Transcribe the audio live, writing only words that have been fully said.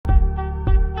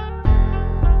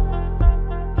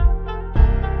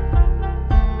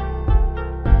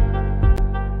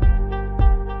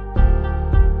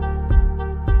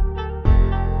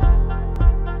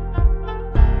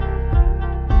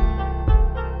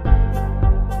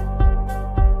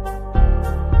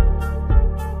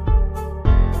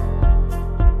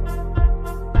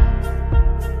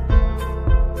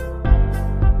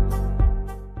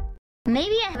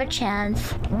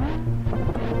chance.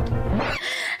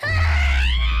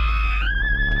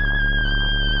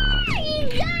 You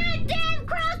goddamn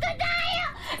crocodile!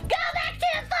 Go back to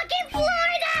the fucking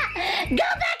Florida! Go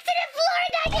back to the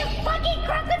Florida, you fucking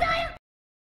crocodile!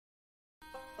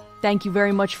 Thank you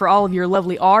very much for all of your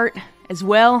lovely art as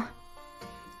well.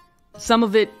 Some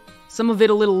of it a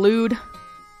little lewd.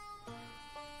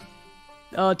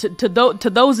 To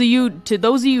those of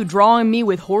you drawing me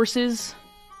with horses,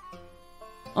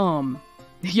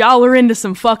 y'all are into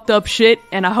some fucked up shit,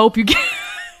 and I hope you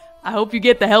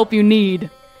get the help you need.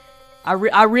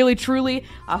 I really truly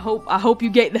hope you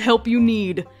get the help you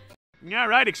need. All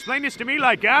right, explain this to me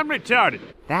like I'm retarded.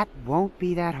 That won't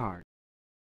be that hard.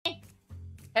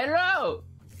 Hello,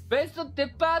 Beso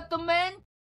Department.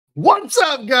 What's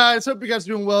up, guys? Hope you guys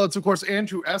are doing well. It's, of course,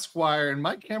 Andrew Esquire, and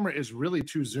my camera is really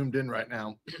too zoomed in right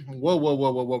now. Whoa.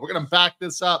 We're going to back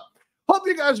this up. Hope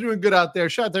you guys are doing good out there.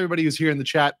 Shout out to everybody who's here in the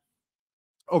chat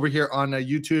over here on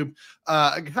YouTube.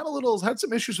 I had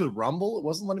some issues with Rumble. It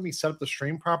wasn't letting me set up the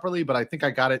stream properly, but I think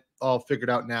I got it all figured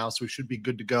out now, so we should be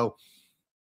good to go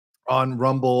on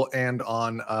Rumble and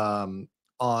on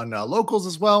Locals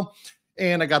as well.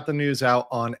 And I got the news out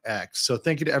on X. So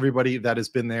thank you to everybody that has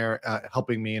been there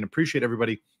helping me, and appreciate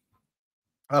everybody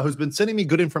who's been sending me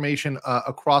good information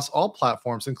across all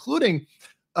platforms, including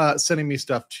sending me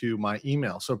stuff to my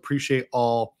email. So appreciate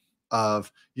all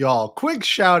of y'all. Quick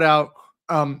shout out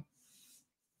to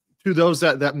those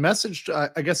that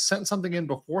messaged, I guess, sent something in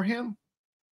beforehand.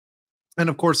 And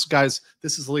of course, guys,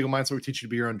 this is the Legal Mindset. We teach you to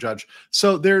be your own judge.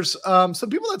 So there's some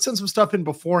people that sent some stuff in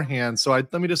beforehand. So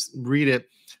let me just read it.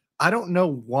 I don't know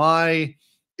why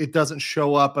it doesn't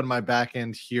show up on my back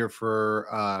end here for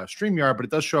StreamYard, but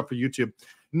it does show up for YouTube.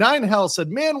 Nine Hell said,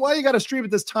 man, why you got to stream at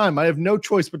this time? I have no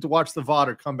choice but to watch the VOD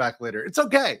or come back later. It's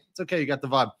okay. It's okay. You got the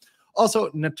VOD.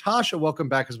 Also, Natasha, welcome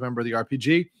back as a member of the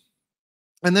RPG.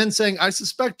 And then saying, I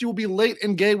suspect you will be late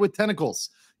and gay with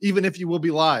tentacles, even if you will be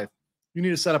live. You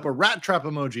need to set up a rat trap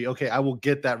emoji. Okay, I will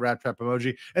get that rat trap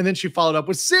emoji. And then she followed up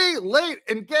with, see, late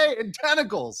and gay and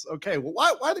tentacles. Okay, well,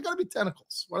 why are they going to be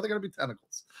tentacles? Why are they going to be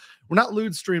tentacles? We're not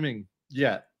lewd streaming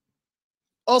yet.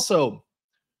 Also,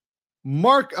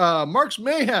 Mark's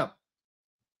Mayhem.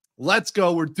 Let's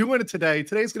go. We're doing it today.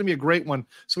 Today's going to be a great one.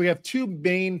 So we have two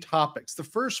main topics. The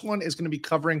first one is going to be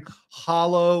covering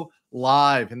Holo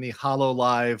Live and the Holo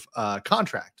Live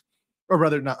contract. Or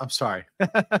rather, not, I'm sorry,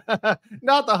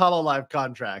 not the Holo Live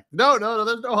contract. No,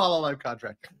 there's no Holo Live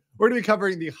contract. We're going to be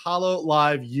covering the Holo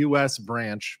Live US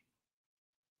branch,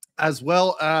 as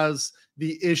well as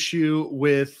the issue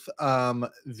with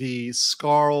the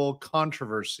Scarle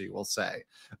controversy, we'll say.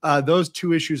 Those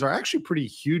two issues are actually pretty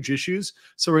huge issues,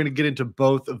 so we're going to get into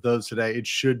both of those today. It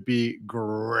should be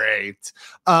great.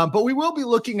 But we will be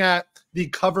looking at the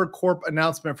Cover Corp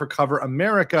announcement for Cover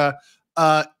America,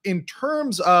 in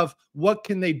terms of what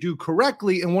can they do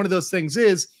correctly. And one of those things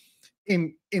is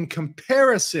in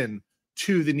comparison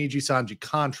to the Niji Sanji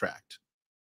contract.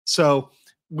 So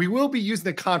we will be using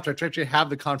the contract to actually have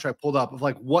the contract pulled up of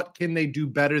like, what can they do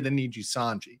better than Niji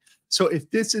Sanji? So if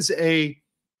this is a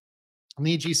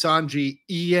Niji Sanji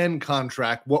EN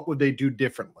contract, what would they do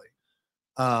differently?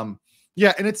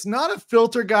 Yeah, and it's not a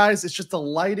filter, guys. It's just the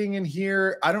lighting in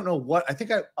here. I don't know what, I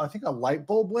think a light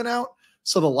bulb went out.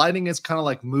 So the lighting is kind of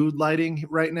like mood lighting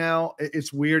right now.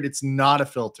 It's weird. It's not a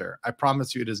filter. I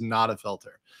promise you, it is not a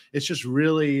filter. It's just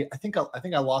really, I think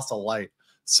I lost a light.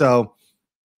 So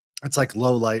it's like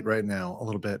low light right now, a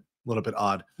little bit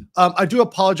odd. I do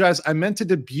apologize. I meant to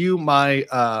debut my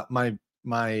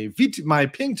my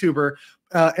ping tuber,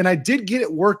 and I did get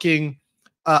it working.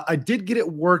 I did get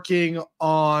it working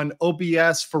on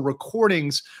OBS for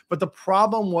recordings, but the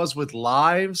problem was with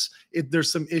lives.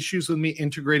 There's some issues with me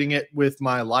integrating it with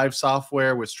my live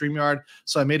software with StreamYard.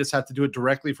 So I made us have to do it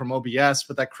directly from OBS,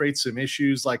 but that creates some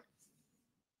issues. Like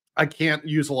I can't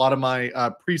use a lot of my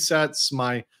presets,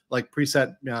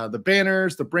 the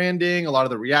banners, the branding, a lot of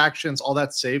the reactions, all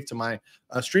that's saved to my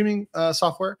streaming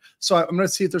software. So I'm going to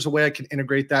see if there's a way I can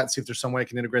integrate that, see if there's some way I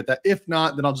can integrate that. If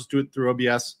not, then I'll just do it through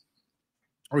OBS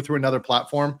or through another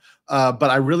platform. But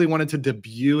I really wanted to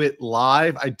debut it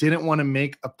live. I didn't want to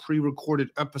make a pre-recorded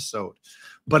episode.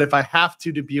 But if I have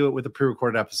to debut it with a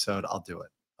pre-recorded episode, I'll do it.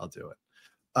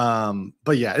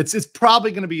 But yeah, it's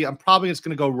probably going to be, I'm probably just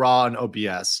going to go raw on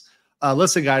OBS.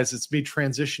 Listen, guys, it's me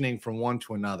transitioning from one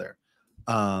to another.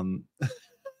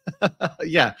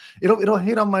 Yeah, it'll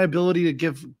hit on my ability to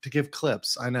give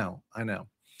clips. I know.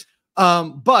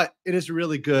 But it is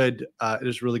really good. It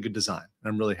is really good design.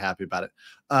 I'm really happy about it.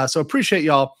 So appreciate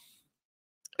y'all.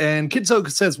 And Kidso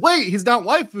says, wait, he's not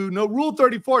waifu. No Rule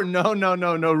 34. No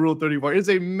Rule 34. It is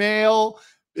a male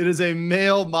It is a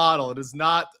male model. It is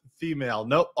not female.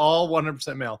 Nope, all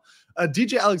 100% male.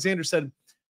 DJ Alexander said,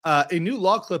 a new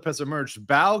law clip has emerged.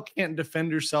 Bao can't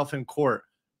defend herself in court.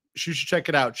 She should check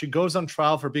it out. She goes on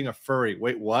trial for being a furry.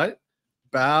 Wait, what?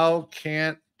 Bao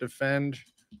can't defend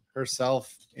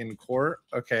herself in court?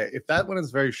 Okay, if that one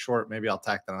is very short, maybe I'll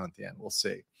tack that on at the end. We'll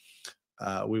see.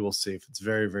 We will see if it's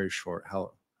very, very short.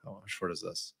 How short is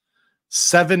this?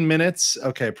 7 minutes?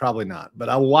 Okay, probably not. But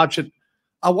I'll watch it.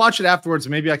 I'll watch it afterwards.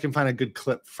 Maybe I can find a good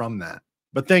clip from that.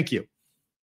 But thank you.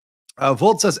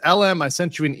 Volt says, LM, I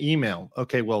sent you an email.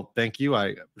 Okay, well, thank you.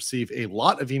 I receive a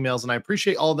lot of emails, and I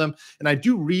appreciate all of them. And I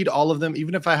do read all of them,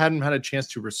 even if I hadn't had a chance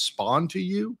to respond to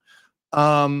you.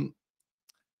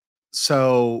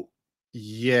 So,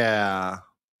 yeah.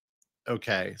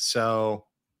 Okay, so...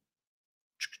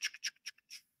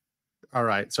 All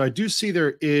right. So I do see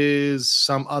there is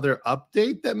some other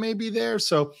update that may be there.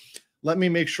 So let me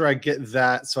make sure I get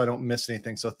that so I don't miss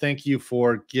anything. So thank you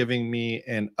for giving me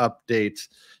an update.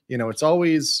 You know, it's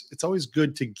always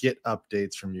good to get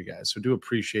updates from you guys. So do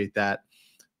appreciate that,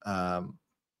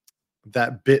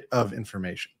 that bit of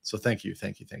information. So thank you.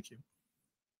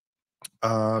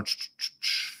 Other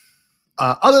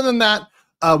than that,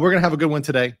 we're going to have a good one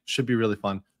today. Should be really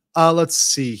fun. Let's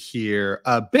see here.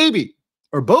 Baby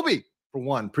or Bobby. For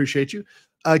one, appreciate you.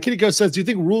 Kitty Ghost says, do you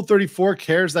think Rule 34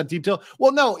 cares that detail?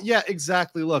 Well, no, yeah,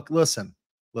 exactly. Look, listen.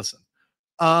 It's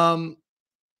going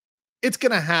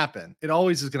to happen. It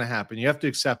always is going to happen. You have to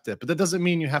accept it, but that doesn't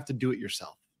mean you have to do it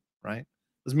yourself, right?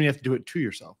 Doesn't mean you have to do it to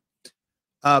yourself.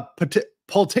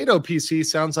 Potato PC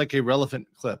sounds like a relevant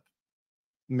clip.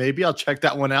 Maybe I'll check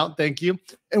that one out. Thank you.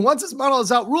 And once this model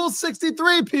is out, Rule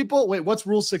 63, people. Wait, what's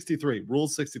Rule 63? Rule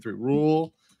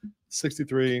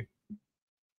 63.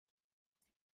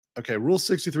 Okay, Rule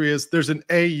 63 is there's an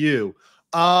AU.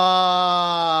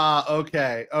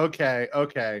 Okay.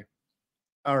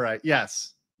 All right.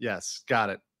 Yes, got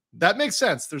it. That makes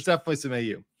sense. There's definitely some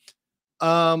AU.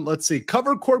 Let's see.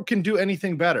 Cover Corp can do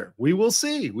anything better. We will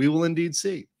see. We will indeed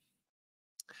see.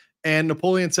 And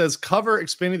Napoleon says, Cover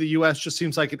expanding the U.S. just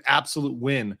seems like an absolute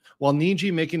win, while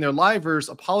Niji making their livers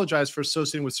apologize for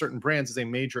associating with certain brands is a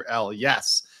major L.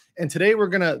 Yes. And today we're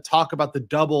going to talk about the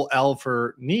double L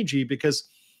for Niji because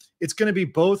it's going to be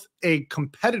both a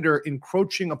competitor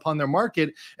encroaching upon their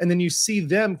market, and then you see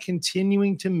them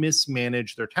continuing to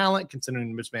mismanage their talent, continuing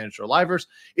to mismanage their livers.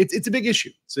 It's a big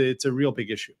issue. It's a real big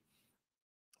issue.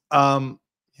 Yeah, I'm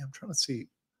trying to see.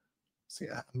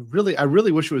 I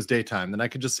really wish it was daytime. Then I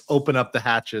could just open up the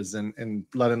hatches and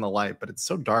let in the light. But it's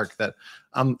so dark that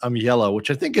I'm yellow,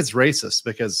 which I think is racist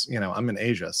because I'm in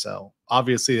Asia, so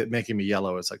obviously it making me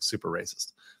yellow is like super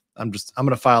racist. I'm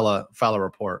gonna file a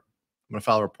report. I'm going to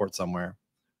file a report somewhere.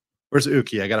 Where's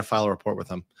Uki? I got to file a report with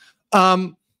him.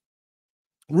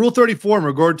 Rule 34, in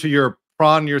regard to your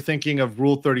prawn, you're thinking of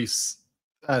Rule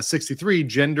 63,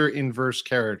 gender inverse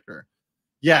character.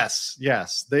 Yes.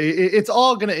 It's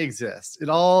all going to exist. It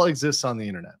all exists on the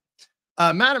internet.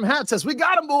 Madam Hat says, we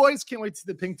got him, boys. Can't wait to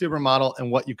see the Pink Tuber model and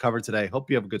what you covered today. Hope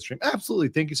you have a good stream. Absolutely.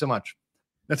 Thank you so much.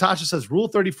 Natasha says, Rule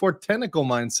 34, tentacle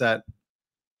mindset.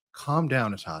 Calm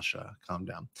down, Natasha. Calm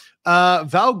down.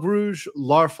 Val Grouge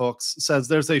Larfox says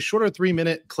there's a shorter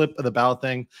 3-minute clip of the Bao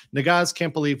thing. Nagaz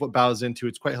can't believe what Bao is into.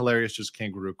 It's quite hilarious. Just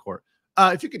kangaroo court.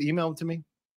 If you could email it to me,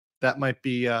 that might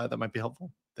be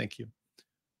helpful. Thank you.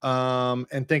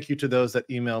 And thank you to those that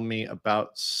email me about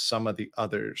some of the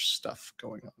other stuff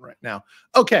going on right now.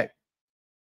 Okay.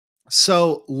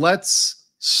 So let's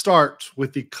start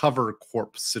with the Cover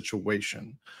Corp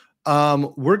situation.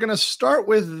 We're going to start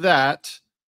with that,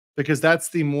 because that's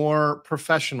the more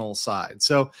professional side.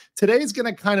 So today's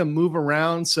going to kind of move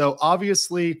around. So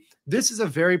obviously, this is a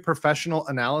very professional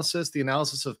analysis. The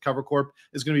analysis of Cover Corp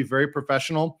is going to be very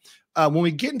professional. When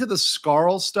we get into the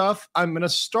Scarle stuff, I'm going to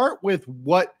start with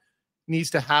what needs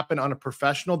to happen on a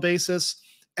professional basis.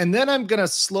 And then I'm going to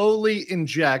slowly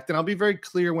inject, and I'll be very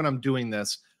clear when I'm doing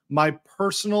this, my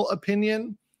personal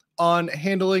opinion on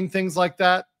handling things like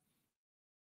that.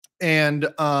 And,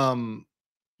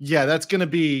 yeah, that's going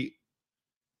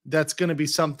to be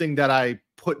something that I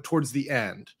put towards the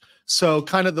end. So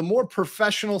kind of the more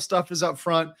professional stuff is up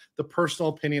front. The personal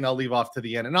opinion I'll leave off to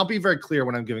the end. And I'll be very clear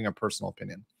when I'm giving a personal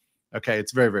opinion. Okay,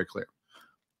 it's very, very clear.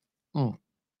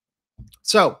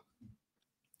 So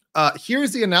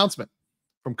here's the announcement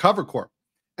from Cover Corp.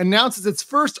 Announces its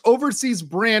first overseas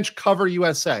branch, Cover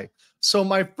USA. So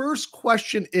my first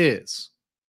question is,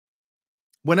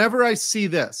 whenever I see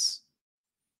this,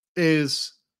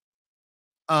 is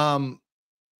are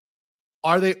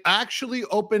they actually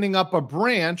opening up a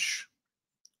branch,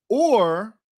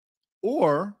 or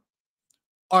are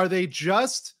they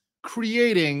just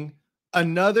creating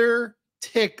another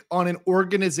tick on an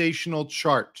organizational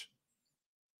chart.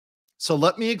 So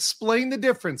let me explain the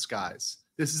difference, guys.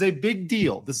 This is a big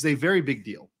deal. This is a very big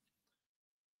deal.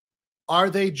 Are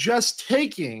they just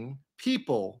taking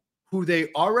people who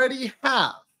they already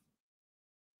have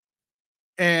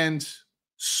and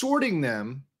sorting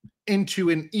them into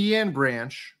an EN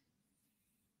branch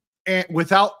and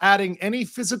without adding any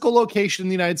physical location in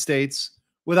the United States,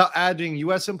 without adding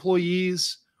US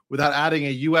employees, without adding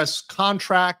a US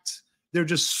contract? They're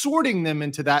just sorting them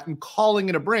into that and calling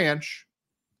it a branch.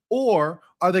 Or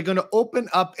are they going to open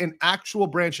up an actual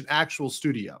branch, an actual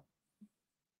studio?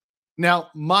 Now,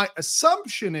 my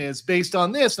assumption is based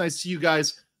on this, and I see you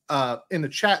guys in the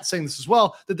chat saying this as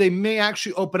well, that they may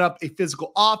actually open up a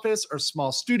physical office or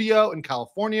small studio in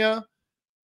California.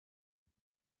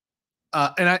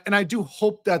 And I do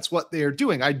hope that's what they are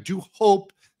doing. I do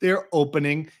hope they're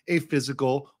opening a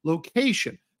physical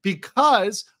location,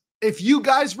 because if you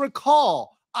guys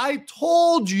recall, I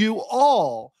told you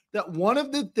all that one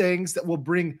of the things that will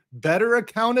bring better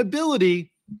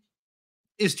accountability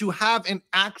is to have an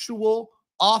actual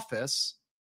office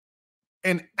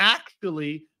and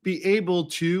actually be able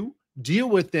to deal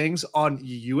with things on a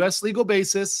U.S. legal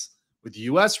basis with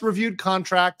U.S. reviewed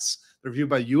contracts, reviewed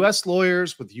by U.S.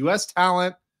 lawyers with U.S.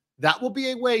 talent. That will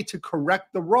be a way to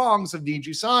correct the wrongs of Niji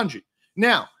Sanji.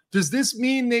 Now, does this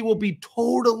mean they will be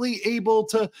totally able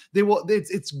to,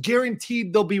 it's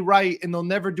guaranteed they'll be right and they'll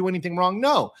never do anything wrong?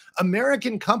 No.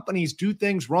 American companies do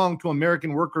things wrong to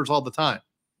American workers all the time.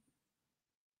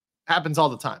 Happens all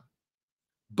the time.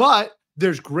 But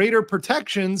there's greater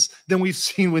protections than we've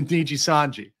seen with Niji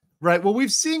Sanji, right? What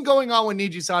we've seen going on with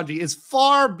Niji Sanji is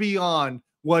far beyond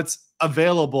what's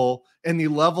available in the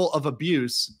level of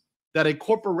abuse that a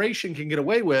corporation can get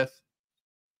away with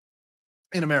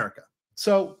in America.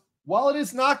 So while it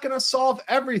is not going to solve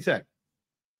everything,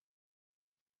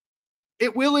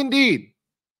 it will indeed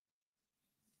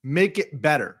make it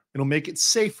better. It'll make it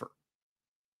safer.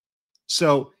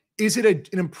 So is it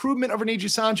an improvement over Niji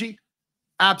Sanji?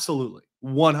 Absolutely,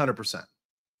 100%.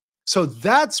 So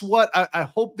that's what I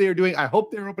hope they're doing. I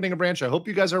hope they're opening a branch. I hope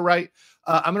you guys are right.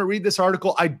 I'm going to read this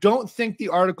article. I don't think the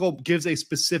article gives a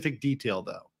specific detail,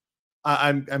 though.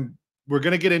 We're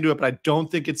going to get into it, but I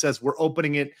don't think it says we're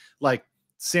opening it like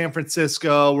San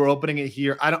Francisco, we're opening it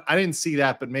here. I didn't see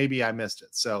that, but maybe I missed it.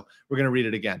 So we're going to read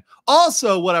it again.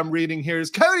 Also, what I'm reading here is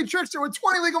Coyote Trickster with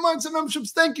 20 legal mindset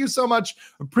memberships. Thank you so much.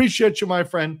 Appreciate you, my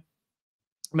friend.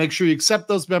 Make sure you accept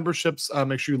those memberships.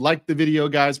 Make sure you like the video,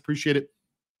 guys. Appreciate it.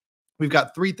 We've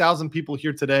got 3,000 people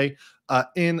here today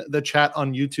in the chat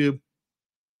on YouTube.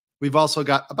 We've also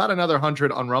got about another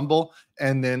 100 on Rumble,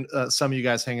 and then some of you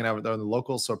guys hanging out there in the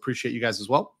locals. So appreciate you guys as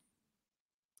well.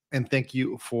 And thank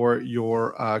you for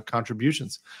your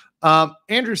contributions.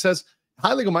 Andrew says,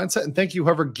 hi, Legal Mindset, and thank you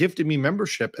whoever gifted me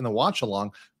membership in the watch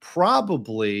along,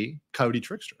 probably Coyote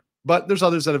Trickster. But there's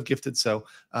others that have gifted, so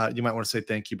you might want to say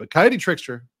thank you. But Coyote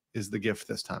Trickster is the gift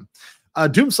this time.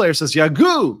 Doomslayer says,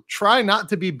 Yagoo, try not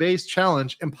to be base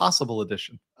challenge, impossible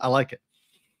edition. I like it.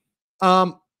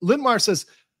 Linmar says,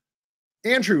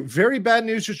 Andrew, very bad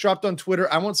news just dropped on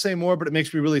Twitter. I won't say more, but it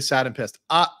makes me really sad and pissed.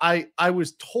 I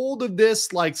was told of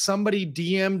this, like somebody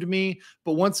DM'd me,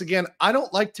 but once again, I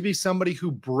don't like to be somebody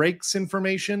who breaks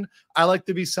information. I like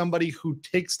to be somebody who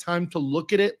takes time to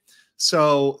look at it.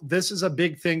 So this is a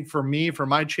big thing for me, for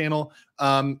my channel.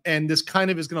 And this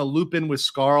kind of is going to loop in with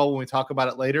Scarle when we talk about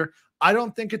it later. I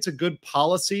don't think it's a good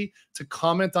policy to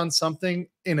comment on something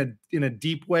in a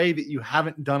deep way that you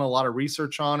haven't done a lot of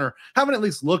research on, or haven't at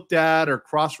least looked at or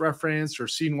cross-referenced or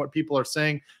seen what people are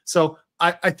saying. So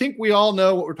I think we all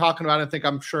know what we're talking about. I think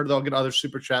I'm sure they'll get other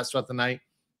super chats throughout the night.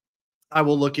 I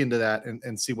will look into that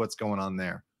and see what's going on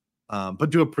there.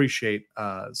 But do appreciate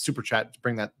super chat to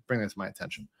bring that to my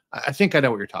attention. I think I know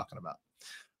what you're talking about.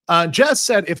 Jess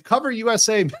said, if Cover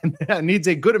USA needs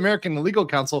a good American legal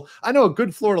counsel, I know a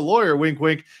good Florida lawyer, wink,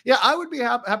 wink. Yeah, I would be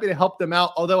happy to help them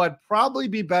out, although I'd probably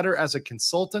be better as a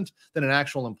consultant than an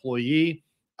actual employee.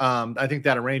 I think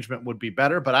that arrangement would be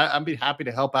better, but I'd be happy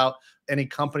to help out any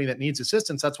company that needs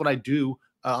assistance. That's what I do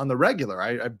on the regular.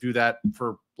 I do that for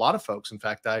a lot of folks. In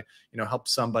fact, I helped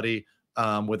somebody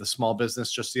with a small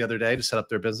business just the other day to set up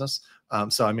their business.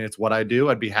 So, I mean, it's what I do.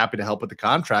 I'd be happy to help with the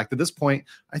contract. At this point,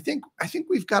 I think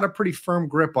we've got a pretty firm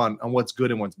grip on what's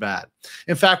good and what's bad.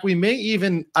 In fact, we may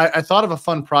even, I thought of a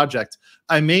fun project.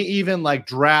 I may even like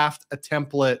draft a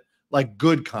template, like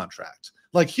good contract.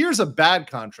 Like here's a bad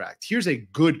contract. Here's a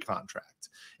good contract.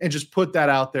 And just put that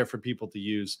out there for people to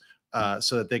use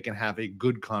so that they can have a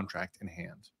good contract in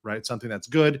hand, right? Something that's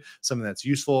good, something that's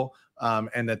useful,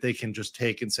 and that they can just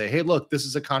take and say, hey, look, this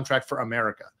is a contract for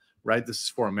America, right? This is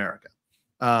for America.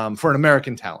 for an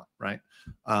American talent, right?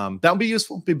 That would be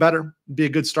useful, be better, be a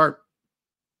good start.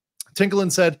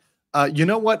 Tinklin said, you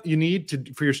know what you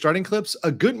need for your starting clips?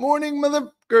 A good morning,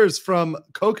 motherfuckers from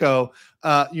Coco.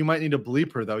 You might need a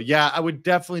bleeper, though. Yeah, I would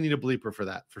definitely need a bleeper for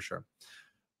that, for sure.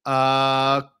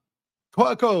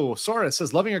 Coco Sora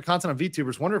says, loving your content on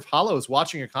VTubers. Wonder if Hollow is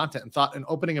watching your content and thought an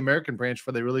opening American branch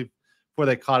before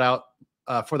they called out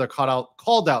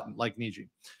like Niji.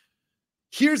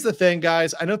 Here's the thing,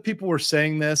 guys. I know people were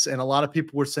saying this, and a lot of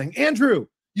people were saying, Andrew,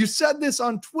 you said this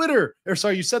on Twitter, or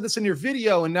sorry, you said this in your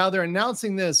video, and now they're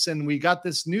announcing this, and we got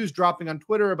this news dropping on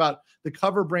Twitter about the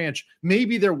cover branch.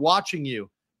 Maybe they're watching you.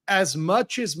 As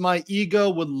much as my ego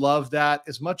would love that,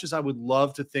 as much as I would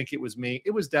love to think it was me,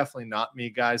 it was definitely not me,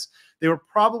 guys. They were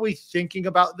probably thinking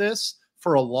about this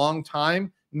for a long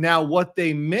time. Now, what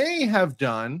they may have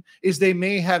done is they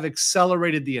may have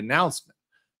accelerated the announcement.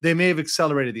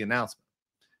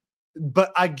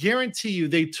 But I guarantee you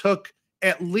they took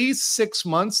at least 6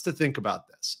 months to think about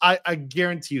this. I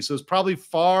guarantee you. So it's probably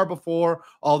far before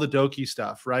all the Doki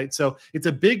stuff, right? So it's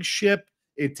a big ship.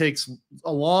 It takes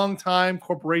a long time.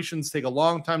 Corporations take a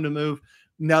long time to move.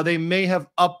 Now, they may have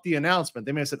upped the announcement.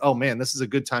 They may have said, oh, man, this is a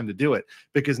good time to do it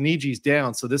because Niji's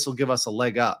down, so this will give us a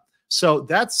leg up. So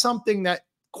that's something that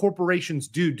corporations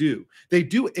do. They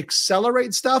do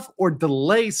accelerate stuff or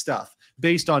delay stuff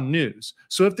based on news.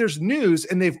 So if there's news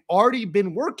and they've already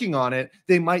been working on it,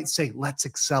 they might say, let's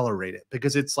accelerate it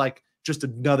because it's like just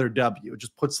another W. It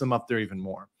just puts them up there even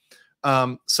more.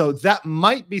 So that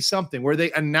might be something where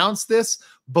they announced this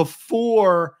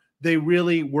before they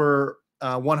really were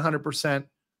 100%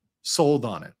 sold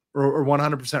on it or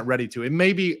 100% ready to. It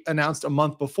may be announced a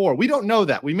month before. We don't know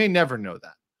that. We may never know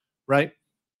that, right?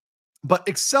 But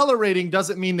accelerating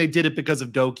doesn't mean they did it because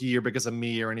of Doki or because of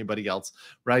me or anybody else,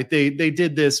 right? They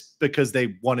did this because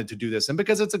they wanted to do this and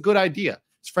because it's a good idea.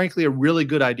 It's frankly a really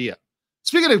good idea.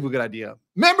 Speaking of a good idea,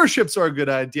 memberships are a good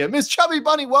idea. Miss Chubby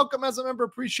Bunny, welcome as a member.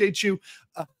 Appreciate you.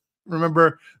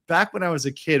 Remember back when I was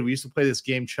a kid, we used to play this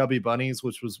game Chubby Bunnies,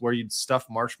 which was where you'd stuff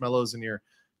marshmallows in your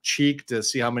cheek to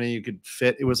see how many you could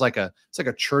fit. It's like a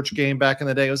church game back in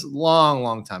the day. It was a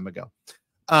long time ago.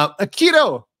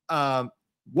 Akito,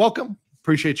 welcome.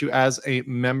 Appreciate you as a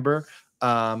member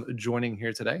joining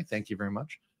here today. Thank you very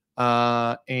much.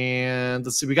 And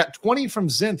let's see, we got 20 from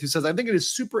Zinth who says, I think it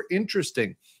is super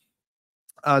interesting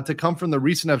to come from the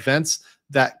recent events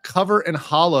that Cover and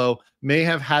Hollow may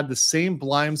have had the same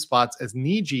blind spots as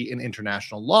Niji in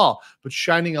international law, but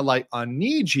shining a light on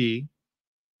Niji,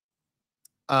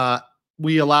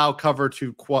 we allow Cover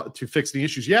to fix the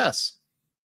issues. Yes.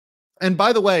 And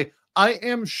by the way, I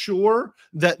am sure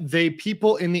that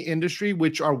people in the industry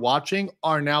which are watching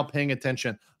are now paying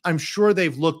attention. I'm sure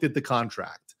they've looked at the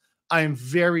contract. I am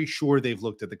very sure they've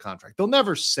looked at the contract. They'll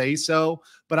never say so,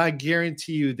 but I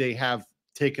guarantee you they have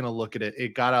taken a look at it.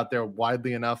 It got out there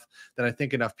widely enough that I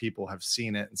think enough people have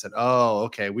seen it and said, oh,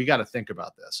 okay, we got to think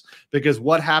about this. Because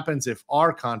what happens if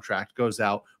our contract goes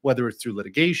out, whether it's through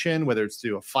litigation, whether it's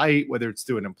through a fight, whether it's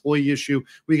through an employee issue,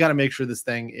 we got to make sure this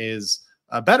thing is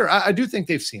better. I do think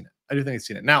they've seen it.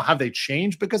 Now, have they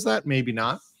changed because of that? Maybe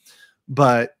not.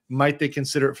 But might they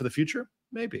consider it for the future?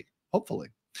 Maybe. Hopefully.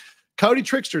 Cody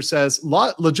Trickster says,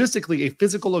 logistically, a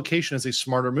physical location is a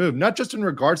smarter move, not just in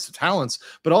regards to talents,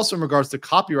 but also in regards to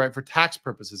copyright for tax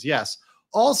purposes. Yes.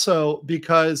 Also,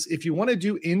 because if you want to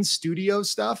do in-studio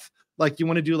stuff, like you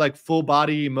want to do like full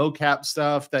body mocap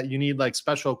stuff that you need like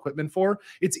special equipment for,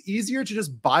 it's easier to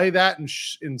just buy that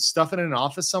and stuff it in an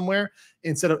office somewhere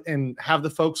and have the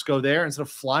folks go there instead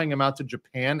of flying them out to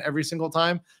Japan every single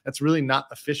time. That's really not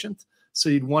efficient. So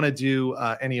you'd want to do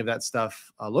any of that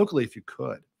stuff locally if you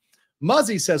could.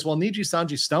 Muzzy says, while Niji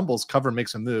Sanji stumbles, Cover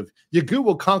makes a move. Yagu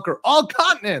will conquer all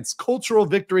continents. Cultural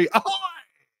victory. Ahoy!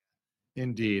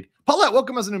 Indeed. Paulette,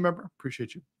 welcome as a new member.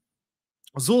 Appreciate you.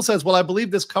 Zul says, well, I believe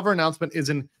this Cover announcement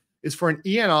is for an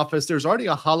EN office. There's already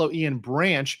a Hollow EN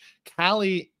branch.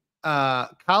 Kali and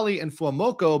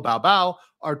Fuamoko Bao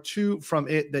are two from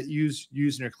it that use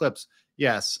in your clips.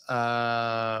 Yes.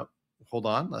 Hold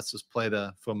on. Let's just play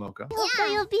the Fuamoko. Yeah,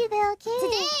 you'll be there, okay?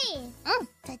 Today.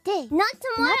 Today. Not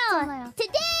tomorrow.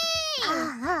 Today.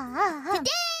 Today.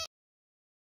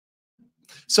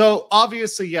 So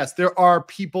obviously, yes, there are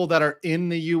people that are in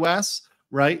the US,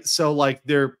 right? So like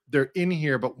they're in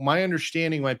here, but my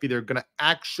understanding might be they're going to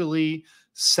actually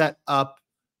set up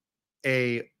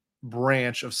a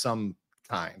branch of some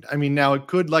kind. I mean, now it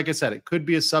could, like I said, it could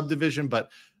be a subdivision, but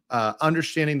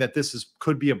understanding that this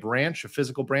could be a branch, a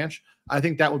physical branch, I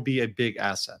think that would be a big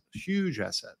asset, huge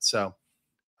asset. So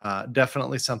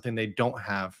definitely something they don't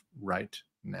have right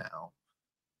now.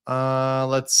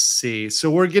 Let's see.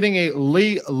 So we're getting a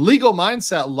legal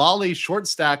mindset lolly short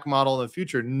stack model in the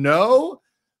future. No,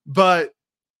 but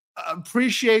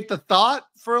appreciate the thought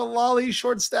for a lolly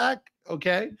short stack.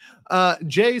 Okay.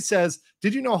 Jay says,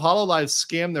 did you know HoloLive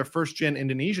scammed their first gen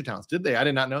Indonesia towns? Did they? I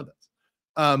did not know this.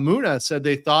 Muna said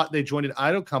they thought they joined an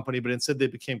idol company, but instead they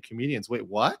became comedians. Wait,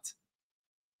 what?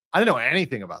 I didn't know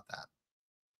anything about that.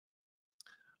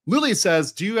 Lily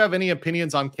says, do you have any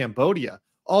opinions on Cambodia?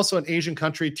 Also, an Asian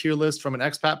country tier list from an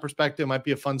expat perspective might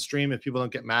be a fun stream if people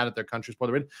don't get mad at their countries.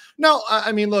 No,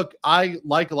 I mean, look, I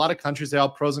like a lot of countries. They all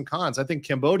have pros and cons. I think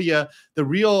Cambodia, the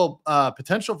real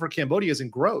potential for Cambodia is in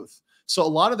growth. So a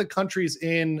lot of the countries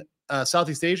in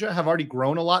Southeast Asia have already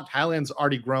grown a lot. Thailand's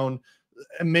already grown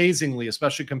amazingly,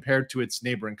 especially compared to its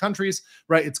neighboring countries,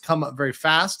 right? It's come up very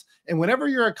fast. And whenever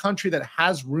you're a country that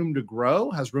has room to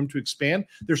grow, has room to expand,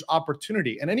 there's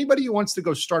opportunity. And anybody who wants to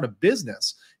go start a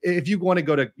business, if you want to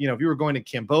go to, if you were going to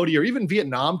Cambodia or even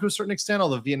Vietnam to a certain extent,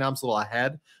 although Vietnam's a little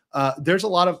ahead, there's a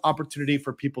lot of opportunity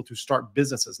for people to start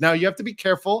businesses. Now, you have to be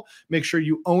careful, make sure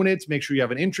you own it, make sure you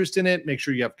have an interest in it, make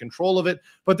sure you have control of it.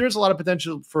 But there's a lot of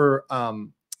potential for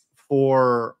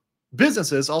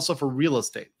businesses, also for real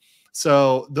estate.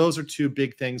 So those are two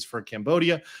big things for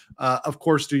Cambodia. Of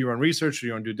course, do your own research, do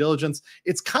your own due diligence.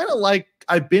 It's kind of like,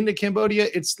 I've been to Cambodia.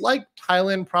 It's like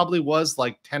Thailand probably was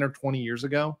like 10 or 20 years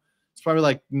ago. It's probably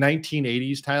like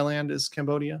 1980s Thailand is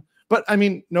Cambodia. But I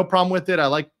mean, no problem with it.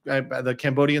 The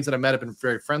Cambodians that I met have been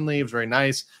very friendly. It was very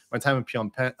nice. My time in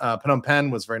Phnom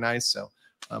Penh was very nice. So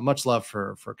much love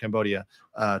for Cambodia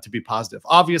to be positive.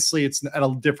 Obviously, it's at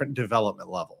a different development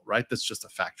level, right? That's just a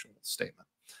factual statement.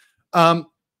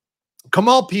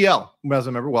 Kamal PL, as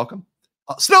a member, welcome.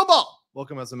 Snowball,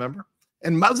 welcome as a member.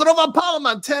 And Mazarova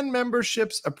Parliament, 10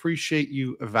 memberships. Appreciate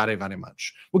you very, very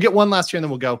much. We'll get one last here and then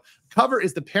we'll go. Cover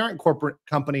is the parent corporate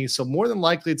company, so more than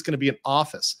likely it's going to be an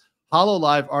office.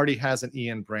 HoloLive already has an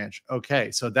EN branch.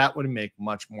 Okay, so that would make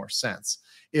much more sense.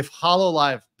 If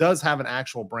HoloLive does have an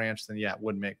actual branch, then yeah, it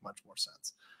would make much more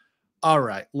sense. All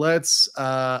right, let's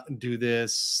do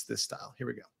this style. Here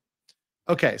we go.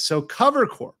 Okay, so Cover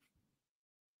Corp.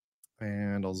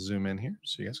 And I'll zoom in here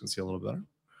so you guys can see a little better.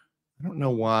 I don't know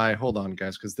why. Hold on,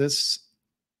 guys, because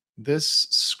this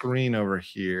screen over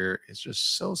here is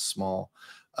just so small.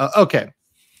 Okay.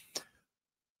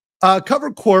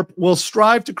 Cover Corp will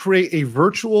strive to create a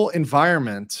virtual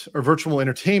environment or virtual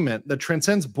entertainment that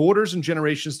transcends borders and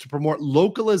generations to promote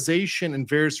localization in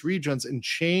various regions and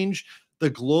change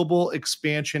the global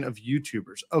expansion of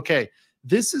YouTubers. Okay,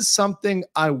 this is something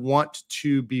I want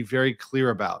to be very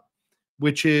clear about,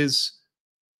 which is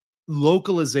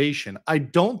localization. I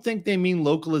don't think they mean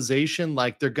localization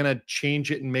like they're going to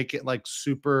change it and make it like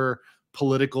super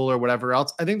political or whatever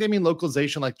else. I think they mean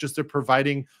localization like just they're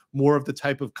providing more of the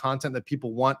type of content that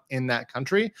people want in that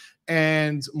country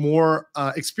and more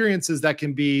experiences that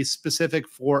can be specific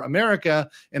for America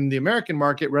and the American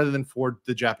market rather than for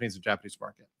the Japanese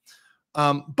market.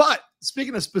 But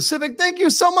speaking of specific, thank you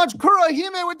so much,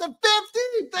 Kurahime with the 50.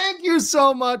 Thank you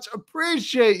so much.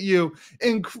 Appreciate you.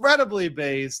 Incredibly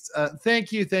based.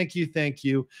 Thank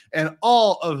you. And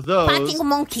all of those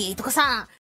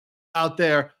out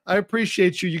there, I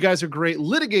appreciate you. You guys are great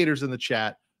litigators in the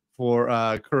chat for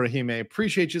Kurahime.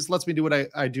 Appreciate you. This lets me do what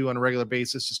I do on a regular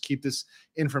basis. Just keep this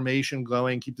information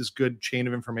going, keep this good chain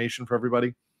of information for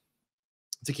everybody,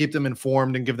 to keep them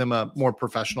informed and give them a more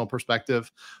professional perspective.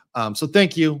 So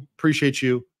thank you. Appreciate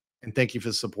you. And thank you for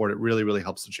the support. It really, really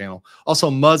helps the channel. Also,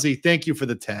 Muzzy, thank you for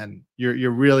the 10. You're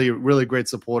really, really great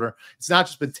supporter. It's not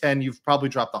just been 10. You've probably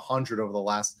dropped 100 over the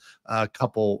last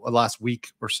last week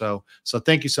or so. So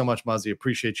thank you so much, Muzzy.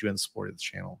 Appreciate you and the support of the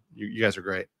channel. You guys are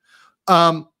great.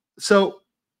 So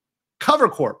Cover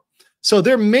Corp. So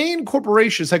their main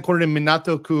corporation is headquartered in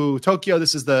Minato-ku, Tokyo.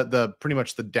 This is the pretty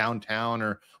much the downtown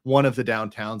or one of the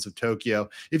downtowns of Tokyo.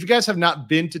 If you guys have not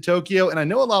been to Tokyo, and I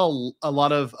know a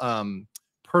lot of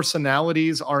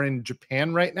personalities are in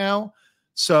Japan right now.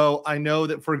 So I know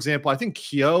that, for example, I think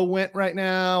Kyo went right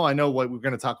now. I know what we're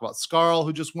going to talk about. Scarle,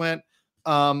 who just went.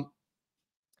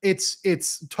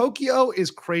 It's Tokyo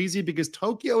is crazy because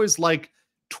Tokyo is like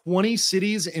 20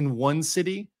 cities in one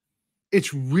city.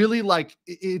 It's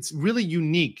really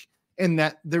unique in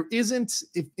that there isn't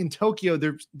in Tokyo,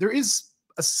 there is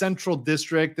a central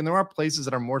district and there are places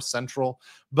that are more central,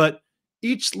 but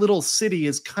each little city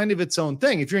is kind of its own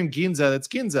thing. If you're in Ginza, that's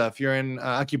Ginza. If you're in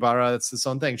Akihabara, that's its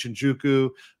own thing. Shinjuku,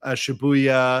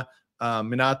 Shibuya,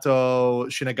 Minato,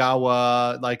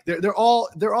 Shinagawa, like they're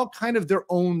all kind of their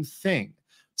own thing.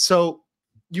 So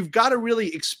you've got to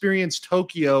really experience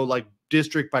Tokyo like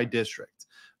district by district.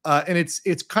 And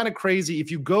it's kind of crazy.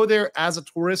 If you go there as a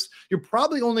tourist, you're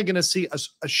probably only going to see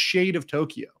a shade of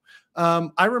Tokyo.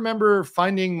 I remember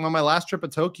finding on my last trip to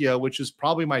Tokyo, which is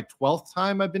probably my 12th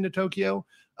time I've been to Tokyo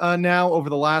now over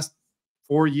the last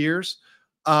 4 years.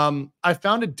 I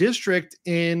found a district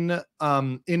in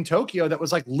Tokyo that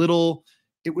was like little.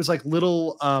 It was like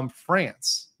little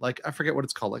France. Like I forget what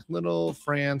it's called. Like little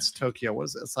France, Tokyo. What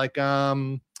is it? It's like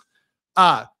Kagurazaka.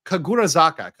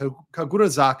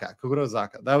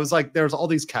 That was like, there's all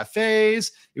these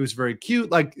cafes. It was very cute.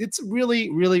 Like it's a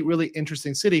really, really, really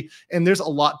interesting city. And there's a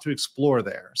lot to explore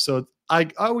there. So I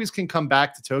always can come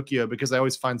back to Tokyo because I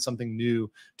always find something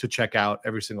new to check out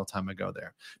every single time I go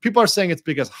there. People are saying it's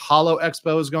because Holo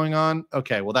Expo is going on.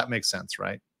 Okay, well, that makes sense,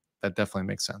 right? That definitely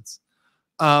makes sense.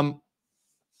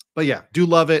 But yeah, do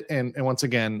love it. And once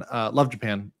again, love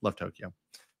Japan, love Tokyo.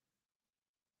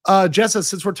 Jessa,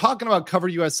 since we're talking about Cover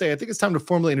USA, I think it's time to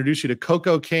formally introduce you to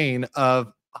Coco Kane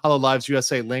of Holo Lives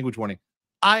USA Language Warning.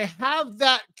 I have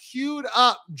that queued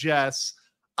up, Jess.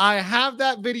 I have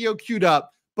that video queued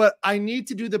up, but I need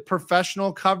to do the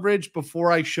professional coverage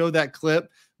before I show that clip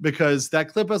because that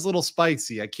clip is a little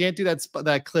spicy. I can't do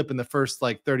that clip in the first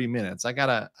like 30 minutes. I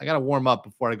gotta warm up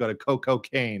before I go to Coco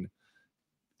Kane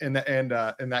in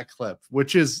that clip,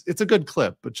 which is it's a good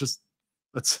clip, but just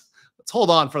let's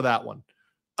hold on for that one.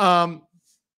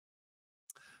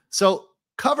 So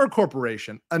Cover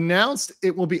Corporation announced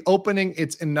it will be opening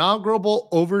its inaugural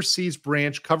overseas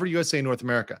branch, Cover USA North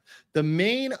America. The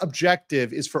main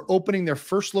objective is for opening their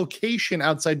first location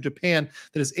outside Japan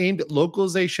that is aimed at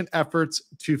localization efforts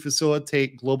to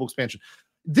facilitate global expansion.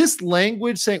 This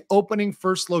language saying opening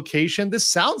first location, this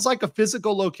sounds like a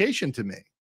physical location to me.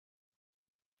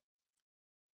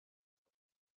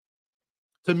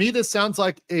 To me, this sounds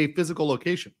like a physical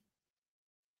location.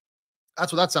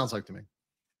 That's what that sounds like to me.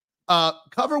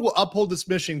 Cover will uphold this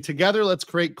mission. Together, let's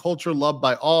create culture loved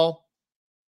by all,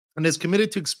 and is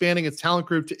committed to expanding its talent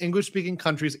group to English-speaking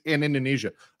countries and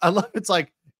Indonesia. I love it's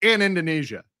like in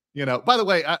Indonesia. You know. By the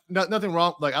way, nothing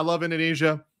wrong. Like I love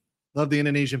Indonesia, love the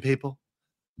Indonesian people.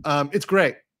 It's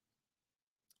great,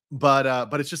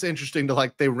 but it's just interesting to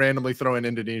like they randomly throw in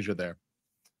Indonesia there.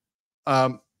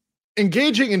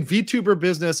 Engaging in VTuber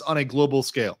business on a global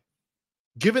scale.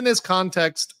 Given this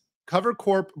context, Cover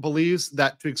Corp believes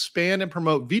that to expand and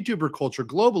promote VTuber culture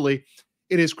globally,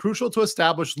 it is crucial to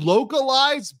establish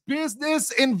localized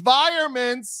business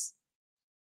environments,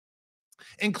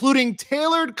 including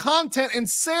tailored content and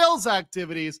sales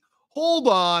activities. Hold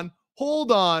on.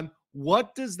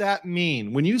 What does that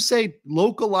mean? When you say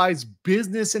localized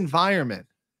business environment,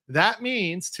 that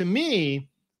means to me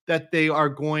that they are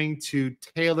going to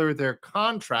tailor their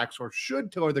contracts or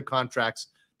should tailor their contracts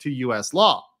to U.S.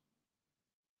 law.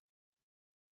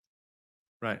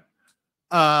 Right.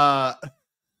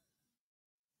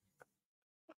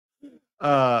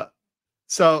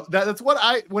 So that's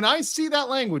what when I see that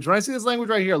language, when I see this language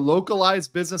right here,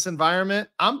 localized business environment,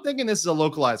 I'm thinking this is a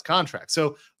localized contract.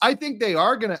 So I think they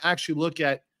are going to actually look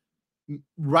at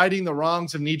righting the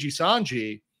wrongs of Niji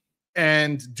Sanji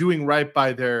and doing right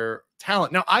by their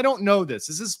talent. Now, I don't know this.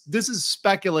 This is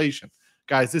speculation,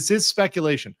 guys. This is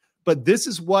speculation. But this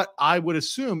is what I would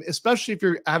assume, especially if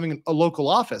you're having a local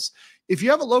office. If you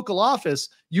have a local office,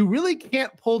 you really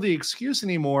can't pull the excuse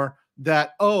anymore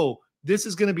that, oh, this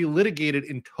is going to be litigated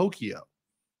in Tokyo.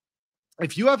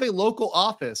 If you have a local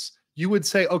office, you would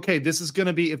say, okay, this is going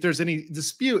to be, if there's any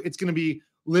dispute, it's going to be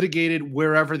litigated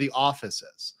wherever the office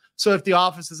is. So if the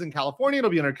office is in California,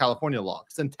 it'll be under California law. If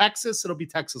it's in Texas, it'll be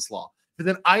Texas law. If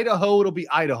it's in Idaho, it'll be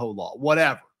Idaho law,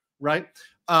 whatever, right?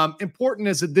 Important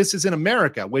is that this is in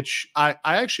America, which I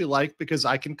actually like because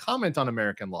I can comment on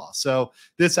American law. So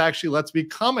this actually lets me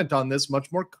comment on this much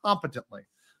more competently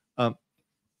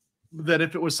than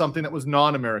if it was something that was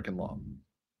non-American law,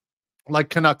 like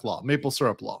Canuck law, maple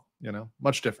syrup law,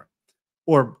 much different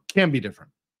or can be different.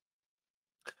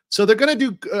 So they're going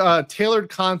to do tailored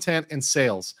content and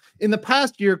sales. In the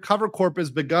past year, Cover Corp has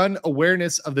begun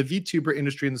awareness of the VTuber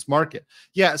industry in this market.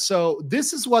 Yeah, so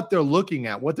this is what they're looking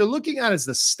at. What they're looking at is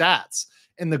the stats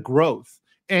and the growth.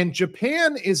 And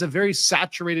Japan is a very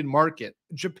saturated market.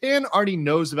 Japan already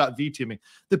knows about VTubing.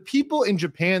 The people in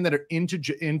Japan that are into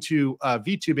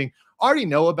VTubing already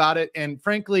know about it. And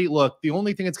frankly, look, the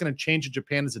only thing that's going to change in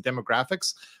Japan is the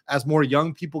demographics. As more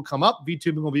young people come up,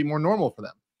 VTubing will be more normal for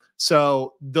them.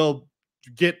 So they'll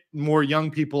get more young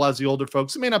people as the older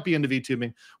folks who may not be into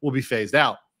VTubing will be phased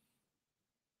out.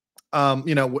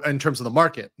 In terms of the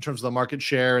market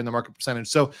share and the market percentage.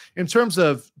 So in terms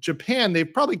of Japan,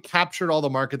 they've probably captured all the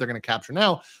market they're going to capture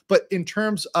now. But in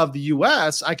terms of the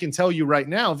US, I can tell you right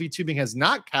now, VTubing has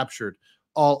not captured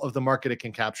all of the market it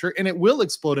can capture, and it will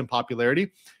explode in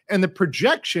popularity. And the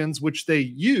projections which they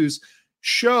use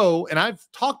show, and I've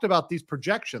talked about these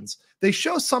projections, they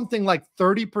show something like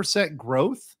 30%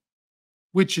 growth,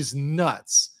 which is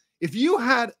nuts. If you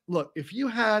had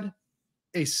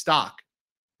a stock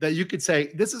that you could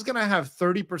say, this is going to have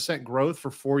 30% growth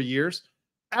for 4 years,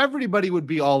 everybody would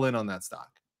be all in on that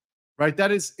stock, right?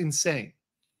 That is insane.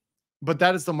 But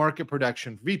that is the market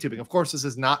prediction for VTubing. Of course, this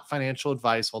is not financial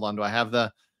advice. Hold on. Do I have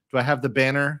the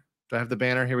banner? Do I have the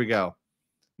banner? Here we go.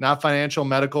 Not financial,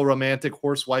 medical, romantic,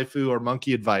 horse, waifu, or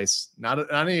monkey advice.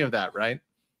 Not any of that, right?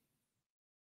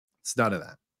 It's none of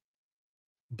that.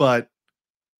 But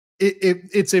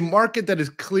it's a market that is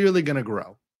clearly going to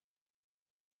grow.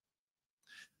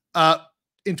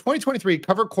 In 2023,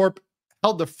 Cover Corp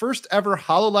held the first ever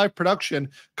HoloLive production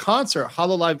concert,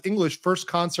 HoloLive English first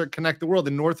concert Connect the World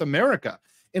in North America,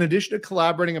 in addition to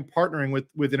collaborating and partnering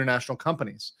with international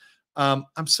companies.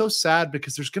 I'm so sad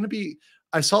because there's going to be,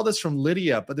 I saw this from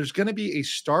Lydia, but there's going to be a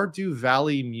Stardew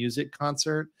Valley music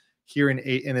concert here and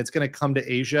it's going to come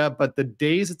to Asia. But the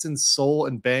days it's in Seoul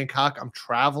and Bangkok, I'm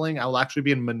traveling. I will actually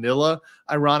be in Manila,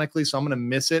 ironically, so I'm going to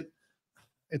miss it.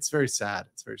 It's very sad.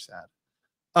 It's very sad.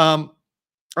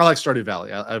 I like Stardew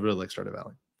Valley. I really like Stardew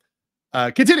Valley.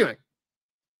 Continuing.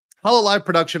 HoloLive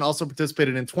production also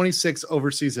participated in 26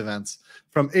 overseas events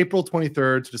from April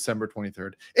 23rd to December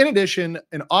 23rd. In addition,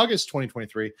 in August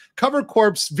 2023, Cover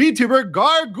Corp's VTuber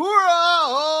Gargura,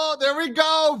 oh, there we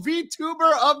go,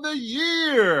 VTuber of the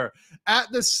Year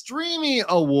at the Streamy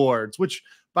Awards, which,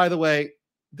 by the way,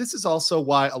 this is also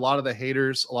why a lot of the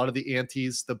haters, a lot of the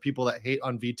antis, the people that hate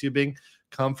on VTubing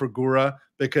come for Gura,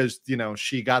 because, you know,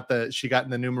 she got in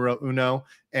the numero uno,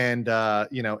 and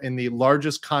you know, in the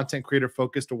largest content creator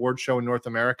focused award show in North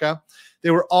America.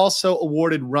 They were also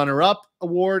awarded runner-up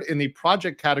award in the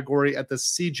project category at the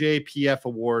CJPF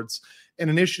Awards, an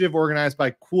initiative organized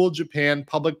by Cool Japan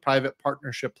public-private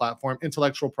partnership platform,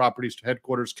 intellectual properties to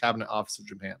headquarters cabinet office of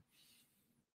Japan.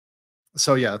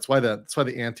 So yeah, that's why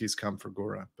the antis come for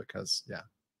Gura, because yeah,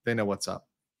 they know what's up.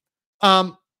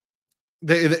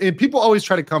 People always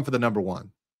try to come for the number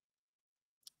one.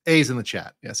 A's in the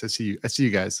chat. Yes, I see you. I see you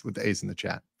guys with the A's in the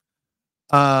chat.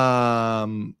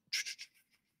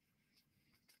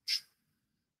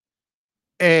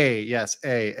 A, yes,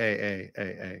 A.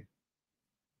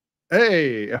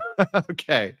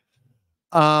 Okay.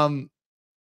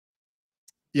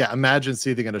 Yeah, imagine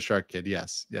seething at a shark kid.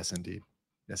 Yes, indeed.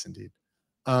 Yes, indeed.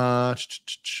 Oh,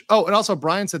 and also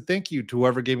Brian said thank you to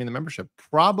whoever gave me the membership.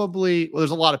 Probably, well, there's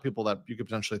a lot of people that you could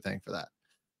potentially thank for that.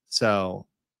 So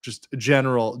just a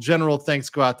general thanks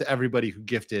go out to everybody who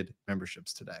gifted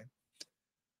memberships today.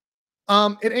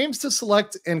 It aims to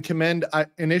select and commend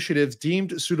initiatives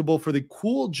deemed suitable for the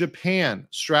Cool Japan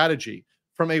strategy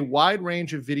from a wide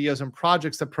range of videos and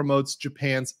projects that promotes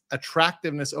Japan's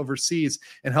attractiveness overseas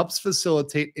and helps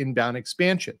facilitate inbound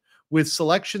expansion. With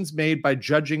selections made by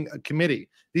judging a committee,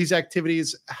 these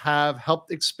activities have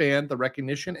helped expand the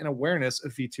recognition and awareness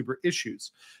of VTuber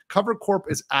issues. Cover Corp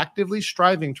is actively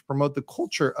striving to promote the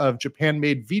culture of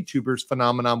Japan-made VTubers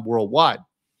phenomenon worldwide.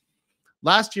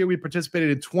 Last year, we participated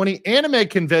in 20 anime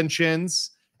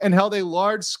conventions and held a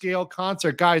large-scale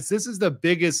concert. Guys, this is the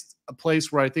biggest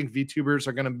place where I think VTubers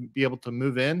are going to be able to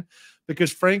move in,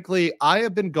 because frankly, I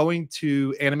have been going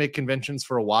to anime conventions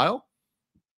for a while.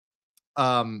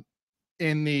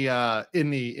 In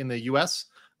the US,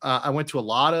 I went to a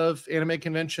lot of anime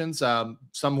conventions.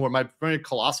 Some were my very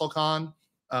Colossal Con,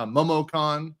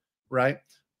 MomoCon, right?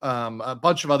 A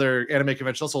bunch of other anime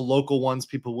conventions, also local ones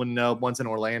people wouldn't know. Ones in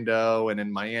Orlando and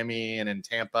in Miami and in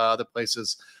Tampa, other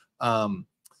places.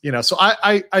 You know, so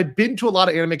I've been to a lot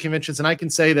of anime conventions, and I can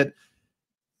say that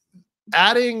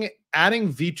adding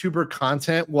VTuber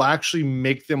content will actually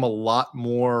make them a lot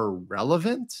more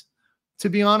relevant, to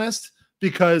be honest,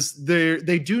 because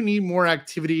they do need more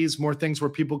activities, more things where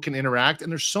people can interact.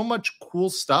 And there's so much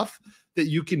cool stuff that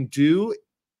you can do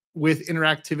with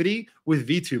interactivity with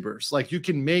VTubers. Like, you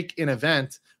can make an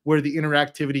event where the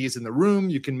interactivity is in the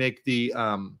room. You can make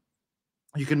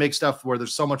you can make stuff where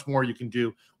there's so much more you can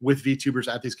do with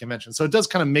VTubers at these conventions. So it does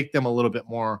kind of make them a little bit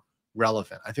more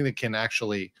relevant. I think it can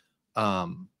actually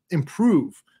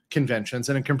improve conventions,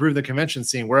 and it can improve the convention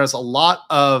scene. Whereas a lot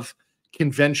of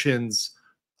conventions,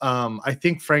 I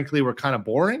think, frankly, were kind of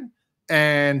boring,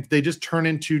 and they just turn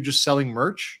into just selling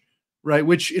merch, right?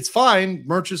 Which, it's fine.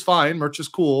 Merch is fine. Merch is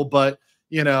cool. But,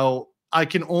 you know, I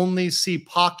can only see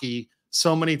Pocky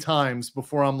so many times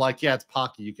before I'm like, yeah, it's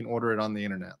Pocky. You can order it on the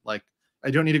internet. Like, I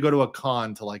don't need to go to a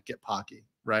con to like get Pocky,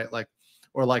 right? Like,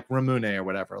 or like Ramune or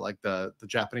whatever, like the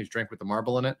Japanese drink with the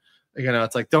marble in it. You know,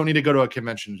 it's like, don't need to go to a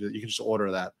convention. You can just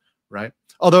order that right?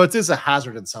 Although it is a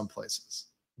hazard in some places.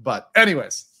 But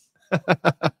anyways,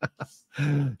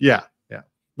 yeah.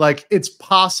 Like, it's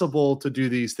possible to do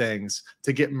these things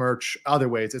to get merch other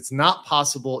ways. It's not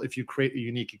possible if you create a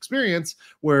unique experience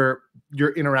where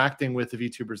you're interacting with the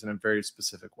VTubers in a very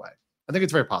specific way. I think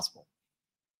it's very possible.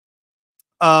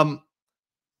 Fumoco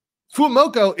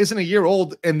isn't a year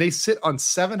old and they sit on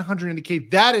 780K.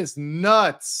 That is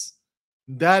nuts.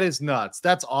 That is nuts.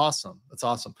 That's awesome. That's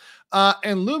awesome.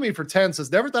 And Lumi for 10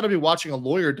 says, never thought I'd be watching a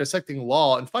lawyer dissecting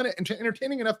law and find it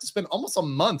entertaining enough to spend almost a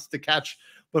month to catch.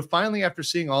 But finally, after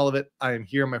seeing all of it, I am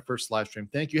here on my first live stream.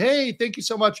 Thank you. Hey, thank you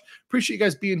so much. Appreciate you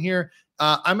guys being here.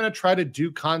 I'm going to try to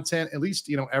do content at least,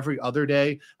 every other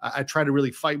day. I try to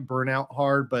really fight burnout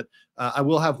hard, but I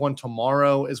will have one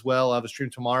tomorrow as well. I have a stream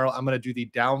tomorrow. I'm going to do the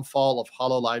downfall of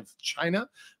HoloLive China.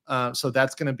 So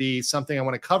that's going to be something I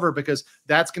want to cover because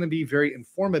that's going to be very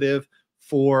informative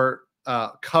for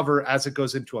cover as it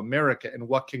goes into America and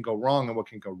what can go wrong and what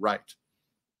can go right,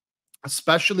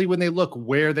 especially when they look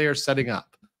where they are setting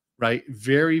up, right?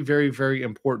 Very, very, very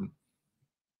important.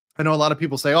 I know a lot of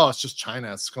people say, oh, it's just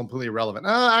China. It's completely irrelevant.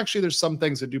 Actually, there's some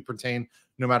things that do pertain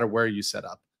no matter where you set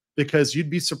up, because you'd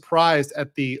be surprised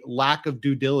at the lack of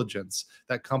due diligence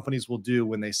that companies will do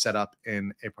when they set up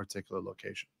in a particular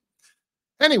location.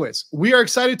 Anyways, we are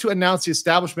excited to announce the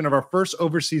establishment of our first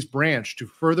overseas branch to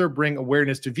further bring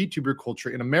awareness to VTuber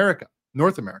culture in America,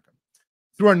 North America.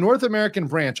 Through our North American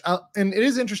branch, and it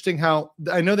is interesting how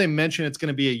I know they mentioned it's going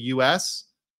to be a U.S.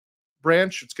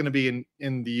 branch. It's going to be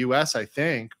in the U.S., I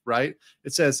think, right?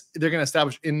 It says they're going to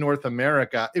establish in North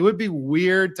America. It would be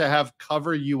weird to have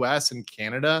cover U.S. and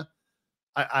Canada.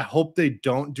 I hope they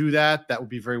don't do that. That would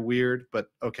be very weird,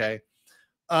 but okay.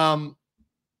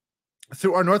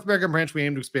 Through our North American branch, we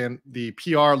aim to expand the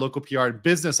PR, local PR, and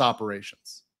business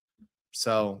operations.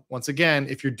 So once again,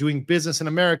 if you're doing business in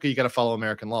America, you got to follow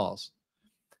American laws.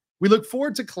 We look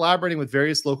forward to collaborating with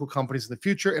various local companies in the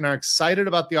future and are excited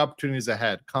about the opportunities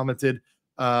ahead, commented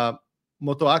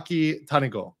Motoaki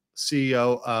Tanigo,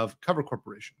 CEO of Cover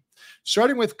Corporation.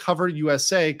 Starting with Cover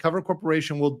USA, Cover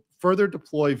Corporation will further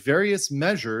deploy various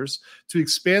measures to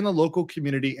expand the local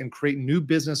community and create new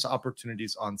business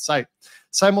opportunities on site.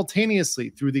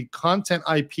 Simultaneously, through the content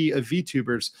IP of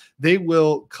VTubers, they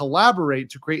will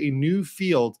collaborate to create a new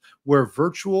field where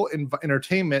virtual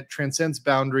entertainment transcends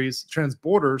boundaries,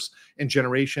 borders, and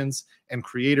generations, and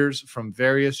creators from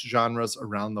various genres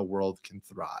around the world can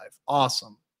thrive.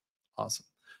 Awesome. Awesome.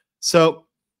 So,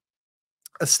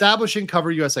 establishing Cover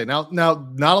USA. Now,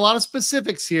 not a lot of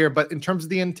specifics here, but in terms of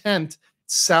the intent,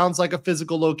 sounds like a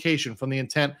physical location from the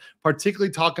intent,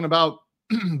 particularly talking about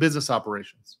business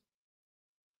operations.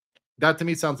 That to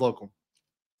me sounds local.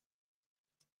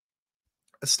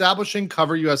 Establishing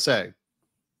Cover USA.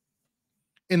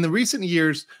 In the recent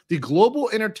years, the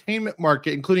global entertainment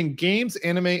market, including games,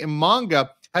 anime, and manga,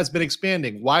 has been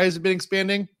expanding. Why has it been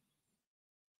expanding?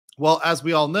 Well, as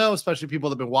we all know, especially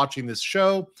people that have been watching this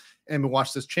show and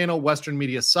watch this channel, Western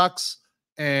media sucks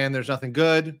and there's nothing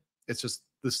good. It's just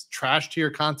this trash tier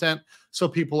content. So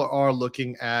people are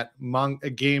looking at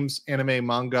games, anime,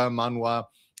 manga, manhwa,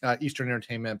 Eastern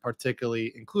entertainment,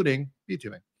 particularly including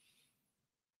VTubing.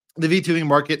 The VTubing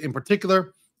market in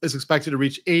particular is expected to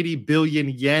reach 80 billion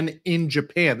yen in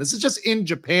Japan. This is just in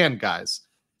Japan, guys.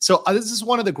 So this is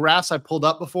one of the graphs I pulled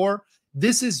up before.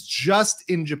 This is just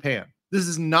in Japan. This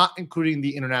is not including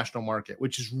the international market,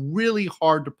 which is really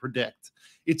hard to predict.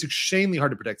 It's extremely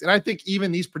hard to predict. And I think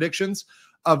even these predictions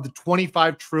of the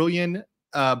 25 trillion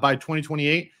by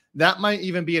 2028, that might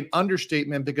even be an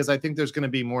understatement because I think there's going to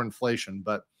be more inflation,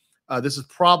 but this is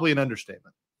probably an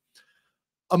understatement.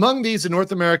 Among these, the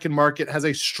North American market has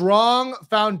a strong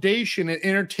foundation in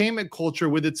entertainment culture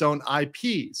with its own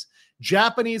IPs.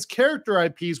 Japanese character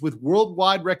IPs with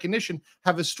worldwide recognition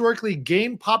have historically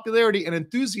gained popularity and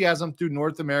enthusiasm through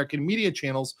North American media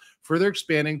channels, further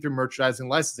expanding through merchandising and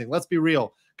licensing. Let's be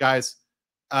real, guys.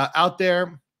 Out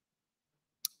there,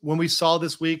 when we saw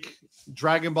this week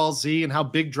Dragon Ball Z and how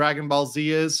big Dragon Ball Z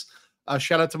is,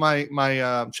 shout out to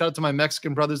my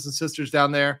Mexican brothers and sisters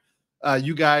down there.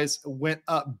 You guys went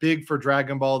up big for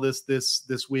Dragon Ball this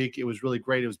week. It was really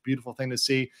great. It was a beautiful thing to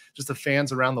see. Just the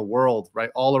fans around the world, right?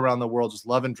 All around the world, just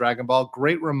loving Dragon Ball.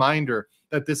 Great reminder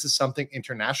that this is something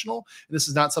international. And this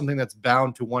is not something that's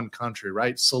bound to one country,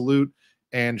 right? Salute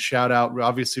and shout out,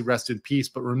 obviously rest in peace,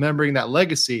 but remembering that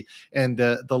legacy and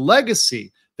the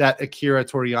legacy that Akira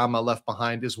Toriyama left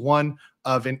behind is one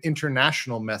of an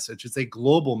international message. It's a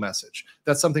global message.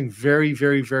 That's something very,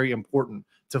 very, very important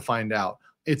to find out.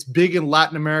 It's big in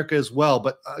Latin America as well.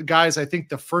 But guys, I think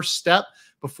the first step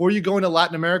before you go into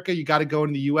Latin America, you got to go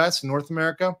into the US and North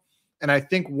America. And I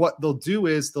think what they'll do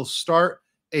is they'll start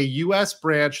a US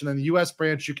branch, and then the US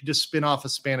branch, you can just spin off a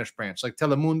Spanish branch, like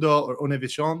Telemundo or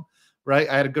Univision, right?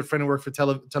 I had a good friend who worked for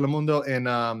Telemundo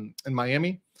in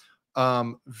Miami.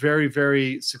 Very,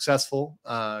 very successful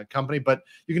company, but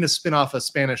you can just spin off a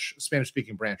Spanish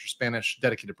speaking branch or Spanish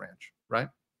dedicated branch, right?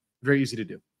 Very easy to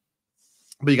do.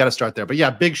 But you got to start there. But yeah,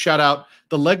 big shout out.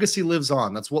 The legacy lives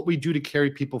on. That's what we do to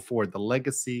carry people forward. The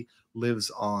legacy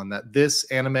lives on. That this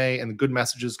anime and good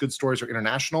messages, good stories are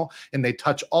international, and they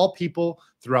touch all people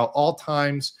throughout all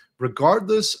times,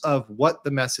 regardless of what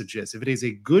the message is. If it is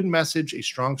a good message, a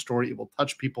strong story, it will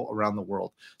touch people around the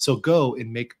world. So go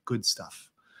and make good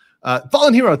stuff.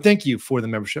 Fallen Hero, thank you for the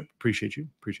membership. Appreciate you.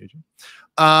 Appreciate you.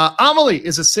 Amelie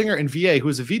is a singer in VA who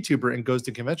is a VTuber and goes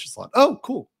to conventions a lot. Oh,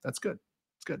 cool. That's good.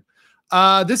 That's good.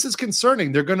 This is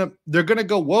concerning. They're gonna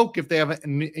go woke if they have a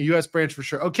U.S. branch for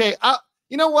sure. Okay,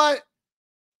 you know what?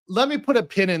 Let me put a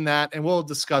pin in that, and we'll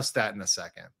discuss that in a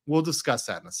second. We'll discuss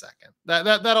that in a second.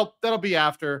 That'll be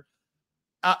after.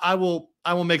 I will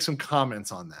make some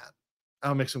comments on that.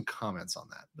 I'll make some comments on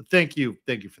that. But thank you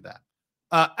for that.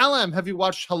 LM, have you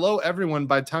watched Hello Everyone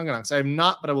by Tanganox? I have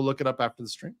not, but I will look it up after the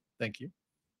stream. Thank you.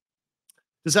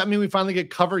 Does that mean we finally get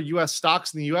cover U.S.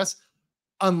 stocks in the U.S.?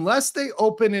 Unless they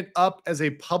open it up as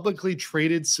a publicly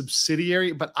traded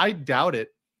subsidiary, but I doubt it.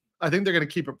 I think they're going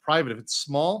to keep it private. If it's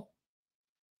small,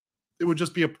 it would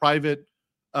just be a private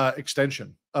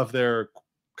extension of their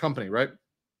company, right?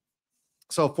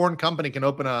 So a foreign company can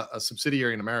open a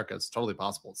subsidiary in America. It's totally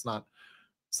possible. It's not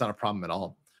a problem at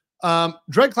all.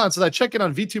 Dreadclown says, I check in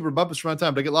on VTuber Bumpus from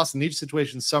time, but I get lost in each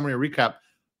situation summary or recap.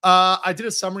 I did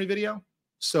a summary video.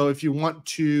 So if you want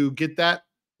to get that,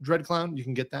 Dreadclown, you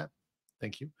can get that.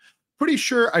 Thank you. Pretty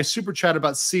sure I super chatted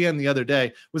about CN the other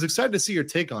day. Was excited to see your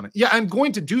take on it. Yeah, I'm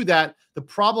going to do that. The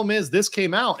problem is this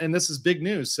came out and this is big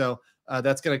news. So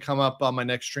that's going to come up on my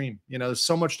next stream. You know, there's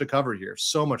so much to cover here.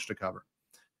 So much to cover.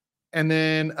 And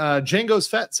then Django's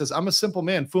Fett says, I'm a simple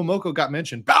man. Fumoko got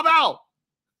mentioned. Bow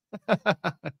bow.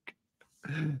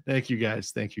 Thank you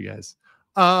guys. Thank you guys.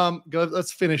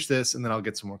 Let's finish this and then I'll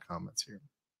get some more comments here.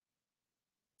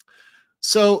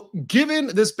 So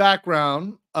given this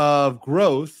background of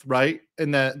growth, right,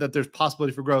 and that there's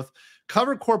possibility for growth,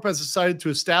 Cover Corp has decided to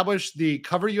establish the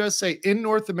Cover USA in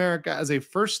North America as a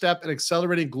first step in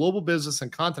accelerating global business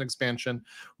and content expansion.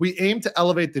 We aim to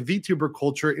elevate the VTuber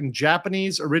culture in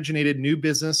Japanese-originated new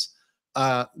business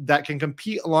that can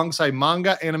compete alongside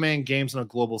manga, anime, and games on a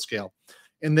global scale.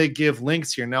 And they give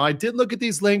links here. Now, I did look at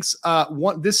these links.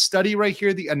 This study right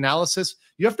here, the analysis,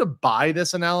 you have to buy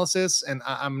this analysis, and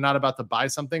I'm not about to buy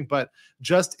something, but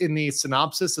just in the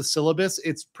synopsis, the syllabus,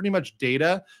 it's pretty much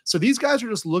data. So these guys are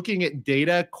just looking at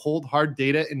data, cold, hard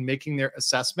data, and making their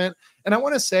assessment. And I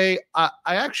want to say, I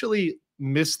actually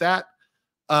miss that.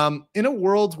 In a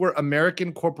world where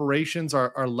American corporations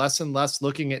are less and less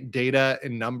looking at data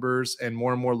and numbers and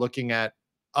more looking at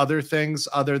other things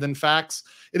other than facts,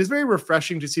 it is very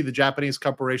refreshing to see the Japanese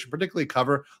corporation, particularly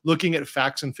Cover, looking at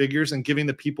facts and figures and giving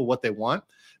the people what they want.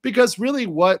 Because really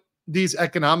what these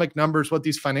economic numbers, what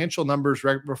these financial numbers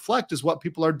reflect is what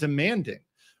people are demanding,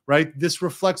 right? This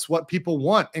reflects what people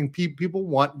want, and people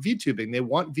want VTubing. They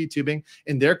want VTubing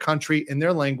in their country, in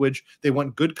their language. They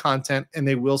want good content, and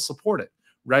they will support it.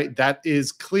 Right? That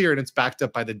is clear, and it's backed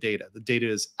up by the data. The data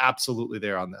is absolutely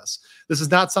there on this. This is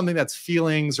not something that's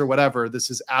feelings or whatever. This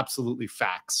is absolutely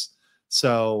facts.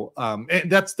 So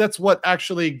and that's what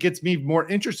actually gets me more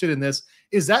interested in this,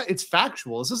 is that it's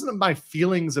factual. This isn't my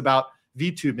feelings about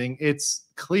VTubing. It's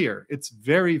clear. It's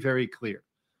very, very clear.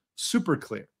 Super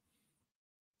clear.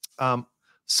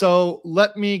 So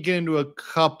let me get into a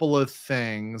couple of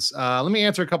things. Let me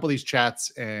answer a couple of these chats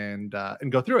and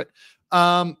go through it.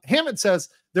 Hammond says,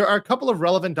 there are a couple of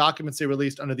relevant documents they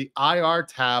released under the IR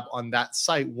tab on that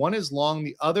site. One is long,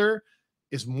 the other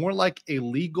is more like a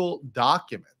legal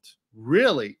document.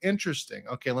 Really interesting.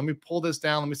 Okay, let me pull this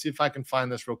down. Let me see if I can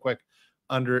find this real quick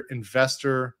under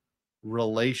investor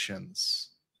relations.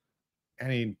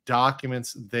 Any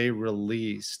documents they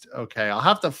released. Okay, I'll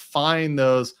have to find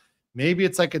those. Maybe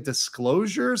it's like a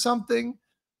disclosure or something,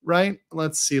 right?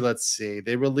 Let's see.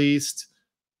 They released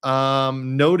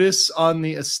notice on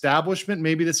the establishment.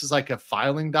 Maybe this is like a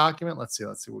filing document. Let's see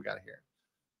what we got here.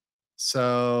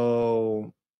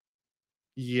 So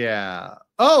yeah.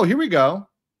 Oh, here we go.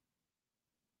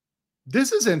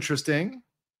 This is interesting.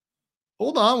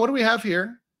 Hold on. What do we have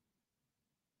here?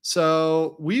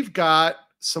 So we've got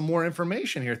some more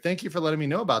information here. Thank you for letting me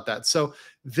know about that. So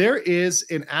there is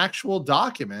an actual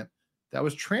document that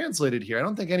was translated here. I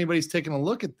don't think anybody's taken a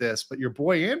look at this, but your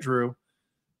boy Andrew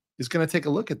is going to take a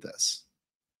look at this.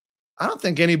 I don't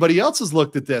think anybody else has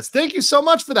looked at this. Thank you so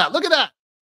much for that. Look at that.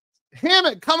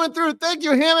 Hammett coming through. Thank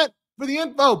you, Hammett, for the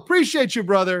info. Appreciate you,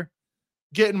 brother.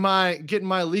 Getting my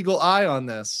legal eye on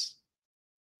this.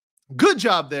 Good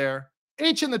job there.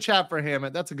 H in the chat for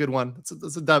Hammett. That's a good one.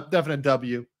 That's a definite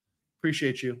W.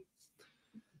 Appreciate you.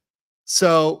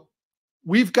 So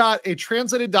we've got a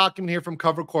translated document here from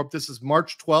Cover Corp. This is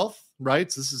March 12th,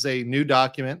 right? So this is a new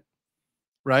document,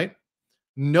 right?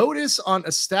 Notice on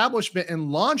establishment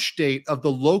and launch date of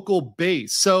the local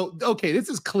base. So, okay, this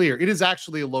is clear. It is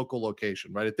actually a local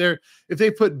location, right? If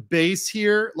they put base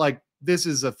here, like this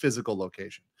is a physical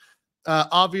location.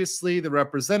 Obviously, the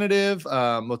representative,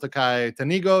 Motokai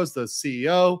Tanigo, is the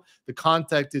CEO. The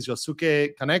contact is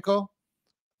Yosuke Kaneko,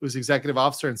 who's executive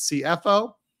officer and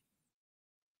CFO.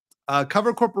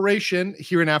 Cover Corporation,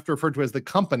 hereinafter referred to as the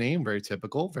company, very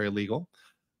typical, very legal,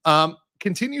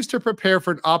 continues to prepare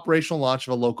for an operational launch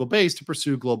of a local base to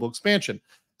pursue global expansion.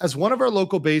 As one of our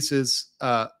local bases,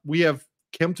 we have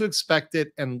come to expect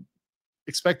it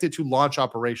to launch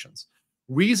operations.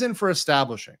 Reason for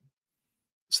establishing.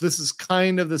 So this is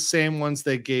kind of the same ones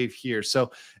they gave here.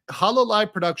 So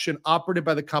HoloLive production operated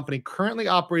by the company currently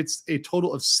operates a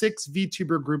total of 6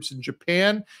 VTuber groups in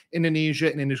Japan, Indonesia,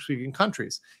 and English-speaking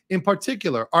countries. In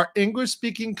particular, our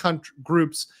English-speaking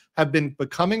groups have been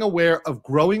becoming aware of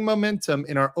growing momentum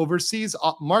in our overseas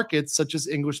markets, such as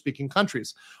English-speaking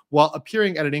countries, while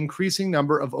appearing at an increasing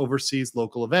number of overseas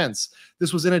local events.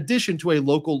 This was in addition to a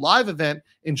local live event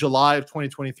in July of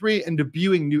 2023 and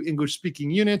debuting new English-speaking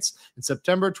units in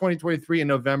September 2023 and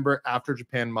November after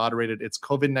Japan moderated its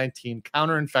COVID-19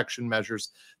 counter-infection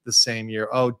measures the same year.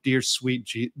 Oh, dear sweet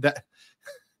G.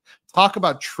 Talk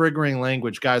about triggering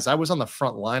language, guys. I was on the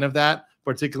front line of that,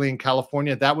 particularly in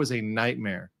California. That was a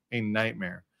nightmare. A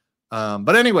nightmare.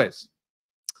 But anyways,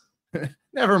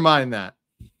 never mind that.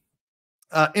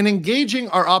 In engaging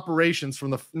our operations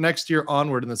from the next year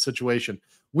onward in the situation,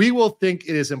 we will think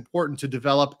it is important to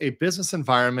develop a business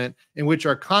environment in which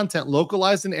our content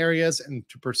localized in areas and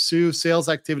to pursue sales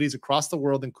activities across the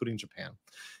world, including Japan.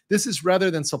 This is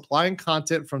rather than supplying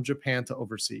content from Japan to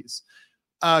overseas.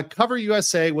 Cover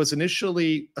USA was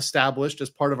initially established as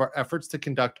part of our efforts to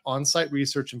conduct on-site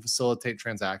research and facilitate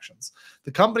transactions.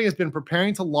 The company has been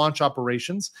preparing to launch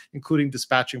operations, including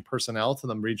dispatching personnel to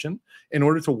the region, in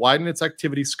order to widen its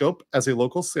activity scope as a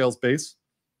local sales base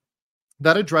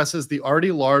that addresses the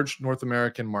already large North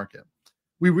American market.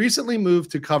 We recently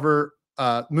moved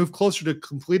closer to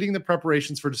completing the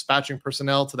preparations for dispatching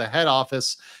personnel to the head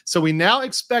office. So we now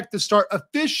expect to start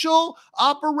official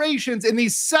operations in the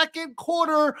second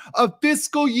quarter of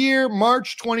fiscal year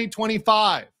March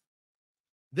 2025.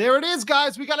 There it is,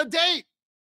 guys. We got a date.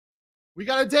 We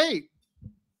got a date.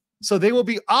 So they will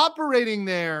be operating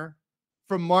there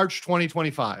from March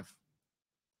 2025.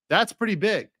 That's pretty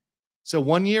big. So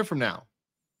 1 year from now.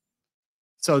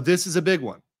 So this is a big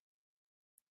one.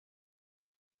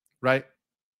 Right?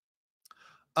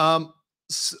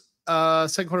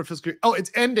 Second quarter fiscal year. Oh,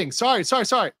 it's ending. Sorry.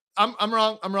 I'm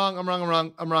wrong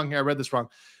here. I read this wrong.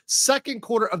 Second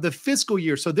quarter of the fiscal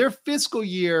year. So their fiscal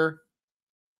year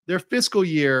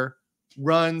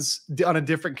runs on a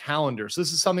different calendar. So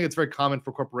this is something that's very common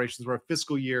for corporations where a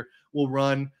fiscal year will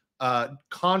run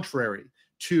contrary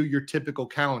to your typical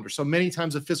calendar. So many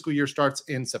times a fiscal year starts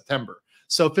in September.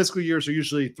 So fiscal years are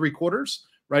usually 3 quarters.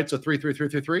 Right, so 3.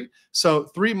 So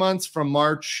 3 months from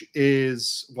March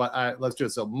is what? Let's do it.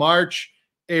 So March,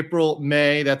 April,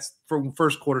 May. That's for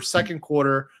first quarter. Second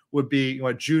quarter would be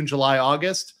June, July,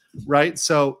 August. Right.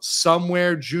 So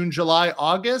somewhere June, July,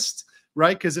 August.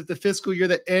 Right, because if the fiscal year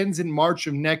that ends in March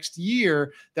of next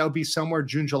year, that would be somewhere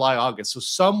June, July, August. So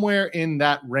somewhere in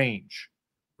that range.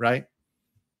 Right.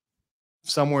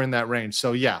 Somewhere in that range.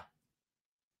 So yeah.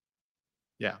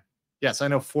 Yes, I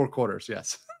know 4 quarters.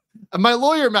 Yes. My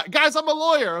lawyer, guys, I'm a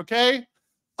lawyer, okay?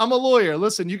 I'm a lawyer.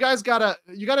 Listen, you guys gotta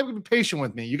be patient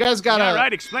with me. You guys gotta. All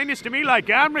right, explain this to me like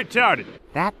I'm retarded.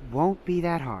 That won't be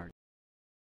that hard.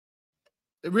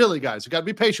 Really, guys, you gotta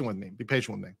be patient with me. Be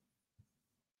patient with me.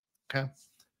 Okay.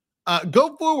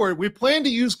 Go forward. We plan to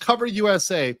use Cover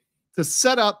USA to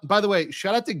set up. By the way,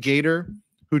 shout out to Gator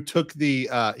who took the.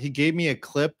 He gave me a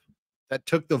clip that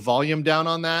took the volume down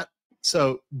on that.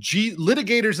 So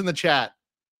litigators in the chat.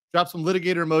 Drop some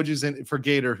litigator emojis in for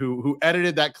Gator who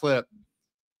edited that clip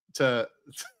to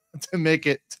make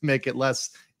it less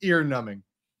ear numbing.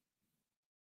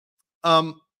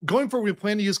 Going forward, we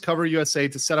plan to use Cover USA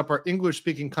to set up our English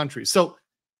speaking country. So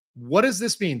what does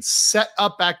this mean? Set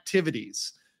up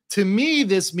activities. To me,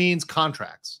 this means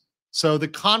contracts. So the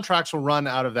contracts will run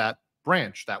out of that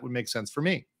branch. That would make sense for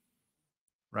me.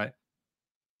 Right?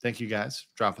 Thank you guys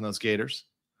dropping those Gators.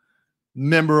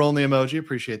 Member only emoji.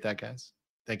 Appreciate that, guys.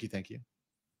 Thank you. Thank you.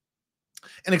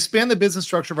 And expand the business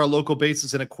structure of our local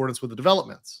bases in accordance with the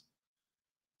developments.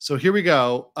 So here we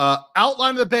go.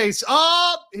 Outline of the base.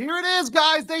 Oh, here it is,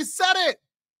 guys. They said it.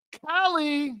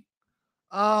 Cali.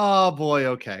 Oh boy.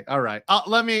 Okay. All right.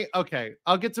 Okay.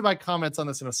 I'll get to my comments on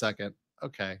this in a second.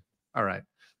 Okay. All right.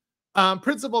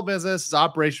 Principal business is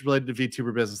operations related to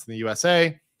VTuber business in the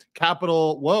USA.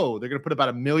 Capital, whoa, they're going to put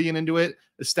about $1 million into it.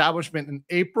 Establishment in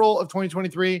April of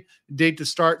 2023. Date to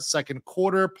start second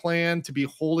quarter. Plan to be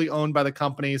wholly owned by the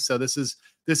company. So this is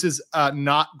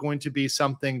not going to be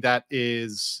something that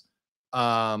is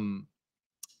a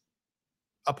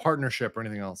partnership or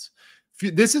anything else.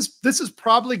 This is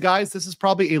probably, guys, this is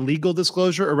probably a legal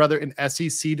disclosure, or rather an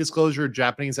SEC disclosure,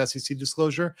 Japanese SEC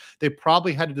disclosure. They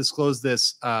probably had to disclose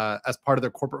this as part of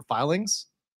their corporate filings.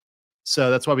 So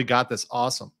that's why we got this.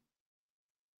 Awesome.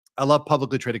 I love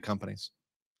publicly traded companies.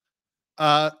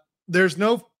 There's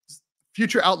no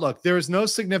future outlook. There is no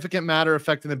significant matter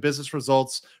affecting the business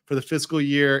results for the fiscal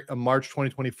year of March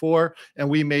 2024, and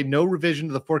we made no revision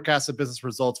to the forecasted business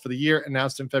results for the year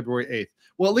announced in February 8th.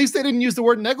 Well, at least they didn't use the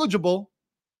word negligible.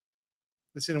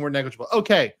 They said the word negligible.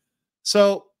 Okay,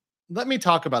 so let me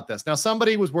talk about this. Now,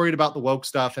 somebody was worried about the woke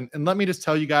stuff, and let me just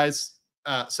tell you guys,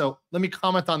 so let me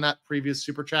comment on that previous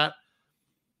super chat.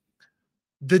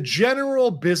 The general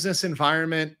business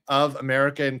environment of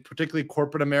America, and particularly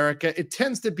corporate America, it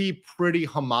tends to be pretty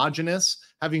homogenous,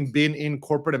 having been in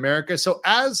corporate America. So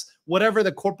as whatever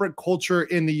the corporate culture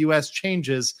in the US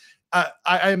changes,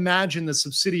 I imagine the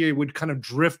subsidiary would kind of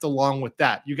drift along with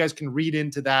that. You guys can read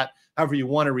into that however you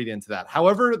want to read into that.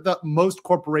 However, the most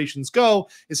corporations go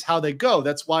is how they go.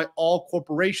 That's why all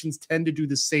corporations tend to do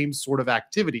the same sort of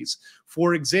activities.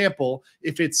 For example,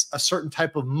 if it's a certain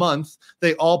type of month,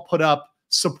 they all put up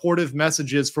supportive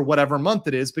messages for whatever month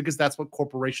it is, because that's what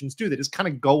corporations do. They just kind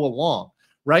of go along,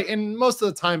 right? And most of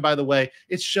the time, by the way,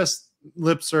 it's just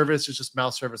lip service, it's just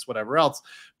mouth service, whatever else.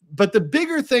 But the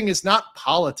bigger thing is not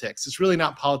politics. It's really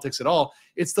not politics at all.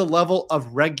 It's the level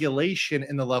of regulation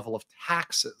and the level of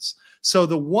taxes. So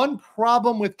the one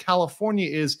problem with California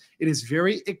is it is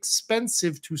very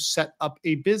expensive to set up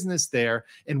a business there.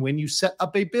 And when you set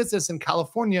up a business in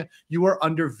California, you are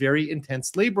under very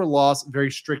intense labor laws, very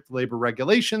strict labor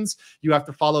regulations. You have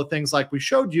to follow things like we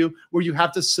showed you, where you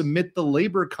have to submit the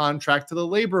labor contract to the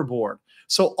labor board.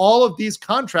 So all of these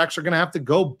contracts are going to have to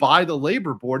go by the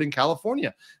labor board in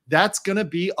California. That's going to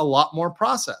be a lot more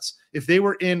process. If they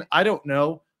were in, I don't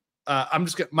know, I'm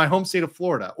just getting my home state of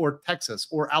Florida or Texas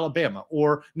or Alabama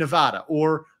or Nevada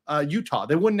or Utah,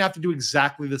 they wouldn't have to do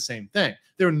exactly the same thing.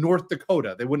 They're in North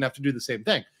Dakota. They wouldn't have to do the same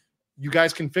thing. You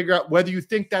guys can figure out whether you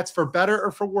think that's for better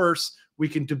or for worse. We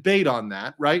can debate on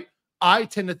that, right? I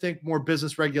tend to think more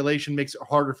business regulation makes it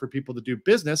harder for people to do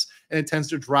business, and it tends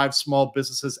to drive small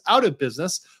businesses out of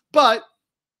business. But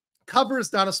Cover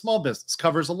is not a small business.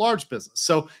 Cover is a large business.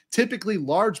 So typically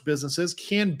large businesses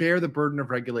can bear the burden of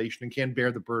regulation and can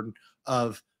bear the burden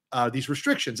of these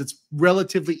restrictions. It's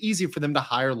relatively easy for them to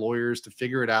hire lawyers to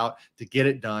figure it out, to get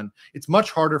it done. It's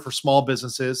much harder for small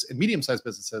businesses and medium-sized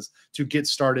businesses to get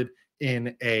started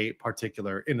in a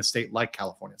state like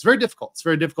California. It's very difficult. It's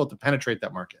very difficult to penetrate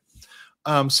that market.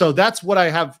 So that's what I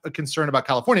have a concern about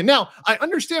California. Now, I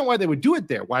understand why they would do it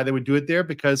there. Why they would do it there?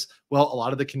 Because, well, a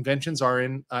lot of the conventions are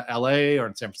in LA or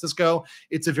in San Francisco.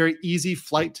 It's a very easy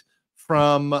flight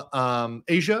from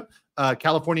Asia.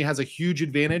 California has a huge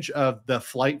advantage of the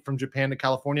flight from Japan to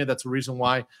California. That's the reason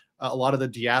why a lot of the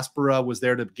diaspora was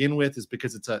there to begin with, is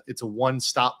because it's a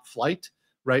one-stop flight,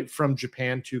 right, from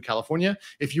Japan to California.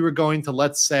 If you were going to,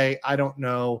 let's say, I don't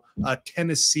know,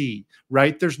 Tennessee,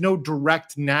 right? There's no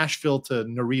direct Nashville to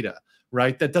Narita,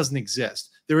 right? That doesn't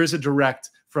exist. There is a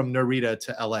direct from Narita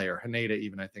to LA, or Haneda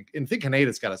even, I think. And I think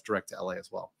Haneda's got us direct to LA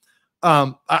as well.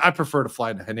 I prefer to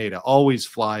fly into Haneda. Always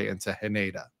fly into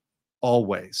Haneda.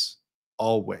 Always.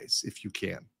 Always, if you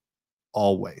can.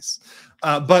 Always.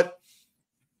 But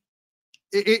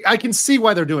I can see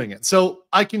why they're doing it. So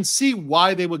I can see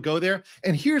why they would go there.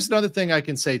 And here's another thing I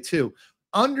can say too.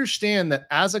 Understand that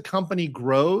as a company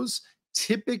grows,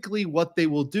 typically what they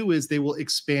will do is they will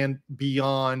expand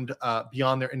beyond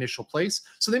their initial place.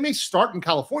 So they may start in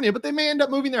California, but they may end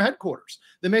up moving their headquarters.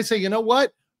 They may say, you know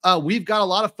what? We've got a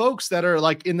lot of folks that are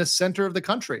like in the center of the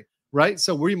country, right?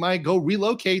 So we might go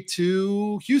relocate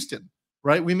to Houston.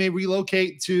 Right? We may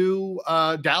relocate to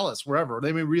Dallas, wherever.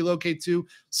 They may relocate to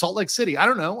Salt Lake City. I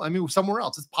don't know. I mean, somewhere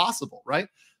else. It's possible, right?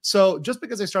 So just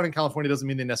because they start in California doesn't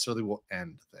mean they necessarily will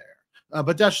end there.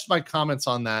 But that's just my comments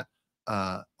on that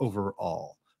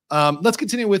overall. Let's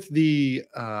continue with the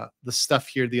stuff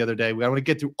here the other day. I want to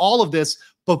get through all of this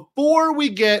before we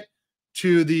get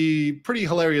to the pretty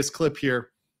hilarious clip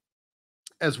here,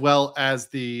 as well as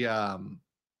the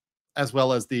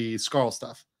Scarle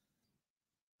stuff.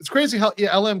 It's crazy how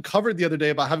LM covered the other day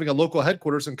about having a local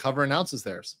headquarters and Cover announces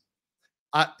theirs.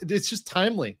 It's just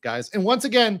timely, guys. And once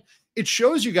again, it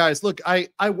shows you guys, look, I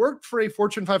worked for a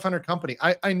Fortune 500 company.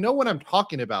 I know what I'm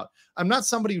talking about. I'm not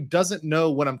somebody who doesn't know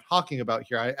what I'm talking about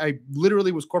here. I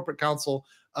literally was corporate counsel.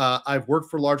 I've worked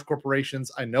for large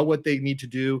corporations. I know what they need to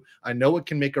do. I know it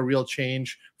can make a real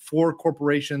change for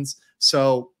corporations.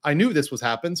 So I knew this was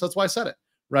happening. So that's why I said it,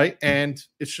 right? And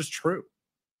it's just true.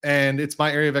 And it's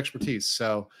my area of expertise.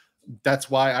 So that's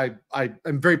why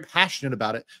I'm very passionate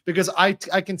about it, because I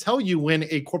can tell you when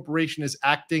a corporation is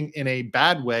acting in a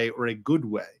bad way or a good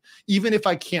way. Even if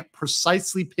I can't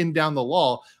precisely pin down the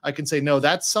law, I can say, no,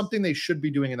 that's something they should be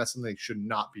doing and that's something they should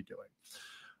not be doing.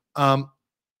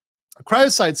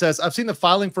 Cryoside says, I've seen the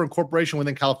filing for incorporation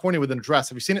within California with an address.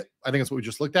 Have you seen it? I think that's what we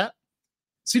just looked at.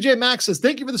 CJ Max says,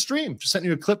 thank you for the stream. Just sent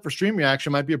you a clip for stream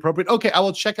reaction. Might be appropriate. Okay, I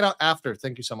will check it out after.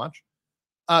 Thank you so much.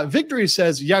 Victory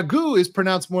says Yagoo is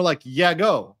pronounced more like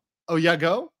Yago. Oh,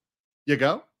 Yago?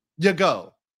 Yago?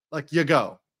 Yago. Like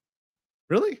Yago.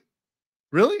 Really?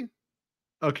 Really?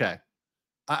 Okay.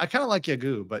 I kind of like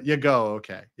Yagoo, but Yago.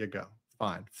 Okay. Yago.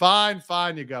 Fine. Fine.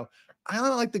 Fine. Yago. I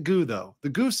don't like the goo though. The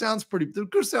goo sounds pretty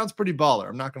baller.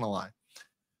 I'm not going to lie.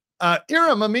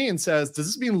 Ira Mamin says, does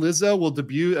this mean Lizzo will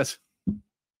debut as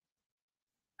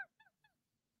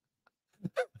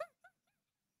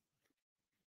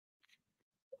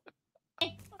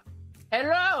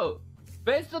Hello,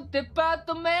 Beso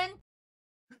Department.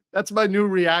 That's my new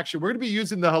reaction. We're going to be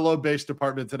using the hello bass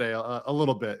department today a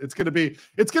little bit. It's going to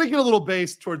get a little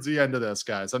bass towards the end of this,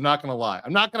 guys. I'm not going to lie.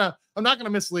 I'm not going to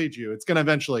mislead you. It's going to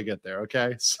eventually get there.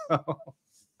 Okay. So,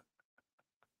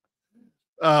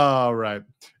 all right.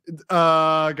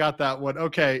 Got that one.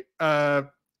 Okay.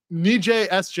 Niji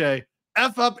SJ,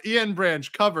 F up Ian Branch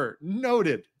cover.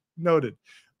 Noted.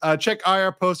 Check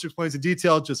IR post explains the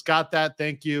detail. Just got that.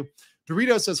 Thank you.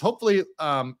 Dorito says, hopefully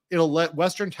it'll let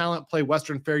Western talent play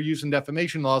Western fair use and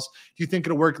defamation laws. Do you think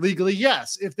it'll work legally?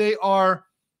 Yes. If they are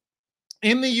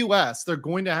in the U.S., they're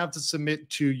going to have to submit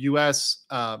to U.S.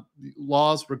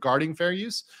 Laws regarding fair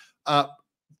use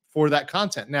for that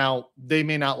content. Now, they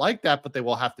may not like that, but they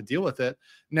will have to deal with it.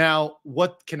 Now,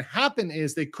 what can happen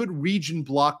is they could region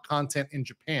block content in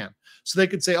Japan. So they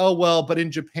could say, oh, well, but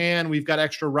in Japan, we've got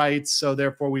extra rights, so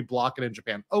therefore we block it in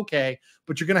Japan. Okay,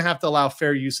 but you're going to have to allow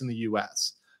fair use in the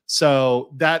US.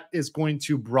 So that is going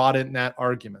to broaden that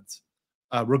argument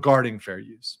regarding fair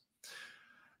use.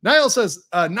 Niall says,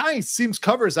 nice, seems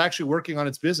Cover is actually working on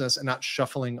its business and not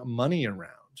shuffling money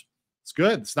around. It's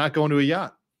good. It's not going to a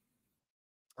yacht.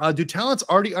 Do talents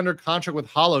already under contract with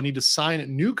Holo need to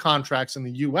sign new contracts in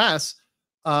the U.S.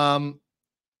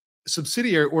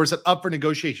 Subsidiary, or is it up for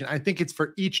negotiation? I think it's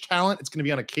for each talent. It's going to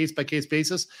be on a case-by-case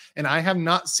basis. And I have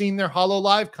not seen their Holo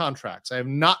Live contracts. I have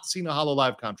not seen a Holo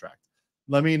Live contract.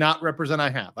 Let me not represent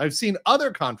I have. I've seen other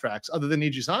contracts other than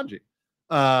Niji Sanji.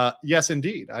 Yes,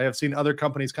 indeed. I have seen other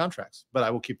companies' contracts, but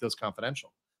I will keep those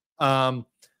confidential. Yeah,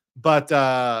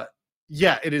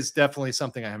 it is definitely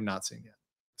something I have not seen yet.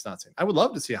 Not seen. I would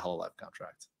love to see a HoloLive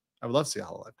contract. I would love to see a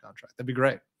HoloLive contract. That'd be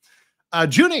great.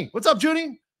 Junie, what's up,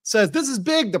 Junie? Says, this is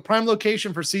big. The prime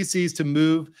location for CCs to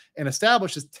move and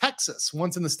establish is Texas.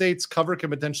 Once in the States, Cover can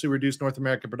potentially reduce North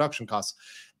American production costs.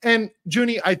 And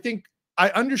Junie, I think I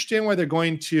understand why they're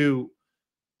going to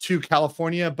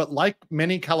California, but like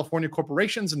many California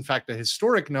corporations, in fact, a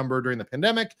historic number during the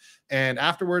pandemic and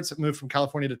afterwards moved from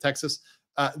California to Texas,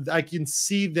 I can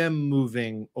see them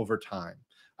moving over time.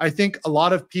 I think a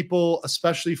lot of people,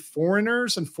 especially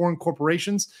foreigners and foreign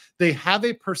corporations, they have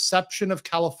a perception of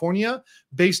California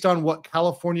based on what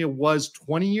California was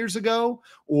 20 years ago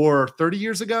or 30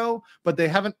 years ago, but they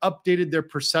haven't updated their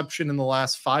perception in the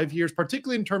last 5 years,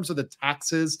 particularly in terms of the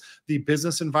taxes, the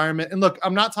business environment. And look,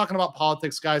 I'm not talking about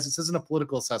politics, guys. This isn't a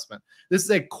political assessment. This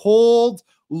is a cold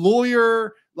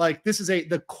lawyer, like this is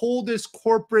the coldest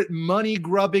corporate money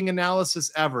grubbing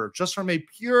analysis ever, just from a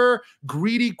pure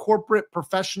greedy corporate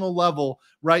professional level,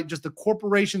 right? Just the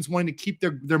corporations wanting to keep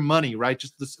their money, right?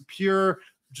 Just this pure,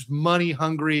 just money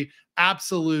hungry,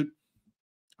 absolute,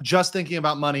 just thinking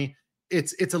about money.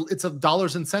 It's a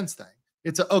dollars and cents thing.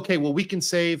 It's okay, well, we can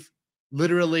save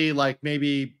literally like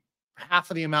maybe half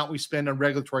of the amount we spend on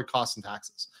regulatory costs and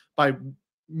taxes by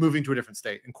moving to a different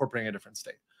state, incorporating a different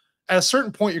state. At a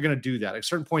certain point, you're going to do that. At a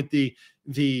certain point, the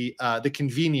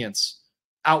convenience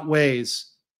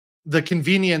outweighs the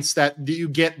convenience that you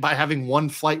get by having one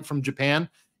flight from Japan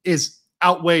is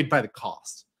outweighed by the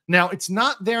cost. Now, it's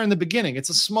not there in the beginning. It's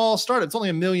a small start. It's only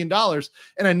 $1 million.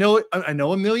 And I know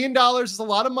 $1 million is a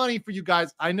lot of money for you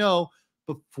guys. I know.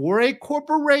 But for a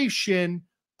corporation,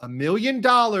 $1 million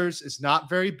is not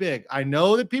very big. I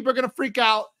know that people are going to freak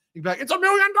out. You'll be like, it's $1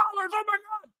 million. Oh my God.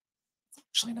 It's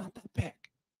actually not that big.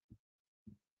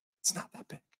 It's not that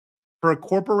big. For a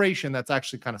corporation, that's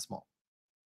actually kind of small,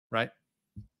 right?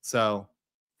 So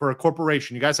for a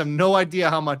corporation, you guys have no idea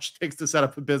how much it takes to set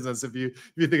up a business if you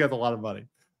think that's a lot of money.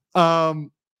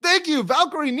 Thank you,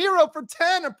 Valkyrie Nero, for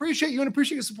 10. Appreciate you and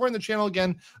appreciate you supporting the channel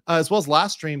again, as well as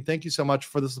last stream. Thank you so much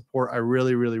for the support. I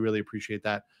really, really, really appreciate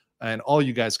that. And all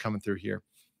you guys coming through here.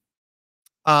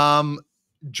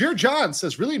 Jer John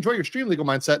says, really enjoy your stream, Legal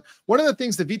Mindset. One of the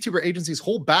things that VTuber agencies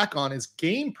hold back on is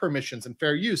game permissions and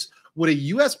fair use. Would a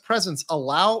U.S. presence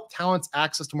allow talents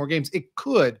access to more games? It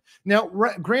could. Now,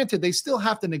 granted, they still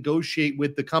have to negotiate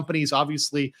with the companies.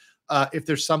 Obviously, if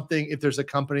there's a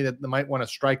company that might want to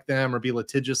strike them or be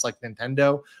litigious like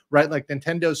Nintendo, right? Like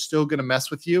Nintendo's still going to mess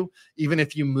with you, even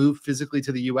if you move physically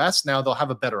to the U.S. Now they'll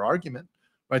have a better argument.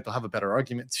 Right, they'll have a better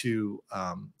argument to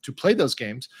play those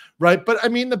games, right? But I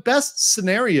mean, the best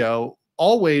scenario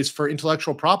always for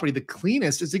intellectual property, the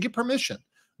cleanest, is to get permission.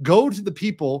 Go to the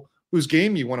people whose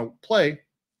game you want to play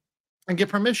and get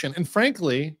permission. And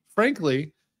frankly,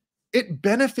 it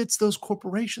benefits those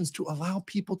corporations to allow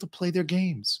people to play their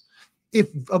games. If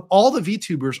all the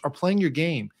VTubers are playing your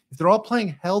game, if they're all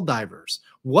playing Helldivers,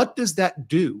 what does that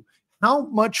do? How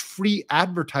much free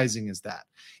advertising is that?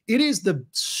 It is the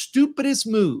stupidest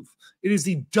move. It is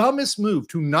the dumbest move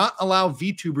to not allow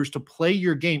VTubers to play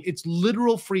your game. It's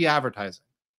literal free advertising.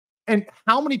 And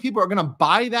how many people are going to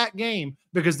buy that game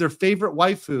because their favorite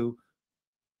waifu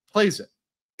plays it?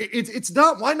 It's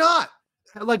dumb. Why not?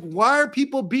 Like, why are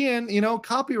people being,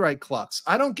 copyright clucks?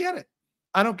 I don't get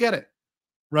it.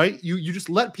 Right? You just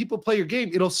let people play your game.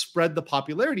 It'll spread the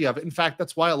popularity of it. In fact,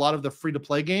 that's why a lot of the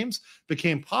free-to-play games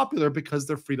became popular, because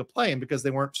they're free to play and because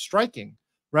they weren't striking,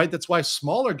 right? That's why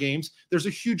smaller games, there's a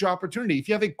huge opportunity. If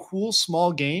you have a cool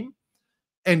small game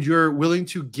and you're willing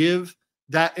to give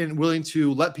that and willing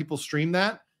to let people stream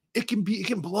that, it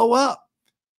can blow up.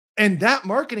 And that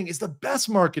marketing is the best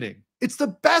marketing. It's the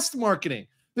best marketing.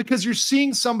 Because you're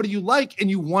seeing somebody you like and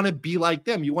you want to be like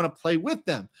them. You want to play with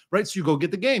them, right? So you go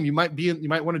get the game. You might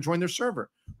want to join their server,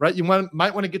 right? You might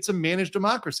want to get some managed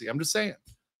democracy. I'm just saying.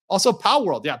 Also, Power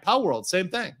World. Yeah, Power World, same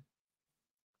thing.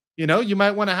 You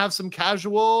might want to have some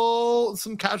casual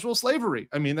slavery.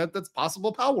 I mean, that's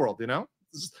possible. Power World,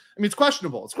 it's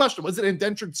questionable. It's questionable. Is it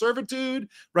indentured servitude,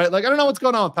 right? Like, I don't know what's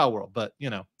going on with Power World, but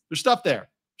there's stuff there.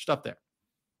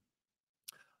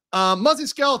 Muzzy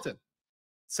Skeleton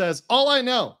says, all I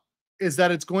know is that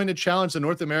it's going to challenge the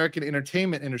North American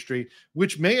entertainment industry,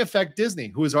 which may affect Disney,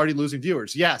 who is already losing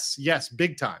viewers. Yes,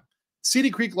 big time. Seedy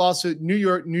Creek lawsuit, New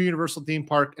York, new Universal theme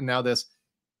park, and now this.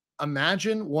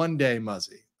 Imagine one day,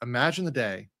 Muzzy, imagine the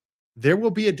day, there will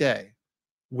be a day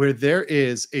where there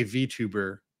is a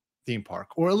VTuber theme park,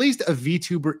 or at least a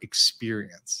VTuber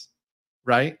experience,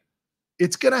 right?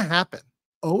 It's going to happen.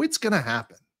 Oh, it's going to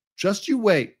happen. Just you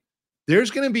wait.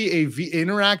 There's going to be a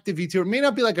interactive VTuber. It may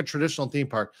not be like a traditional theme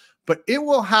park, but it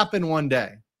will happen one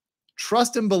day.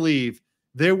 Trust and believe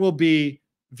there will be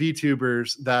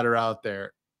VTubers that are out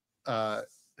there.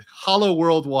 Hollow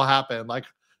World will happen. Like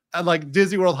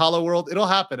Disney World, Hollow World, it'll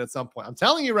happen at some point. I'm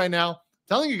telling you right now, I'm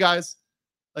telling you guys,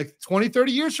 like 20,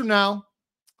 30 years from now,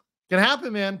 it can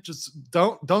happen, man. Just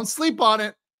don't sleep on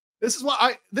it. This is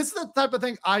the type of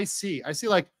thing I see. I see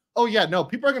like, oh yeah, no,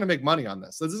 people are going to make money on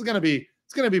this. This is going to be,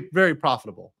 it's going to be very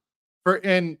profitable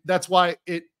and that's why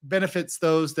it benefits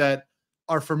those that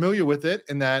are familiar with it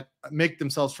and that make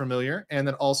themselves familiar and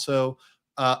then also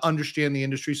understand the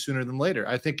industry sooner than later.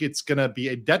 I think it's going to be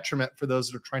a detriment for those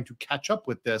that are trying to catch up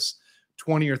with this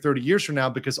 20 or 30 years from now,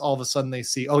 because all of a sudden they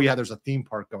see, oh yeah, there's a theme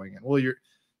park going in. Well, you're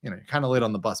kind of late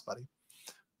on the bus, buddy.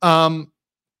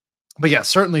 But yeah,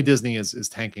 certainly Disney is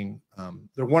tanking.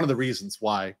 They're one of the reasons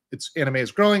why anime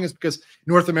is growing is because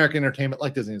North American entertainment,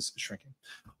 like Disney, is shrinking.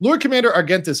 Lord Commander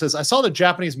Argenta says, I saw the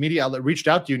Japanese media outlet reached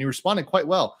out to you and you responded quite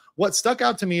well. What stuck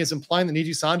out to me is implying that Niji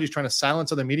Sanji is trying to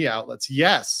silence other media outlets.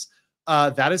 Yes,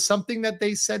 that is something that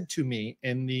they said to me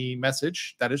in the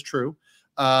message. That is true.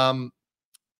 And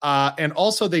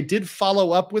also they did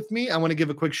follow up with me. I want to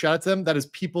give a quick shout out to them. That is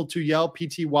People to Yell,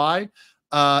 PTY.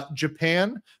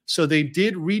 Japan. So they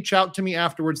did reach out to me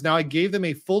afterwards. Now I gave them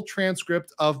a full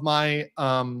transcript of my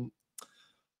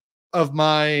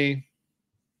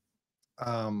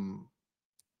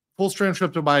full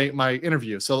transcript of my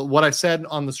interview. So what I said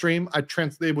on the stream,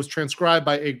 it was transcribed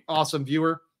by an awesome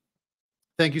viewer.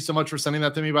 Thank you so much for sending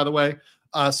that to me, by the way.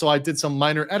 So I did some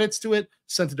minor edits to it,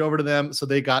 sent it over to them, so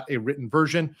they got a written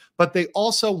version. But they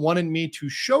also wanted me to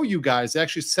show you guys. They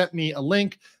actually sent me a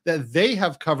link that they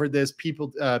have covered this.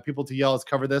 People to Yell has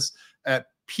covered this at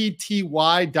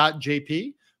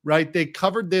pty.jp. Right? They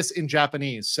covered this in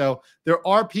Japanese. So there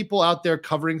are people out there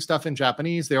covering stuff in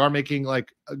Japanese. They are making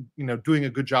doing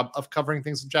a good job of covering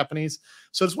things in Japanese.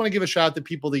 So I just want to give a shout out to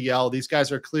People to Yell. These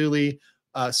guys are clearly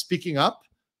speaking up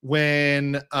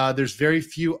when there's very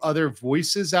few other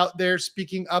voices out there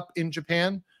speaking up in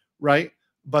Japan, right?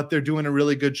 But they're doing a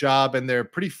really good job and they're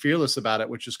pretty fearless about it,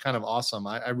 which is kind of awesome.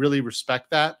 I really respect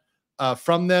that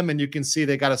from them. And you can see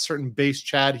they got a certain base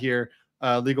Chad here,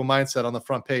 Legal Mindset on the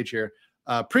front page here.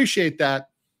 Appreciate that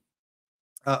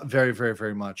very, very,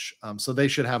 very much. So they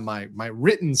should have my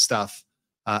written stuff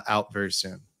out very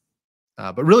soon.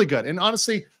 But really good. And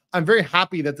honestly, I'm very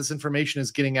happy that this information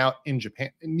is getting out in Japan.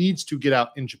 It needs to get out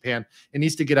in Japan. It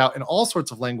needs to get out in all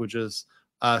sorts of languages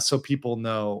so people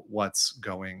know what's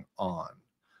going on.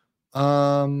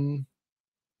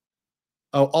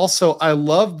 Oh, also, I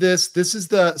love this. This is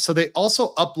so they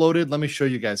also uploaded, let me show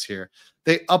you guys here.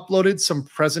 They uploaded some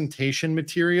presentation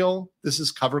material. This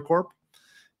is Cover Corp.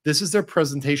 This is their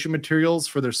presentation materials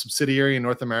for their subsidiary in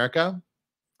North America.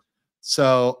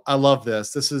 So I love this.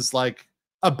 This is like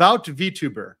about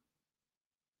VTuber.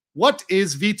 What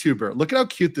is VTuber? Look at how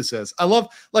cute this is. I love,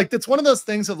 that's one of those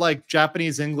things of like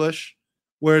Japanese English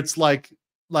where it's like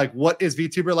what is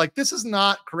VTuber? Like, this is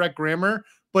not correct grammar,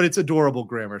 but it's adorable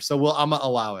grammar. So I'm going to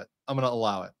allow it. I'm going to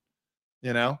allow it.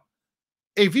 You know?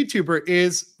 A VTuber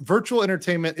is a virtual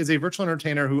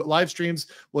entertainer who live streams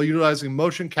while utilizing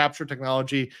motion capture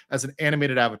technology as an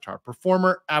animated avatar.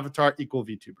 Performer, avatar, equal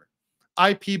VTuber.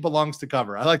 IP belongs to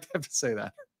Cover. I like to have to say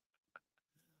that.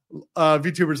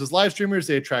 VTubers as live streamers,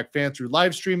 they attract fans through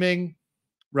live streaming,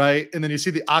 right? And then you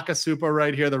see the Akasupa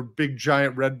right here, the big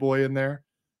giant red boy in there.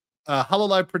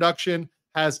 HoloLive production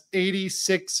has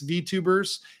 86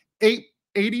 VTubers,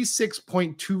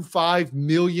 86.25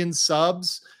 million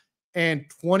subs, and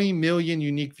 20 million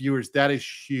unique viewers. That is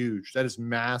huge. That is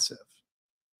massive.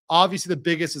 Obviously, the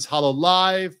biggest is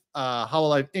HoloLive.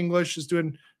 HoloLive English is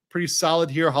doing pretty solid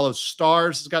here. Holo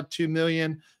Stars has got 2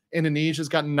 million. Indonesia's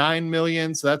got 9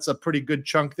 million. So that's a pretty good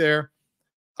chunk there.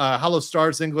 Holo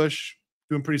Stars English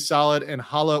doing pretty solid. And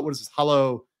Holo, what is this?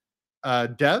 Holo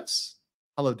Devs?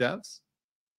 Holo Devs.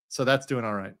 So that's doing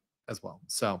all right as well.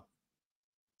 So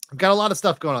I've got a lot of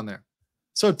stuff going on there.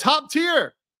 So top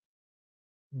tier.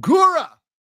 Gura.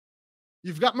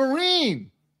 You've got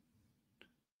Marine.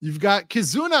 You've got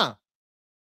Kizuna.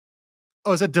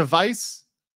 Oh, is that Device?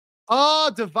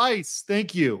 Oh, Device.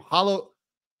 Thank you.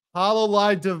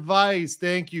 HoloLive Device.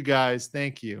 Thank you, guys.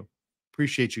 Thank you.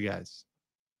 Appreciate you guys.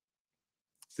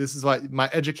 This is my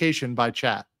education by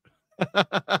chat. So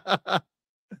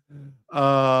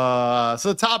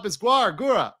the top is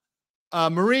Gura,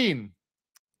 Marine,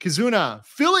 Kizuna,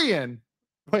 Filian.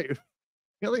 Wait.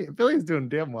 Philly's doing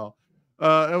damn well.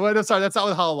 Wait, sorry, that's not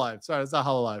with HoloLive. Sorry, that's not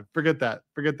HoloLive. Forget that.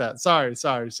 Sorry.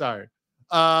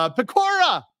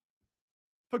 Pecora.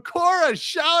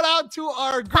 Shout out to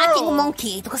our girl.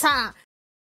 Monkey.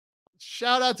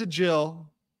 Shout out to Jill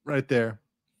right there.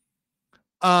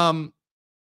 Mori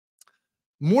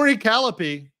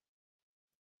Callipy,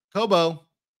 Kobo,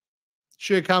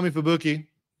 Shiakami Fubuki,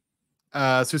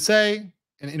 Susei,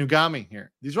 and Inugami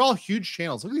here. These are all huge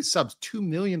channels. Look at these subs, 2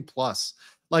 million plus.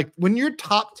 Like when your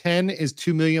top 10 is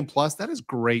 2 million plus, that is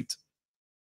great.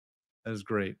 That is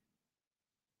great.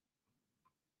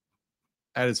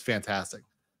 That is fantastic.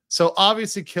 So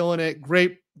obviously killing it.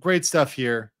 Great stuff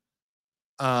here.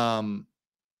 And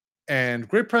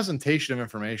great presentation of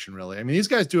information, really. I mean, these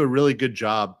guys do a really good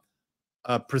job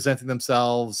presenting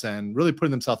themselves and really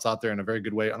putting themselves out there in a very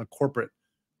good way on a corporate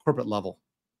level.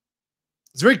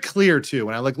 It's very clear too.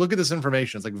 When I look at this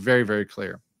information, it's very, very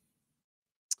clear.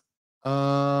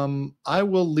 I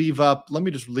will leave up. Let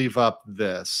me just leave up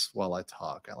this while I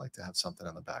talk. I like to have something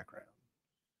in the background.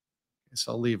 Okay,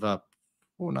 so I'll leave up.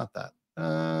 Oh, not that.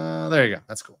 There you go.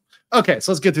 That's cool. Okay,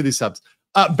 so let's get through these subs.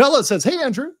 Bella says, "Hey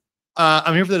Andrew,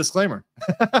 I'm here for the disclaimer."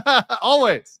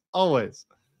 always.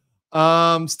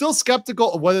 Still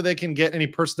skeptical of whether they can get any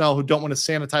personnel who don't want to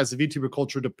sanitize the VTuber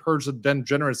culture to purge the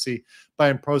degeneracy by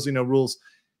imposing no rules.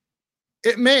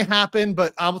 It may happen,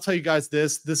 but I will tell you guys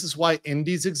this. This is why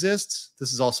indies exist.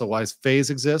 This is also why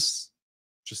FaZe exists.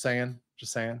 Just saying.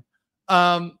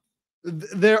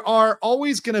 There are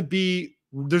always going to be,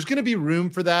 there's going to be room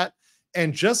for that.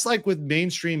 And just like with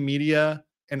mainstream media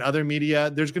and other media,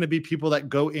 there's going to be people that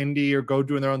go indie or go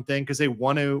doing their own thing because they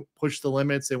want to push the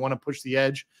limits. They want to push the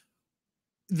edge.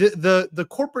 the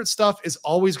corporate stuff is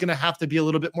always going to have to be a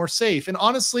little bit more safe. And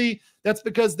honestly, that's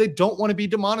because they don't want to be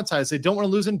demonetized. They don't want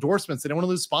to lose endorsements. They don't want to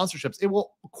lose sponsorships.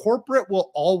 Corporate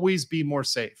will always be more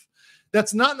safe.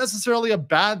 That's not necessarily a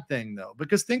bad thing though,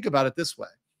 because think about it this way.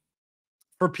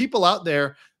 For people out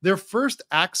there, their first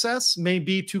access may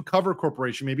be to Cover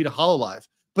Corporation, maybe to HoloLive,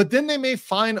 but then they may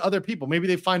find other people. Maybe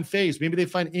they find FaZe, maybe they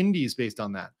find indies based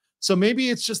on that. So maybe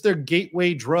it's just their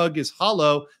gateway drug is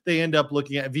Holo. They end up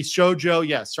looking at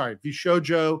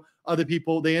Vishojo, other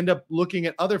people. They end up looking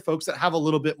at other folks that have a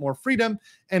little bit more freedom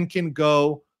and can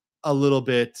go a little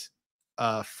bit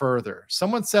further.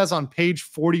 Someone says on page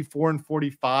 44 and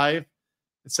 45,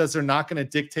 it says they're not going to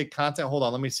dictate content. Hold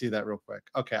on, let me see that real quick.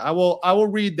 Okay, I will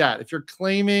read that. If you're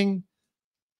claiming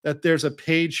that there's a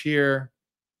page here.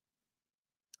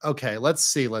 Okay, let's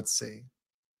see.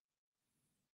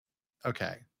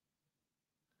 Okay.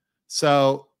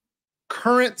 So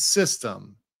current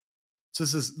system. So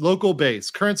this is local base.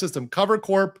 Current system. Cover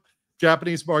Corp,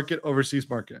 Japanese market, overseas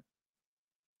market.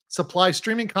 Supply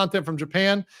streaming content from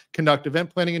Japan. Conduct event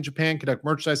planning in Japan. Conduct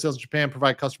merchandise sales in Japan.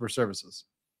 Provide customer services.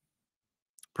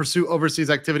 Pursue overseas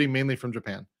activity mainly from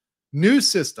Japan. New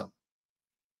system.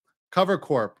 Cover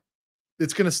Corp.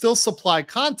 It's going to still supply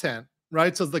content,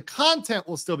 right? So the content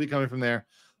will still be coming from there,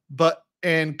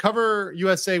 and Cover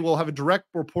USA will have a direct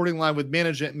reporting line with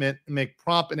management and make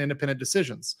prompt and independent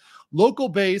decisions. Local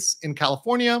base in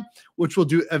California, which will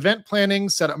do event planning,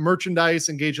 set up merchandise,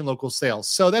 engage in local sales.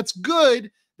 So that's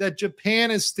good that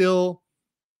Japan is still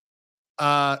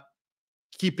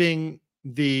keeping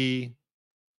the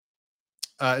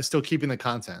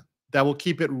content. That will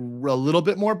keep it a little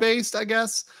bit more based, I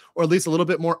guess, or at least a little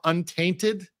bit more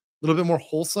untainted, a little bit more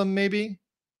wholesome, maybe.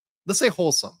 Let's say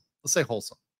wholesome.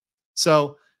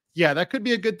 So yeah, that could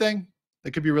be a good thing.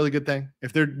 That could be a really good thing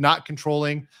if they're not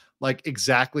controlling like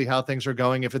exactly how things are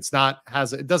going. If it's not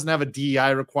it doesn't have a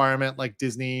DEI requirement like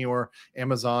Disney or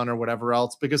Amazon or whatever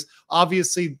else, because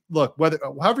obviously, look,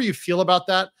 however you feel about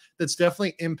that, that's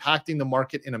definitely impacting the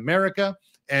market in America.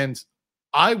 And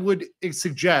I would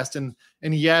suggest, and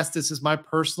yes, this is my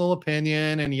personal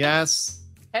opinion, and yes,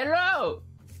 Hello,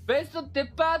 Peso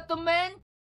Department.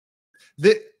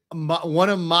 One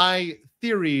of my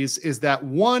theories is that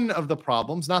one of the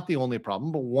problems, not the only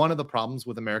problem, but one of the problems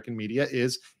with American media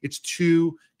is it's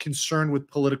too concerned with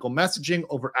political messaging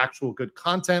over actual good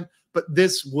content. But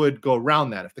this would go around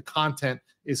that if the content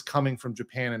is coming from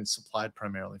Japan and supplied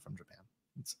primarily from Japan.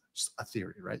 It's just a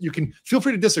theory, right? You can feel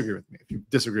free to disagree with me if you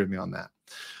disagree with me on that.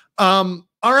 All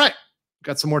right,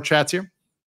 got some more chats here.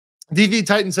 DV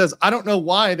Titan says, I don't know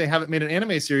why they haven't made an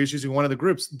anime series using one of the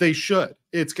groups. They should.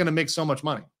 It's going to make so much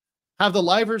money. Have the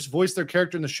livers voice their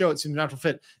character in the show. It seems a natural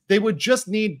fit. They would just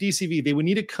need DCV. They would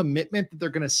need a commitment that they're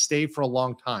going to stay for a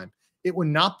long time. It would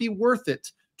not be worth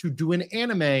it to do an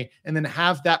anime and then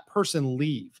have that person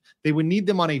leave. They would need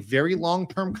them on a very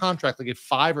long-term contract, like a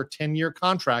 5 or 10-year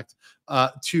contract,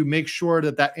 to make sure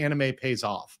that that anime pays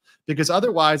off. Because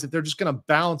otherwise, if they're just going to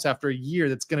bounce after a year,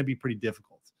 that's going to be pretty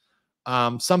difficult.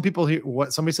 Some people here,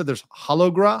 somebody said there's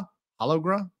Hologra.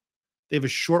 They have a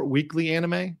short weekly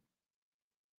anime.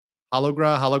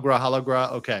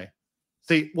 Hologra. Okay.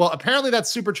 See, well, apparently that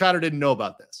super chatter didn't know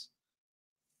about this.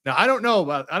 Now I don't know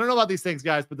about these things,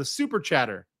 guys, but the super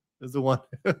chatter is the one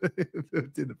who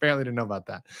apparently didn't know about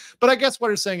that. But I guess what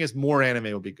you're saying is more anime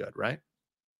will be good, right?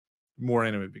 More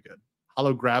anime would be good.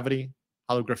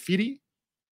 Holograffiti.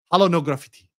 Holo no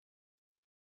graffiti.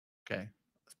 Okay.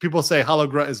 People say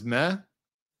hologra is meh.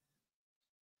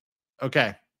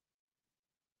 Okay.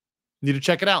 Need to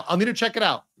check it out. I'll need to check it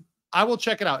out. I will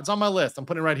check it out. It's on my list. I'm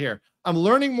putting it right here. I'm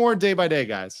learning more day by day,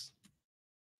 guys.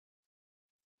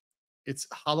 It's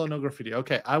Holo no graffiti.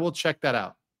 Okay, I will check that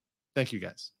out. Thank you,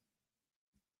 guys.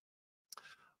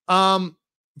 From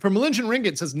Melingian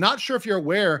Ringgit says, not sure if you're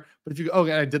aware, but if you,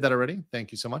 okay, I did that already.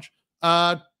 Thank you so much.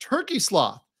 Turkey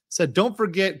Sloth said, don't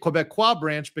forget Quebecois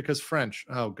branch because French.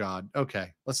 Oh, God.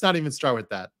 Okay, let's not even start with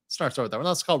that. Start with that one.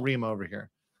 Let's call Rima over here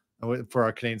for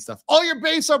our Canadian stuff. All your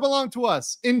base are belong to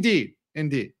us. Indeed.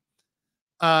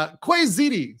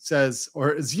 Seedy says,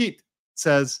 or Zit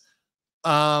says,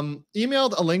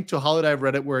 emailed a link to a Holidive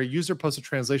Reddit where a user posted a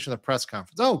translation of the press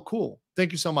conference. Oh, cool.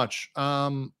 Thank you so much.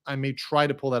 I may try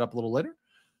to pull that up a little later.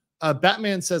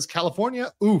 Batman says,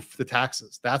 California, oof, the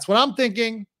taxes. That's what I'm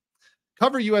thinking.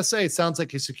 Cover USA sounds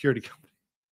like a security company.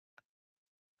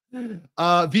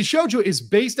 Vishojo is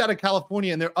based out of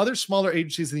California, and there are other smaller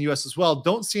agencies in the US as well.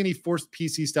 Don't see any forced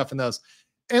PC stuff in those.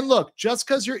 And look, just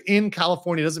because you're in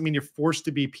California doesn't mean you're forced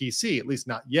to be PC, at least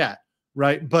not yet,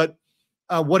 right? But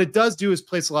what it does do is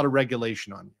place a lot of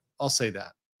regulation on you. I'll say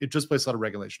that. It just places a lot of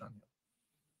regulation on you.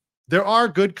 there are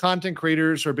good content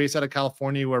creators who are based out of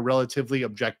California who are relatively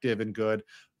objective and good,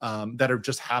 that are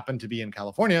just happen to be in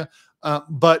California.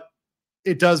 But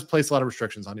it does place a lot of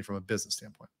restrictions on you from a business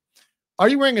standpoint. Are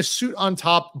you wearing a suit on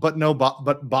top, but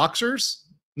but boxers?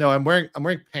 No, I'm wearing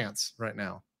pants right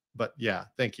now. But yeah,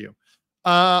 thank you.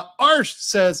 Arsh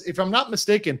says, if I'm not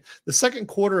mistaken, the second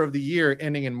quarter of the year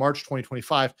ending in March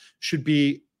 2025 should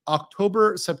be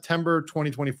October, September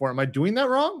 2024. Am I doing that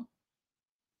wrong?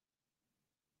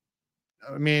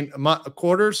 I mean,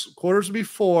 quarters would be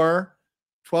 4.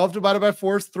 12 divided by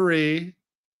 4 is 3.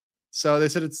 So they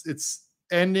said it's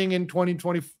ending in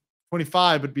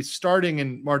 2025, but be starting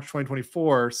in March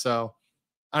 2024. So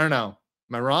I don't know.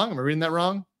 Am I wrong? Am I reading that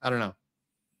wrong? I don't know.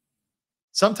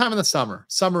 Sometime in the summer,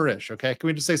 summerish. Okay, can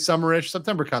we just say summerish?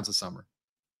 September counts as summer.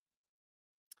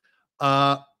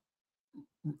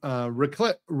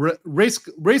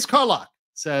 Race Carlock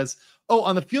says, "Oh,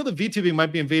 on the field of VTubing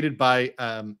might be invaded by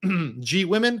G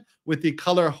women with the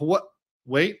color what?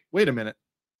 Wait a minute.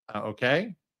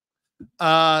 Okay."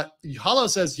 Hollow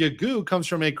says Yagu comes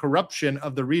from a corruption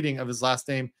of the reading of his last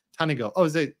name Tanigo. Oh,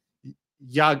 is it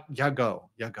Yago?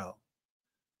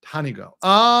 Tanigo.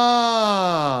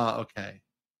 Ah, okay.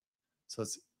 So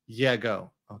it's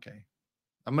Yago. Okay.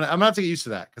 I'm gonna have to get used to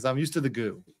that because I'm used to the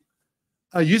goo.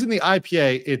 Using the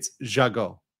IPA, it's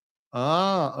Jago.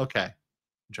 Ah, okay.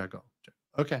 Jago.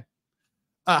 Okay.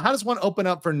 How does one open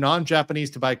up for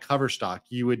non-Japanese to buy cover stock?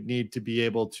 You would need to be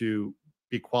able to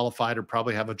be qualified or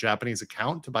probably have a Japanese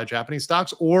account to buy Japanese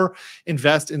stocks, or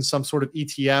invest in some sort of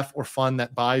ETF or fund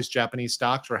that buys Japanese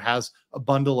stocks or has a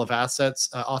bundle of assets.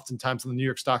 Oftentimes on the New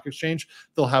York Stock Exchange,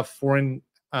 they'll have foreign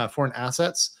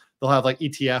assets. They'll have like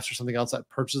ETFs or something else that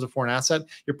purchases a foreign asset.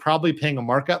 You're probably paying a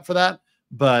markup for that,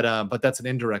 but that's an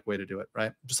indirect way to do it,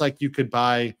 right? Just like you could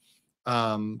buy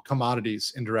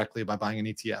commodities indirectly by buying an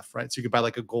ETF, right? So you could buy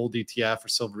like a gold ETF or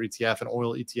silver ETF, an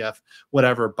oil ETF,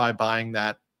 whatever, by buying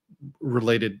that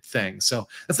related thing. So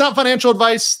it's not financial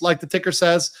advice like the ticker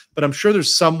says, but I'm sure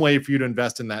there's some way for you to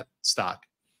invest in that stock,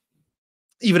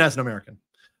 even as an American.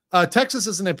 Texas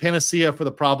isn't a panacea for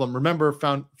the problem. Remember,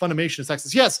 Funimation is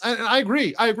Texas. Yes, I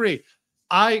agree. I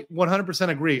 100%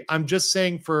 agree. I'm just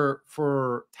saying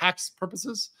for tax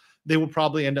purposes, they will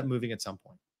probably end up moving at some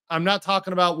point. I'm not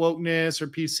talking about wokeness or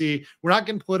PC. We're not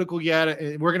getting political yet.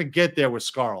 We're going to get there with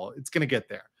Scarle. It's going to get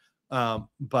there.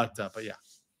 But yeah.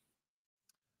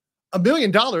 $1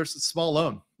 million, a small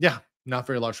loan. Yeah, not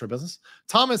very large for a business.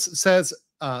 Thomas says,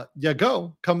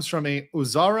 Yago comes from a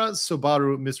Uzara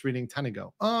Subaru misreading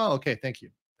Tanigo. Oh, okay. Thank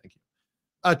you.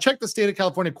 Check the state of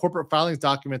California corporate filings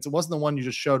documents. It wasn't the one you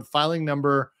just showed. Filing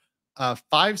number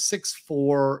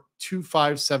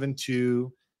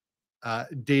 5642572,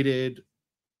 dated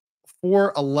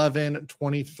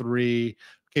 4/11/23.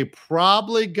 Okay,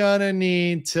 probably gonna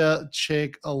need to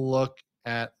take a look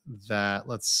at that.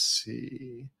 Let's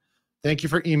see. Thank you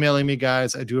for emailing me,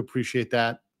 guys. I do appreciate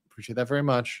that. Appreciate that very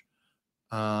much.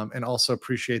 And also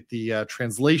appreciate the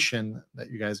translation that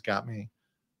you guys got me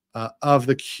of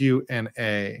the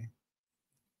Q&A.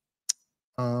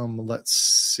 Let's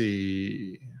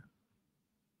see.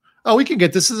 Oh, we can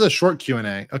get this. Is a short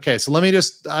Q&A. Okay, so let me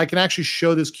I can actually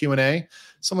show this Q&A.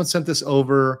 Someone sent this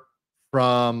over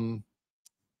from,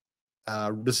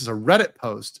 this is a Reddit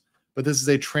post, but this is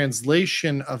a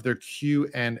translation of their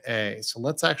Q&A. So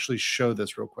let's actually show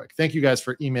this real quick. Thank you guys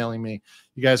for emailing me.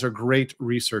 You guys are great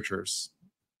researchers,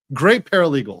 great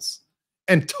paralegals,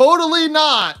 and totally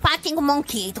not. Fucking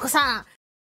monkey.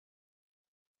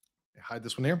 Hide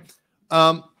this one here.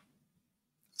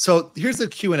 So here's the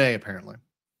Q&A apparently.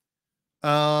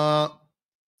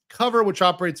 Cover, which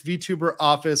operates VTuber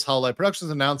Office Hololive Productions,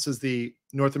 announces the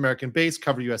North American base,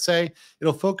 Cover USA.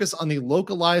 It'll focus on the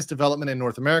localized development in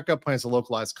North America, plans to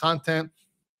localize content,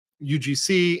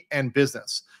 UGC, and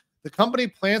business. The company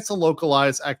plans to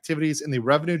localize activities in the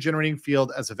revenue-generating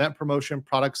field as event promotion,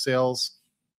 product sales,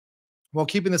 while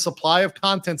keeping the supply of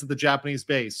content at the Japanese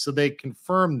base. So they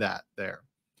confirmed that there.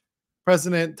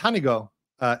 President Tanigo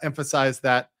emphasized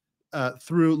that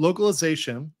through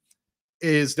localization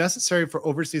is necessary for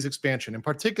overseas expansion. In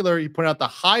particular, he pointed out the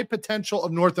high potential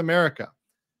of North America.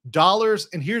 Dollars,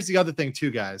 and here's the other thing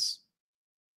too, guys.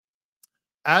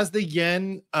 As the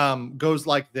yen goes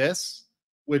like this,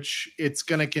 which it's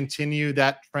going to continue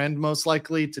that trend most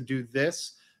likely to do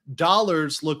this,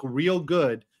 dollars look real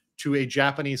good to a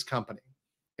Japanese company.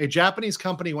 A Japanese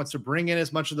company wants to bring in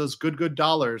as much of those good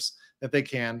dollars that they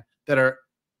can that are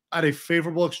at a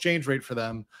favorable exchange rate for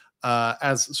them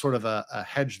as sort of a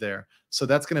hedge there. So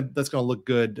that's gonna look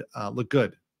good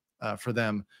for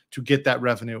them to get that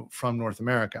revenue from North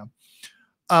America.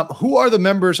 Who are the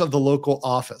members of the local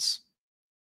office?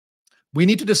 We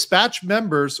need to dispatch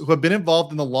members who have been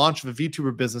involved in the launch of a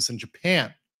VTuber business in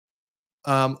Japan.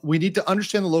 We need to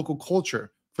understand the local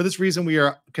culture. For this reason, we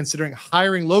are considering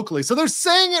hiring locally. So they're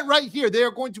saying it right here. They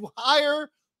are going to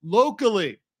hire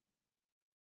locally,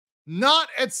 not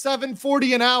at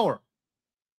 $7.40 an hour.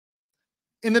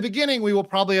 In the beginning, we will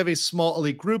probably have a small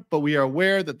elite group, but we are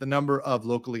aware that the number of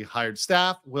locally hired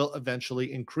staff will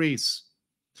eventually increase.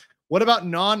 What about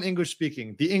non-English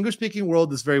speaking? The English speaking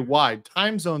world is very wide.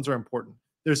 Time zones are important.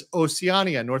 There's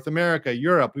Oceania, North America,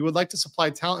 Europe. We would like to supply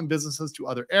talent and businesses to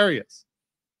other areas.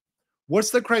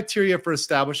 What's the criteria for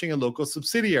establishing a local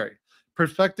subsidiary?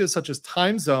 Perspectives such as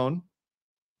time zone,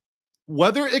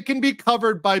 whether it can be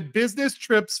covered by business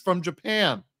trips from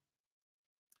Japan.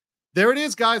 There it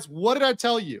is, guys. What did I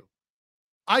tell you?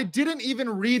 I didn't even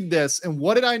read this. And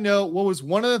what did I know? What was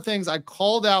one of the things I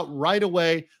called out right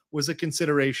away was a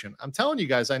consideration. I'm telling you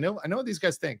guys, I know what these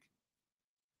guys think.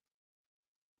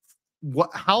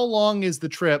 How long is the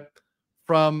trip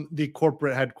from the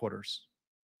corporate headquarters?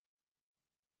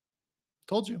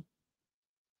 Told you.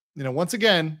 You know, once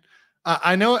again,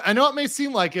 I know it may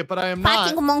seem like it, but I am not.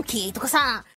 I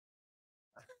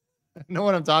know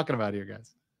what I'm talking about here,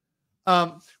 guys.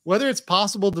 Whether it's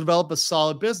possible to develop a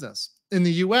solid business. In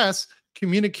the US,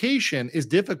 communication is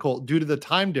difficult due to the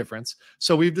time difference,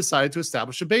 so we've decided to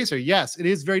establish a base here. Yes, it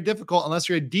is very difficult unless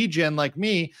you're a degen like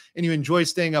me and you enjoy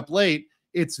staying up late.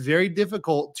 It's very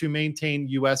difficult to maintain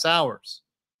US hours.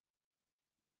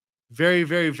 Very,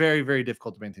 very, very, very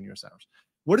difficult to maintain US hours.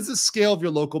 What is the scale of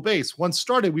your local base? Once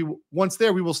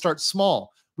there, we will start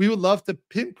small. We would love to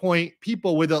pinpoint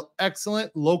people with an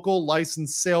excellent local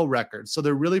license sale record. So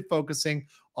they're really focusing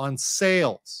on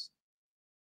sales.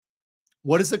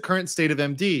 What is the current state of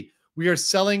MD? We are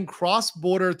selling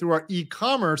cross-border through our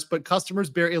e-commerce, but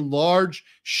customers bear a large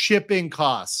shipping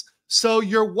cost. So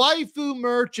your waifu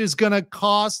merch is going to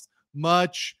cost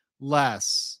much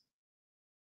less.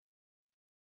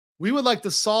 We would like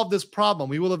to solve this problem.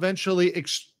 We will eventually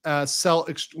sell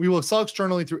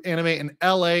externally through anime and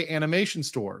LA animation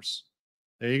stores.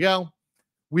 There you go.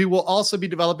 We will also be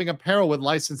developing apparel with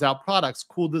licensed out products.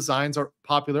 Cool designs are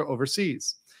popular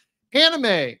overseas.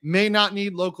 Anime may not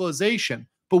need localization,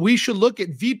 but we should look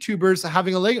at VTubers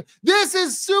having a language. This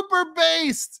is super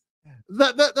based.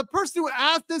 The person who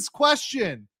asked this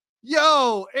question,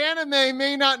 yo, anime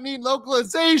may not need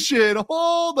localization.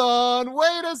 Hold on,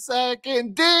 wait a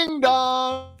second, ding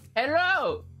dong.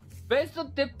 Hello, Peso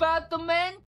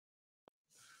Department.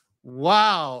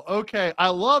 Wow. Okay, I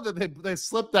love that they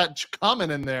slipped that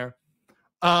comment in there.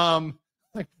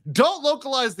 Like, don't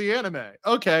localize the anime.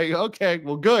 Okay.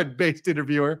 Well, good, based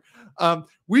interviewer.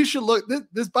 We should look.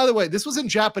 This, by the way, this was in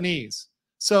Japanese.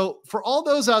 So for all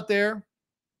those out there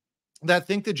that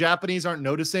think the Japanese aren't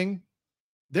noticing,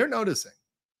 they're noticing.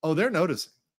 Oh, they're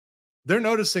noticing. They're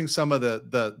noticing some of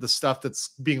the stuff that's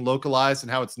being localized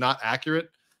and how it's not accurate,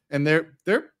 and they're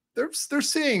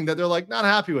seeing that. They're like not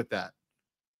happy with that,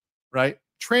 right?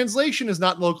 Translation is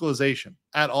not localization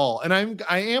at all, and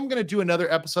I am going to do another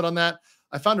episode on that.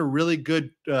 I found a really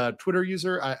good Twitter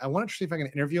user. I want to see if I can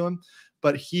interview him,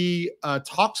 but he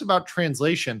talks about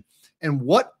translation and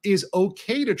what is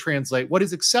okay to translate, what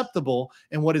is acceptable,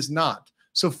 and what is not.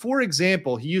 So, for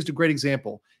example, he used a great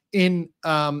example in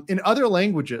other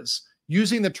languages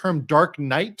using the term dark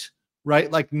knight,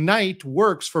 right? Like night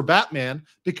works for Batman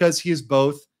because he is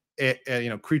both a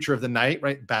creature of the night,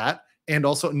 right? Bat, and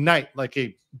also knight, like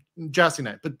a jousting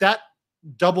knight. But that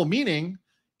double meaning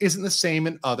isn't the same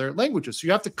in other languages. So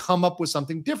you have to come up with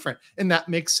something different, and that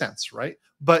makes sense, right?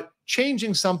 But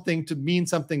changing something to mean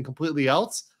something completely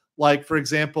else, like, for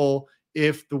example,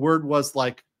 if the word was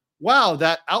like, wow,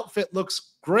 that outfit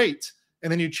looks great,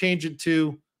 and then you change it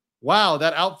to, wow,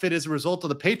 that outfit is a result of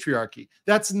the patriarchy.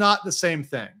 That's not the same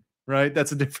thing, right?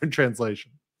 That's a different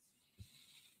translation.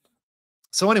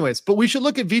 So anyways, but we should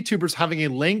look at VTubers having a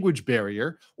language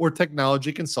barrier or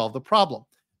technology can solve the problem.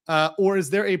 Or is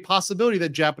there a possibility that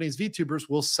Japanese VTubers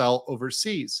will sell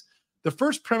overseas? The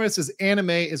first premise is anime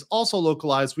is also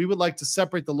localized. We would like to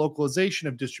separate the localization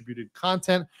of distributed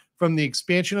content from the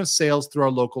expansion of sales through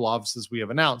our local offices we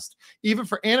have announced. Even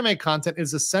for anime content, it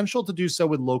is essential to do so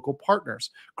with local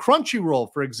partners.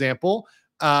 Crunchyroll, for example,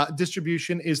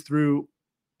 distribution is through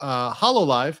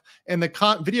HoloLive, and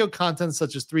the video content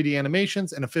such as 3D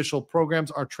animations and official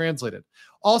programs are translated.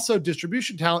 Also,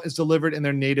 distribution talent is delivered in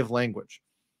their native language.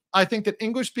 I think that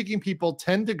English-speaking people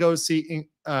tend to go see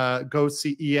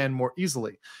EN more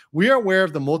easily. We are aware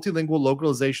of the multilingual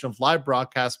localization of live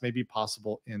broadcasts may be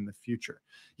possible in the future.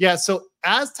 Yeah, so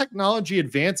as technology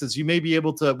advances, we may be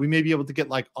able to get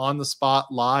like on the spot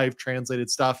live translated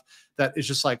stuff that is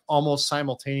just like almost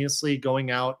simultaneously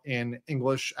going out in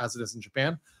English as it is in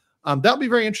Japan. That'll be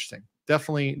very interesting.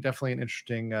 Definitely an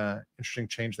interesting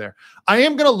change there. I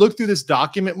am going to look through this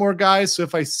document more, guys. So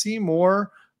if I see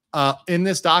more in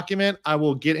this document, I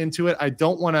will get into it. I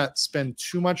don't want to spend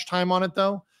too much time on it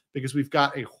though, because we've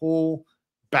got a whole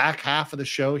back half of the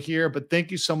show here. But thank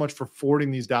you so much for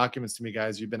forwarding these documents to me,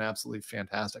 guys. You've been absolutely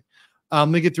fantastic. Let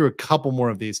me get through a couple more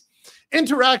of these.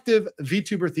 Interactive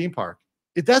VTuber theme park.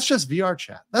 That's just VR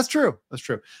chat. That's true. That's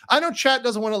true. I know chat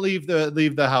doesn't want to leave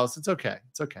the house. It's okay.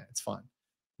 It's okay. It's fine.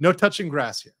 No touching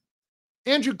grass here.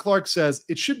 Andrew Clark says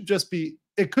it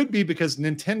could be because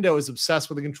Nintendo is obsessed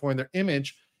with controlling their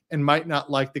image and might not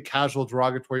like the casual,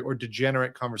 derogatory, or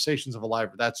degenerate conversations of a live.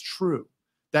 That's true.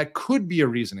 That could be a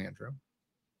reason, Andrew.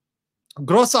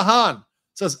 Grossahan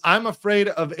says, I'm afraid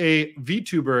of a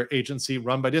VTuber agency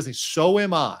run by Disney. So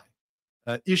am I.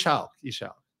 Ishao.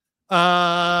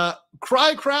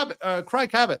 Cry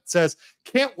Cabot says,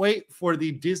 can't wait for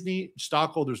the Disney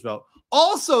stockholders vote.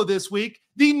 Also this week,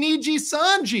 the Niji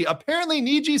Sanji. Apparently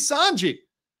Niji Sanji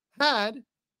had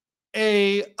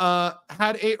a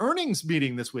earnings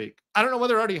meeting this week. I don't know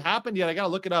whether it already happened yet. I got to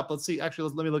look it up. Let's see.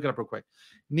 Actually, let me look it up real quick.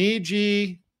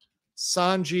 Niji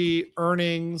Sanji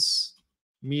earnings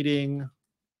meeting.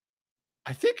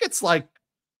 I think it's like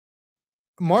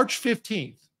March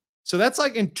 15th. So that's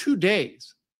like in 2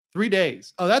 days, 3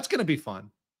 days. Oh, that's going to be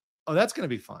fun.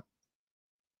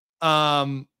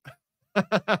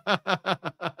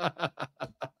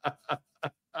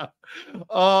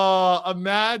 Oh,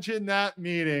 imagine that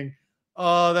meeting.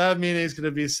 Oh, that meeting is going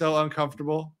to be so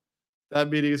uncomfortable.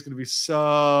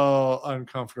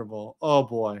 Oh,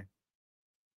 boy.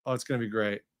 Oh, it's going to be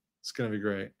great.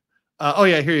 Oh,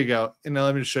 yeah, here you go. And now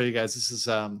let me just show you guys. This is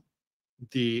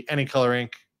the Any Color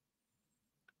Inc.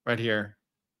 right here.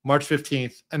 March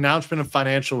 15th. Announcement of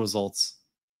financial results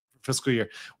for fiscal year.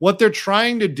 What they're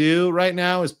trying to do right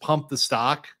now is pump the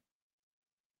stock.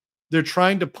 They're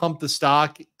trying to pump the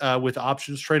stock with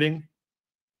options trading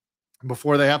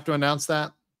before they have to announce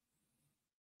that.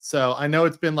 So I know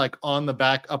it's been like on the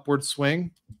back upward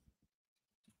swing.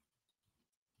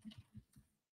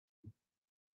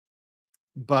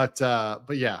 But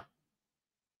yeah,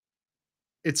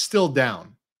 it's still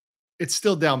down. It's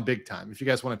still down big time. If you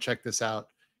guys want to check this out,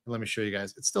 let me show you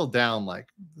guys. It's still down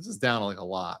this is down like a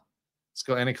lot. Let's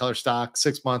go Any Color stock,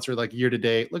 6 months or like year to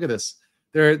date. Look at this.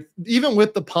 They're even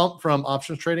with the pump from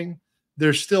options trading,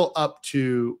 they're still up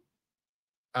to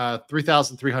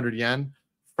 3,300 yen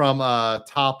from a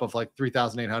top of like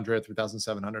 3,800,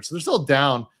 3,700. So they're still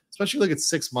down, especially look at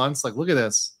 6 months. Like, look at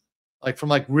this, like from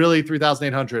like really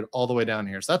 3,800 all the way down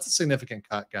here. So that's a significant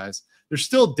cut, guys. They're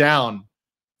still down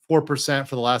 4%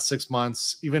 for the last 6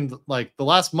 months. Even like the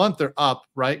last month, they're up,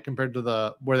 right, compared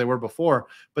to where they were before.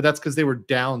 But that's because they were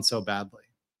down so badly.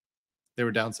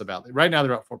 Right now,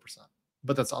 they're up 4%.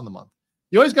 But that's on the month.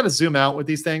 You always got to zoom out with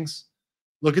these things,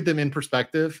 look at them in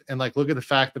perspective, and like look at the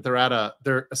fact that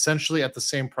they're essentially at the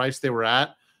same price they were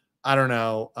at, I don't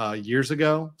know, years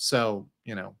ago. So,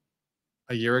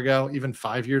 a year ago, even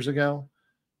 5 years ago,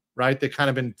 right? They kind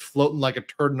of been floating like a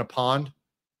turd in a pond.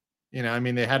 I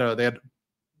mean, they had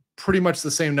pretty much the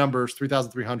same numbers,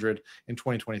 3,300 in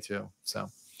 2022. So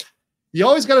you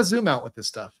always got to zoom out with this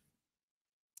stuff.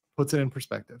 Puts it in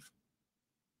perspective.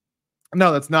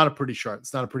 No, that's not a pretty chart.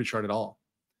 It's not a pretty chart at all.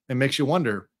 It makes you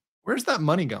wonder, where's that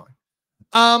money going?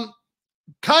 Kayo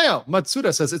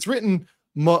Matsuda says it's written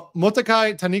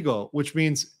Motakai Tanigo, which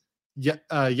means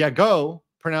Yago,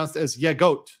 pronounced as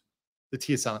Yagoat. The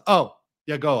T is silent. Oh,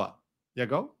 Yagoa.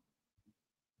 Yago.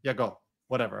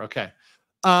 Whatever. Okay.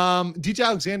 DJ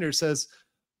Alexander says,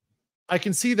 I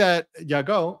can see that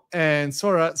Yago and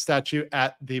Sora statue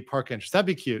at the park entrance. That'd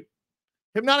be cute.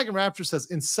 Hypnotic and Rapture says,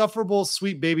 insufferable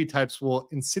sweet baby types will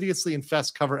insidiously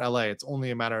infest cover LA. It's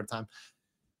only a matter of time.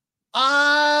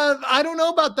 I don't know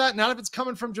about that. Not if it's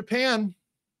coming from Japan.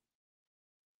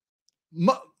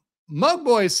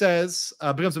 Mugboy says,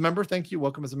 becomes a member. Thank you.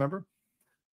 Welcome as a member.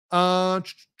 Now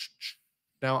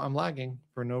I'm lagging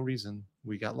for no reason.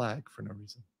 We got lag for no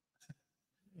reason.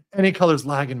 Any Color's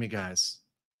lagging me, guys.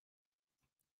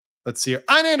 Let's see here.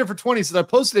 Einander for 20 says, I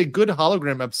posted a good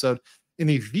hologram episode in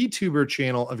the VTuber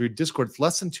channel of your Discord. It's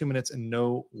less than 2 minutes and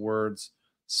no words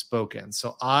spoken.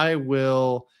 So I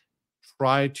will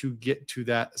try to get to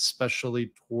that,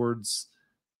 especially towards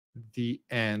the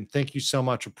end. Thank you so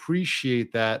much.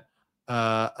 Appreciate that,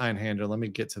 Einhander. Let me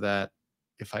get to that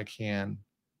if I can.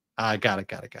 I got it.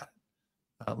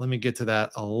 Let me get to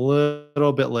that a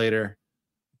little bit later,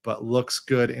 but looks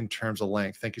good in terms of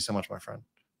length. Thank you so much, my friend.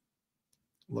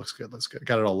 Looks good.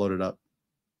 Got it all loaded up.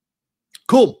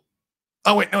 Cool.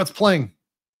 Oh, wait, no, it's playing.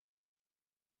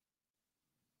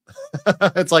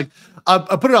 It's like, I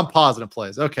put it on pause and it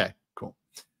plays. Okay, cool.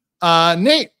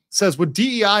 Nate says, would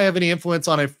DEI have any influence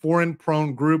on a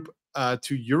foreign-prone group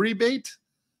to Yuri bait?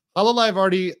 HoloLive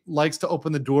already likes to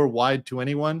open the door wide to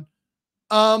anyone.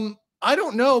 I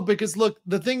don't know, because look,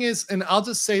 the thing is, and I'll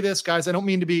just say this, guys, I don't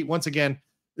mean to be, once again,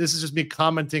 this is just me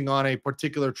commenting on a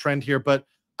particular trend here, but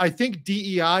I think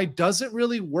DEI doesn't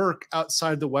really work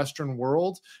outside the Western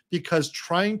world, because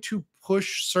trying to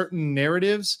push certain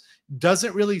narratives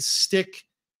doesn't really stick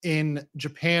in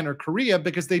Japan or Korea,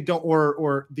 because they don't,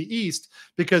 or the East,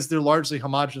 because they're largely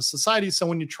homogenous societies. So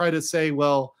when you try to say,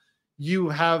 well, you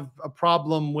have a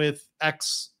problem with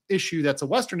X issue that's a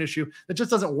Western issue, that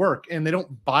just doesn't work, and they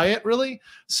don't buy it really.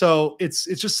 So it's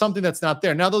just something that's not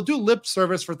there. Now they'll do lip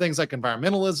service for things like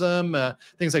environmentalism,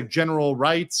 things like general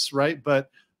rights, right? But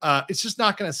it's just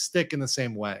not going to stick in the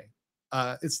same way.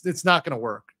 It's not going to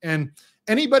work. And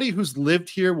anybody who's lived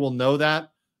here will know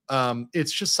that.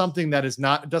 It's just something that is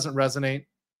not, it doesn't resonate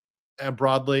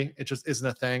broadly. It just isn't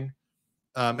a thing.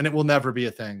 And it will never be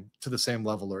a thing to the same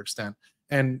level or extent.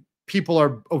 And people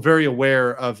are very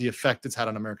aware of the effect it's had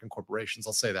on American corporations.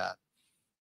 I'll say that.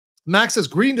 Max says,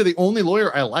 greeting to the only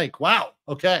lawyer I like. Wow.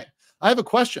 Okay. I have a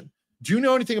question. Do you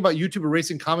know anything about YouTube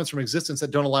erasing comments from existence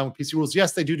that don't align with PC rules?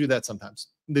 Yes, they do that sometimes.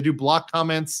 They do block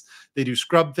comments. They do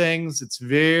scrub things. It's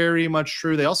very much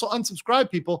true. They also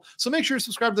unsubscribe people. So make sure you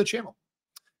subscribe to the channel.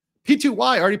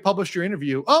 P2Y already published your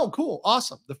interview. Oh, cool.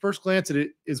 Awesome. The first glance at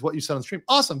it is what you said on the stream.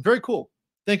 Awesome. Very cool.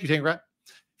 Thank you, Tangrat.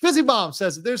 Fizzy Bomb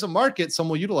says, if there's a market, some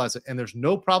will utilize it, and there's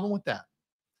no problem with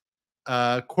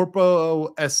that.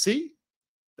 Corpo SC,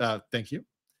 thank you.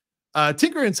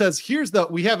 Tinkerin says,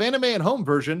 we have anime at home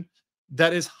version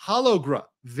that is hologra,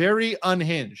 very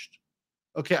unhinged.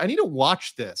 Okay, I need to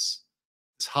watch this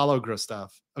hologra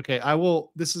stuff. Okay, I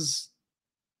will.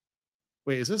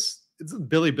 Wait, is this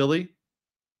Billy Billy?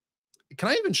 Can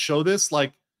I even show this?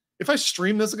 Like, if I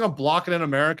stream this, I'm gonna block it in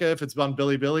America if it's on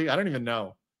Billy Billy. I don't even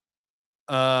know.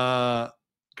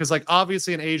 Because like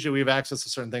obviously in Asia we have access to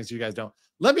certain things you guys don't.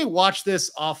 Let me watch this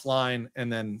offline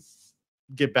and then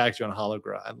get back to you on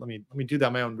hologra. Let me do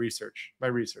that my research.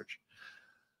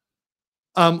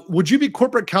 Would you be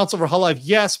corporate counsel for HoloLive?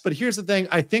 Yes, but here's the thing.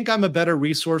 I think I'm a better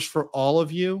resource for all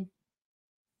of you.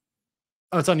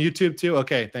 Oh, it's on YouTube too.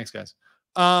 Okay, thanks guys.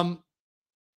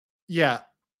 Yeah.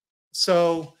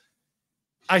 So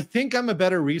I think I'm a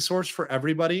better resource for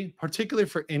everybody, particularly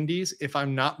for indies, if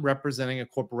I'm not representing a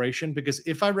corporation, because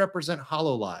if I represent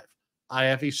HoloLive, I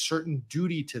have a certain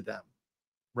duty to them,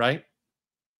 right?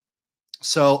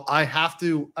 So I have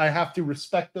to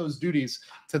respect those duties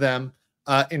to them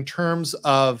in terms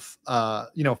of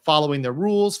following their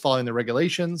rules, following their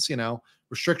regulations,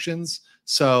 restrictions.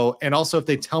 So, and also if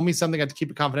they tell me something, I have to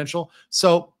keep it confidential.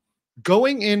 So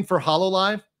going in for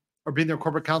HoloLive or being their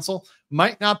corporate counsel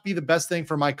might not be the best thing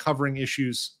for my covering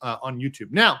issues on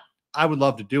YouTube. Now, I would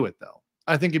love to do it though.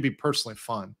 I think it'd be personally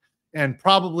fun. And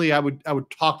probably I would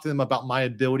talk to them about my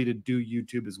ability to do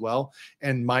YouTube as well,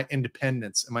 and my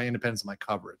independence of my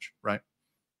coverage, right?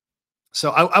 So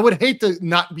I would hate to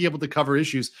not be able to cover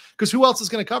issues, because who else is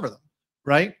going to cover them,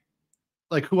 right?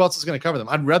 Like, who else is going to cover them?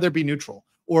 I'd rather be neutral.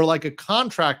 Or like a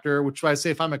contractor, which I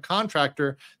say if I'm a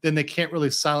contractor, then they can't really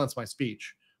silence my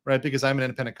speech, right? Because I'm an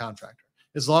independent contractor,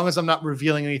 as long as I'm not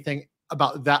revealing anything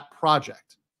about that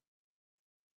project.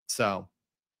 So,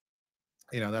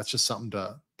 that's just something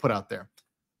to put out there.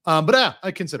 But yeah,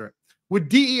 I consider it. Would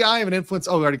DEI have an influence?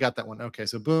 Oh, we already got that one. Okay,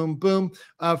 so boom, boom.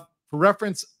 For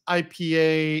reference,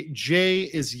 IPA, J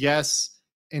is yes,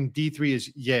 and D3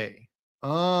 is yay.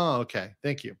 Oh, okay.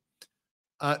 Thank you.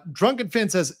 Drunken Finn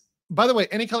says, by the way,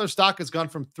 any color stock has gone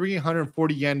from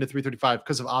 340 yen to 335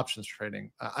 because of options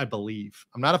trading, I believe.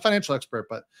 I'm not a financial expert,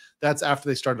 but that's after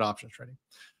they started options trading.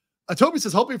 Toby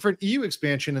says, hoping for an EU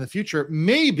expansion in the future.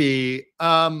 Maybe.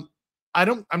 I'm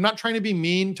not trying to be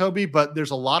mean, Toby, but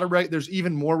there's a lot of there's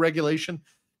even more regulation.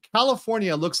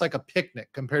 California looks like a picnic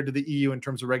compared to the EU in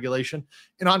terms of regulation.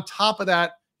 And on top of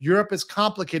that, Europe is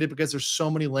complicated because there's so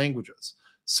many languages.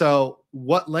 So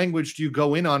what language do you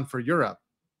go in on for Europe?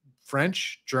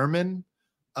 French, German,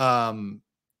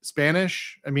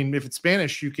 Spanish. I mean, if it's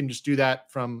Spanish, you can just do that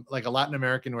from like a Latin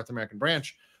American, North American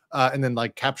branch, and then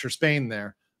like capture Spain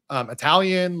there.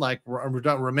 Italian, like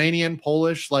Romanian,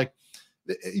 Polish, like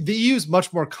the EU is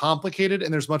much more complicated,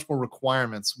 and there's much more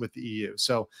requirements with the EU.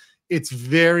 So it's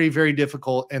very, very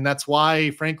difficult. And that's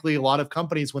why, frankly, a lot of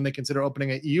companies, when they consider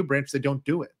opening an EU branch, they don't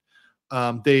do it.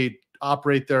 They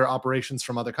operate their operations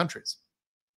from other countries.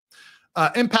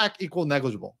 Impact equal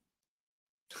negligible.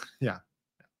 Yeah.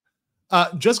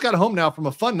 Just got home now from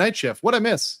a fun night shift. What'd I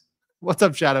miss? What's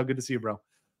up, Shadow? Good to see you, bro.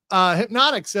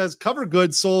 Hypnotic says, cover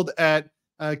goods sold at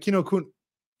Kinokuniya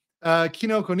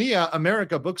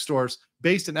America bookstores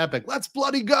based in Epic. Let's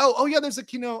bloody go. Oh yeah, there's a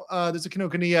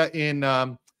Kinokuniya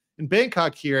in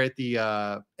Bangkok here at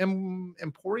the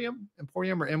Emporium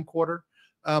or M Quarter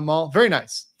Mall. Very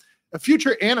nice. A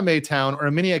future anime town or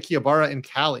a mini Akihabara in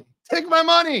Cali. Take my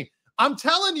money. I'm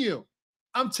telling you,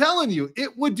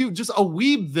 it would do just a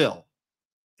Weebville.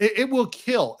 It will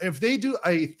kill if they do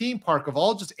a theme park of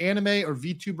all just anime or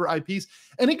VTuber IPs.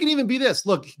 And it can even be this.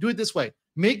 Look, do it this way.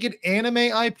 Make it anime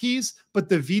IPs, but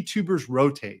the VTubers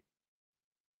rotate.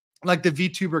 Like the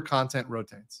VTuber content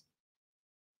rotates.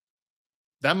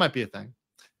 That might be a thing.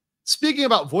 Speaking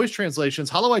about voice translations,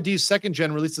 Hollow ID's second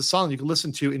gen released a song you can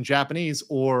listen to in Japanese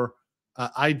or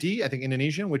ID, I think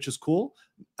Indonesian, which is cool.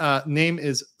 Name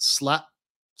is Slap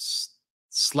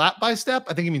by Step.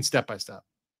 I think he means Step by Step.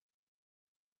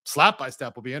 Slap by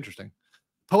Step will be interesting.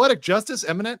 Poetic Justice,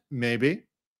 Eminent, maybe.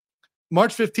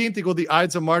 March 15th equal the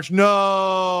Ides of March. No.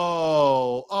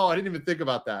 Oh, I didn't even think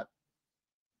about that.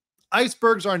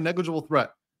 Icebergs are a negligible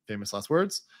threat. Famous last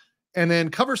words. And then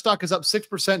cover stock is up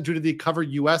 6% due to the cover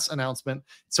US announcement.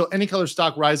 So any color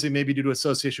stock rising may be due to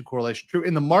association correlation. True.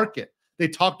 In the market, they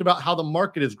talked about how the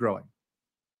market is growing.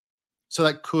 So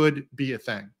that could be a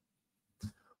thing.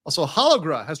 Also,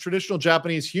 Hologra has traditional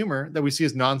Japanese humor that we see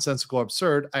as nonsensical or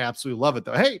absurd. I absolutely love it,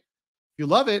 though. Hey, if you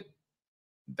love it,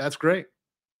 that's great.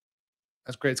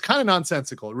 That's great. It's kind of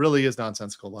nonsensical. It really is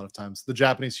nonsensical a lot of times, the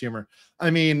Japanese humor.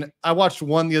 I mean, I watched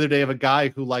one the other day of a guy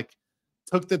who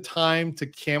took the time to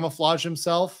camouflage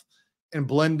himself and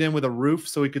blend in with a roof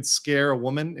so he could scare a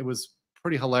woman. It was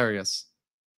pretty hilarious.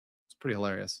 It's pretty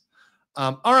hilarious.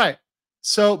 All right.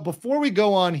 So before we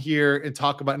go on here and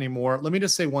talk about any more, let me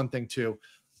just say one thing too.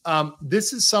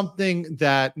 This is something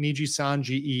that Niji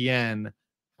Sanji En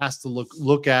has to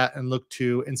look at and look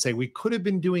to and say, we could have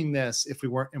been doing this if we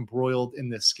weren't embroiled in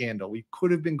this scandal. We could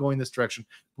have been going this direction.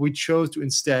 We chose to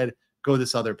instead go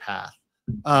this other path.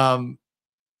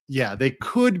 Yeah, they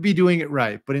could be doing it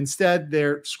right, but instead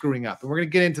they're screwing up. And we're going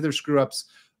to get into their screw ups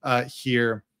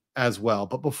here as well.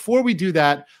 But before we do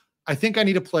that, I think I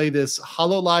need to play this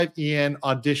HoloLive EN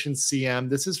Audition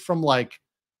CM. This is from I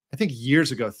think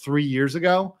years ago, 3 years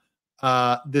ago.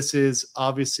 This is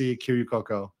obviously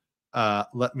Kiryukoko.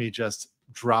 Let me just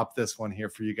drop this one here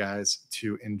for you guys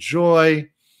to enjoy.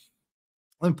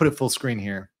 Let me put it full screen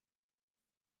here.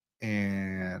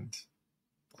 And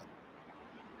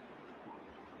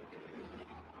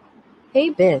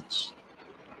hey bitch.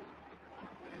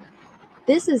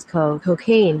 This is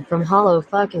cocaine from Hollow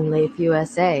fucking Life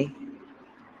USA.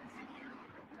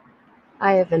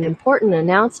 I have an important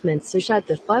announcement, so shut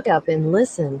the fuck up and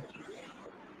listen.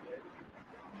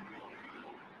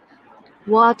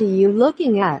 What are you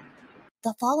looking at?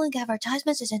 The following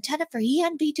advertisement is intended for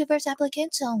EN VTubers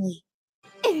applicants only.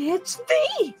 It's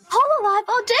V! HoloLive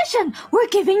Audition! We're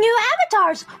giving you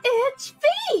avatars! It's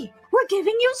V! We're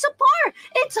giving you support!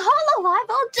 It's HoloLive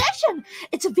Audition!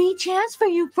 It's a V chance for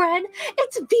you, friend!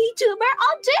 It's a VTuber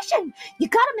audition! You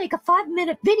gotta make a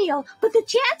 5-minute video, but the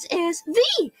chance is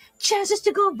V! Chances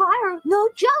to go viral, no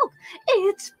joke!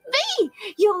 It's V!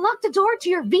 You unlock the door to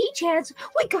your V chance,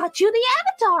 we got you the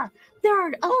avatar! There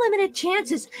are unlimited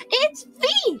chances, it's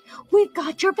V! We've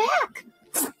got your back!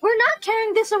 We're not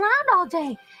carrying this around all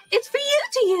day. It's for you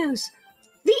to use.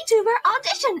 VTuber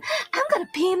audition. I'm gonna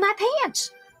pee in my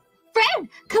pants. Friend,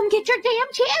 come get your damn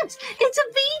chance. It's a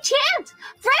V chance.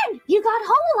 Friend, you got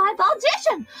HoloLive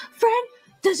audition. Friend,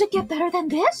 does it get better than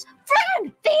this?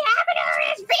 Friend, the avatar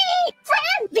is V.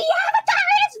 Friend, the avatar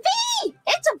is V.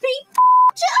 It's a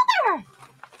VTuber.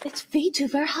 It's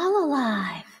VTuber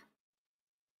HoloLive.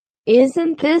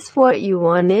 Isn't this what you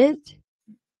wanted?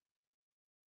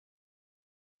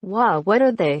 Wow, what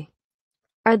are they?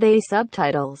 Are they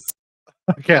subtitles?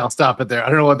 Okay, I'll stop it there. I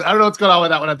don't know what's going on with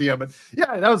that one at the end, but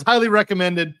yeah, that was highly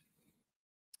recommended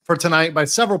for tonight by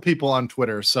several people on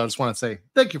Twitter. So I just want to say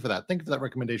thank you for that. Thank you for that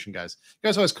recommendation, guys. You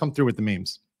guys always come through with the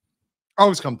memes.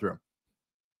 Always come through.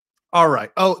 All right.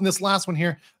 Oh, and this last one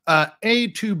here,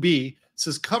 A2B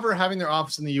says cover having their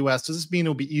office in the US. Does this mean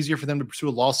it'll be easier for them to pursue a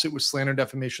lawsuit with slander and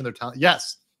defamation of their talent?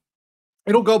 Yes.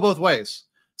 It'll go both ways.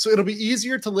 So it'll be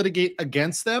easier to litigate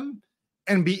against them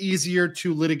and be easier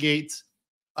to litigate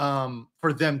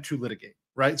for them to litigate,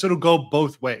 right? So it'll go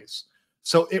both ways.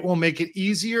 So it will make it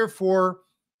easier for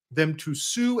them to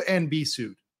sue and be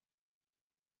sued,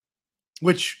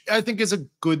 which I think is a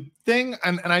good thing.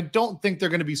 And I don't think they're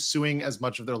going to be suing as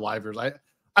much of their livers.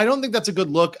 I don't think that's a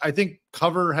good look. I think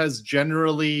Cover has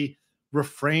generally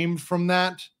refrained from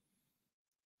that.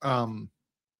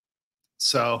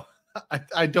 So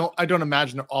I don't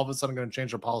imagine they're all of a sudden going to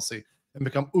change their policy and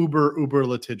become uber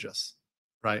litigious,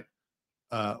 right?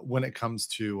 when it comes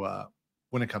to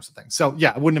things. So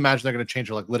yeah, I wouldn't imagine they're going to change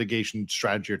their like litigation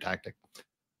strategy or tactic.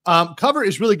 Cover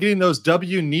is really getting those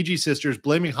Niji sisters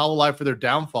blaming Hololive for their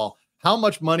downfall. How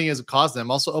much money has it caused them?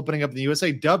 Also opening up in the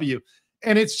USA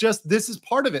and it's just, this is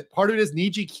part of it. Part of it is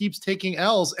Niji keeps taking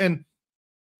L's, and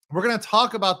we're going to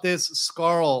talk about this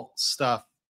Scarle stuff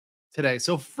today.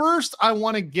 So first, I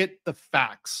want to get the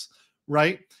facts,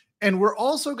 right? And we're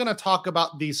also going to talk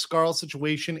about the Scarle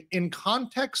situation in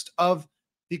context of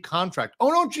the contract.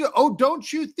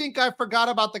 Don't you think I forgot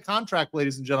about the contract,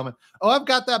 ladies and gentlemen? Oh, I've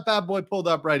got that bad boy pulled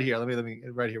up right here. Let me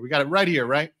right here. We got it right here,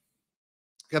 right?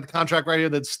 Got the contract right here,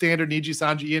 the standard Niji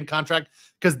Sanji Ian contract,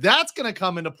 because that's going to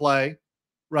come into play,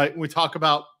 right? When we talk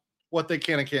about what they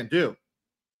can and can't do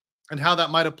and how that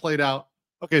might have played out.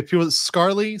 Okay, people,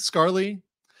 Scarle.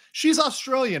 She's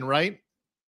Australian, right?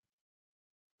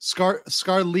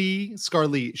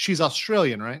 Scarle. She's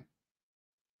Australian, right?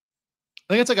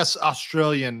 I think it's like a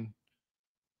Australian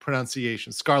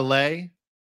pronunciation. Scarle.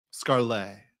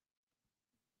 Scarle.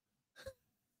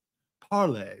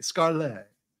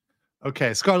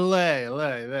 Okay,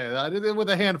 Scarle. I did it with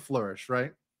a hand flourish,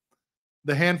 right?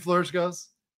 The hand flourish goes.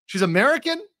 She's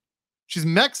American. She's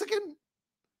Mexican.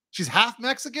 She's half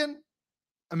Mexican,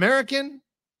 American,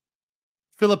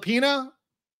 Filipina,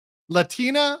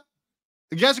 Latina.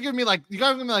 You guys are giving me like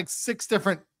 6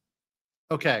 different.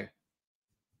 Okay.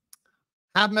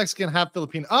 Half Mexican, half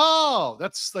Filipino. Oh,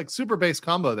 that's like super base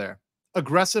combo there.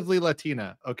 Aggressively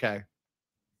Latina. Okay.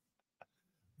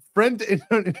 Friend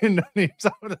in names.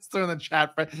 I'm gonna throw in the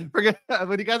chat. Forget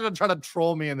when you guys are trying to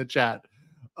troll me in the chat.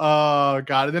 Oh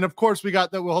god. And then of course we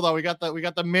got the we got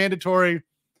the mandatory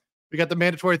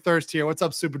thirst here. What's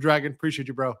up, Super Dragon? Appreciate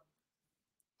you, bro.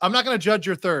 I'm not gonna judge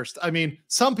your thirst. I mean,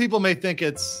 some people may think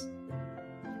it's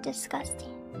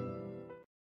Disgusting.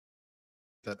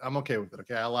 that I'm okay with it.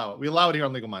 Okay, I allow it. We allow it here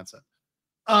on Legal Mindset.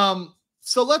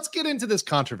 So let's get into this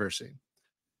controversy.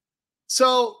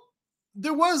 So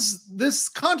there was this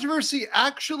controversy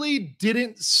actually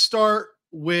didn't start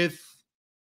with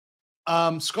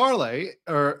Scarle,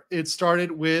 or it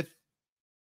started with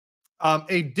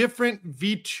a different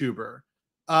VTuber.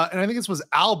 And I think this was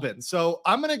Albin. So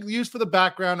I'm going to use for the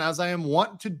background, as I am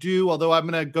wanting to do, although I'm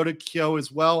going to go to Kyo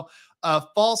as well.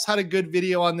 False had a good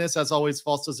video on this. As always,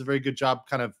 False does a very good job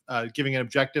kind of giving an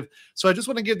objective. So I just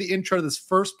want to give the intro to this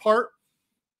first part,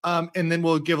 and then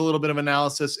we'll give a little bit of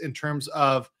analysis in terms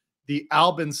of the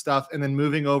Albin stuff, and then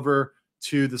moving over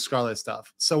to the Scarle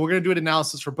stuff. So we're going to do an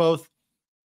analysis for both.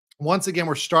 Once again,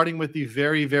 we're starting with the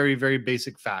very, very, very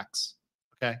basic facts.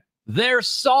 Okay. They're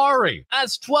sorry.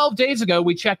 As 12 days ago,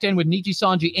 we checked in with Niji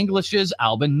Sanji English's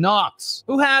Albin Knox,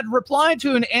 who had replied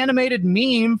to an animated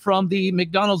meme from the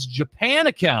McDonald's Japan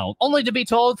account, only to be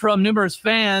told from numerous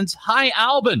fans, "Hi,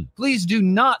 Albin, please do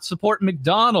not support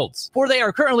McDonald's, for they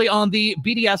are currently on the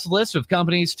BDS list of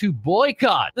companies to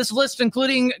boycott. This list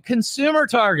including consumer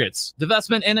targets,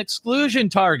 divestment and exclusion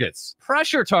targets,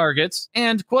 pressure targets,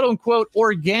 and quote-unquote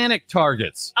organic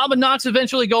targets." Albin Knox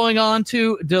eventually going on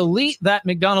to delete that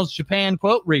McDonald's Japan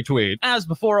quote retweet, as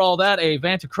before all that, a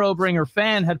Vanta Crowbringer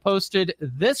fan had posted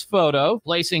this photo,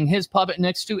 placing his puppet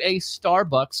next to a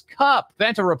Starbucks cup.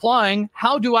 Vanta replying,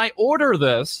 "How do I order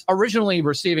this?" Originally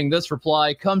receiving this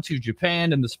reply, "Come to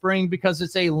Japan in the spring because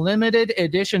it's a limited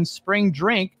edition spring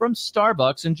drink from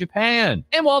Starbucks in Japan."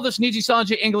 And while this Niji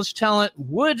Sanji English talent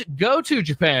would go to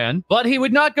Japan, but he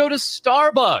would not go to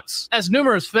Starbucks, as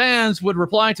numerous fans would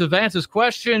reply to Vanta's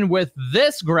question with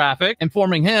this graphic,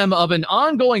 informing him of an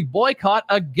ongoing boycott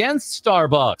against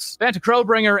Starbucks. Vanta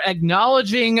Crowbringer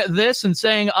acknowledging this and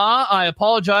saying, I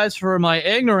apologize for my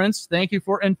ignorance. Thank you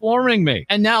for informing me."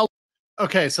 And now,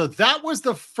 okay, so that was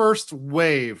the first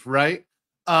wave, right?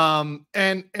 And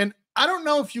I don't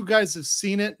know if you guys have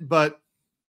seen it, but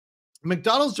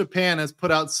McDonald's Japan has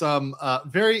put out some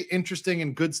very interesting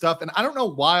and good stuff. And I don't know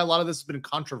why a lot of this has been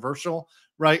controversial,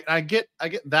 right? I get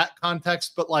that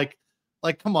context, but like,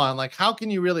 come on, like, how can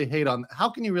you really hate on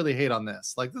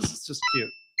this? Like, this is just cute.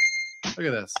 Look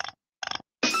at this.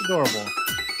 It's adorable.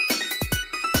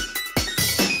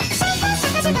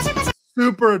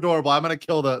 Super adorable. I'm going to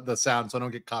kill the sound so I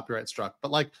don't get copyright struck. But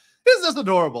like, this is just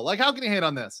adorable. Like, how can you hate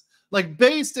on this? Like,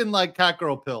 based in like Cat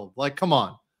Girl Pilled. Like, come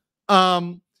on.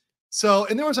 So,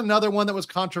 and there was another one that was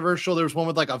controversial. There was one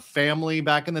with like a family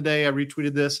back in the day. I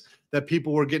retweeted this that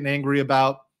people were getting angry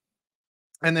about.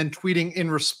 And then tweeting in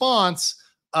response,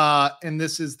 and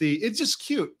this is it's just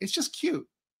cute. It's just cute,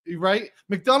 right?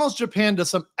 McDonald's Japan does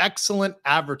some excellent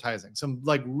advertising, some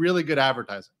like really good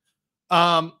advertising.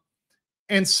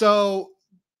 And so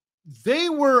they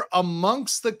were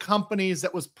amongst the companies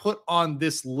that was put on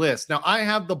this list. Now I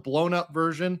have the blown up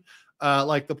version.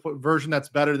 like the version that's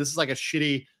better. This is like a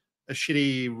shitty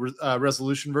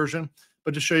resolution version.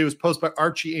 But to show you, it was posted by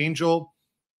Archie Angel.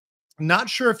 Not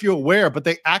sure if you're aware, but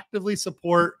they actively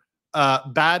support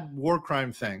bad war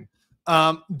crime thing.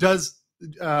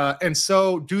 And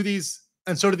so do these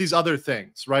other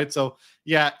things, right? So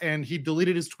yeah, and he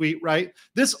deleted his tweet, right?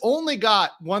 This only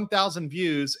got 1,000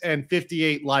 views and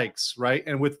 58 likes, right?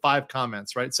 And with 5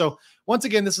 comments, right? So once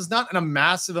again, this is not a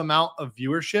massive amount of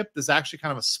viewership. This is actually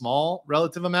kind of a small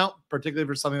relative amount, particularly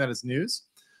for something that is news.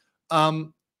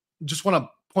 Just want to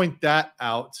point that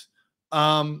out.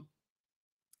 And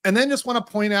then just want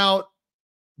to point out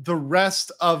the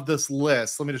rest of this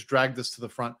list. Let me just drag this to the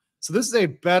front. So this is a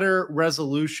better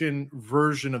resolution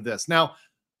version of this. Now,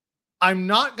 I'm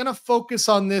not going to focus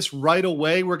on this right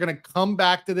away. We're going to come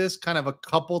back to this kind of a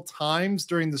couple times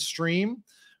during the stream.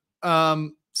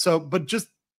 But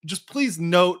just please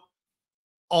note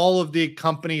all of the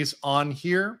companies on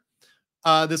here.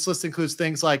 This list includes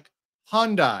things like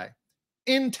Hyundai,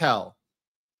 Intel,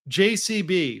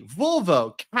 JCB,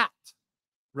 Volvo, Cat,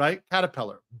 right?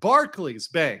 Caterpillar, Barclays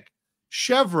Bank,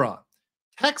 Chevron,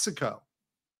 Texaco,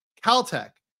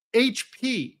 Caltech,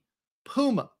 HP,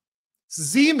 Puma,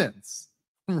 Siemens,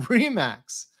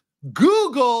 Remax,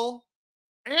 Google,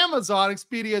 Amazon,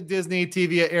 Expedia, Disney,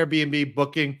 TVA, Airbnb,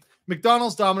 Booking,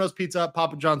 McDonald's, Domino's, Pizza Hut,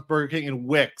 Papa John's, Burger King, and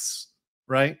Wix,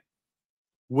 right?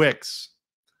 Wix.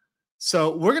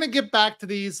 So we're going to get back to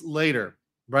these later,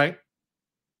 right?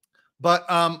 But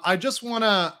I just want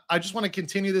to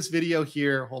continue this video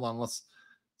here. Hold on, let's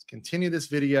continue this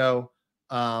video.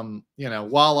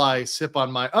 While I sip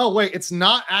on my, oh wait, it's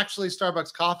not actually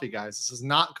Starbucks coffee, guys. This is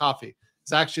not coffee.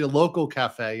 It's actually a local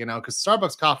cafe, because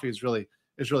Starbucks coffee is really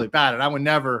bad. And I would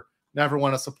never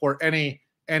want to support any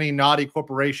naughty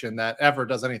corporation that ever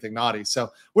does anything naughty. So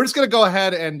we're just going to go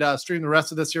ahead and stream the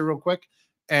rest of this here real quick.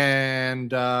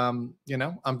 And, I'm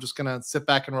just going to sit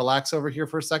back and relax over here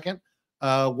for a second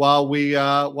while we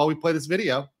play this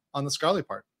video on the Scarle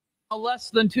part. Less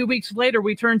than 2 weeks later,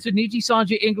 we turn to Niji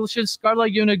Sanji English's Scarle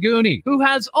Yunaguni, who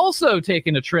has also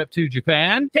taken a trip to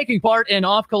Japan, taking part in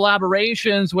off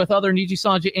collaborations with other Niji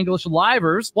Sanji English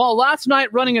livers, while last night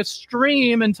running a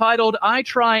stream entitled I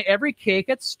Try Every Cake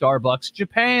at Starbucks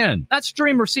Japan. That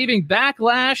stream receiving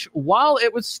backlash while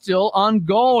it was still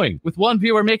ongoing, with one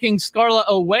viewer making Scarle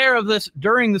aware of this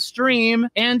during the stream,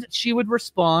 and she would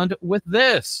respond with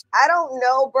this. I don't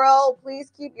know, bro. Please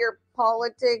keep your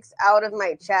politics out of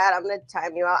my chat. I'm gonna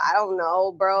time you out. I don't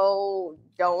know, bro.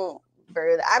 Don't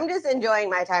breathe. I'm just enjoying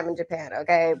my time in Japan,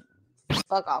 okay?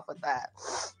 Fuck off with that.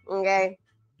 Okay?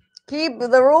 Keep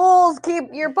the rules, keep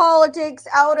your politics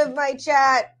out of my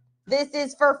chat. This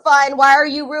is for fun. Why are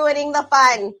you ruining the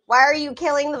fun? Why are you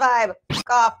killing the vibe? Fuck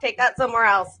off. Take that somewhere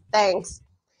else. Thanks.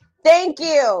 Thank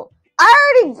you.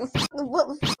 I already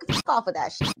fuck off with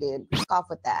that shit, dude. Fuck off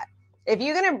with that. If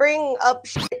you're gonna bring up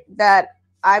shit that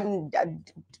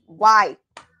why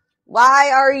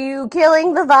are you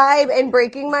killing the vibe and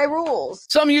breaking my rules?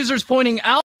 Some users pointing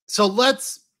out. So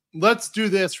let's do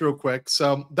this real quick.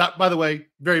 So that, by the way,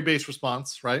 very base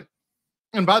response, right?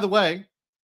 And by the way,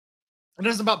 it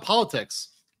isn't about politics.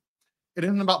 It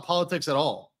isn't about politics at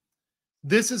all.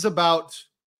 This is about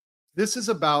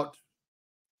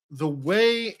the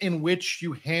way in which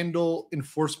you handle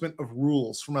enforcement of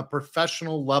rules from a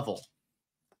professional level.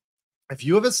 If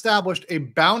you have established a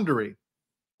boundary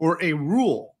or a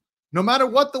rule, no matter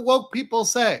what the woke people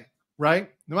say, right?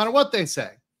 No matter what they say,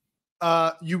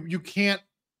 you can't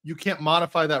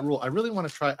modify that rule. I really want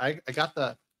to try. I got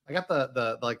the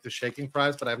like the shaking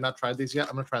fries, but I have not tried these yet.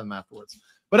 I'm gonna try them afterwards.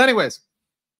 But anyways,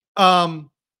 yeah,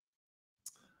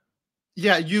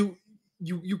 you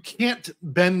can't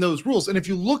bend those rules. And if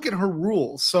you look at her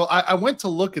rules, so I went to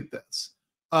look at this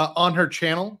on her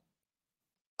channel.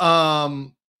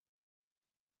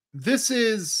 This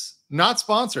is not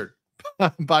sponsored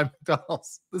by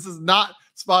McDonald's. This is not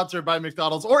sponsored by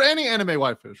McDonald's or any anime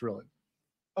whitefish, really.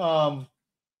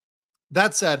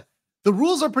 That said, the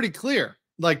rules are pretty clear.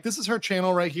 Like, this is her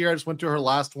channel right here. I just went to her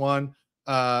last one,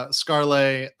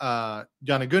 Scarle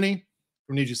Yanaguni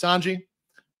from Niji Sanji,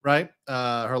 right?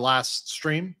 Her last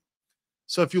stream.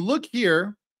 So if you look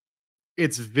here,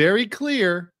 it's very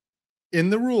clear in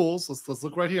the rules. Let's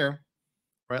look right here.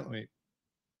 Right, let me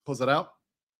close that out.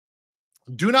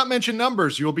 Do not mention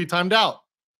numbers. You will be timed out.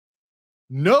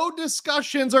 No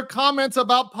discussions or comments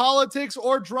about politics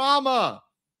or drama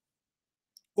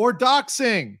or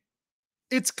doxing.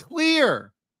 It's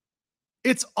clear.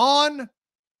 It's on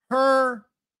her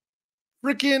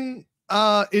freaking,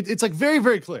 it's like very,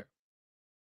 very clear.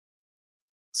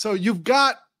 So you've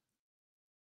got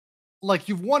like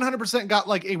you've 100% got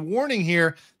like a warning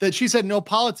here that she said no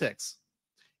politics.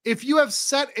 If you have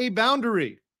set a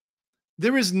boundary,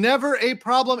 there is never a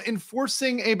problem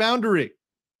enforcing a boundary.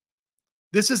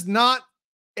 This is not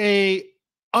a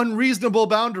unreasonable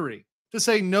boundary to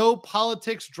say no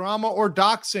politics, drama, or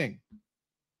doxing.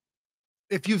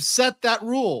 If you've set that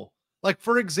rule, like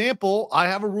for example, I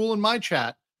have a rule in my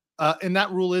chat, and that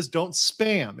rule is don't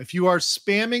spam. If you are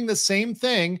spamming the same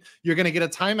thing, you're going to get a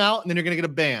timeout and then you're going to get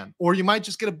a ban, or you might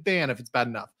just get a ban if it's bad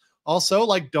enough. Also,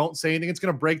 like don't say anything that's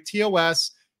going to break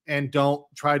TOS, and don't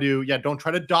try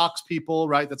to dox people,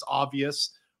 right? That's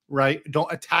obvious, right?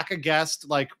 Don't attack a guest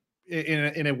like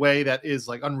in a way that is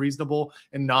like unreasonable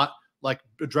and not like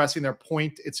addressing their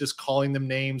point. It's just calling them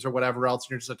names or whatever else,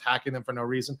 and you're just attacking them for no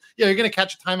reason. Yeah, you're going to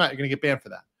catch a timeout. You're going to get banned for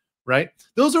that, right?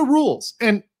 Those are rules,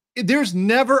 and there's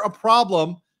never a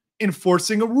problem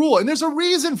enforcing a rule, and there's a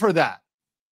reason for that.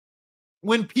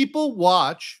 When people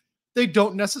watch, they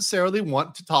don't necessarily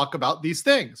want to talk about these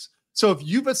things. So if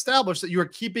you've established that you are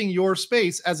keeping your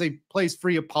space as a place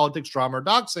free of politics, drama, or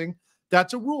doxing,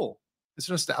 that's a rule. It's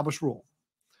an established rule.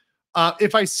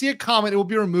 If I see a comment, it will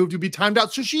be removed. You'll be timed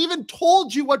out. So she even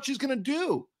told you what she's going to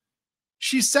do.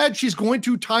 She said she's going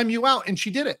to time you out, and she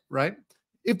did it, right?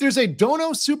 If there's a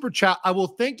dono super chat, I will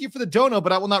thank you for the dono,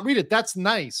 but I will not read it. That's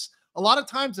nice. A lot of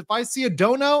times if I see a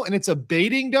dono and it's a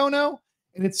baiting dono,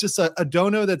 and it's just a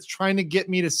dono that's trying to get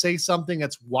me to say something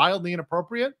that's wildly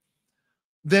inappropriate,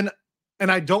 then,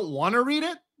 and I don't want to read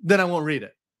it, then I won't read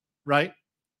it, right?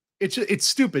 It's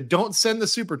stupid. Don't send the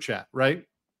super chat, right?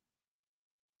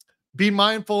 Be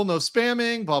mindful, no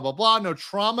spamming, blah, blah, blah, no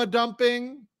trauma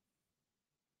dumping,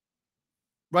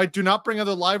 right? Do not bring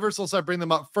other livers unless I bring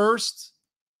them up first.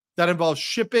 That involves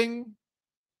shipping,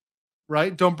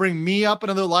 right? Don't bring me up in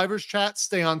other livers chat.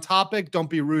 Stay on topic. Don't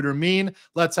be rude or mean.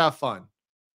 Let's have fun.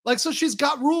 Like, so she's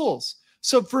got rules.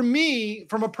 So for me,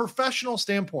 from a professional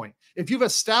standpoint, if you've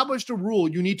established a rule,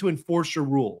 you need to enforce your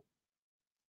rule.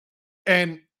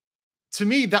 And to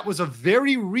me, that was a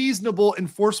very reasonable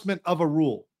enforcement of a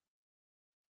rule.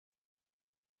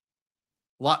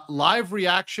 Live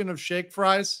reaction of shake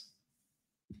fries.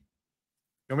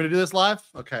 You want me to do this live?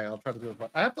 Okay, I'll try to do it.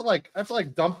 I have to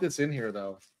dump this in here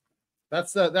though.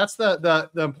 That's the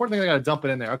important thing. I got to dump it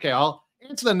in there. Okay, I'll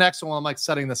answer the next one while I'm like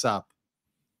setting this up.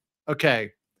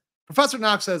 Okay. Professor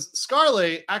Knox says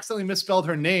Scarle accidentally misspelled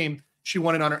her name she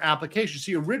wanted on her application.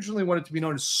 She originally wanted to be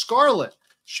known as Scarlet.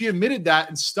 She admitted that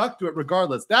and stuck to it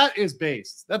regardless. That is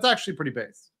based. That's actually pretty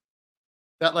based.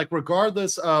 That like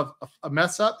regardless of a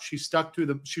mess up, she stuck with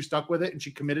it and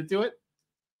she committed to it.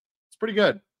 It's pretty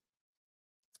good.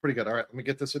 It's pretty good. All right, let me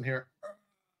get this in here.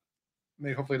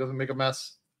 Maybe hopefully it doesn't make a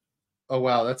mess. Oh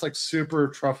wow, that's like super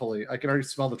truffly. I can already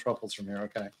smell the truffles from here.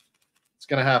 Okay. It's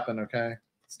gonna happen, okay?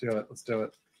 Let's do it. Let's do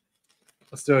it.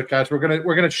 Let's do it, guys. We're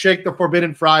gonna shake the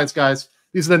forbidden fries, guys.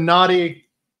 These are the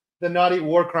naughty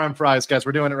war crime fries, guys.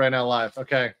 We're doing it right now live.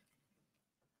 Okay.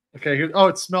 Okay. Here, oh,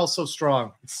 it smells so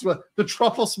strong. The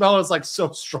truffle smell is like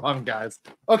so strong, guys.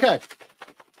 Okay.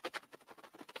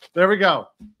 There we go.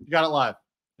 You got it live.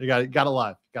 You got it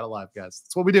live. Got it live, guys.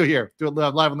 That's what we do here. Do it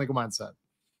live on Legal Mindset.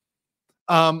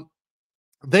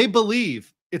 They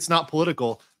believe it's not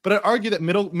political, but I argue that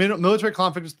military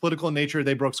conflict is political in nature.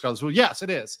 They broke Scarle's rule. Yes, it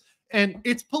is. And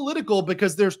it's political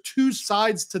because there's two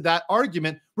sides to that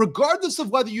argument, regardless of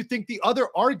whether you think the other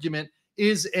argument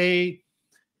is a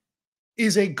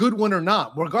good one or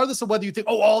not, regardless of whether you think,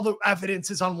 oh, all the evidence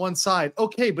is on one side.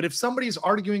 Okay, but if somebody's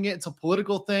arguing it, it's a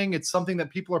political thing. It's something that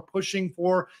people are pushing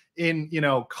for in,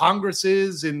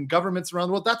 Congresses and governments around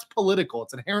the world. That's political.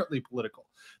 It's inherently political.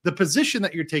 The position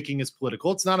that you're taking is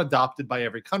political. It's not adopted by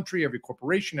every country, every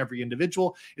corporation, every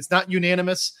individual. It's not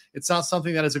unanimous. It's not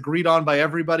something that is agreed on by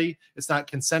everybody. It's not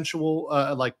consensual,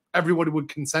 like everybody would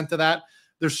consent to that.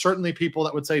 There's certainly people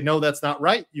that would say, no, that's not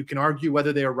right. You can argue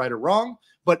whether they are right or wrong,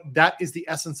 but that is the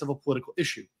essence of a political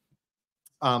issue.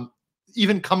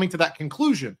 Even coming to that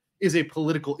conclusion is a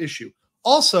political issue.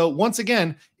 Also, once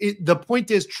again, the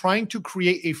point is trying to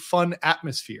create a fun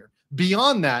atmosphere.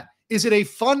 Beyond that, is it a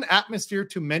fun atmosphere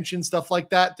to mention stuff like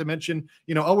that? To mention,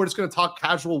 oh, we're just going to talk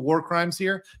casual war crimes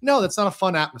here? No, that's not a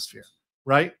fun atmosphere,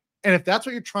 right? And if that's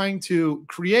what you're trying to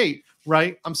create,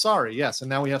 right? I'm sorry. Yes, and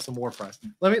now we have some war fries.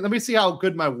 Let me see how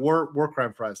good my war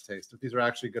crime fries taste. If these are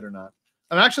actually good or not.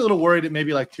 I'm actually a little worried it may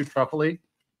be like too truffly.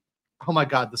 Oh my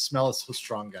God, the smell is so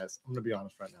strong, guys. I'm gonna be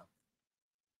honest right now.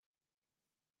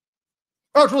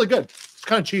 Oh, it's really good. It's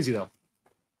kind of cheesy though.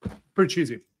 Pretty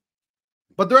cheesy,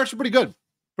 but they're actually pretty good.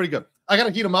 Pretty good. I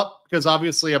gotta heat them up because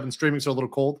obviously I've been streaming, so a little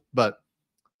cold. But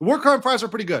the war crime fries are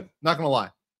pretty good. Not gonna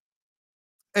lie.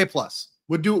 A plus.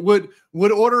 Would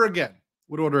order again.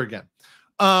 Would order again.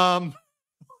 I'm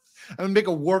gonna make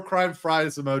a war crime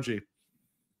fries emoji.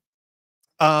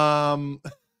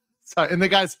 Sorry, and the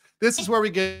guys, this is where we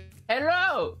get.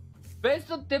 Hello,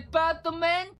 Beso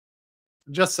Department.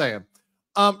 Just saying.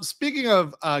 Speaking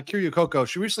of Kiryu Coco,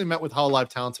 she recently met with Hololive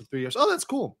Talents of 3 years. Oh, that's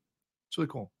cool. It's really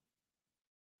cool.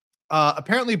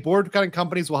 Apparently, boycotting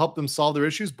companies will help them solve their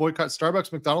issues. Boycott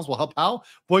Starbucks, McDonald's will help how?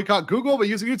 Boycott Google by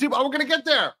using YouTube. Oh, we're gonna get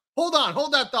there. Hold on,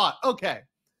 hold that thought. Okay.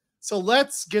 So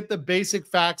let's get the basic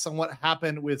facts on what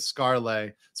happened with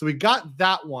Scarle. So we got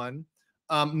that one.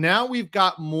 Now we've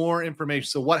got more information.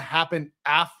 So what happened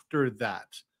after that,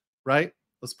 right?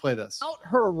 Let's play this. Out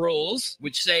her rules,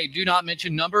 which say do not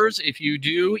mention numbers. If you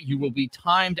do, you will be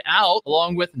timed out,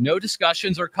 along with no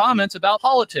discussions or comments about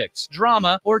politics,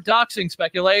 drama, or doxing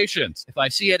speculations. If I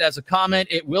see it as a comment,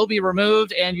 it will be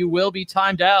removed and you will be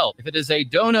timed out. If it is a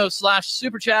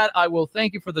dono/super chat, I will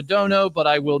thank you for the dono, but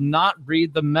I will not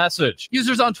read the message.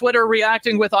 Users on Twitter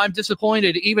reacting with I'm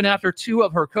disappointed even after 2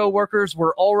 of her co-workers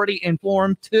were already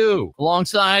informed too.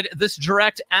 Alongside this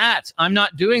direct at I'm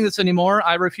not doing this anymore.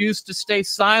 I refuse to stay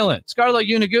silent. Scarle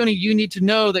Uniguni, you need to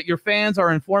know that your fans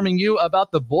are informing you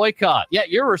about the boycott. Yet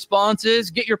your response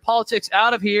is get your politics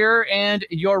out of here and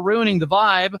you're ruining the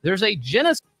vibe. There's a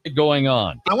genocide going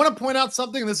on. I want to point out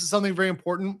something. This is something very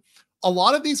important. A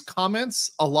lot of these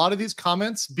comments,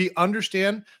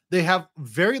 understand they have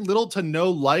very little to no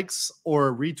likes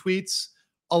or retweets.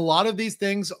 A lot of these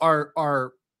things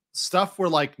are stuff where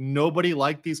like nobody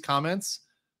liked these comments.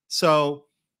 So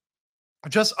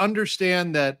just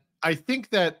understand that I think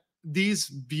that these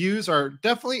views are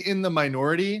definitely in the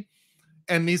minority,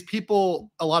 and these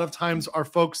people a lot of times are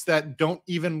folks that don't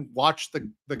even watch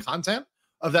the content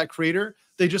of that creator.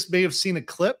 They just may have seen a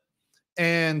clip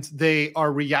and they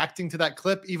are reacting to that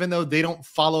clip even though they don't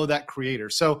follow that creator.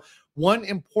 So one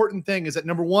important thing is that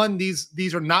number one,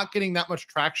 these are not getting that much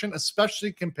traction,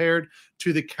 especially compared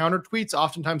to the counter tweets.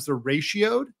 Oftentimes they're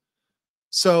ratioed.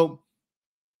 So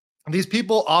these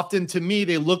people often, to me,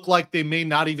 they look like they may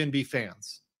not even be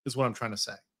fans, is what I'm trying to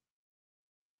say.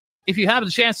 If you have the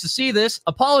chance to see this,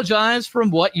 apologize from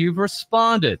what you've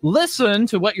responded. Listen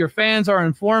to what your fans are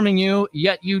informing you,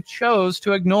 yet you chose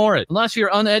to ignore it. Unless you're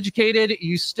uneducated,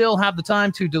 you still have the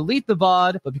time to delete the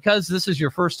VOD, but because this is your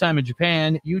first time in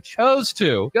Japan, you chose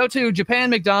to. Go to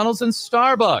Japan McDonald's and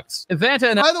Starbucks.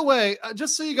 Evanta and by the way,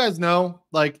 just so you guys know,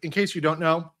 like in case you don't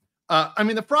know, I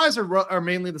mean, the fries are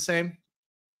mainly the same.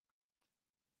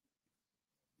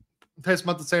 Tastes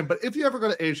about the same, but if you ever go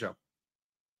to Asia,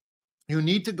 you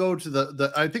need to go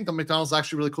to I think the McDonald's is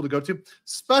actually really cool to go to,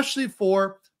 especially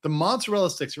for the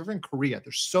mozzarella sticks. If you're ever in Korea,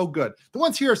 they're so good. The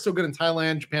ones here are so good in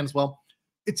Thailand, Japan as well.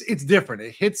 It's different.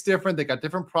 It hits different. They got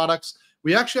different products.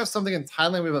 We actually have something in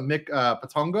Thailand. We have a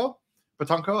patongo.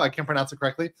 I can't pronounce it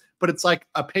correctly, but it's like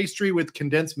a pastry with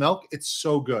condensed milk. It's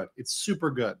so good. It's super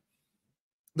good.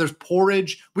 There's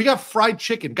porridge. We got fried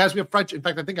chicken. Guys, we have fried chicken. In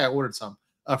fact, I think I ordered some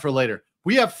for later.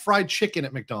 We have fried chicken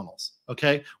at McDonald's,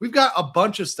 okay? We've got a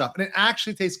bunch of stuff, and it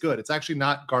actually tastes good. It's actually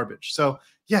not garbage. So,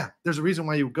 yeah, there's a reason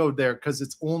why you go there, because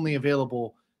it's only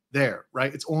available there,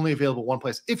 right? It's only available one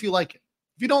place if you like it.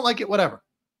 If you don't like it, whatever,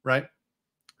 right?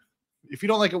 If you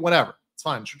don't like it, whatever. It's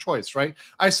fine. It's your choice, right?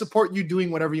 I support you doing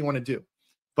whatever you want to do,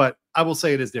 but I will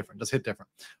say it is different. It does hit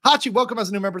different. Hachi, welcome as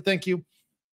a new member. Thank you.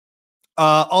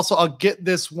 Also, I'll get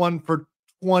this one for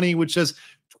 20, which says,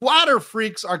 Twatter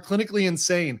freaks are clinically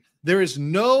insane. There is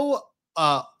no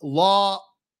law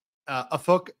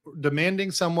afoot demanding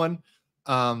someone.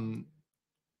 There's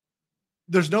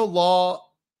no law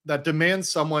that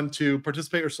demands someone to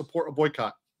participate or support a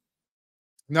boycott.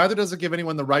 Neither does it give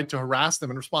anyone the right to harass them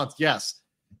in response. Yes,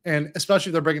 and especially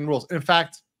if they're breaking the rules. In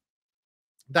fact,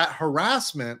 that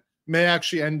harassment may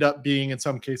actually end up being, in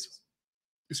some cases,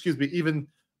 even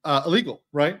illegal,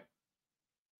 right?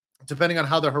 Depending on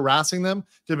how they're harassing them,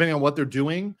 depending on what they're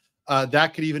doing.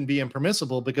 That could even be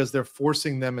impermissible because they're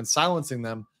forcing them and silencing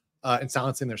them and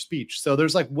silencing their speech. So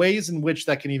there's like ways in which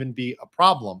that can even be a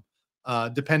problem,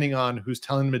 depending on who's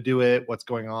telling them to do it, what's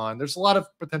going on. There's a lot of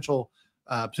potential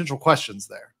questions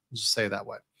there. Let's just say it that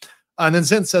way. And then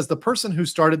Zin says the person who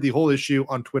started the whole issue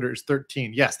on Twitter is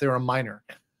 13. Yes, they're a minor.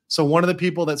 So one of the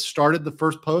people that started the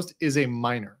first post is a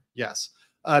minor. Yes.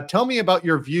 Tell me about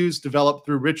your views developed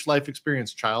through rich life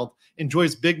experience, child.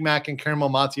 Enjoys Big Mac and caramel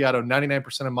macchiato.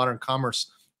 99% of modern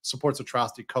commerce supports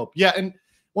atrocity. Cope. Yeah, and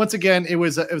once again, it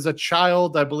was a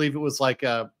child. I believe it was like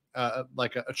a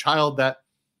child that,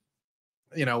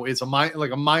 you know, is a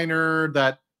minor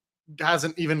that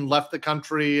hasn't even left the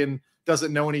country and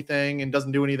doesn't know anything and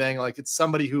doesn't do anything. Like, it's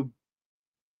somebody who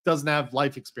doesn't have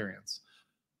life experience.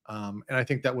 And I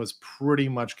think that was pretty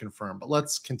much confirmed. But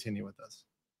let's continue with this.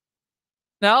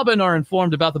 Alban are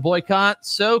informed about the boycott,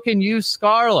 so can you,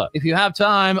 Scarle. If you have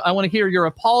time, I want to hear your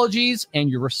apologies and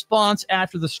your response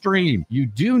after the stream. You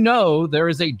do know there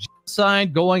is a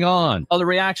sign going on. Other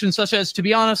reactions such as, to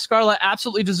be honest, Scarle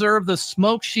absolutely deserved the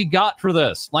smoke she got for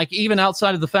this. Like, even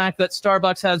outside of the fact that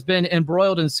Starbucks has been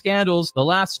embroiled in scandals the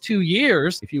last 2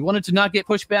 years, if you wanted to not get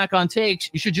pushed back on takes,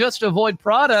 you should just avoid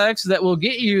products that will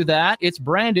get you that. It's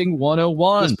branding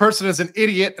 101. This person is an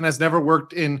idiot and has never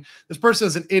worked in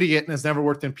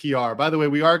PR. By the way,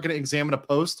 we are going to examine a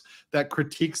post that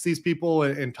critiques these people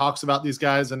and talks about these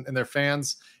guys and their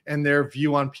fans and their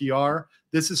view on PR.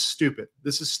 This is stupid.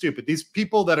 This is stupid. These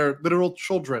people that are literal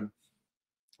children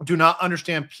do not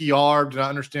understand PR, do not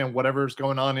understand whatever is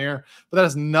going on here, but that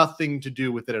has nothing to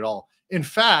do with it at all. In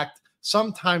fact,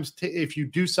 sometimes if you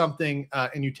do something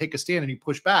and you take a stand and you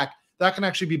push back, that can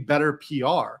actually be better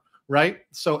PR, right?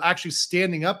 So actually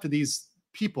standing up to these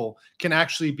people can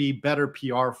actually be better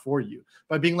PR for you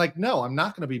by being like, no, I'm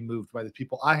not going to be moved by the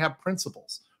people. I have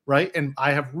principles, right? And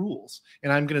I have rules,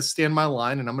 and I'm going to stand my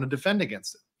line and I'm going to defend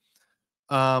against it.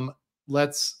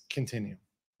 Let's continue.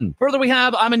 Further, we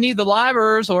have, I'm gonna need the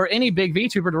livers or any big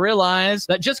VTuber to realize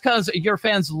that just because your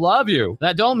fans love you,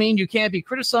 that don't mean you can't be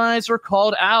criticized or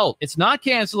called out. It's not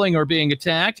canceling or being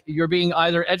attacked. You're being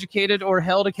either educated or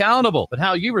held accountable. But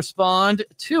how you respond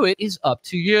to it is up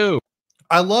to you.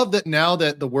 I love that now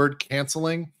that the word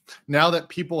canceling, now that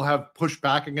people have pushed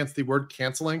back against the word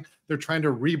canceling, they're trying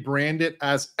to rebrand it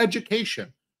as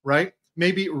education, right?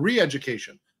 Maybe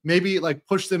re-education. Maybe like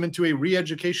push them into a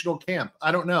re-educational camp.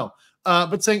 I don't know.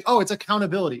 But saying, oh, it's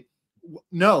accountability.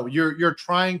 No, you're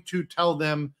trying to tell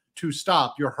them to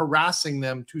stop. You're harassing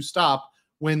them to stop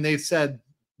when they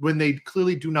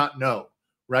clearly do not know,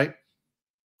 right?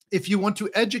 If you want to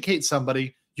educate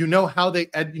somebody, you know how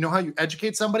you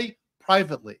educate somebody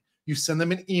privately. You send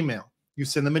them an email, you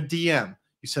send them a DM,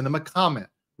 you send them a comment,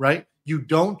 right? You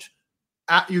don't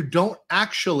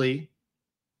actually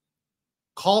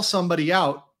call somebody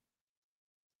out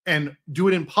and do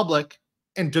it in public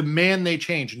and demand they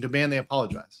change and demand they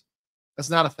apologize. That's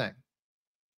not a thing.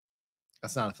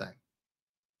 That's not a thing.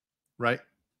 Right?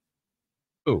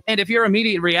 Ooh. And if your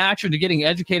immediate reaction to getting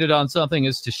educated on something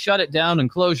is to shut it down and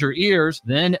close your ears,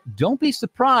 then don't be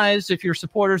surprised if your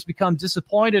supporters become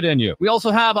disappointed in you. We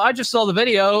also have, I just saw the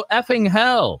video, effing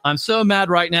hell. I'm so mad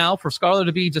right now for Scarle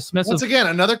to be dismissive. Once again,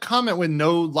 another comment with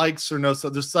no likes or no, so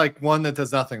just like one that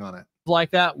does nothing on it.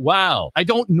 Like that. Wow. I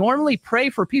don't normally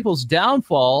pray for people's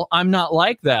downfall. I'm not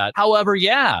like that. However,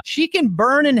 yeah, she can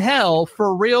burn in hell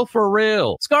for real, for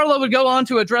real. Scarle would go on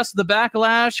to address the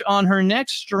backlash on her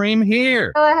next stream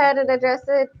here. Go ahead and address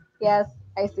it. Yes,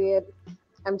 I see it.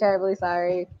 I'm terribly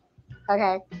sorry.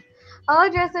 Okay. I'll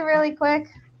address it really quick.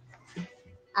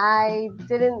 I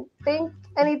didn't think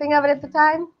anything of it at the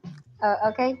time.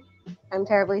 Okay. I'm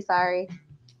terribly sorry.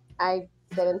 I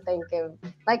didn't think of,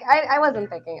 like, I wasn't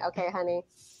thinking, okay, honey.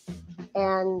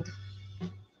 And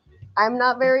I'm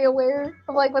not very aware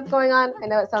of, like, what's going on. I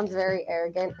know it sounds very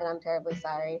arrogant, and I'm terribly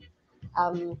sorry.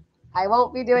 I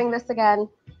won't be doing this again.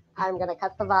 I'm going to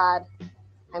cut the VOD.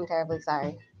 I'm terribly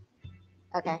sorry.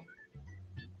 Okay.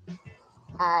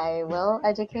 I will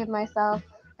educate myself,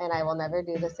 and I will never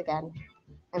do this again.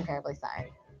 I'm terribly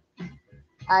sorry.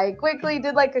 I quickly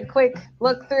did, like, a quick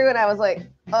look through, and I was like,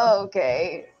 oh,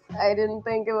 okay. I didn't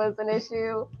think it was an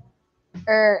issue,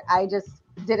 or I just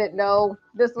didn't know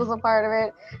this was a part of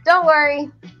it. Don't worry.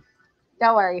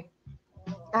 Don't worry.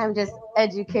 I'm just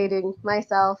educating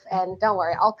myself, and don't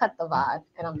worry. I'll cut the VOD,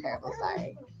 and I'm terribly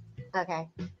sorry. Okay.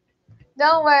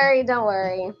 Don't worry. Don't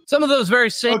worry. Some of those very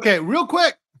same. Okay, real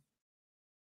quick.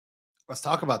 Let's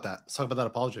talk about that. Let's talk about that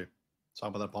apology. Let's talk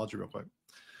about that apology real quick.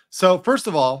 So first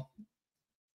of all,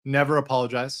 never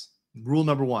apologize. Rule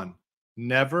number one,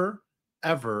 never,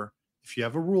 ever, if you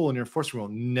have a rule and you're enforcing a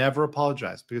rule, never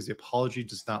apologize, because the apology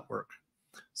does not work.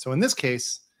 So in this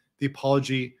case, the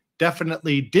apology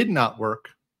definitely did not work,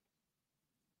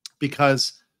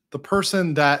 because the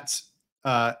person that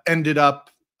ended up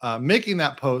making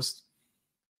that post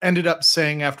ended up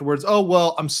saying afterwards, oh,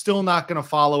 well, I'm still not going to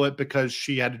follow it because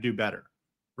she had to do better,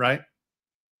 right?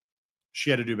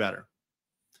 She had to do better.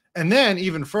 And then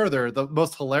even further, the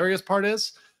most hilarious part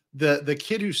is the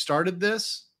kid who started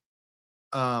this,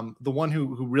 the one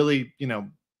who really,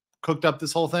 cooked up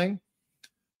this whole thing.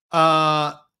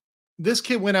 This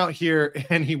kid went out here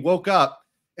and he woke up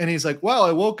and he's like, wow,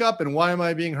 I woke up and why am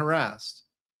I being harassed?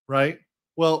 Right?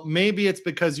 Well, maybe it's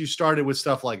because you started with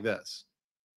stuff like this,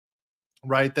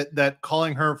 right? That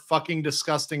calling her fucking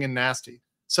disgusting and nasty.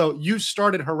 So you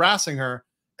started harassing her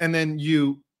and then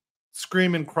you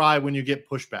scream and cry when you get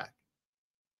pushback,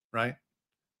 right?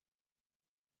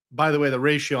 by the way, the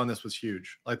ratio on this was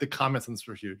huge. Like the comments on this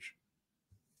were huge.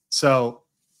 So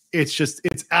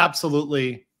it's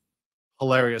absolutely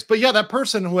hilarious. But yeah, that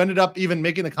person who ended up even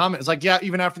making the comment is like, yeah,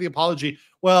 even after the apology,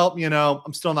 well,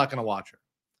 I'm still not going to watch her.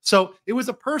 So it was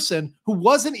a person who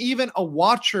wasn't even a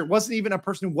watcher, wasn't even a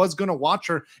person who was going to watch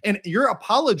her. And your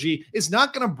apology is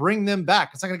not going to bring them back.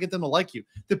 It's not going to get them to like you.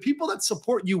 The people that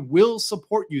support you will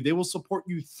support you. They will support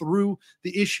you through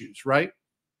the issues, right?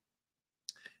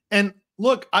 And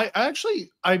look, I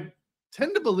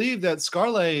tend to believe that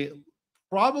Scarle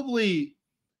probably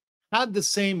had the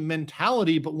same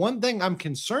mentality, but one thing I'm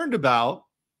concerned about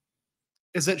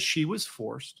is that she was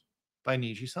forced by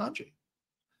Niji Sanji.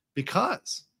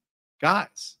 Because,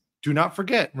 guys, do not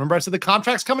forget. Remember I said the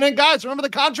contract's coming in, guys. Remember the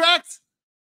contract?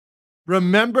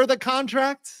 Remember the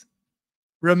contract?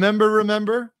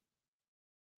 Remember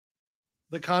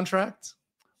the contract?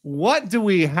 What do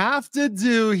we have to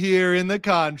do here in the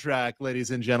contract,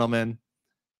 ladies and gentlemen?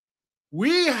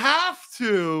 We have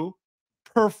to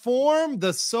perform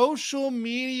the social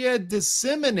media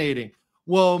disseminating.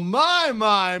 Well,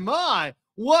 my.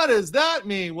 What does that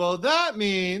mean? Well, that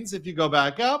means if you go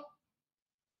back up,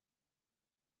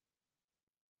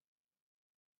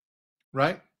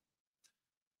 right?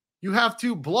 You have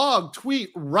to blog,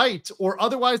 tweet, write, or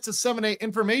otherwise disseminate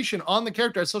information on the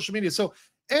character on social media. So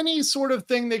any sort of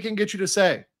thing they can get you to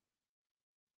say,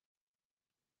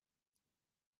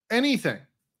 anything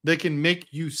they can make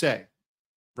you say,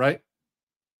 right?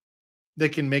 They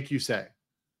can make you say.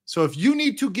 So if you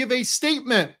need to give a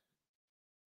statement,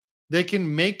 they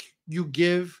can make you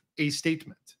give a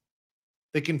statement.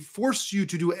 They can force you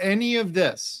to do any of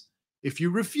this. If you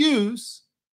refuse,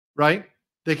 right,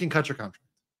 they can cut your contract.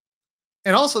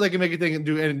 And also they can make you think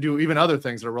and do even other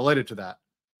things that are related to that.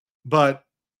 But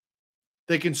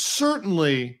they can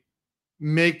certainly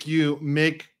make you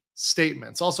make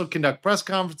statements. Also conduct press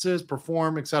conferences,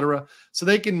 perform, etc. So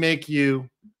they can make you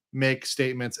make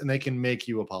statements and they can make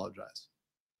you apologize.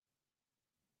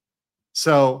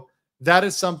 So that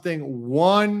is something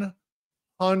 100%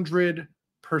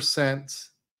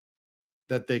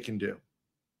 that they can do.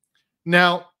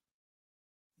 Now,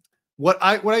 what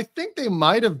I think they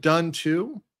might have done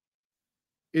too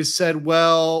is said,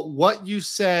 well, what you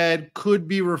said could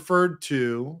be referred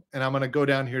to, and I'm going to go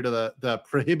down here to the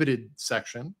prohibited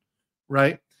section,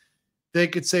 right? They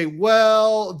could say,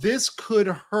 well, this could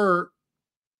hurt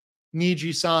Niji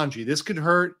Sanji. This could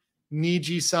hurt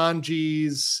Niji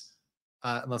Sanji's,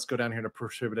 let's go down here to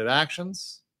prohibited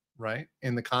actions, right?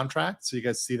 In the contract. So you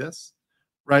guys see this,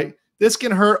 right? This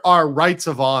can hurt our rights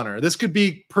of honor. This could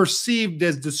be perceived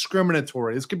as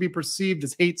discriminatory. This could be perceived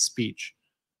as hate speech,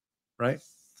 right?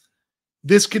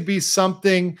 This could be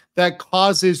something that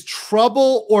causes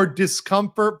trouble or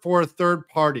discomfort for a third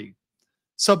party.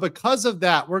 So because of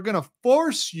that, we're going to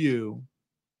force you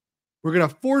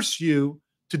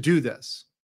to do this.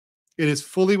 It is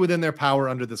fully within their power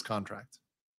under this contract,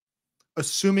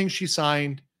 assuming she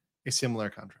signed a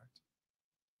similar contract,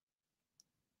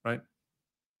 right?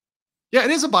 Yeah,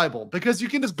 it is a Bible because you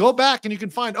can just go back and you can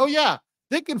find, oh yeah,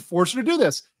 they can force her to do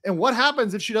this. And what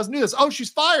happens if she doesn't do this? Oh, she's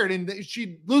fired and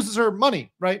she loses her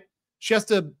money, right? She has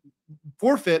to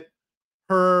forfeit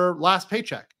her last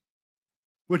paycheck,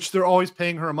 which they're always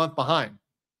paying her a month behind.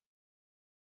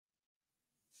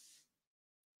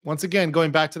 Once again,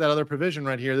 going back to that other provision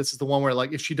right here, this is the one where,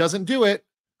 like, if she doesn't do it,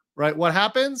 right, what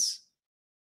happens?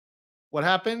 What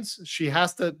happens? She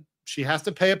has to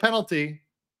pay a penalty,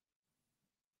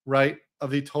 right, of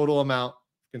the total amount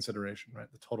of consideration,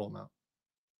 right? The total amount.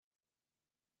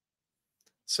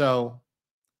 So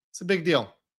it's a big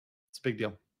deal. It's a big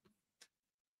deal.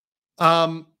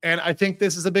 And I think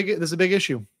this is a big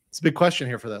issue. It's a big question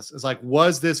here for this. It's like,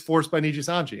 was this forced by Niji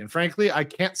Sanji? And frankly, I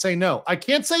can't say no. I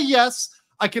can't say yes.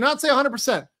 I cannot say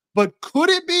 100%, but could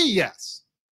it be yes?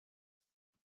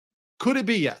 Could it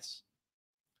be yes?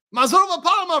 Mazurva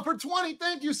Palma for 20.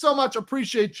 Thank you so much.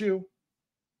 Appreciate you.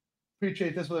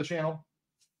 Appreciate this for the channel.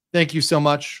 Thank you so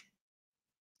much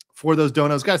for those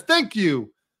donos. Guys, thank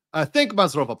you. Thank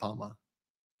Mazurva Palma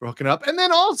for hooking up. And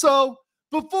then also,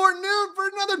 before noon for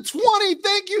another 20.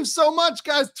 Thank you so much,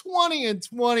 guys. 20 and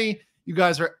 20. You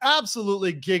guys are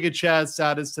absolutely Giga Chad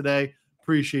status today.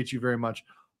 Appreciate you very much.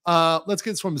 Let's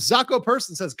get this from Zako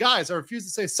Person. Says, guys, I refuse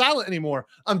to say silent anymore.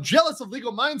 I'm jealous of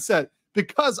Legal Mindset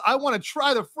because I want to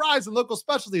try the fries and local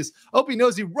specialties. I hope he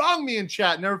knows he wronged me in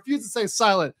chat and I refuse to say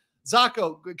silent.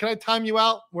 Zako, can I time you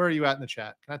out? Where are you at in the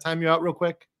chat? Can I time you out real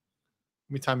quick?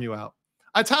 Let me time you out.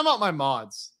 I time out my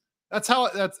mods.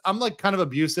 I'm like kind of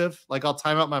abusive. Like I'll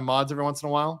time out my mods every once in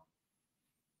a while.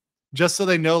 Just so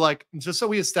they know, like, just so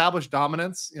we establish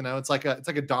dominance, you know, it's like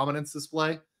a dominance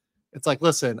display. It's like,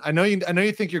 listen, I know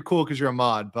you think you're cool because you're a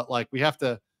mod, but like we have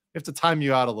to time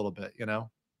you out a little bit, you know?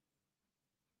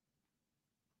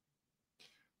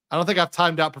 I don't think I've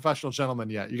timed out professional gentlemen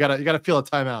yet. You gotta feel a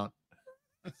timeout.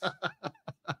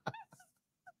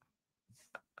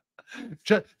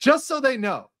 just so they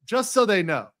know. Just so they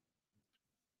know.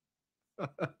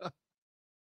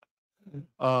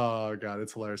 Oh god,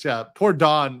 it's hilarious. Yeah, poor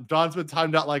Dawn. Dawn's been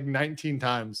timed out like 19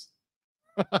 times.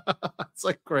 It's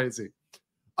like crazy.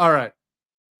 All right.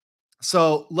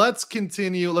 So let's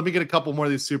continue. Let me get a couple more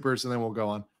of these supers and then we'll go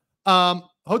on.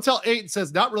 Hotel 8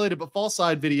 says, not related, but fall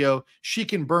side video. She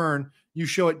can burn. You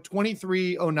show it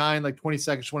 2309, like 20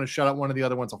 seconds. Just want to shout out one of the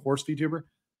other ones, a horse VTuber.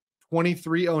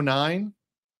 2309.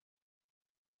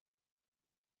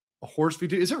 A horse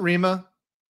VTuber. Is it Rima?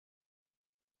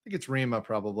 I think it's Rima,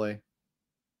 probably.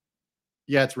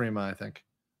 Yeah, it's Rima, I think.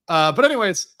 But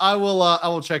anyways, I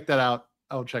will check that out.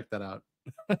 I will check that out.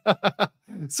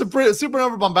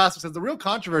 Supernova Bombastic says the real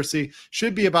controversy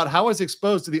should be about how I was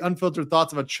exposed to the unfiltered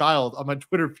thoughts of a child on my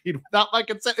Twitter feed without my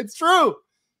consent. It's true.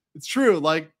 It's true.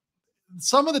 Like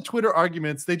some of the Twitter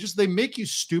arguments, they make you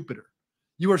stupider.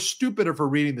 You are stupider for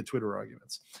reading the Twitter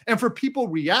arguments and for people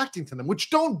reacting to them, which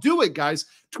don't do it, guys.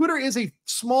 Twitter is a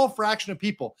small fraction of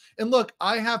people. And look,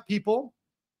 I have people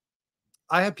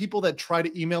that try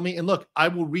to email me, and look, I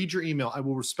will read your email. I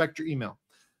will respect your email.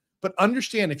 But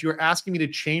understand, if you're asking me to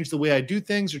change the way I do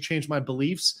things or change my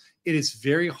beliefs, it is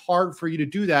very hard for you to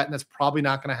do that, and that's probably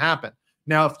not going to happen.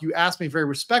 Now, if you ask me very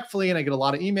respectfully, and I get a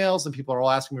lot of emails, and people are all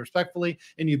asking me respectfully,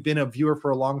 and you've been a viewer for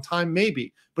a long time,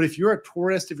 maybe. But if you're a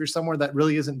tourist, if you're someone that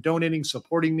really isn't donating,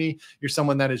 supporting me, you're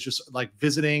someone that is just like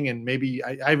visiting, and maybe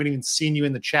I haven't even seen you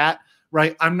in the chat,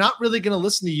 right? I'm not really going to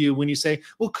listen to you when you say,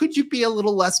 well, could you be a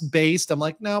little less based? I'm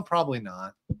like, no, probably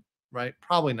not, right?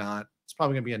 Probably not. It's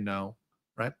probably going to be a no.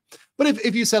 Right. But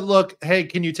if you said, look, hey,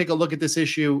 can you take a look at this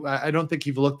issue? I don't think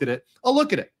you've looked at it. I'll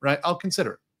look at it. Right. I'll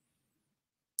consider it.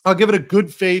 I'll give it a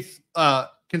good faith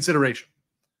consideration.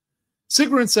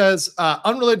 Sigrun says,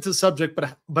 unrelated to the subject,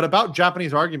 but about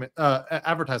Japanese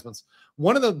advertisements.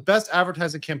 One of the best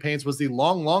advertising campaigns was the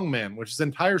Long Long Man, which is an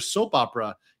entire soap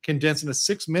opera condensed into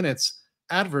 6 minutes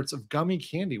adverts of gummy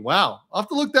candy. Wow. I'll have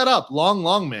to look that up. Long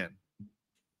Long Man.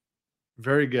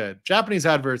 Very good. Japanese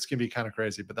adverts can be kind of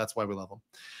crazy, but that's why we love them.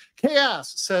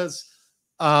 Chaos says,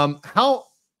 how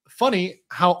funny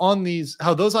how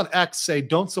those on X say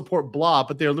don't support blah,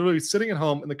 but they're literally sitting at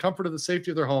home in the comfort of the safety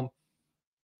of their home,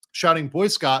 shouting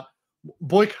boycott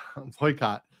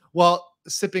while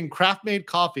sipping craft-made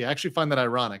coffee. I actually find that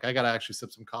ironic. I got to actually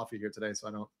sip some coffee here today so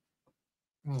I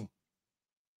don't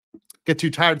get too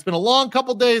tired. It's been a long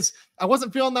couple days. I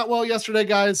wasn't feeling that well yesterday,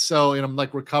 guys, so I'm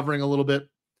like recovering a little bit.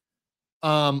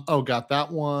 Got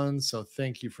that one. So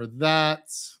thank you for that.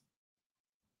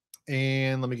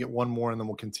 And let me get one more and then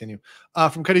we'll continue.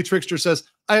 From Cuddy Trickster says,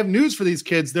 I have news for these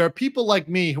kids. There are people like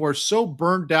me who are so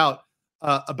burned out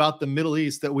about the Middle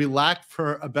East that we lack,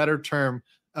 for a better term,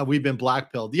 we've been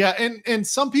blackpilled. Yeah, and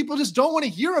some people just don't want to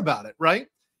hear about it, right?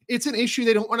 It's an issue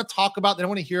they don't want to talk about, they don't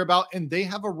want to hear about, and they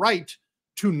have a right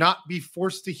to not be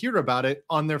forced to hear about it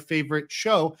on their favorite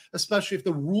show, especially if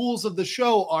the rules of the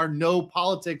show are no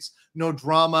politics, no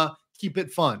drama, keep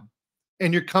it fun.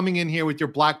 And you're coming in here with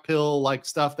your black pill like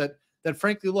stuff that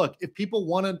frankly, look, if people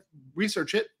want to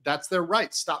research it, that's their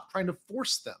right. Stop trying to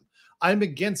force them. I'm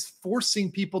against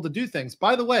forcing people to do things.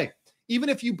 By the way, even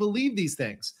if you believe these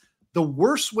things, the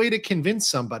worst way to convince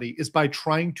somebody is by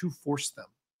trying to force them.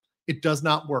 It does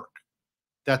not work.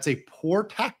 That's a poor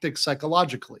tactic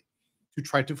psychologically, to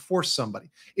try to force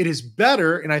somebody. It is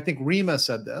better, and I think Rima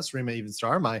said this, Rima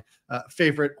Evenstar, my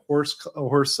favorite horse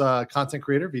content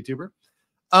creator, VTuber.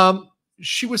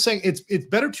 She was saying it's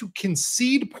better to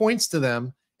concede points to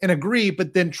them and agree,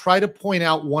 but then try to point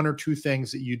out one or two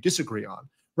things that you disagree on,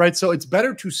 right? So it's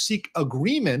better to seek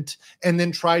agreement and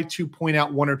then try to point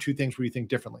out one or two things where you think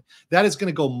differently. That is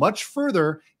going to go much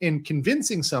further in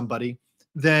convincing somebody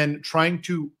than trying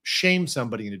to shame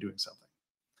somebody into doing something.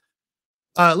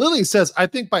 Lily says, I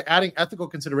think by adding ethical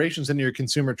considerations into your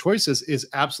consumer choices is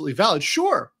absolutely valid.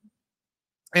 Sure.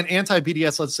 And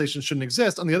anti-BDS legislation shouldn't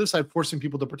exist. On the other side, forcing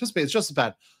people to participate is just as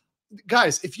bad.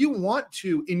 Guys, if you want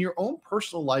to, in your own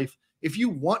personal life, if you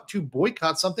want to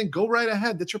boycott something, go right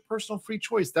ahead. That's your personal free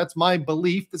choice. That's my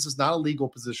belief. This is not a legal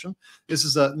position. This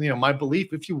is my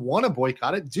belief. If you want to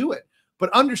boycott it, do it.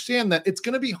 But understand that it's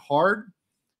going to be hard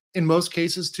in most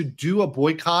cases to do a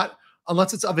boycott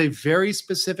unless it's of a very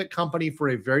specific company for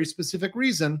a very specific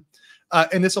reason.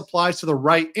 And this applies to the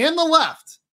right and the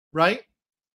left, right?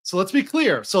 So let's be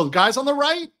clear. So guys on the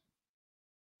right,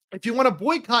 if you want to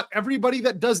boycott everybody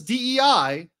that does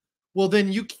DEI, well,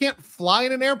 then you can't fly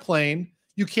in an airplane.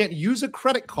 You can't use a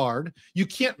credit card. You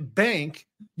can't bank.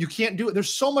 You can't do it.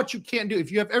 There's so much you can't do.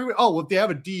 If you have if they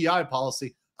have a DEI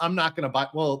policy, I'm not going to buy.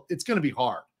 Well, it's going to be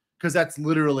hard because that's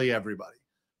literally everybody,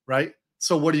 right?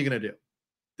 So what are you going to do?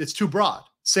 It's too broad.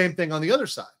 Same thing on the other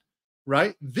side,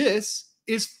 right? This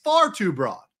is far too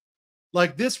broad.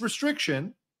 Like this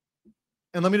restriction,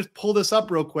 and let me just pull this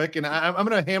up real quick, and I'm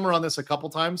going to hammer on this a couple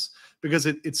times because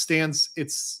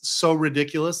it's so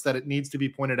ridiculous that it needs to be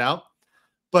pointed out.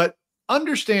 But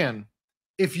understand,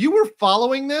 if you were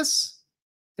following this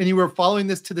and you were following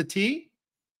this to the T,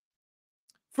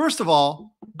 first of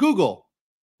all, Google,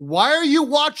 why are you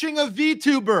watching a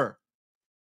VTuber?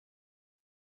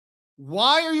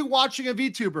 Why are you watching a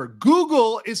VTuber?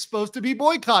 Google is supposed to be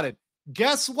boycotted.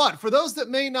 Guess what? For those that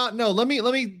may not know, let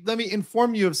me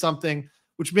inform you of something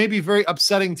which may be very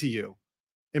upsetting to you.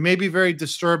 It may be very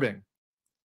disturbing.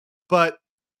 But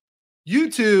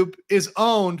YouTube is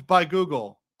owned by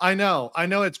Google. I know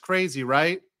it's crazy,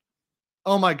 right?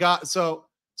 Oh my God. So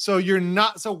you're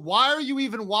not, so why are you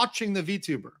even watching the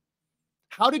VTuber?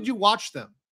 How did you watch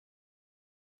them?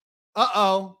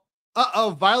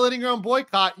 Violating your own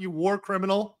boycott, you war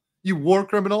criminal. You war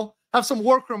criminal. Have some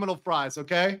war criminal fries,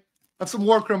 okay? Have some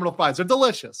war criminal fries. They're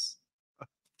delicious.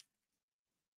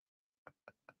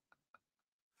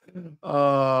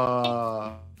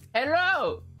 Hello,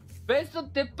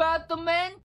 beso de pato,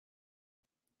 man.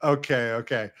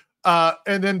 Okay.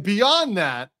 And then beyond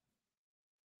that,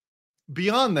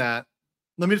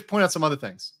 let me just point out some other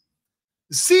things.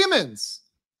 Siemens.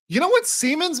 You know what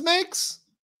Siemens makes?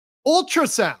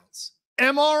 Ultrasounds,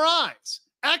 MRIs,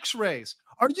 X-rays.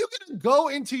 Are you going to go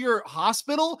into your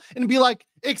hospital and be like,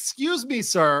 excuse me,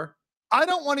 sir, I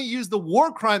don't want to use the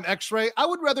war crime X-ray. I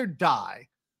would rather die.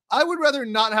 I would rather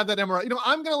not have that MRI. You know,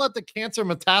 I'm going to let the cancer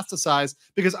metastasize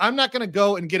because I'm not going to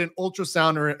go and get an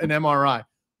ultrasound or an MRI.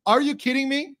 Are you kidding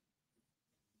me?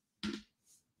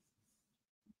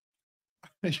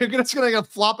 You're just going to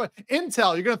flop it.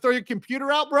 Intel, you're going to throw your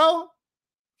computer out, bro?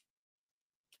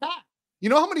 You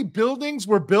know how many buildings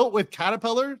were built with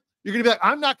Caterpillar? You're going to be like,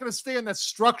 I'm not going to stay in that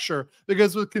structure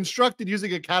because it was constructed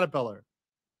using a Caterpillar,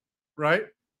 right?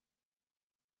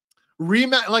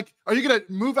 Remax, like, are you going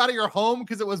to move out of your home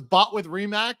because it was bought with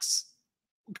Remax?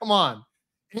 Come on.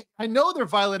 I know they're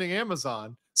violating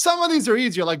Amazon. Some of these are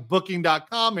easier, like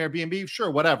Booking.com, Airbnb,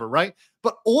 sure, whatever, right?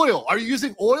 But oil, are you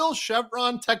using oil?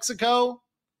 Chevron, Texaco?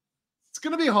 It's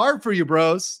going to be hard for you,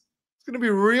 bros. It's going to be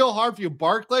real hard for you.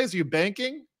 Barclays, are you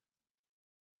banking?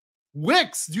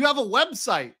 Wix, do you have a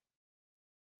website?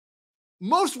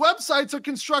 Most websites are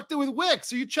constructed with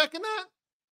Wix. Are you checking that?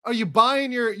 Are you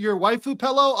buying your waifu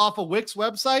pillow off a Wix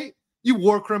website? You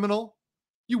war criminal.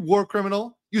 You war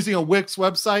criminal using a Wix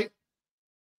website.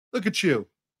 Look at you.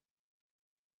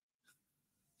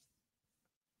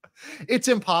 It's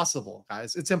impossible,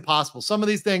 guys. It's impossible. Some of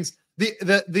these things,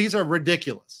 these are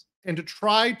ridiculous. And to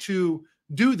try to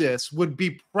do this would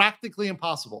be practically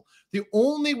impossible. The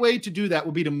only way to do that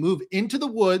would be to move into the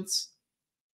woods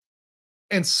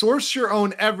and source your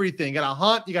own everything. You got to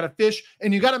hunt, you got to fish,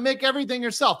 and you got to make everything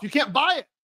yourself. You can't buy it.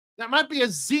 That might be a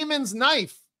Siemens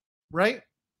knife, right?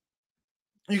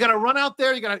 You got to run out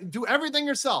there. You got to do everything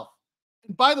yourself.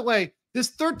 And by the way,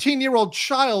 this 13-year-old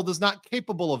child is not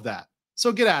capable of that.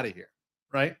 So get out of here,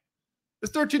 right?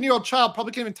 This 13-year-old child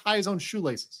probably can't even tie his own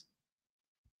shoelaces.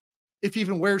 If he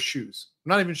even wears shoes. I'm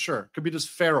not even sure. Could be just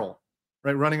feral,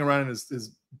 right? Running around in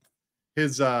his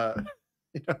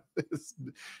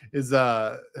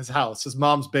house, his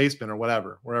mom's basement or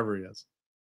whatever, wherever he is.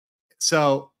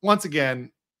 So once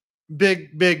again,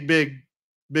 big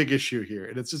issue here.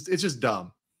 And it's just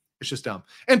dumb. It's just dumb.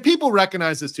 And people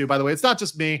recognize this too, by the way. It's not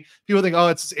just me. People think, oh,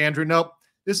 it's just Andrew. Nope.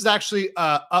 This is actually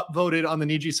upvoted on the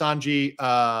Niji Sanji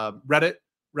Reddit,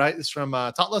 right? This is from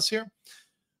Totless here.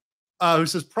 Who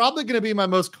says, probably going to be my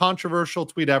most controversial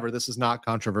tweet ever. This is not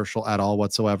controversial at all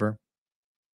whatsoever.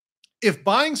 If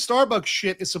buying Starbucks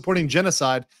shit is supporting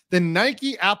genocide, then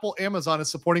Nike, Apple, Amazon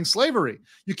is supporting slavery.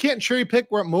 You can't cherry pick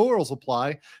where morals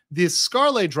apply. The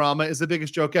Scarle drama is the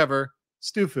biggest joke ever.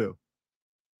 Stufu.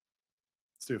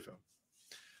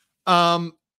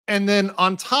 And then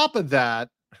on top of that,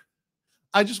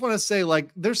 I just want to say,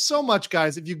 like, there's so much,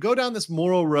 guys. If you go down this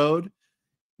moral road,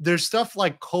 there's stuff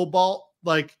like cobalt.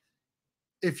 Like,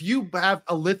 if you have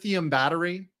a lithium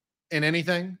battery in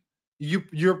anything,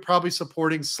 you're probably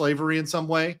supporting slavery in some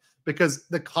way because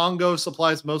the Congo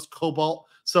supplies most cobalt.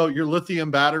 So your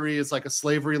lithium battery is like a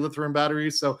slavery lithium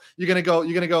battery. So you're gonna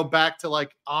go back to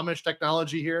like Amish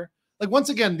technology here. Like, once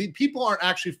again, the people aren't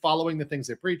actually following the things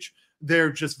they preach.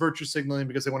 They're just virtue signaling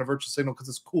because they want to virtue signal because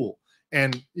it's cool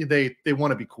and they want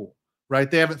to be cool,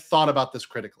 right? They haven't thought about this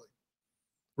critically,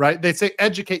 right? They say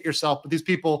educate yourself, but these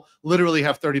people literally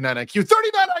have 39 IQ.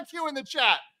 39 IQ in the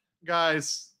chat,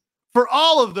 guys. For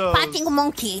all of those.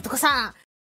 Monkey,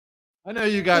 I know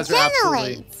you guys are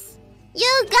absolutely.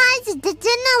 You guys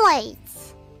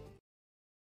degenerates.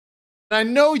 I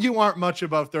know you aren't much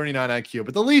above 39 IQ,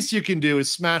 but the least you can do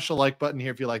is smash the like button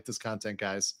here if you like this content,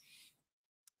 guys.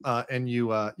 And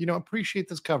you appreciate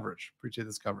this coverage.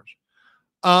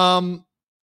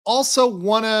 Also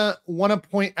wanna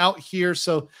point out here.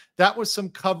 So that was some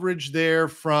coverage there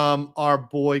from our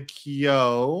boy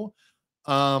Kyo.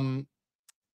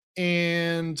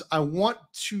 And I want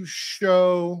to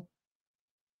show,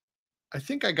 I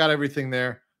think I got everything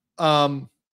there.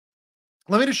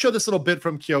 Let me just show this little bit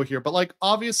from Kyo here. But like,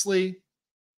 obviously,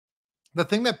 the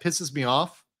thing that pisses me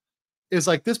off is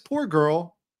like this poor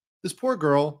girl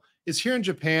is here in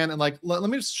Japan, and like, let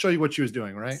me just show you what she was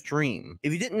doing, right? Stream.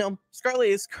 If you didn't know, Scarle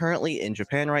is currently in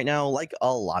Japan right now, like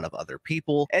a lot of other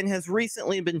people, and has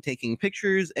recently been taking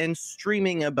pictures and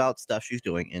streaming about stuff she's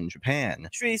doing in Japan.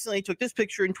 She recently took this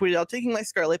picture and tweeted out, taking my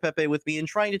Scarle Pepe with me and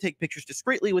trying to take pictures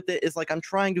discreetly with it is like I'm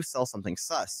trying to sell something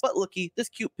sus. But looky, this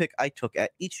cute pic I took at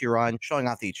Ichiran, showing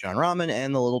off the Ichiran ramen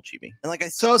and the little chibi. And like I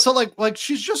said, so like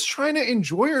she's just trying to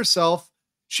enjoy herself.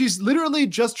 She's literally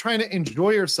just trying to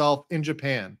enjoy herself in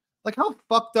Japan. Like, how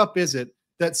fucked up is it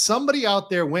that somebody out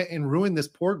there went and ruined this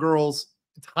poor girl's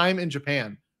time in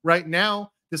Japan? Right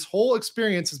now, this whole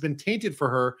experience has been tainted for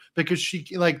her because she,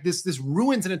 like, this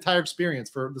ruins an entire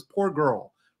experience for this poor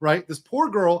girl, right? This poor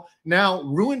girl now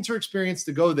ruins her experience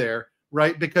to go there,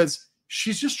 right? Because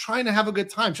she's just trying to have a good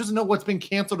time. She doesn't know what's been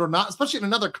canceled or not, especially in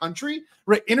another country,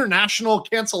 right? International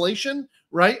cancellation,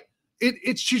 right?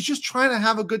 She's just trying to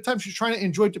have a good time. She's trying to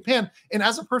enjoy Japan. And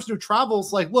as a person who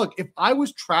travels, like, look, if I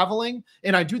was traveling,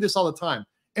 and I do this all the time,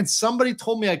 and somebody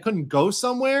told me I couldn't go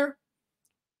somewhere,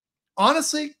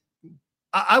 honestly,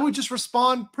 I would just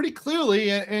respond pretty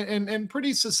clearly and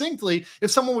pretty succinctly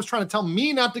if someone was trying to tell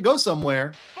me not to go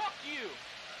somewhere. Fuck you!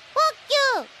 Fuck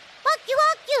you! Fuck you!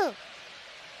 Fuck you!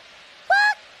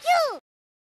 Fuck you!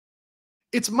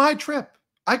 It's my trip.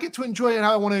 I get to enjoy it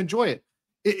how I want to enjoy it.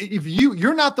 If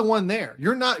you're not the one there,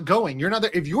 you're not going, you're not there.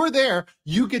 If you're there,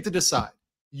 you get to decide.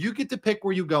 You get to pick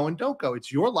where you go and don't go.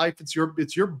 It's your life. It's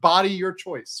your body, your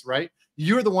choice, right?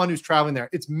 You're the one who's traveling there.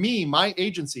 It's me, my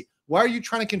agency. Why are you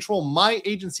trying to control my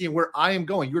agency and where I am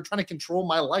going? You're trying to control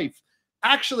my life.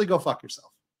 Actually go fuck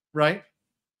yourself, right?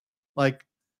 Like,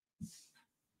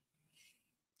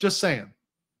 just saying.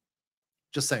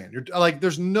 You're like,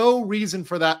 there's no reason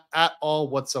for that at all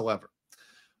whatsoever.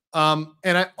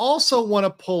 And I also want to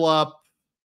pull up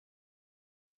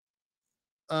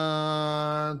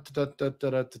I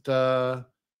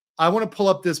want to pull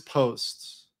up this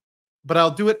post, but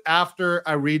I'll do it after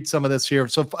I read some of this here.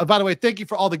 So by the way, thank you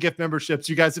for all the gift memberships.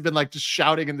 You guys have been like just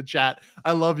shouting in the chat.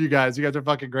 I love you guys. You guys are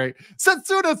fucking great.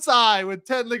 Setsuna-sai with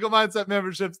 10 Legal Mindset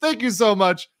memberships. Thank you so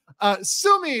much.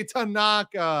 Sumi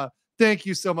Tanaka, thank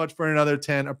you so much for another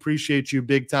 10. Appreciate you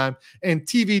big time. And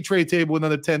TV Tray Table with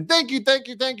another 10. Thank you.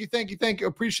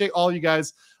 Appreciate all you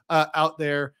guys out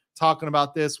there talking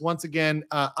about this. Once again,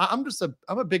 I'm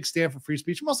a big stand for free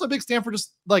speech. I'm also a big stand for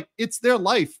just like, it's their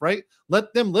life, right?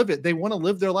 Let them live it. They want to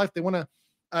live their life. They want to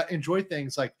enjoy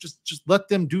things. Like just let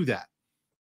them do that.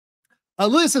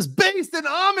 Lily says, based in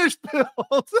Amish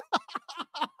pills.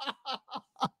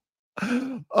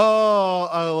 Oh,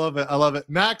 I love it.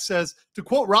 Max says, to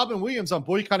quote Robin Williams on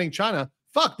boycotting China,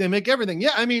 fuck, they make everything.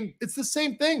 Yeah, I mean, it's the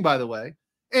same thing, by the way.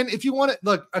 And if you want to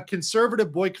look, a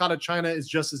conservative boycott of China is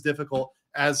just as difficult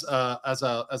as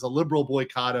a liberal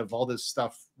boycott of all this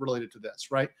stuff related to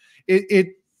this, right?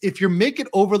 If you make it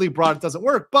overly broad, it doesn't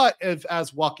work. But if,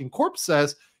 as Walking Corp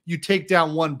says, you take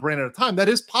down one brand at a time, that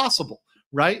is possible,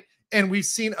 right? And we've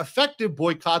seen effective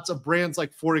boycotts of brands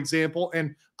like, for example,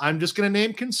 and I'm just going to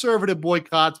name conservative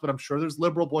boycotts, but I'm sure there's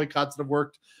liberal boycotts that have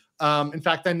worked. In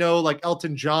fact, I know like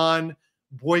Elton John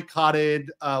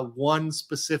boycotted one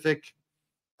specific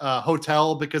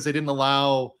hotel because they didn't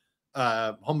allow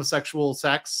homosexual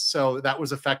sex. So that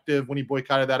was effective when he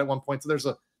boycotted that at one point.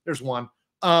 So there's one.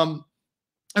 And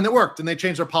it worked, and they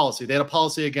changed their policy. They had a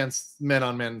policy against men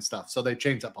on men stuff. So they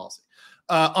changed that policy.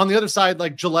 On the other side,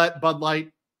 like Gillette, Bud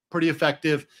Light, pretty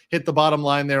effective, hit the bottom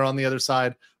line there on the other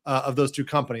side of those two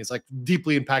companies, like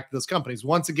deeply impacted those companies.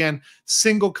 Once again,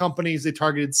 single companies they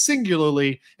targeted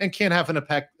singularly and can't have an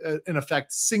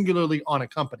effect singularly on a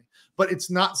company. But it's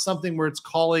not something where it's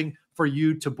calling for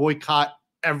you to boycott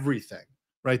everything,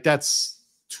 right? That's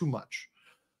too much.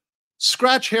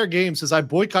 Scratch Hair Game says, I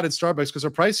boycotted Starbucks because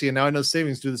they're pricey, and now I know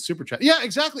savings do the super chat. Yeah,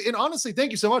 exactly. And honestly,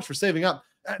 thank you so much for saving up.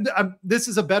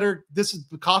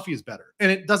 The coffee is better, and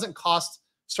it doesn't cost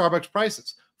Starbucks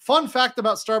prices. Fun fact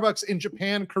about Starbucks in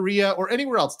Japan, Korea, or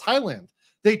anywhere else, Thailand,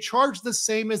 they charge the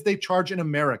same as they charge in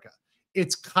America.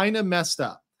 It's kind of messed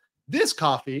up. This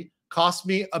coffee cost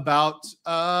me about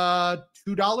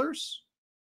 $2,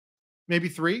 maybe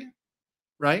 $3,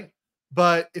 right?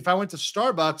 But if I went to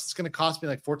Starbucks, it's going to cost me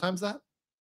like 4 times that,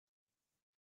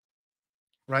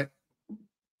 right?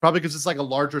 Probably because it's like a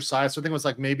larger size. So I think it was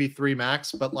like maybe 3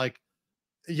 max, but like,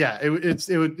 yeah, it's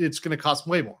going to cost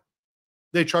way more.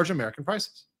 They charge American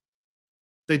prices.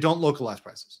 They don't localize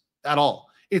prices at all.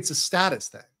 It's a status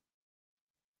thing.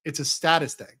 It's a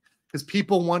status thing because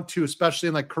people want to, especially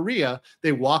in like Korea,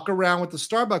 they walk around with the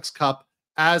Starbucks cup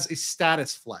as a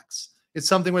status flex. It's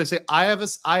something where they say, I have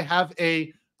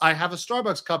a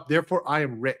Starbucks cup, therefore I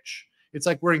am rich. It's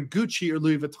like wearing Gucci or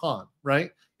Louis Vuitton,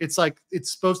 right? It's like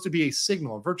it's supposed to be a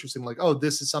signal, a virtue signal, like, oh,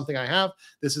 this is something I have.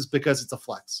 This is because it's a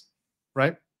flex,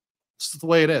 right? It's the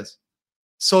way it is.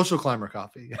 Social climber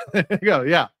coffee. There you go.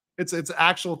 Yeah, it's an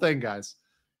actual thing, guys.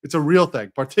 It's a real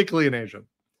thing, particularly in Asia.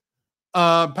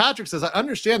 Patrick says, I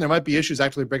understand there might be issues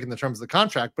actually breaking the terms of the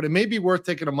contract, but it may be worth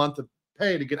taking a month of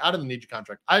pay to get out of the Niji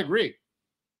contract. I agree.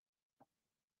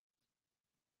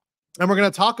 And we're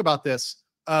going to talk about this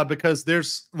because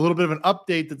there's a little bit of an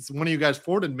update that one of you guys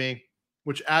forwarded me,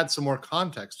 which adds some more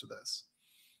context to this.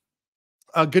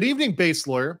 Good evening, base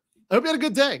lawyer. I hope you had a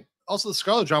good day. Also, the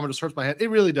Scarle drama just hurts my head. It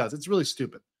really does. It's really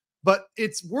stupid. But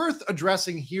it's worth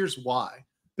addressing. Here's why.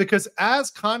 Because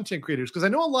as content creators, because I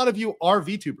know a lot of you are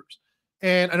VTubers,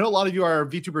 and I know a lot of you are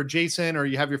VTuber Jason, or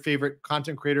you have your favorite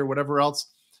content creator, whatever else.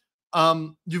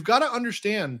 You've got to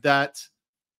understand that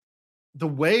the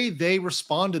way they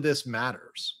respond to this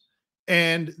matters.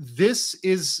 And this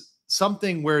is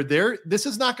something where this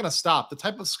is not going to stop. The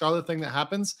type of Scarle thing that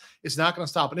happens is not going to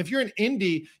stop. And if you're an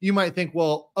indie, you might think,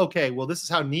 well, okay, well, this is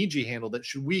how Niji handled it.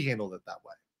 Should we handle it that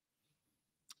way?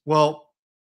 Well,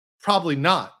 probably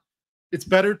not. It's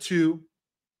better to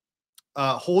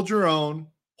hold your own,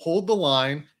 hold the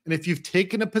line. And if you've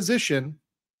taken a position,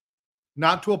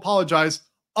 not to apologize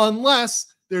unless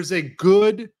there's a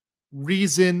good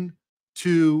reason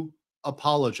to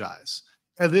apologize.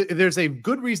 And if there's a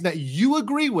good reason that you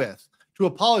agree with to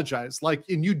apologize, like,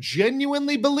 and you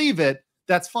genuinely believe it,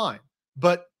 that's fine.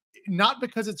 But not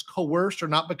because it's coerced or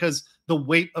not because the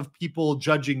weight of people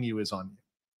judging you is on you.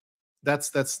 No,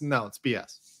 it's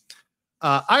BS.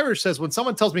 Irish says, when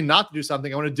someone tells me not to do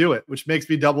something, I want to do it, which makes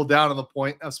me double down on the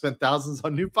point. I've spent thousands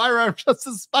on new firearms just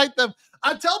to spite them.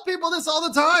 I tell people this all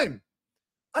the time.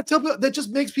 I tell people that just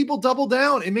makes people double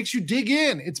down. It makes you dig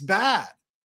in. It's bad.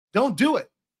 Don't do it.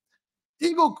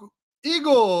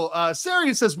 Eagle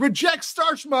Sari says, reject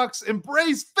starch mucks,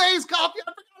 embrace FaZe coffee.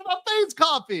 I forgot about FaZe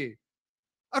coffee.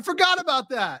 I forgot about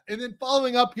that. And then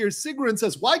following up here, Sigrun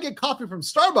says, why get coffee from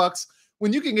Starbucks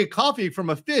when you can get coffee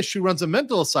from a fish who runs a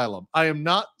mental asylum? I am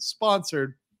not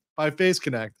sponsored by FaZe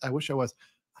Connect. I wish I was.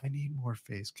 I need more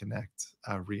FaZe Connect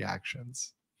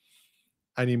reactions.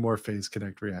 I need more FaZe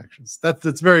Connect reactions.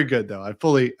 That's very good though. I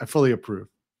fully approve.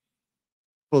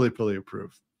 Fully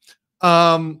approve.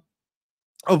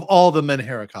 Of all the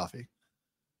Menhera coffee.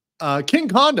 King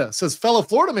Conda says, fellow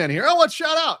Florida man here. Oh, what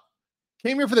shout out.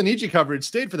 Came here for the Niji coverage,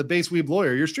 stayed for the base weeb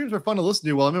lawyer. Your streams were fun to listen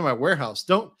to while I'm in my warehouse.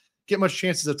 Don't get much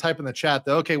chances of type in the chat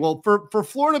though. Okay, well, for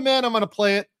Florida man, I'm gonna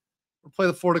play it. We'll play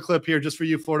the Florida clip here just for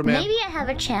you, Florida man. Maybe I have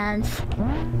a chance.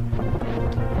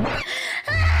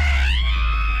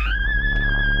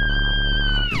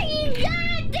 You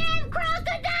goddamn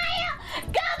crocodile!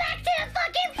 Go back to the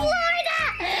fucking Florida!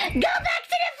 Go back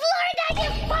to the Florida, you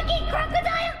fucking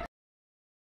crocodile!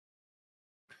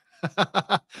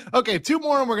 Okay, 2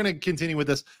 more and we're going to continue with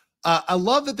this. I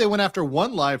love that they went after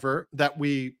one liver that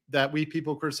we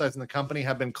people criticizing the company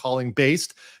have been calling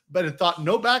based, but it thought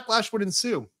no backlash would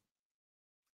ensue.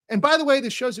 And by the way,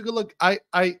 this shows you good look. I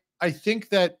think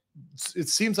that it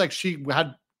seems like she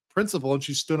had principle and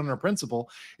she stood on her principle.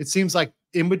 It seems like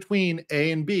in between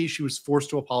A and B, she was forced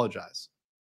to apologize.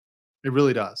 It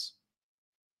really does.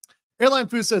 Airline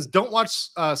Food says, don't watch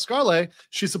Scarle.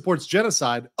 She supports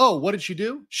genocide. Oh, what did she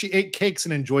do? She ate cakes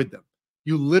and enjoyed them.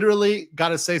 You literally got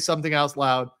to say something else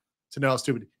loud to know how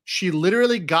stupid. She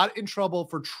literally got in trouble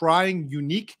for trying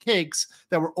unique cakes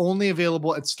that were only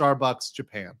available at Starbucks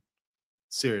Japan.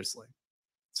 Seriously.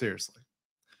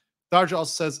 Darja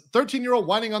also says, 13-year-old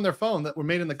whining on their phone that were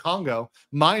made in the Congo,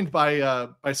 mined by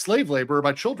slave labor, or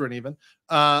by children even,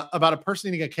 about a person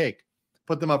eating a cake.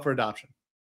 Put them up for adoption.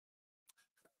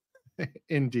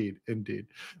 Indeed.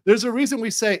 There's a reason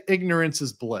we say ignorance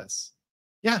is bliss.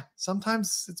 Yeah,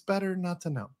 sometimes it's better not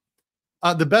to know.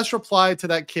 The best reply to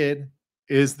that kid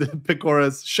is the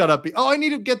Picora's shut up. Oh, I need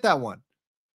to get that one.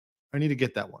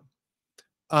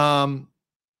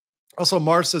 Also,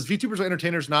 Mars says VTubers are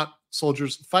entertainers, not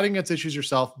soldiers. Fighting against issues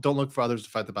yourself. Don't look for others to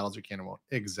fight the battles you can and won't.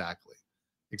 Exactly.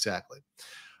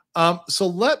 So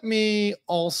let me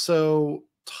also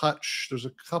touch. There's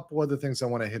a couple other things I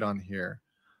want to hit on here.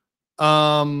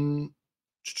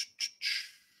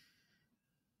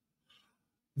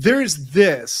 There's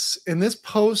this in this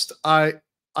post I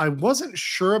wasn't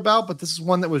sure about, but this is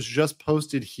one that was just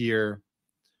posted here,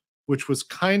 which was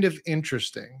kind of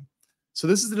interesting. So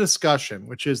this is the discussion,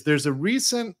 which is there's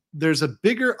a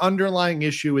bigger underlying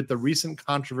issue with the recent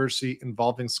controversy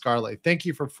involving Scarle. Thank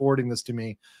you for forwarding this to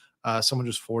me. Someone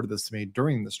just forwarded this to me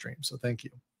during the stream, so thank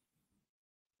you.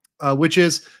 Which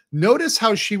is, notice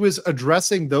how she was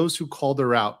addressing those who called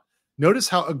her out. Notice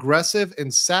how aggressive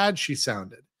and sad she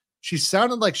sounded. She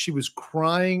sounded like she was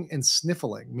crying and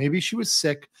sniffling. Maybe she was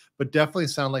sick, but definitely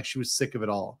sounded like she was sick of it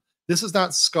all. This is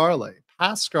not Scarle.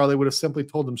 Past Scarle would have simply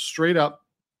told them straight up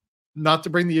not to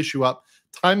bring the issue up,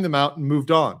 timed them out, and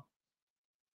moved on.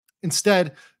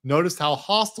 Instead, notice how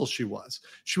hostile she was.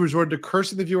 She resorted to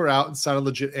cursing the viewer out and sounded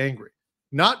legit angry.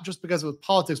 Not just because it was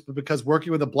politics, but because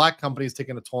working with a black company is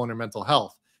taking a toll on her mental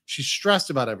health. She's stressed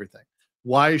about everything.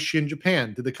 Why is she in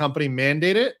Japan? Did the company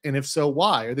mandate it? And if so,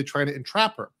 why? Are they trying to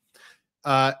entrap her?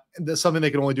 That's something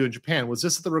they can only do in Japan. Was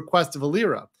this at the request of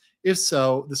Alira? If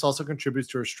so, this also contributes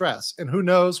to her stress. And who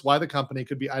knows why the company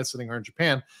could be isolating her in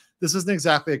Japan. This isn't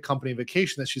exactly a company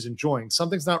vacation that she's enjoying.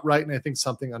 Something's not right, and I think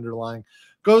something underlying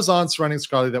goes on surrounding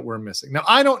Scarle that we're missing. Now,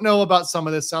 I don't know about some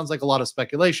of this. Sounds like a lot of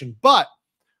speculation, but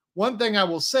one thing I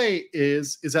will say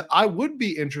is that I would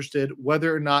be interested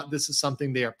whether or not this is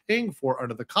something they are paying for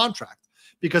under the contract.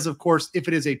 Because, of course, if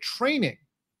it is a training,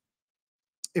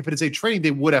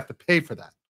 they would have to pay for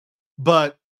that.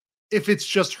 But if it's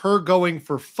just her going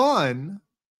for fun,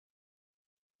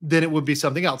 then it would be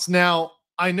something else. Now,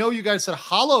 I know you guys said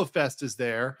HoloFest is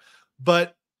there,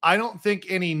 but I don't think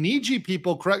any Niji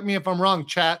people, correct me if I'm wrong,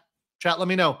 chat, let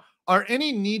me know. Are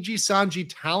any Niji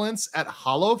Sanji talents at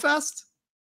HoloFest?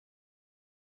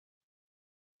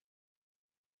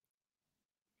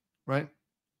 Right?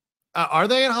 Are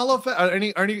they in HoloFest?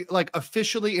 Are any like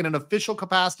officially in an official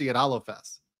capacity at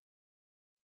HoloFest?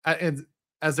 And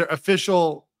as their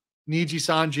official Niji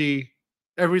Sanji,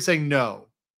 everybody's saying no.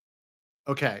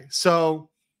 Okay, so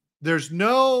there's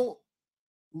no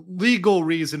legal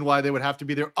reason why they would have to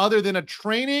be there other than a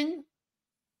training,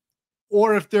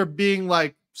 or if they're being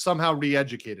like somehow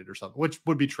re-educated or something, which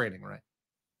would be training, right?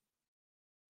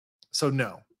 So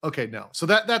no. Okay, no. So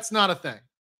that's not a thing.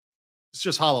 It's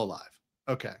just Holo Live.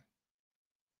 Okay.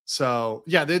 So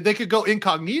yeah, they could go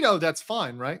incognito. That's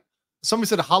fine, right? Somebody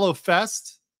said Holo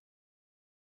Fest.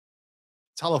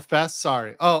 It's Holo Fest.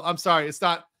 Sorry. Oh, I'm sorry. It's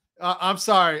not. I'm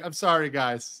sorry. I'm sorry,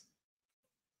 guys.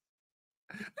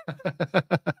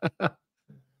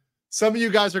 Some of you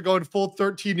guys are going full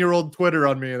 13-year-old Twitter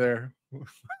on me there.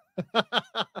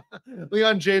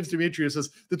 Leon James Demetrius says,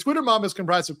 the Twitter mob is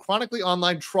comprised of chronically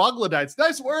online troglodytes.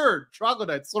 Nice word.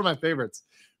 Troglodytes. It's one of my favorites.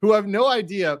 Who have no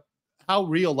idea how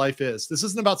real life is. This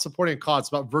isn't about supporting a cause. It's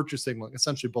about virtue signaling,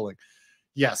 essentially bullying.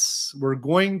 Yes, we're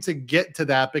going to get to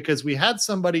that because we had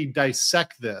somebody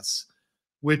dissect this,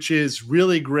 which is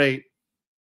really great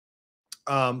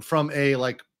from a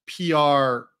like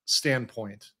PR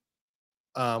standpoint,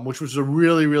 which was a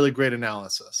really, really great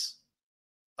analysis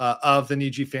of the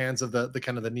Niji fans, of the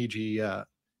kind of the Niji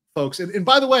folks. And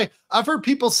by the way, I've heard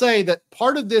people say that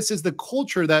part of this is the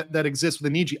culture that exists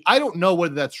with the Niji. I don't know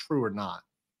whether that's true or not.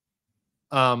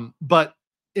 But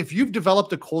if you've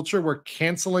developed a culture where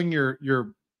canceling your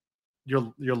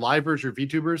livers, your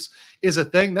VTubers is a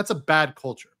thing, that's a bad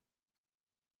culture.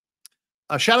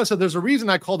 Shadow said, there's a reason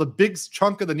I call the big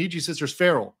chunk of the Niji sisters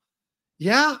feral.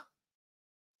 Yeah.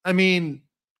 I mean,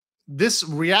 this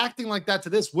reacting like that to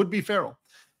this would be feral.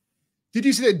 Did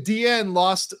you see that DN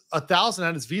lost 1,000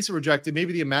 and his visa rejected?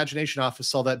 Maybe the Imagination Office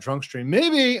saw that drunk stream.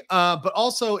 Maybe, but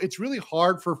also it's really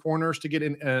hard for foreigners to get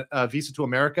a visa to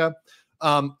America.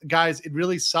 Guys, it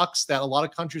really sucks that a lot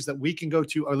of countries that we can go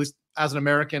to, or at least as an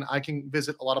American, I can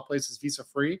visit a lot of places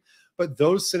visa-free, but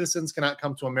those citizens cannot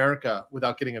come to America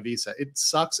without getting a visa. It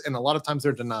sucks, and a lot of times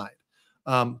they're denied.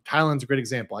 Thailand's a great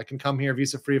example. I can come here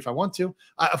visa-free if I want to.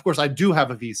 Of course, I do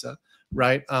have a visa,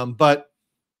 right? But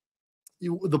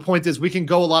the point is we can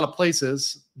go a lot of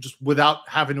places just without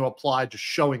having to apply, just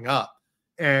showing up,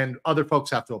 and other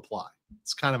folks have to apply.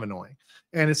 It's kind of annoying.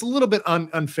 And it's a little bit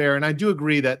unfair. And I do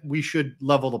agree that we should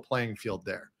level the playing field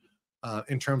there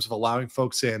in terms of allowing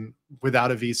folks in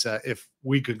without a visa if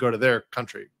we could go to their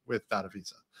country without a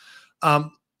visa.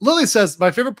 Lily says,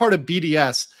 my favorite part of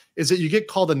BDS is that you get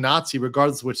called a Nazi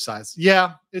regardless of which side.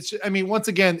 Yeah, I mean, once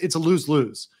again, it's a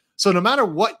lose-lose. So no matter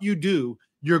what you do,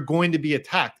 you're going to be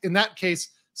attacked. In that case,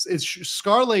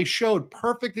 Scarle showed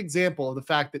perfect example of the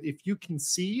fact that if you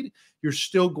concede, you're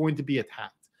still going to be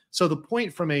attacked. So the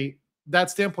point from that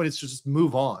standpoint is to just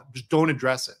move on. Just don't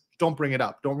address it. Don't bring it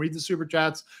up. Don't read the super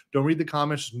chats. Don't read the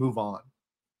comments. Just move on.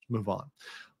 Move on.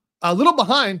 A little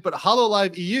behind, but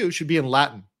HoloLive EU should be in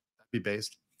Latin. That'd be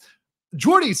based.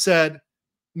 Jordy said,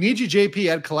 Niji JP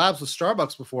had collabs with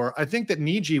Starbucks before. I think that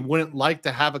Niji wouldn't like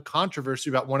to have a controversy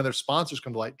about one of their sponsors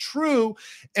come to light. True.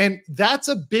 And that's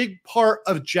a big part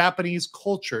of Japanese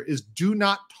culture is do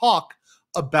not talk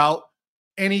about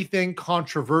anything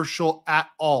controversial at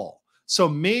all. So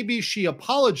maybe she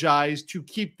apologized to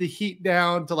keep the heat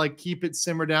down, to like keep it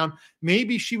simmer down.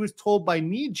 Maybe she was told by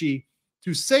Niji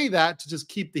to say that to just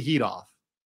keep the heat off.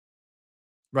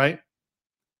 Right?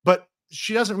 But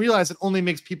she doesn't realize it only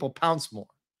makes people pounce more.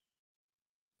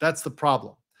 That's the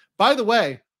problem. By the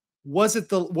way, was it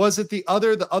the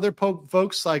other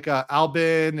folks like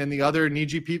Albin and the other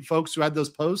Niji Pete folks who had those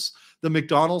posts, the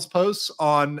McDonald's posts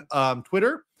on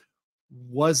Twitter?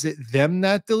 Was it them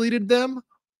that deleted them,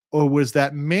 or was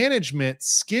that management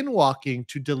skinwalking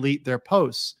to delete their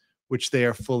posts, which they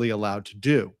are fully allowed to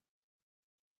do?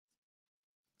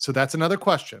 So that's another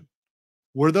question.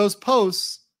 Were those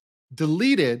posts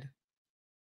deleted,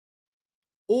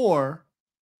 or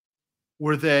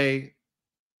were they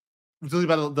deleted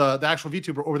by the actual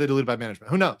VTuber, or were they deleted by management?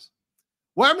 Who knows?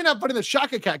 Why am I not putting the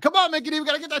Shaka cat? Come on, Mickey, we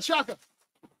got to get that Shaka.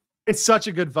 It's such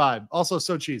a good vibe. Also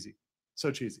so cheesy.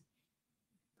 So cheesy.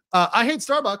 I hate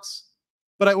Starbucks,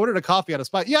 but I ordered a coffee at a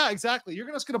spot. Yeah, exactly.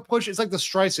 You're just going to push. It's like the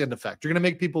Streisand effect. You're going to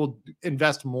make people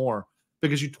invest more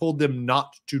because you told them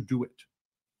not to do it.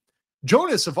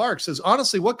 Jonas of Arc says,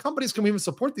 honestly, what companies can we even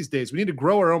support these days? We need to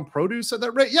grow our own produce at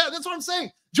that rate. Yeah, that's what I'm saying.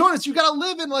 Jonas, you got to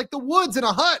live in like the woods in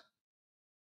a hut.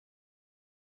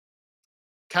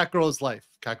 Cat girl is life.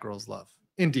 Cat girl is love.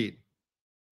 Indeed.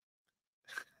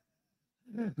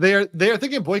 They are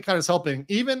thinking boycott is helping.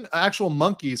 Even actual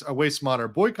monkeys are way smarter.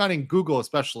 Boycotting Google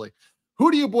especially.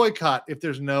 Who do you boycott if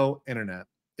there's no internet?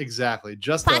 Exactly.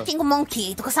 Just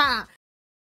monkey.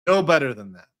 No better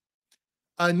than that.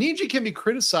 Niji can be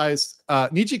criticized.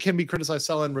 Niji can be criticized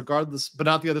selling regardless, but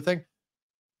not the other thing.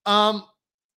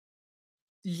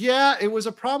 Yeah, it was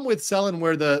a problem with Selin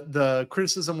where the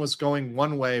criticism was going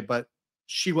one way, but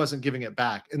she wasn't giving it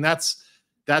back. And that's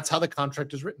how the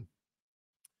contract is written.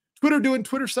 Twitter doing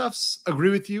Twitter stuffs.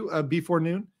 Agree with you before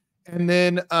noon. And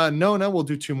then Nona, we'll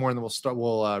do two more and then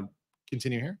we'll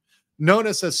continue here.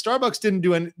 Nona says Starbucks didn't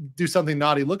do something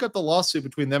naughty. Look at the lawsuit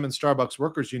between them and Starbucks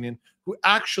Workers Union, who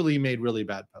actually made really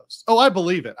bad posts. Oh, I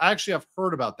believe it. I actually have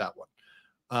heard about that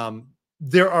one.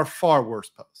 There are far worse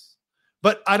posts.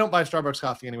 But I don't buy Starbucks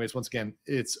coffee anyways. Once again,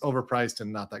 it's overpriced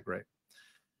and not that great.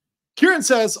 Kieran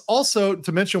says, also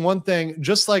to mention one thing,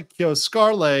 just like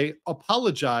Scarle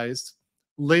apologized,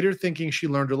 later thinking she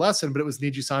learned her lesson, but it was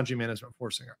Niji Sanji management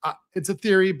forcing her. It's a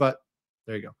theory, but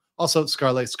there you go. Also,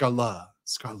 Scarla.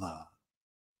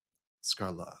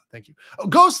 Thank you. Oh,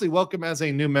 Ghostly, welcome as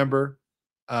a new member.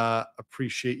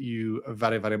 Appreciate you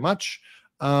very, very much.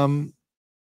 And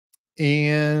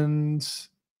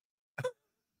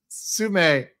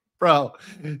Sume, bro,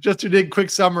 just to dig quick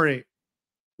summary.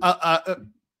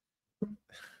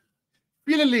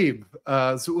 Viele lieb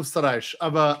zu Österreich,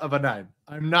 aber nein.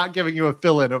 I'm not giving you a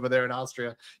fill-in over there in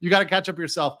Austria. You got to catch up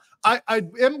yourself. I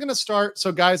am going to start.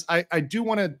 So, guys, I do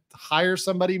want to hire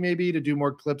somebody maybe to do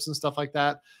more clips and stuff like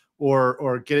that,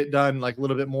 or get it done like a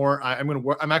little bit more.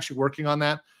 I'm actually working on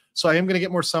that. So I am going to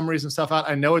get more summaries and stuff out.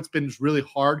 I know it's been really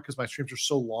hard because my streams are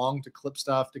so long to clip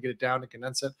stuff, to get it down, to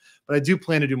condense it. But I do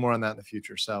plan to do more on that in the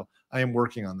future. So I am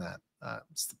working on that.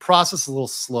 The process is a little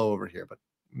slow over here, but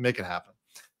make it happen.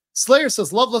 Slayer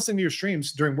says, love listening to your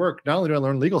streams during work. Not only do I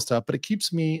learn legal stuff, but it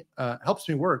keeps me, helps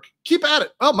me work. Keep at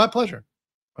it. Oh, my pleasure.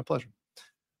 My pleasure.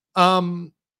 All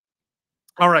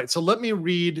right. So let me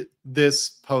read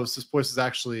this post. This post is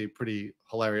actually pretty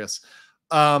hilarious.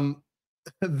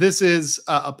 This is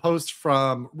a post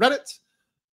from Reddit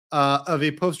of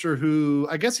a poster who,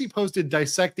 I guess he posted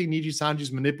dissecting Niji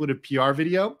Sanji's manipulative PR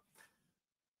video.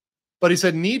 But he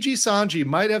said, Niji Sanji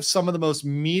might have some of the most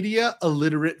media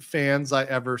illiterate fans I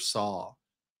ever saw.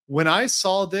 When I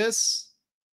saw this,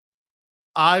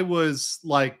 I was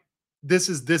like, this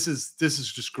is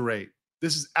just great.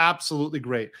 This is absolutely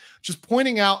great. Just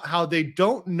pointing out how they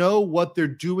don't know what they're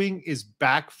doing is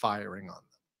backfiring on them.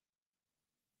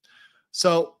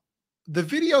 So the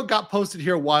video got posted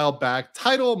here a while back.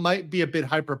 Title might be a bit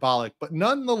hyperbolic, but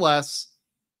nonetheless,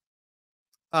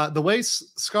 the way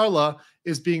Scarle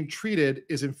is being treated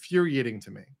is infuriating to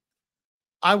me.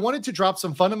 I wanted to drop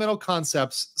some fundamental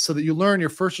concepts so that you learn your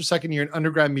first or second year in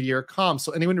undergrad media or comms.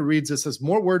 So anyone who reads this has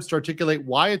more words to articulate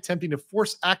why attempting to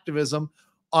force activism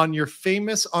on your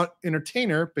famous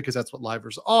entertainer, because that's what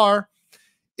livers are,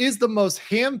 is the most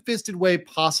ham-fisted way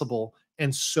possible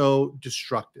and so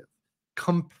destructive.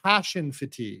 Compassion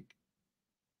fatigue.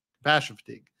 Compassion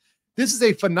fatigue. This is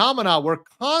a phenomenon where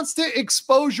constant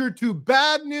exposure to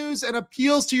bad news and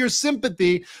appeals to your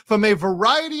sympathy from a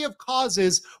variety of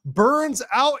causes burns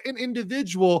out an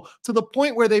individual to the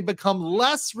point where they become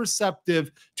less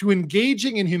receptive to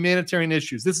engaging in humanitarian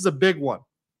issues. This is a big one.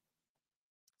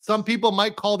 Some people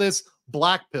might call this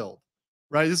black pilled,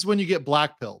 right? This is when you get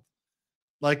black pilled.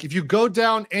 Like if you go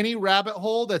down any rabbit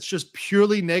hole that's just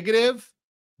purely negative,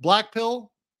 black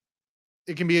pill,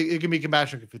 it can be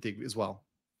compassion fatigue as well.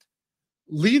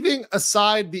 Leaving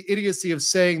aside the idiocy of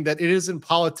saying that it is in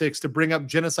politics to bring up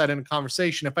genocide in a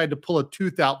conversation, if I had to pull a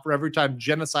tooth out for every time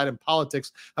genocide and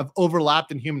politics have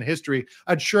overlapped in human history,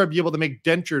 I'd sure be able to make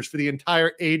dentures for the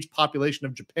entire aged population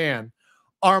of Japan.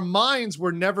 Our minds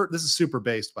were never, this is super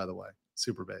based, by the way,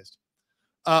 super based.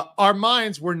 Our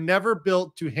minds were never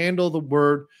built to handle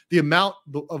the amount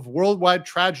of worldwide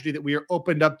tragedy that we are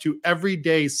opened up to every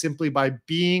day simply by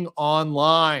being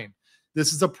online.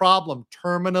 This is a problem,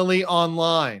 terminally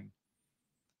online.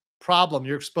 Problem,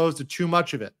 you're exposed to too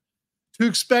much of it. To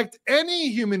expect any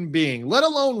human being, let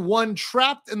alone one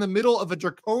trapped in the middle of a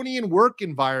draconian work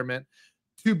environment,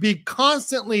 to be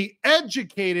constantly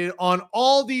educated on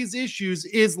all these issues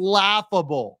is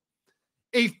laughable.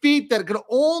 A feat that could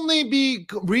only be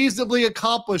reasonably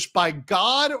accomplished by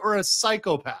God or a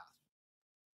psychopath.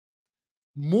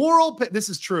 This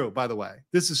is true, by the way.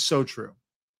 This is so true,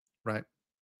 right?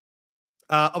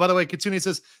 Oh, by the way, Kitsune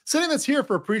says, sending this here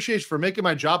for appreciation for making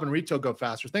my job in retail go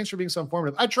faster. Thanks for being so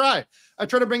informative. I try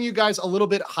to bring you guys a little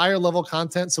bit higher level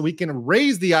content so we can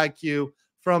raise the IQ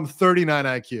from 39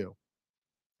 IQ.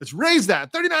 Let's raise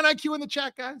that. 39 IQ in the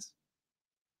chat, guys.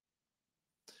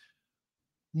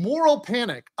 Moral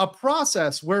panic, a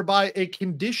process whereby a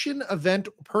condition, event,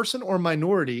 person, or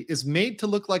minority is made to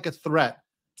look like a threat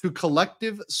to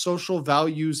collective social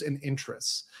values and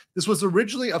interests. This was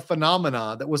originally a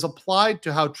phenomena that was applied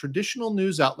to how traditional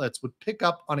news outlets would pick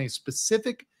up on a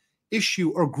specific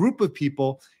issue or group of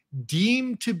people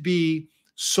deemed to be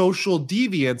social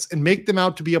deviants and make them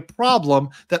out to be a problem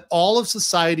that all of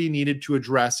society needed to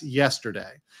address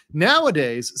yesterday.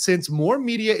 Nowadays, since more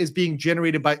media is being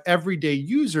generated by everyday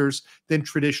users than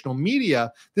traditional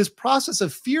media, this process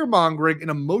of fear-mongering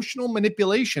and emotional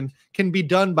manipulation can be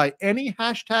done by any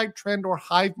hashtag, trend, or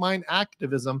hive mind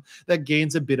activism that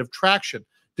gains a bit of traction,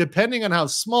 depending on how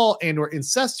small and or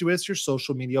incestuous your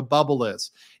social media bubble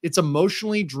is. It's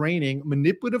emotionally draining,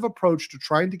 manipulative approach to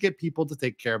trying to get people to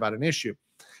take care about an issue.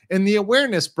 And the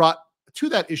awareness brought to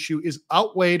that issue is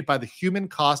outweighed by the human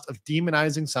cost of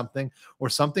demonizing something or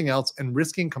something else and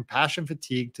risking compassion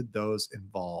fatigue to those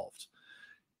involved.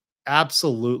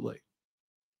 Absolutely.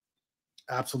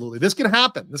 Absolutely. This can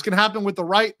happen. This can happen with the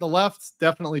right, the left. It's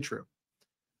definitely true.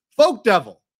 Folk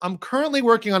Devil. I'm currently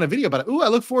working on a video about it. Ooh, I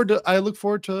look forward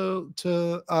to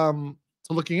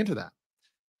looking into that.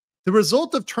 The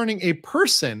result of turning a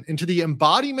person into the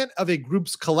embodiment of a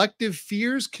group's collective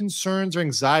fears, concerns, or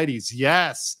anxieties.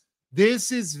 Yes.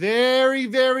 This is very,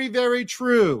 very, very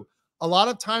true. A lot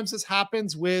of times this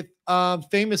happens with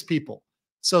famous people.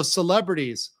 So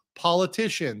celebrities,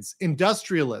 politicians,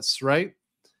 industrialists, right?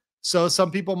 So some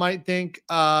people might think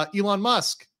Elon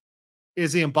Musk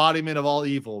is the embodiment of all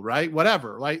evil, right?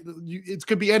 Whatever, right? It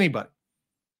could be anybody.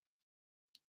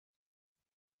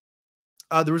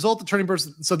 The result of turning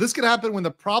person. So this can happen when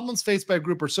the problems faced by a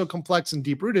group are so complex and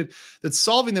deep-rooted that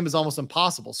solving them is almost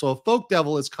impossible. So a folk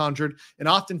devil is conjured and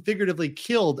often figuratively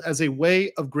killed as a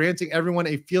way of granting everyone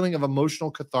a feeling of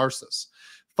emotional catharsis.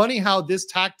 Funny how this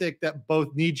tactic that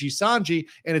both Niji Sanji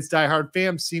and its diehard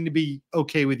fam seem to be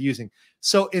okay with using.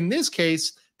 So in this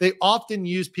case, they often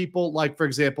use people like, for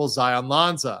example, Zion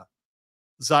Lanza.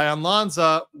 Zion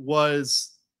Lanza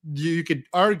was, you could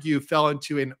argue, fell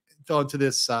into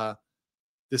this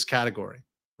this category,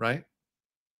 right?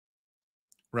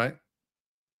 Right?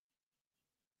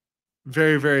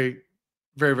 Very, very,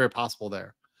 very, very possible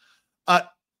there.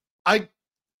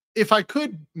 If I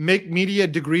could make media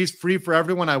degrees free for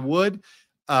everyone, I would.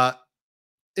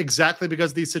 Exactly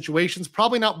because of these situations,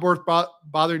 probably not worth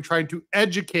bothering trying to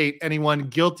educate anyone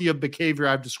guilty of behavior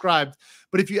I've described.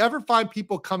 But if you ever find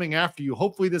people coming after you,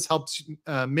 hopefully this helps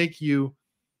make you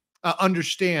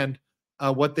understand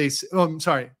what they say. Oh, I'm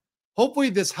sorry. Hopefully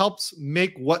this helps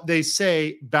make what they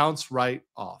say bounce right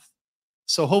off.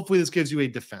 So hopefully this gives you a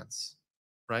defense,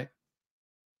 right?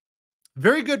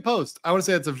 Very good post. I want to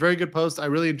say it's a very good post. I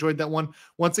really enjoyed that one.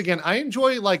 Once again, I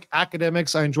enjoy like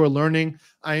academics. I enjoy learning.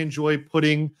 I enjoy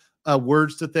putting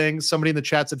words to things. Somebody in the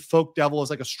chat said folk devil is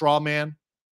like a straw man.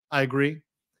 I agree.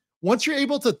 Once you're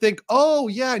able to think, oh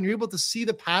yeah, and you're able to see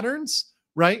the patterns,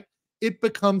 right? It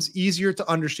becomes easier to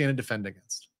understand and defend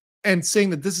against. And saying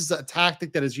that this is a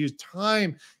tactic that is used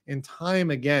time and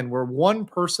time again, where one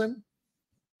person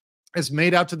is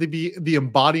made out to be the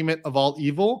embodiment of all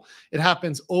evil. It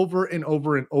happens over and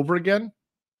over and over again.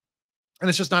 And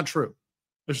it's just not true.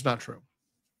 It's just not true.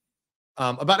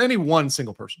 About any one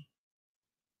single person.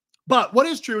 But what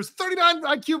is true is 39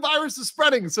 IQ virus is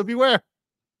spreading, so beware.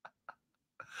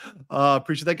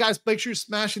 Appreciate that. Guys, make sure you're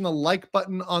smashing the like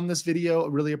button on this video. I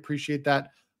really appreciate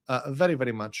that very,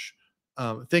 very much.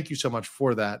 Thank you so much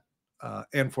for that.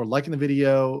 And for liking the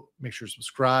video. Make sure you're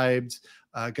subscribed.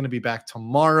 Going to be back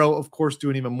tomorrow, of course,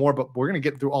 doing even more, but we're going to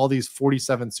get through all these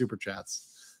 47 super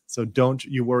chats. So don't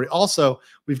you worry. Also,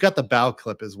 we've got the bow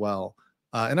clip as well.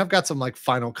 And I've got some like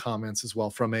final comments as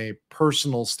well from a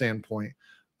personal standpoint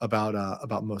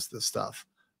about most of this stuff.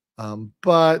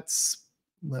 But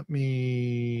let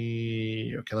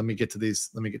me get to these.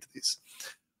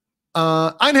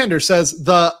 Einhander says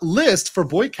the list for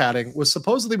boycotting was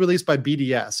supposedly released by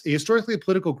BDS, a historically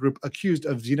political group accused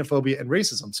of xenophobia and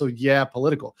racism. So yeah,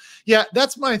 political. Yeah,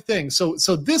 that's my thing. So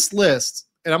this list,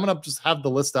 and I'm gonna just have the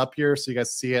list up here so you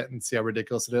guys see it and see how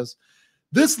ridiculous it is.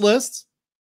 This list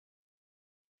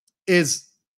is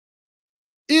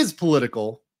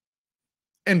political,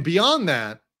 and beyond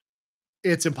that,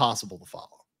 it's impossible to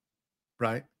follow,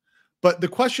 right? But the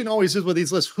question always is with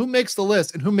these lists: who makes the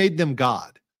list and who made them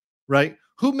God? Right?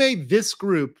 Who made this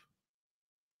group?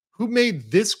 Who made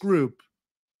this group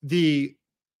the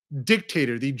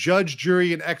dictator, the judge,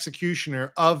 jury, and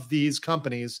executioner of these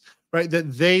companies, right?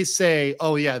 That they say,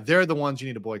 oh yeah, they're the ones you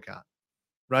need to boycott,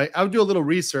 right? I would do a little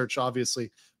research, obviously,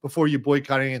 before you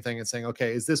boycott anything and saying,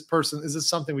 okay, is this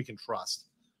something we can trust?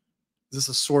 Is this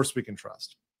a source we can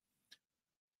trust?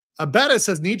 Abeta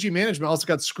says Niji management also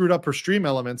got screwed up for stream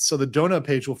elements, so the donut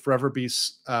page will forever be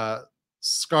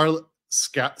Scarle.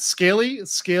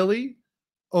 Scaly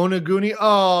Onaguni.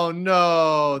 Oh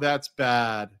no, that's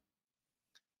bad.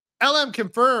 LM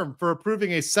confirmed for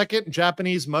approving a second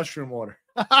Japanese mushroom order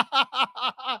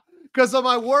because of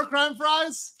my war crime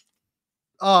fries.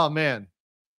 Oh man.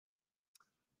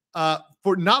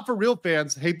 Not for real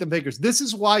fans, hate them bakers. This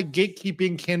is why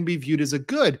gatekeeping can be viewed as a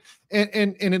good, and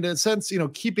in a sense,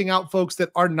 keeping out folks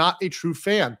that are not a true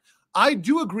fan. I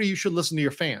do agree you should listen to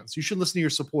your fans. You should listen to your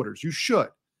supporters. You should.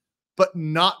 But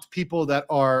not people that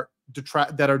are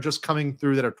just coming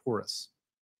through that are tourists.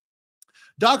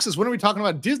 Doc says, when are we talking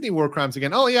about Disney war crimes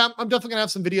again? Oh yeah, I'm definitely gonna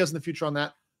have some videos in the future on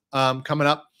that coming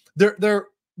up.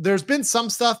 There's been some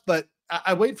stuff, but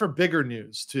I wait for bigger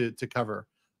news to cover,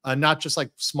 not just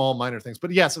like small minor things.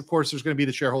 But yes, of course, there's going to be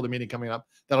the shareholder meeting coming up.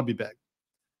 That'll be big.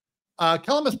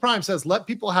 Kelamus Prime says, let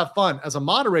people have fun. As a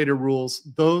moderator rules,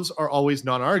 those are always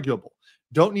non-arguable.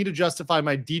 Don't need to justify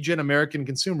my degen American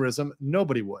consumerism.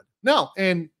 Nobody would. No,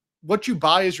 and what you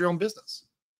buy is your own business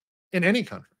in any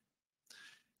country.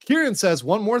 Kieran says,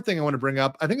 one more thing I want to bring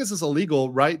up. I think this is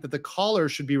illegal, right? That the caller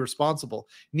should be responsible.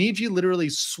 Niji literally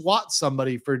swats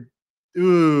somebody for,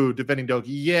 defending Doki.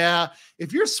 Yeah,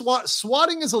 if you're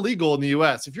swatting is illegal in the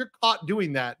US. If you're caught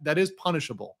doing that, that is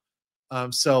punishable.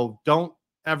 So don't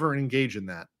ever engage in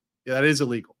that. Yeah, that is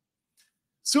illegal.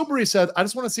 Silbury said, I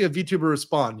just want to see a VTuber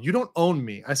respond. You don't own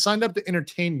me. I signed up to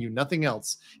entertain you, nothing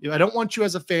else. If I don't want you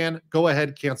as a fan, go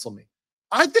ahead, cancel me.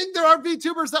 I think there are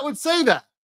VTubers that would say that.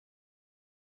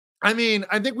 I mean,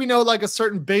 I think we know like a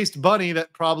certain based bunny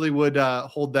that probably would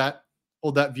hold that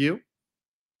view.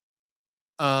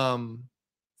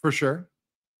 For sure.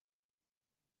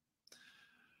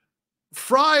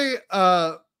 Fry,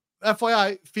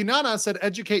 FYI, Finana said,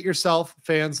 educate yourself,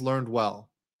 fans learned well.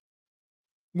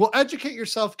 Well, educate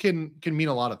yourself can mean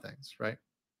a lot of things, right?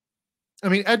 I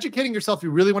mean, educating yourself, if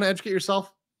you really want to educate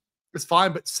yourself, is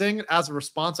fine, but saying it as a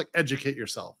response, like educate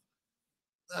yourself.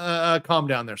 Calm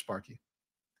down there, Sparky.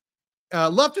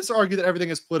 Leftists argue that everything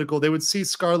is political. They would see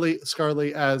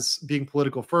Scarle as being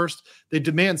political first. They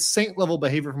demand saint-level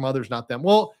behavior from others, not them.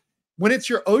 Well, when it's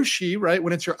your Oshi, right,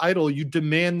 when it's your idol, you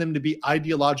demand them to be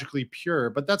ideologically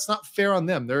pure, but that's not fair on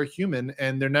them. They're a human,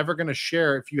 and they're never going to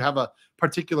share. If you have a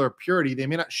particular purity, they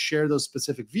may not share those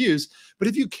specific views, but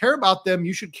if you care about them,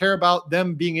 you should care about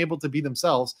them being able to be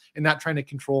themselves and not trying to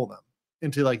control them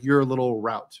into like your little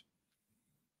route.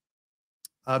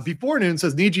 Before Noon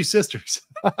says, Niji sisters.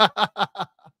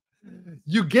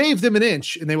 You gave them an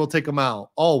inch and they will take a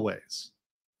mile, always.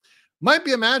 Might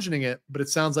be imagining it, but it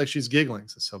sounds like she's giggling,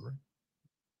 says Silver.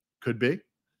 Could be.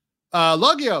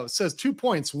 Logio says 2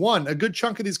 points. One, a good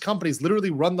chunk of these companies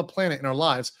literally run the planet in our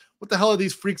lives. What the hell are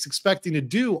these freaks expecting to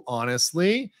do,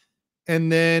 honestly?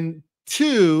 And then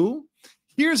 2,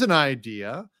 here's an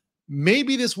idea.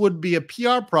 Maybe this would be a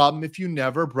PR problem if you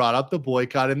never brought up the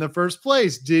boycott in the first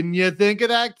place. Didn't you think of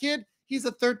that, kid? He's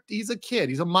a kid.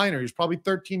 He's a minor. He's probably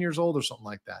 13 years old or something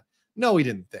like that. No, he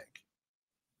didn't think.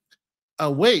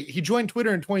 Wait, he joined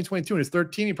Twitter in 2022 and he's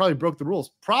 13. He probably broke the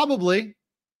rules. Probably.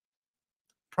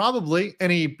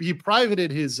 And he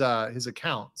privated his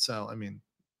account. So, I mean,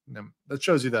 that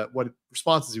shows you that what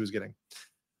responses he was getting.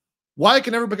 Why I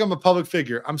can never become a public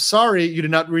figure. I'm sorry you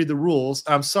did not read the rules.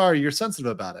 I'm sorry you're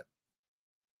sensitive about it.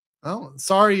 Oh,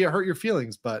 sorry it hurt your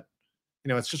feelings, but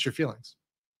it's just your feelings.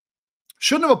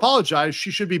 Shouldn't have apologized.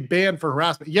 She should be banned for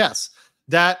harassment. Yes,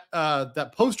 that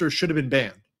poster should have been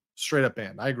banned. Straight up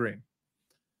banned. I agree.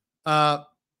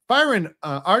 Byron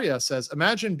Arya says,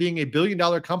 imagine being a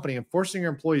billion-dollar company and forcing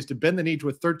your employees to bend the knee to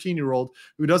a 13-year-old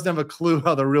who doesn't have a clue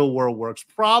how the real world works.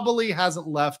 Probably hasn't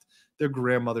left their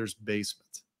grandmother's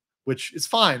basement, which is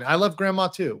fine. I love grandma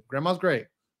too. Grandma's great.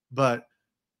 But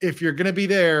if you're going to be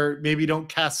there, maybe don't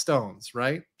cast stones,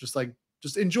 right? Just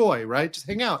enjoy, right? Just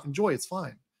hang out, enjoy. It's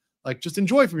fine. Like, just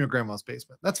enjoy from your grandma's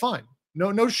basement. That's fine.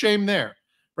 No shame there,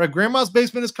 right? Grandma's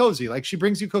basement is cozy. Like, she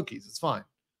brings you cookies. It's fine.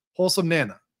 Wholesome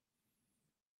Nana.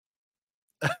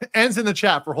 Ends in the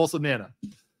chat for Wholesome Nana.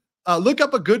 Look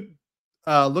up the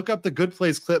Good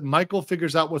Place clip. Michael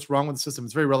figures out what's wrong with the system.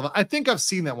 It's very relevant. I think I've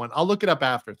seen that one. I'll look it up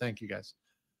after. Thank you, guys.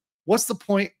 What's the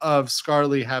point of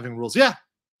Scarle having rules? Yeah,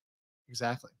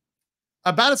 exactly.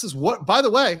 Bada says, what, by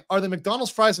the way, are the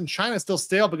McDonald's fries in China still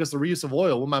stale because of the reuse of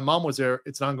oil? When my mom was there,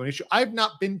 it's an ongoing issue. I've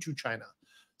not been to China,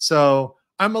 so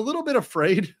I'm a little bit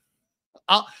afraid.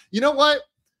 You know what?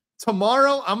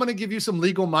 Tomorrow, I'm going to give you some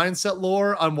legal mindset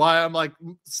lore on why I'm like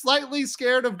slightly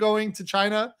scared of going to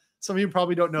China. Some of you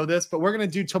probably don't know this, but we're going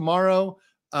to do tomorrow.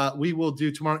 We will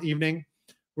do tomorrow evening.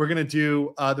 We're going to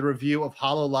do the review of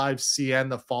HoloLive CN,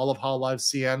 the fall of HoloLive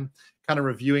CN, kind of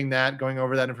reviewing that, going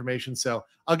over that information. So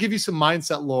I'll give you some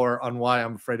mindset lore on why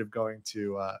I'm afraid of going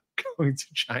to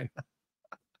China.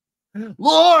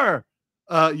 Lore!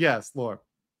 Yes, lore.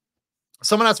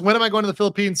 Someone asked, when am I going to the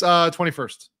Philippines?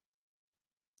 21st.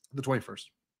 The 21st.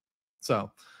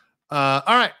 So, all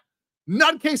right.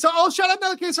 Nutcase. Oh, shout out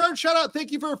Nutcase. Shout out.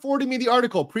 Thank you for forwarding me the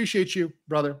article. Appreciate you,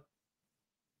 brother.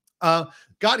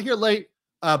 Got here late,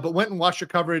 but went and watched your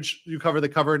coverage. You cover the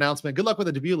cover announcement. Good luck with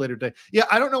the debut later today. Yeah,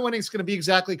 I don't know when it's going to be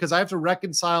exactly because I have to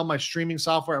reconcile my streaming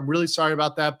software. I'm really sorry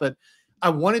about that, but I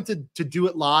wanted to do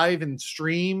it live and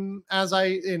stream as have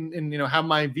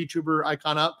my VTuber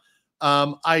icon up.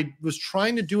 I was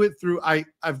trying to do it through,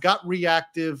 I've got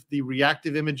the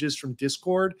reactive images from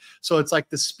Discord. So it's like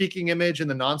the speaking image and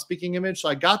the non-speaking image. So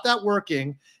I got that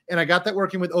working, and I got that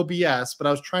working with OBS, but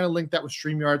I was trying to link that with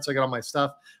StreamYard. So I got all my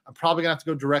stuff. I'm probably gonna have to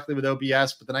go directly with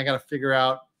OBS, but then I got to figure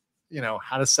out,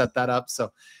 how to set that up.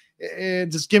 So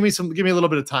just give me a little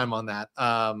bit of time on that.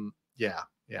 Yeah.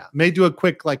 May do a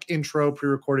quick intro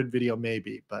pre-recorded video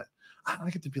maybe, but I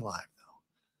don't get to be live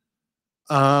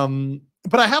though.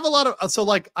 But I have a lot of,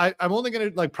 I'm only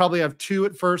going to probably have 2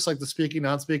 at first, the speaking,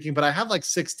 non-speaking, but I have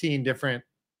 16 different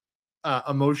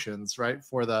emotions, right,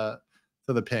 for the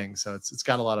ping. So it's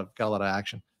got a lot of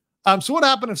action. So what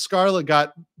happened if Scarle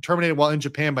got terminated while in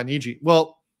Japan by Niji?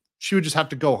 Well, she would just have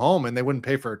to go home and they wouldn't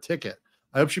pay for her ticket.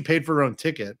 I hope she paid for her own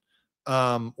ticket,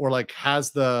 or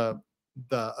has the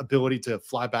ability to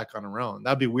fly back on her own.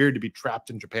 That'd be weird to be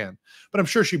trapped in Japan, but I'm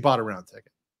sure she bought a round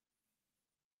ticket.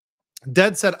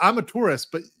 Dead said, I'm a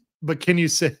tourist, but can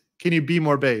you be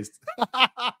more based?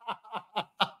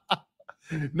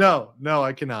 No,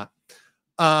 I cannot.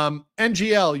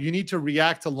 NGL, you need to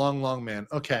react to Long Man.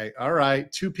 Okay, all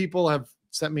right. 2 people have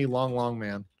sent me Long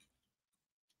Man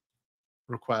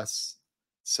requests.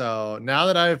 So now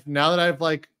that I've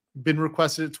been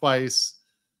requested it twice,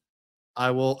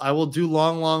 I will do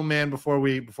Long Man before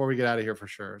we get out of here for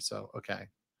sure. So okay.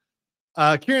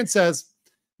 Kieran says,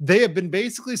 they have been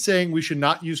basically saying we should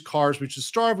not use cars, we should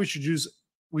starve, we should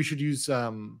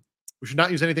not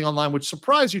use anything online, which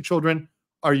surprise you children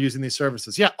are using these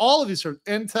services. Yeah, all of these services,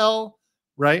 Intel,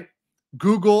 right?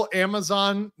 Google,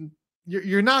 Amazon,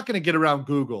 you're not going to get around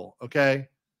Google, okay?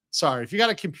 Sorry, if you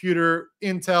got a computer,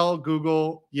 Intel,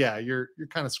 Google, yeah, you're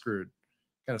kind of screwed.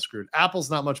 Apple's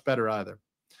not much better either.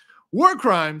 War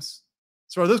crimes.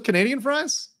 So are those Canadian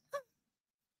fries?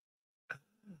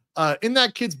 In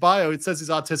that kid's bio, it says he's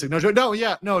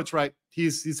autistic. No, it's right.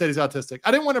 He said he's autistic. I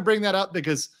didn't want to bring that up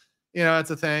because it's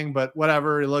a thing, but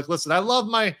whatever. Look, listen, I love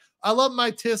my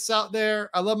TIS out there.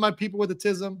 I love my people with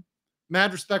autism.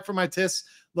 Mad respect for my TIS.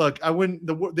 look, I wouldn't.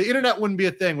 The internet wouldn't be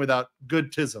a thing without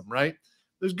good tism, right?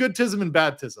 There's good tism and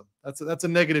bad tism. That's a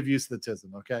negative use of the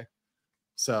tism. Okay,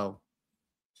 so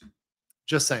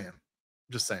just saying.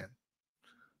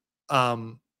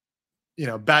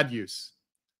 Bad use.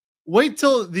 Wait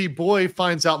till the boy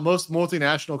finds out most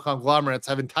multinational conglomerates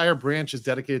have entire branches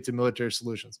dedicated to military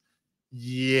solutions.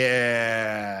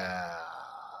 Yeah.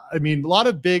 I mean, a lot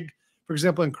of big, for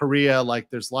example, in Korea, like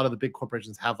there's a lot of the big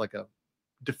corporations have like a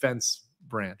defense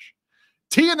branch.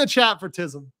 T in the chat for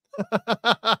tism.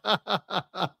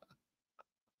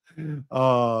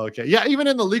 Oh, okay. Yeah, even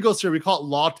in the legal sphere, we call it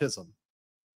lawtism,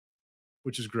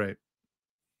 which is great.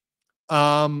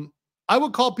 I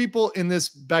would call people in this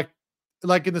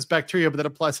bacteria, but that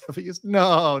applies to every use.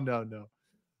 No.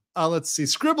 Let's see.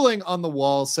 Scribbling on the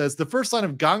wall says the first line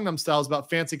of Gangnam Style is about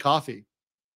fancy coffee.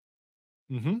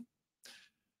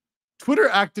 Twitter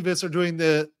activists are doing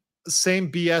the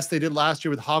same BS they did last year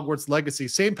with Hogwarts Legacy.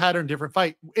 Same pattern, different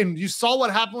fight. And you saw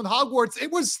what happened with Hogwarts. It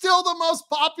was still the most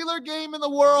popular game in the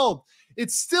world.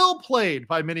 It's still played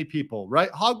by many people,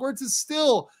 right? Hogwarts is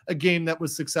still a game that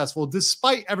was successful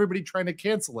despite everybody trying to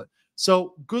cancel it.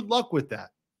 So good luck with that.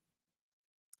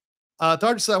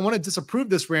 Dr. said, I want to disapprove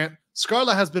this rant.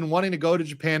 Scarle has been wanting to go to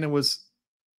Japan and was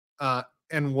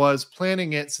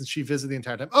planning it since she visited the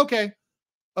entire time.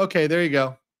 Okay, there you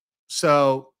go.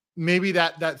 So maybe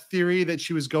that theory that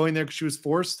she was going there because she was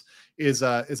forced is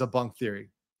a bunk theory.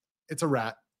 It's a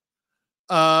rat.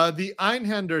 The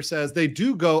Einhander says they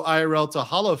do go IRL to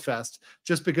HoloFest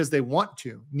just because they want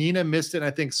to. Nina missed it. And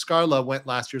I think Scarle went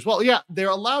last year as well. Yeah, they're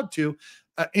allowed to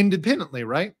independently,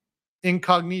 right?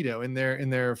 Incognito in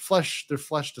their flesh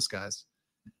disguise.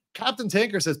 Captain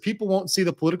Tanker says people won't see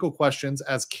the political questions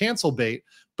as cancel bait,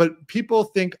 but people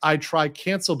think I try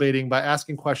cancel baiting by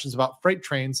asking questions about freight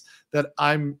trains that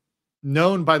I'm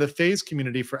known by the phase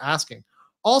community for asking.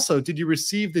 Also, did you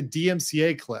receive the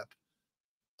DMCA clip?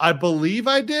 I believe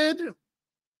I did.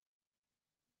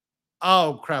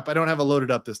 Oh crap, I don't have it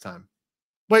loaded up this time.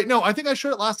 Wait, no, I think I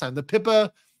showed it last time. The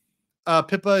Pippa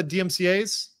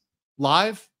DMCAs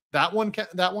live. That one,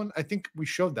 I think we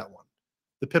showed that one.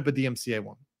 The Pippa DMCA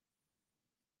one.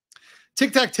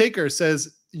 Tic Tac Taker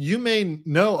says, you may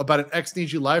know about an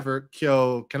ex-Niji liver,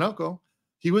 Kyo Kanoko.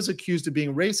 He was accused of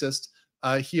being racist.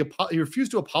 He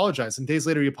refused to apologize, and days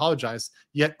later he apologized.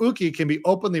 Yet Uki can be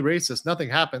openly racist. Nothing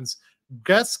happens.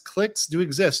 Guest clicks do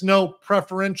exist. No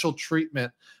preferential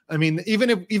treatment. I mean,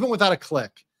 even without a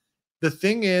click, the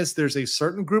thing is, there's a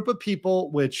certain group of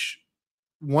people which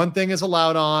one thing is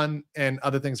allowed on and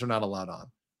other things are not allowed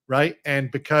on, right?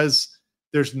 And because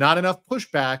there's not enough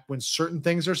pushback when certain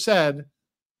things are said,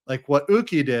 like what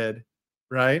Uki did,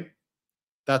 right?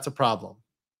 That's a problem.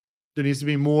 There needs to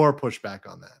be more pushback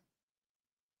on that.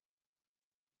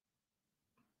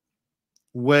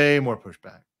 Way more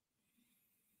pushback.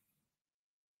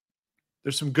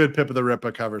 There's some good Pippa the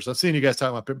Ripper covers. I've seen you guys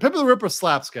talking about Pippa the Ripper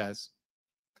slaps, guys.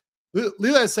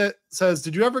 Leela says,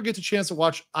 did you ever get a chance to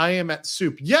watch I Am at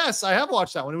Soup? Yes, I have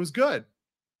watched that one. It was good.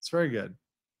 It's very good.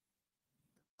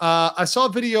 I saw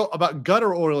a video about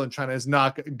gutter oil in China.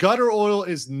 Gutter oil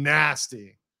is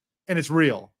nasty, and it's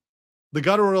real. The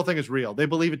gutter oil thing is real. They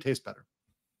believe it tastes better.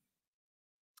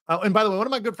 And by the way, one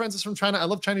of my good friends is from China. I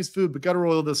love Chinese food, but gutter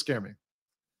oil does scare me.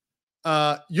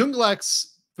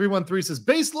 Younglex313 says,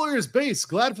 base lawyers base.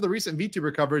 Glad for the recent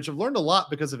VTuber coverage. I've learned a lot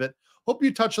because of it. Hope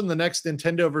you touch on the next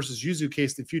Nintendo versus Yuzu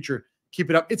case in the future. Keep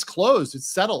it up. It's closed.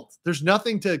 It's settled. There's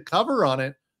nothing to cover on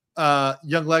it,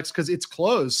 Young Lex, because it's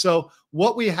closed. So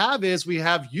what we have is we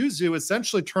have Yuzu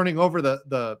essentially turning over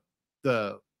the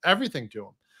everything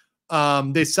to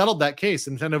them. They settled that case,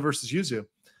 Nintendo versus Yuzu.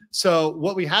 So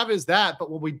what we have is that, but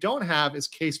what we don't have is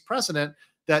case precedent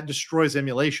that destroys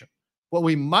emulation. What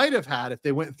we might have had if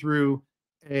they went through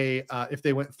a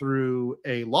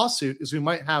lawsuit is we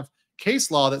might have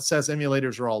case law that says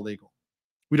emulators are all legal.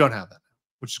 We don't have that now,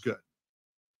 which is good.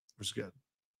 It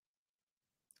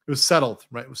was settled,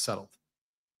 right? It was settled.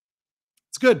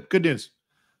 It's good. Good news.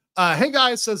 Hey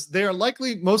guys, says they are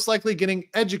most likely getting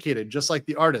educated, just like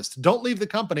the artist. Don't leave the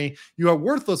company. You are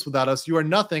worthless without us. You are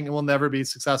nothing and will never be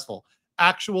successful.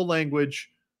 Actual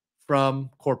language from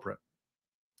corporate.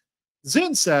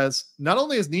 Zin says, not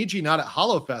only is Niji not at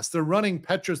HoloFest, they're running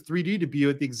Petra's 3D debut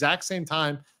at the exact same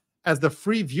time as the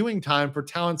free viewing time for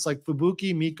talents like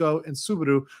Fubuki, Miko, and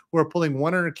Subaru, who are pulling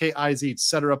 100K eyes each,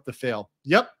 set her up to fail.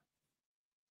 Yep.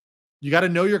 You got to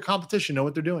know your competition, know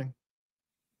what they're doing.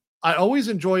 I always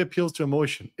enjoy appeals to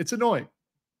emotion. It's annoying.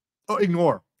 Oh,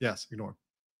 ignore. Yes, ignore.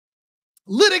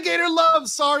 Litigator love.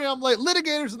 Sorry I'm late.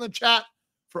 Litigators in the chat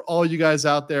for all you guys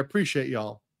out there. Appreciate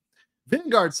y'all.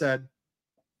 Vanguard said,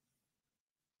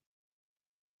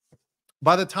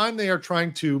 by the time they are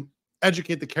trying to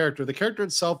educate the character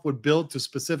itself would build to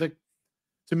specific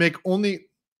to make only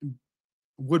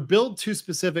would build too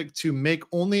specific to make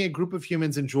only a group of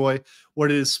humans enjoy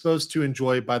what it is supposed to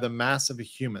enjoy by the mass of a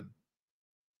human.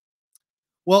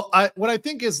 Well, what I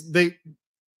think is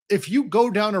if you go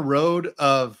down a road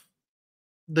of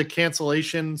the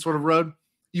cancellation sort of road,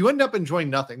 you end up enjoying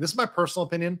nothing. This is my personal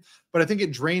opinion, but I think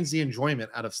it drains the enjoyment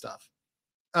out of stuff.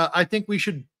 I think we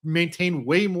should maintain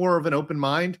way more of an open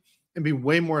mind and be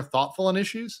way more thoughtful on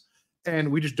issues,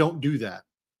 and we just don't do that.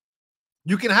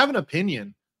 You can have an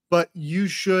opinion, but you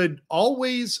should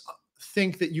always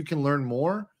think that you can learn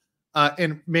more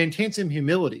and maintain some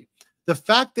humility. The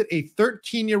fact that a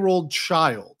 13-year-old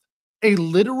child, a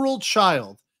literal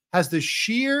child, has the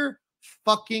sheer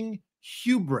fucking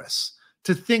hubris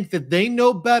to think that they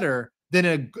know better than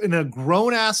a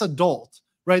grown-ass adult,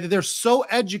 right? That they're so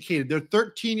educated. Their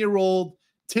 13-year-old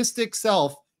autistic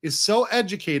self is so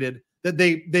educated that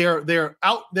they're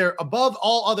out there above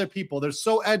all other people. They're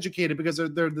so educated because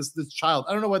they're this child.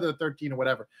 I don't know whether they're 13 or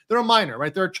whatever. They're a minor,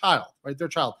 right? They're a child, right? They're a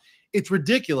child. It's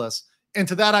ridiculous. And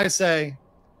to that I say,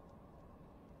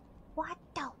 what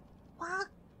the fuck?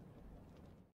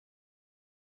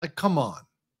 like, come on.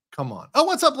 Oh,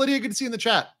 what's up, Lydia? Good to see you in the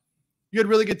chat. You had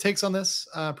really good takes on this.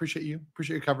 Appreciate you.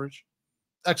 Appreciate your coverage.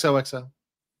 XOXO.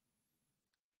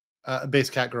 Base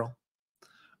cat girl.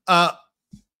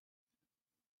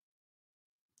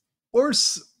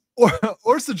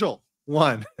 Orsajol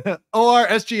 1.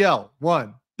 ORSGL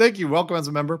 1. Thank you. Welcome as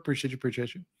a member. Appreciate you.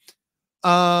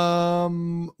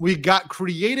 We got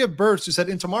Creative Burst who said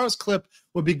in tomorrow's clip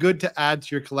would be good to add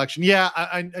to your collection. Yeah,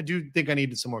 I do think I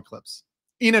needed some more clips.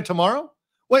 Ina tomorrow?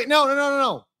 Wait,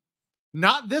 no.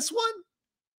 Not this one?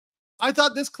 I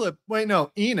thought this clip. Wait,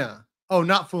 no, Ina. Oh,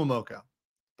 not Fumoka.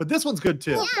 But this one's good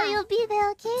too. Yeah. So you'll be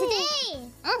there, okay? Today.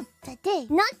 Today.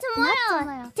 Not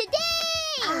tomorrow. Today.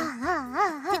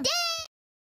 Today.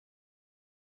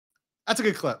 That's a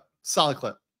good clip. Solid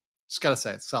clip. Just gotta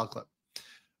say, it's a solid clip.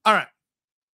 All right.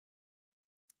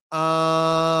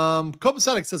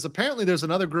 Copacetic says apparently there's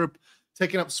another group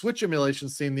taking up Switch emulation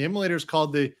scene. The emulator is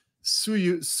called the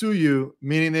Suyu,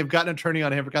 meaning they've got an attorney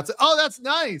on hand for content. Oh, that's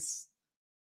nice.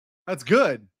 That's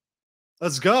good.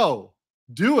 Let's go.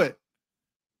 Do it.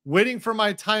 Waiting for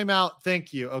my timeout.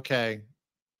 Thank you. Okay,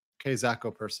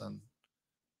 Zacko person.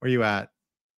 Where you at?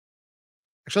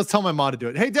 Actually, let's tell my mod to do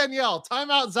it. Hey, Danielle,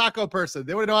 timeout Zacko person.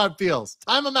 They want to know how it feels.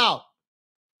 Time them out.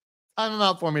 Time them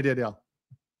out for me, Danielle.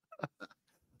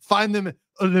 Find them,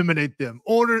 eliminate them.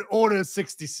 Order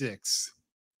 66.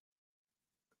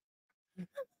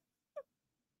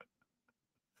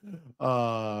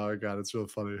 Oh, God, it's real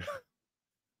funny.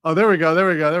 Oh, there we go.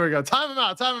 Time them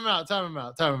out.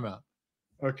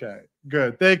 Okay,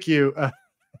 good. Thank you.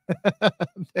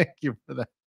 Thank you for that.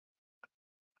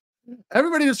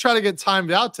 Everybody was trying to get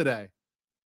timed out today.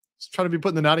 Just trying to be put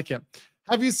in the naughty camp.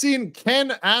 Have you seen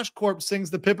Ken Ashcorp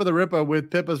sings the Pippa the Rippa with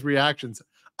Pippa's reactions?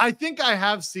 I think I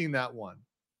have seen that one.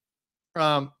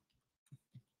 Pippa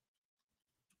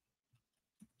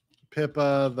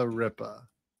the Rippa.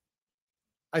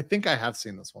 I think I have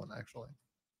seen this one, actually.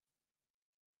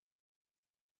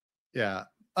 Yeah.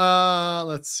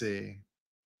 Let's see.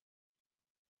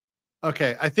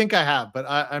 Okay, I think I have, but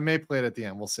I may play it at the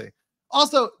end. We'll see.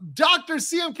 Also, Dr.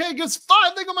 CMK gives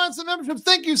 5 legal months of membership.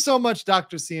 Thank you so much,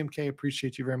 Dr. CMK.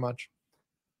 Appreciate you very much.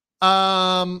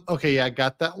 Okay, yeah, I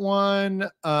got that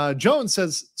one. Jones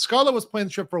says, Scarle was playing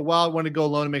the trip for a while, wanted to go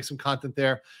alone and make some content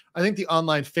there. I think the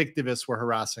online faketivists were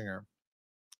harassing her.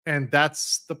 And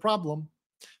that's the problem.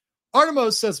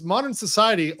 Artemis says, modern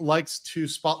society likes to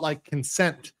spotlight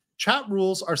consent. Chat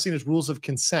rules are seen as rules of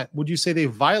consent. Would you say they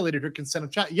violated her consent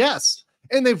of chat? Yes.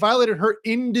 And they violated her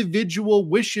individual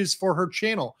wishes for her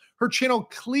channel. Her channel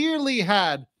clearly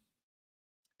had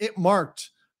it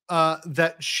marked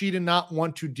that she did not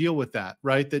want to deal with that,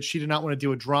 right? That she did not want to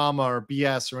deal with drama or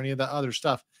BS or any of that other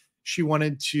stuff. She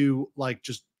wanted to like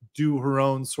just do her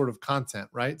own sort of content,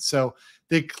 right? So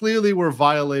they clearly were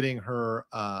violating her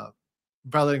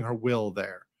will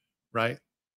there, right?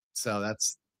 So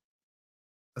that's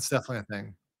definitely a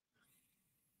thing.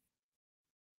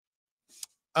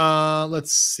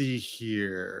 Let's see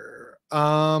here.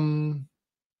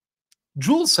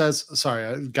 Jules says, sorry,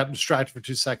 I got distracted for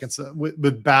 2 seconds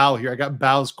with Bao here. I got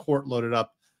Bao's court loaded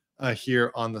up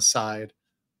here on the side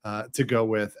to go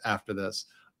with after this.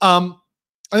 I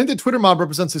think the Twitter mob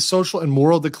represents a social and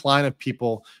moral decline of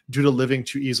people due to living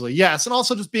too easily. Yes, and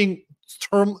also just being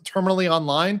terminally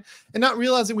online and not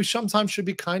realizing we sometimes should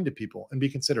be kind to people and be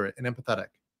considerate and empathetic,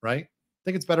 right? I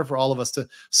think it's better for all of us to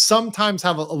sometimes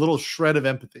have a little shred of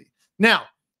empathy. Now,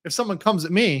 if someone comes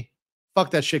at me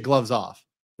fuck that shit, gloves off,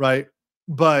 right?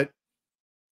 But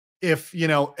if, you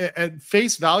know, at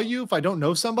face value, if I don't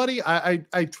know somebody,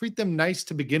 I treat them nice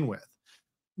to begin with.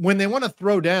 When they want to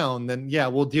throw down, then yeah,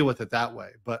 we'll deal with it that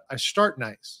way. But I start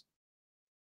nice.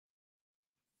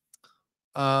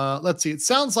 Let's see. It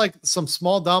sounds like some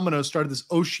small dominoes started this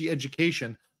Oshi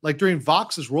education, like during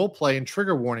Vox's roleplay and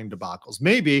trigger warning debacles.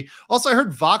 Maybe. Also, I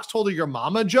heard Vox told a your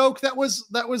mama joke that was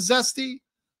zesty.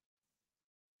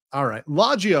 All right.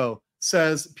 Lagio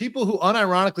says people who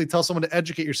unironically tell someone to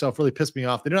educate yourself really piss me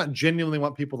off. They do not genuinely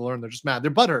want people to learn. They're just mad. They're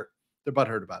butthurt. They're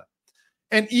butthurt about it.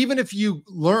 And even if you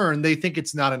learn, they think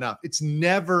it's not enough. It's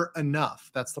never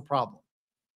enough. That's the problem.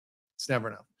 It's never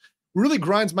enough. Really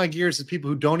grinds my gears is people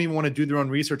who don't even want to do their own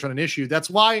research on an issue. That's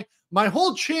why my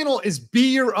whole channel is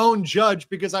be your own judge,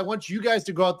 because I want you guys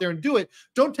to go out there and do it.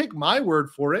 Don't take my word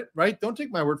for it, right? Don't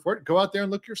take my word for it. Go out there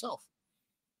and look yourself.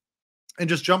 And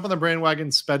just jump on the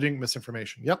bandwagon spreading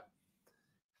misinformation. Yep.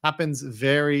 Happens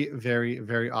very, very,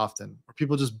 very often. Where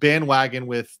people just bandwagon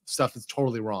with stuff that's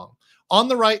totally wrong. On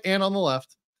the right and on the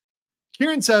left.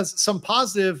 Kieran says, some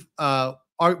positive, what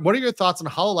are your thoughts on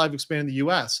HoloLive expanding the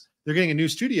US? They're getting a new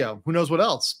studio. Who knows what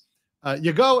else?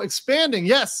 You go expanding.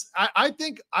 Yes, I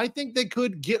think they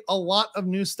could get a lot of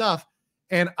new stuff.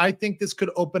 And I think this could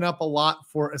open up a lot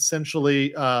for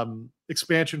essentially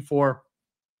expansion for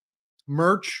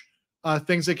merch,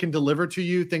 things they can deliver to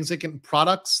you,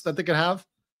 products that they can have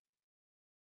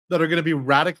that are going to be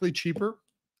radically cheaper.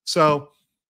 So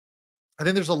I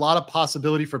think there's a lot of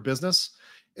possibility for business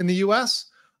in the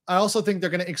US. I also think they're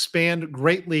going to expand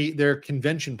greatly their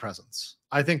convention presence.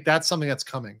 I think that's something that's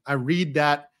coming. I read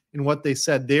that in what they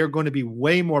said. They are going to be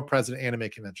way more present at anime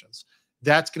conventions.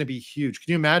 That's going to be huge.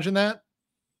 Can you imagine that?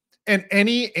 And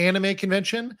any anime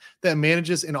convention that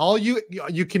manages, and all you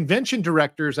convention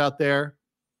directors out there,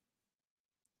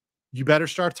 you better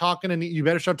start talking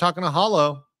to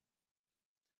Holo,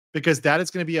 because that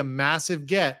is going to be a massive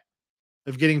get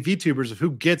of getting VTubers, of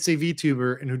who gets a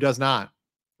VTuber and who does not,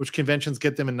 which conventions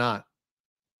get them and not.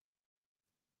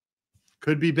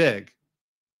 Could be big.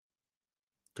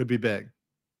 Could be big.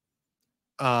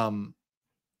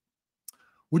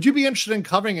 Would you be interested in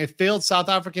covering a failed South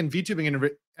African VTubing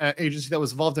agency that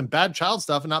was involved in bad child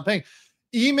stuff and not paying?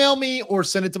 Email me or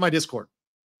send it to my Discord.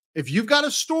 If you've got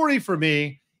a story for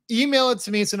me, email it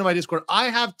to me and send it to my Discord. I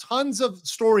have tons of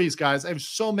stories, guys. I have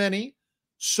so many.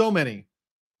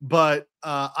 But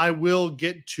I will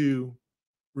get to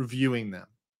reviewing them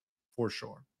for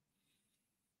sure.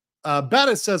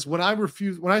 Betta says, when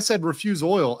I said refuse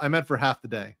oil, I meant for half the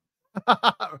day.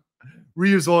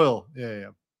 Reuse oil. Yeah.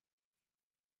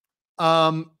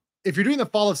 If you're doing the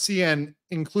fall of CN,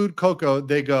 include Coco.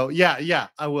 They go, yeah,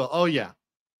 I will. Oh yeah,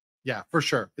 for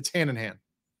sure. It's hand in hand.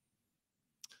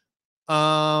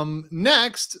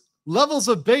 Next, levels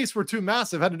of base were too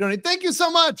massive. Had to donate. Thank you so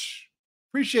much.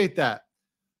 Appreciate that.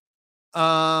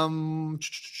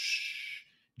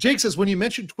 Jake says, when you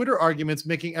mentioned Twitter arguments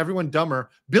making everyone dumber,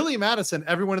 Billy Madison,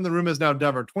 everyone in the room is now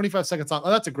dumber. 25 seconds long. Oh,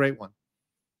 that's a great one.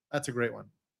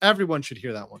 Everyone should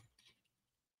hear that one.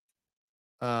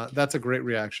 That's a great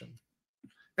reaction.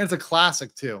 And it's a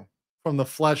classic too, from the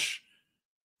flesh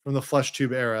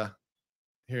tube era.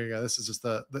 Here you go. This is just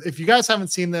the if you guys haven't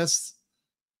seen this,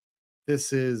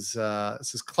 this is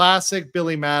classic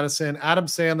Billy Madison, Adam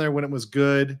Sandler when it was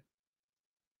good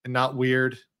and not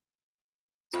weird.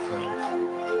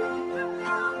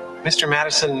 Mr.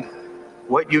 Madison,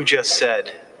 what you just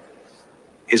said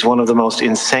is one of the most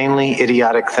insanely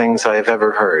idiotic things I have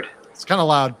ever heard. It's kind of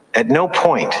loud. At no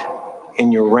point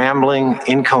in your rambling,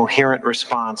 incoherent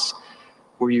response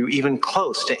were you even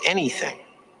close to anything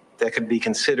that could be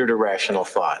considered a rational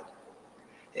thought.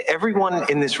 Everyone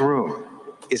in this room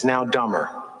is now dumber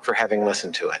for having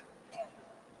listened to it.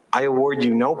 I award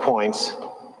you no points,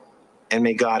 and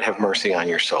may God have mercy on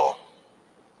your soul.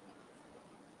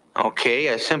 Okay,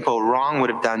 a simple wrong would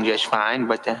have done just fine,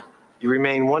 but you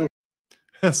remain one.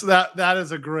 So that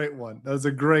is a great one. That is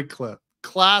a great clip.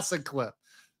 Classic clip.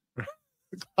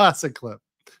 Classic clip.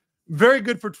 Very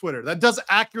good for Twitter. That does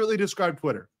accurately describe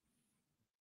Twitter.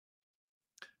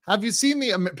 Have you seen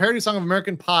the parody song of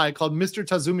American Pie called Mr.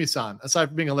 Tazumi-san? Aside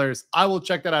from being hilarious, I will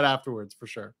check that out afterwards for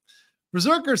sure.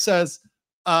 Berserker says,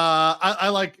 I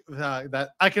like that.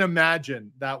 I can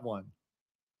imagine that one.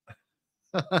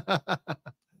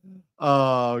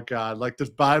 Oh God, like this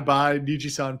bye-bye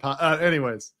Niji-san.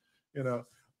 Anyways, you know,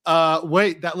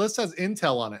 wait, that list has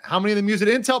Intel on it. How many of them use an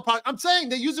Intel product? I'm saying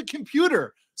they use a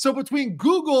computer. So between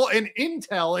Google and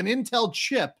Intel, an Intel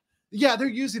chip, yeah, they're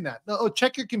using that. Oh,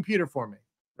 check your computer for me,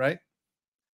 right?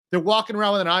 They're walking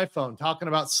around with an iPhone talking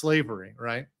about slavery,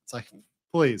 right? It's like,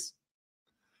 please.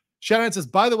 Shannon says,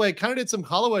 by the way, kind of did some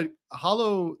hollow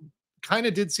kind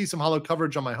of did see some hollow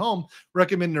coverage on my home.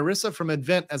 Recommend Narissa from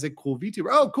Advent as a cool VTuber.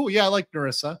 Oh, cool. Yeah, I like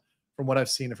Narissa from what I've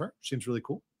seen of her. Seems really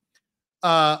cool.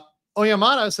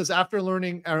 Oyamada says, after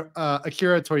learning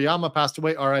Akira Toriyama passed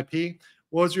away, RIP,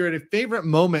 what was your favorite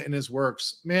moment in his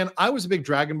works? Man, I was a big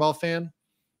Dragon Ball fan.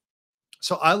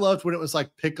 So I loved when it was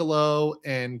like Piccolo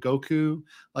and Goku,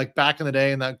 like back in the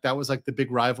day, and that was like the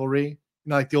big rivalry. You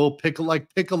know, like the old Piccolo,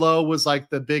 like Piccolo was like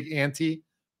the big anti,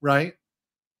 right?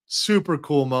 Super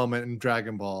cool moment in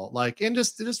Dragon Ball. Like, and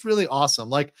just really awesome.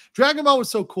 Like Dragon Ball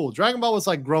was so cool. Dragon Ball was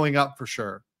like growing up for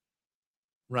sure.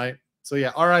 Right? So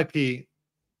yeah, RIP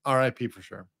for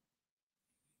sure.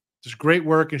 Just great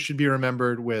work and should be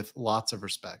remembered with lots of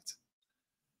respect.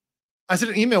 I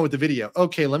sent an email with the video.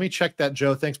 Okay, let me check that,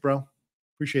 Joe. Thanks, bro.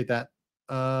 Appreciate that.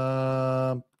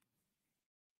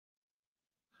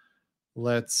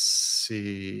 Let's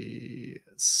see.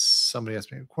 Somebody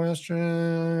asked me a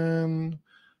question.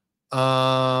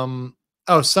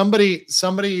 Somebody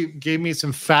gave me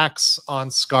some facts on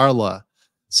Scarle.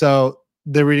 So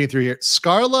they're reading through here.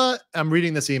 Scarle, I'm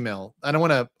reading this email. I don't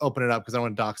want to open it up because I don't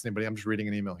want to dox anybody. I'm just reading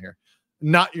an email here.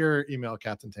 Not your email,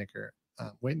 Captain Tinker.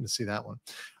 Waiting to see that one.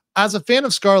 As a fan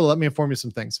of Scarle, let me inform you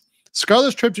some things.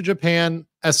 Scarle's trip to Japan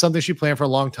as something she planned for a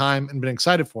long time and been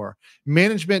excited for.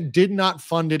 Management did not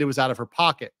fund it. It was out of her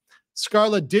pocket.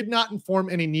 Scarle did not inform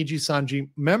any Niji Sanji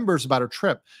members about her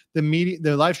trip.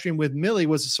 The live stream with Millie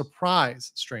was a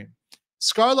surprise stream.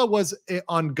 Scarle was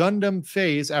on Gundam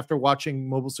phase after watching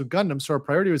Mobile Suit Gundam, so her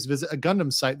priority was to visit a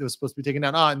Gundam site that was supposed to be taken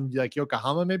down. In like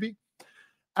Yokohama, maybe?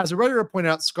 As a writer pointed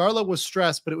out, Scarle was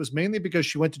stressed, but it was mainly because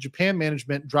she went to Japan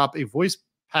management, dropped a voice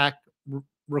pack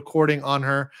recording on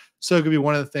her, so it could be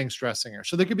one of the things stressing her.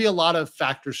 So there could be a lot of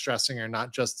factors stressing her,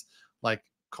 not just like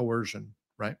coercion,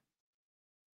 right?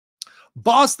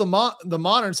 Boss the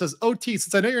Modern says, OT,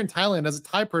 since I know you're in Thailand, as a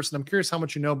Thai person, I'm curious how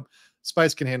much you know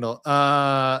spice can handle.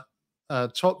 Chop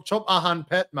ahan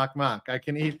pet mak mak. I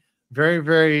can eat very,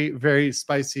 very, very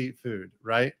spicy food,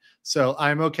 right? So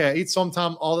I'm okay. I eat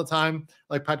somtam all the time,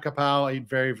 like pad kapao. I eat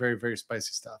very, very, very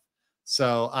spicy stuff.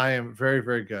 So I am very,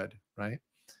 very good, right?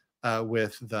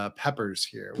 With the peppers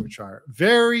here, which are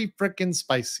very freaking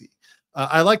spicy.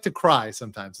 I like to cry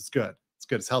sometimes. It's good. It's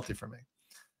good. It's healthy for me.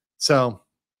 So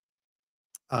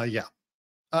yeah.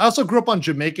 I also grew up on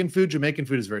Jamaican food. Jamaican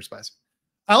food is very spicy.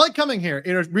 I like coming here.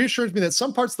 It reassures me that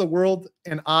some parts of the world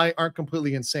and I aren't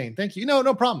completely insane. Thank you.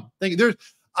 No problem. Thank you.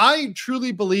 I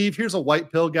truly believe, here's a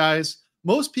white pill, guys.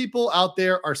 Most people out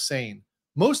there are sane.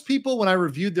 Most people, when I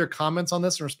reviewed their comments on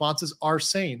this and responses, are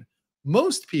sane.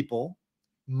 Most people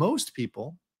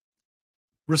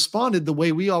responded the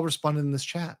way we all responded in this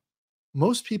chat.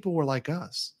 Most people were like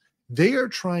us. They are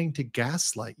trying to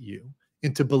gaslight you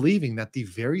into believing that the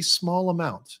very small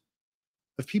amount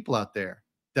of people out there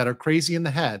that are crazy in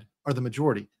the head are the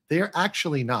majority. They are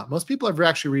actually not. Most people are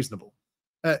actually reasonable.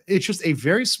 It's just a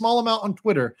very small amount on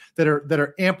Twitter that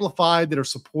are amplified, that are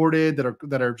supported,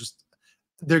 that are just,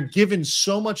 they're given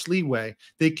so much leeway.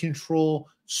 They control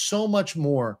so much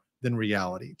more than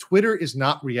reality. Twitter is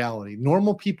not reality.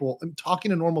 Normal people, I'm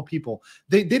talking to normal people,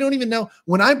 they don't even know.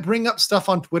 When I bring up stuff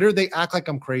on Twitter, they act like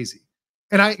I'm crazy.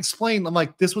 And I explain, I'm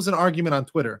like, this was an argument on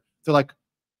Twitter. They're like,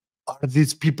 are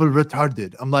these people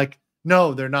retarded? I'm like,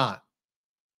 no, they're not.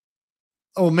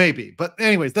 Oh, maybe. But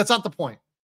anyways, that's not the point,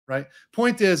 right?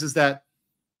 Point is that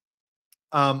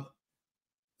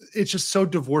it's just so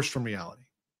divorced from reality.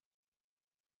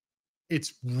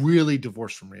 It's really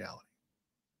divorced from reality.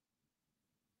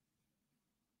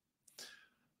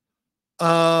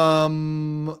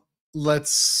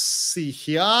 Let's see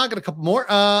here. I got a couple more.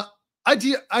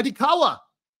 Idikawa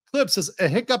Clip says, a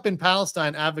hiccup in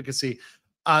Palestine advocacy.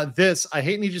 I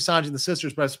hate Niji Sanji and the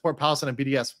sisters, but I support Palestine and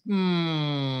BDS.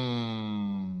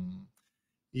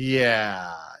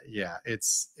 Yeah.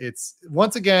 It's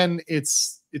once again,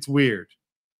 it's weird.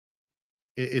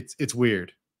 It's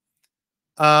weird.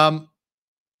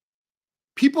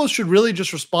 People should really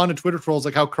just respond to Twitter trolls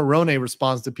like how Corone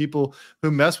responds to people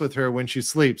who mess with her when she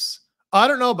sleeps. I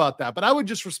don't know about that, but I would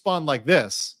just respond like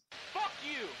this. Fuck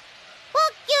you!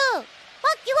 Fuck you!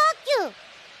 Fuck you! Fuck you!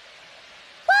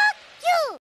 Fuck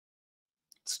you!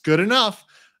 It's good enough.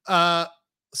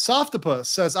 Softopus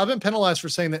says, I've been penalized for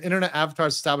saying that internet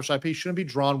avatars established IP shouldn't be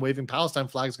drawn waving Palestine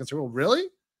flags against the world. Really?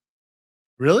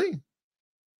 Really?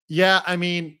 Yeah, I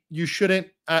mean, you shouldn't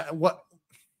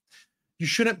you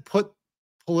shouldn't put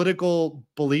political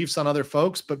beliefs on other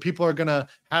folks, but people are going to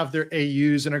have their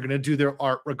AUs and are going to do their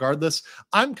art regardless.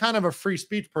 I'm kind of a free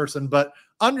speech person, but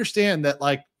understand that,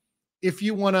 like, if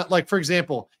you want to, like, for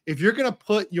example, if you're going to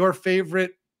put your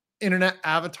favorite internet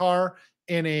avatar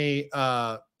in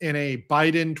a in a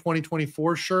Biden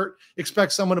 2024 shirt,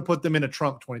 expect someone to put them in a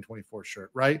Trump 2024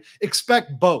 shirt, right?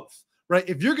 Expect both, right?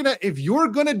 If you're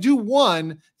gonna do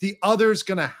one, the other's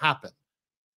gonna happen.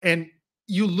 And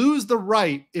you lose the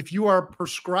right if you are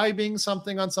prescribing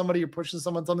something on somebody or pushing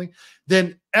someone something,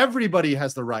 then everybody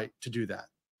has the right to do that,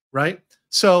 right?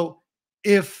 So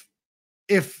if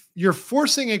you're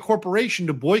forcing a corporation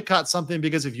to boycott something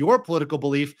because of your political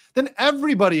belief, then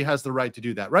everybody has the right to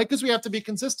do that, right? Because we have to be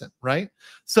consistent, right?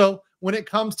 So when it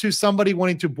comes to somebody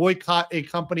wanting to boycott a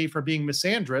company for being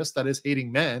misandrous, that is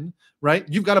hating men, right?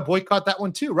 You've got to boycott that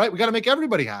one too, right? We got to make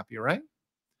everybody happy, right?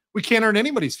 We can't earn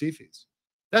anybody's fee-fees.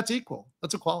 That's equal.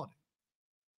 That's equality,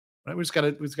 right? It's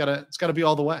got to be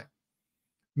all the way.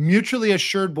 Mutually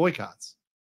assured boycotts.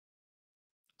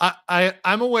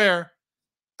 I'm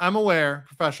aware,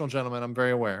 professional gentlemen. I'm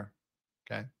very aware.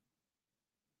 Okay.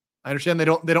 I understand they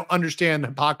don't understand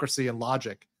hypocrisy and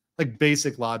logic, like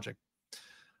basic logic.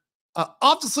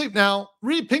 Off to sleep now.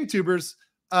 Read Pink Tubers.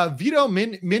 Vito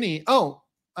Mini. Oh,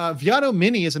 Viado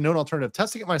Mini is a known alternative.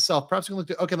 Testing it myself. Perhaps you can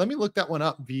look at. Okay, let me look that one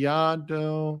up.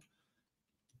 Viado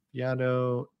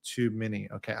Tube Mini.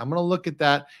 Okay, I'm gonna look at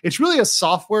that. It's really a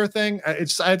software thing. I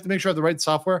have to make sure I have the right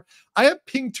software. I have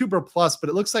Ping Tuber Plus, but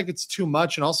it looks like it's too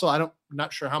much, and also I'm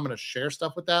not sure how I'm gonna share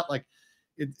stuff with that. Like,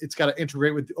 it's got to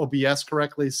integrate with OBS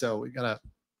correctly, so we gotta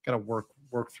work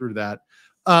through that.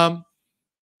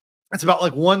 It's about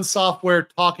like one software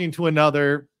talking to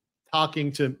another,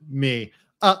 talking to me.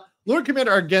 Lord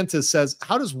Commander Argentis says,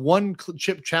 "How does one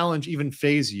chip challenge even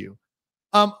phase you?"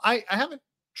 I haven't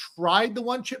tried the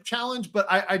one chip challenge, but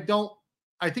I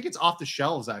think it's off the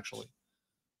shelves actually.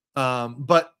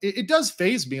 But it does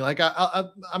phase me. Like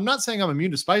I'm not saying I'm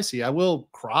immune to spicy. I will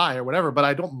cry or whatever, but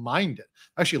I don't mind it.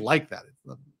 I actually like that.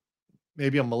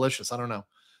 Maybe I'm malicious. I don't know.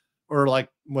 Or like,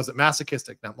 was it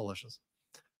masochistic, not malicious?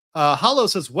 Hollow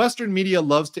says, Western media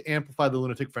loves to amplify the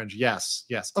lunatic fringe. Yes,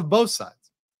 of both sides.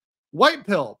 White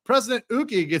Pill, President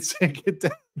Uki gets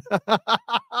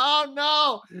oh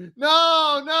no.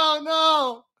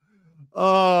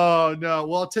 Oh no.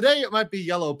 Well, today it might be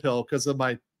Yellow Pill because of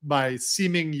my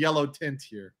seeming yellow tint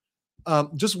here.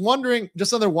 Just wondering,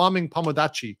 just another Waming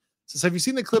Pomodachi says, have you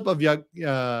seen the clip of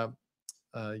Yago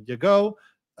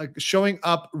showing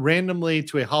up randomly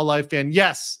to a Hololive fan?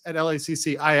 Yes, at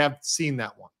LACC. I have seen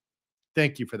that one.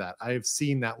 Thank you for that. I have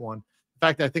seen that one. In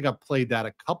fact, I think I've played that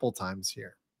a couple times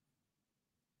here.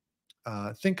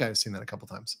 I think I've seen that a couple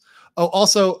times. Oh,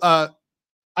 also,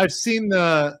 I've seen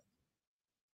the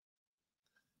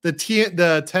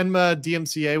Tenma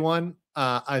DMCA one.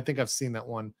 I think I've seen that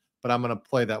one, but I'm gonna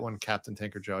play that one, Captain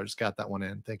Tanker Joe. I just got that one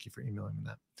in. Thank you for emailing me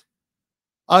that.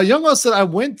 Youngwell said, I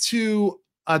went to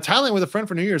Thailand with a friend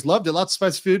for New Year's. Loved it. Lots of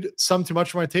spicy food. Some too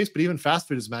much for my taste, but even fast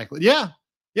food is immaculate.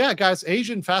 Yeah, guys.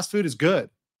 Asian fast food is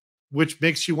good, which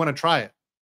makes you want to try it.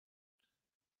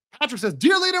 Patrick says,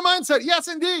 Dear Leader Mindset. Yes,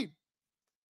 indeed.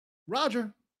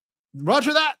 Roger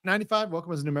that. 95.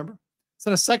 Welcome as a new member.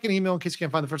 Send a second email in case you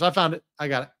can't find the first. I found it. I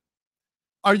got it.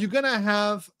 Are you going to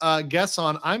have guests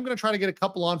on? I'm going to try to get a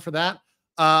couple on for that.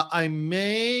 I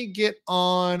may get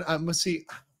on. Let's see.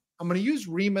 I'm going to use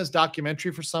Rima's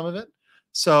documentary for some of it.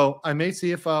 So I may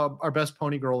see if our best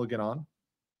pony girl will get on.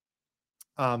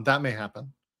 That may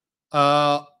happen.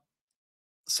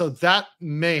 So that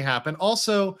may happen.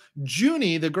 Also,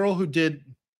 Junie, the girl who did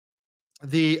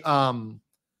the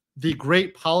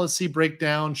great policy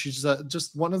breakdown. She's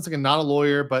just one like not a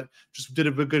lawyer, but just did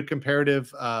a good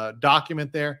comparative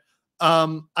document there.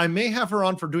 I may have her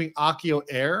on for doing Akio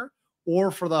Air or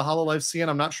for the Hololive CN.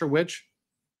 I'm not sure which.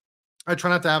 I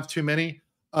try not to have too many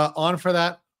on for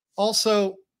that.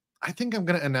 Also, I think I'm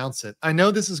going to announce it. I know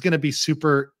this is going to be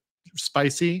super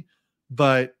spicy,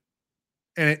 but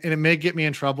and it may get me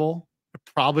in trouble. It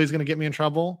probably is going to get me in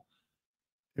trouble.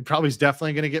 It probably is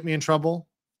definitely going to get me in trouble.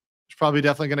 It's probably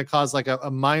definitely going to cause like a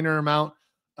minor amount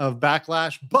of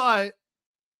backlash, but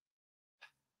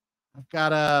I've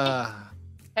got a.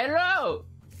 Hello,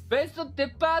 Beso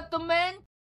Department.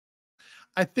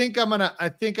 I think I'm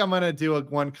gonna do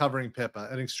one covering Pippa,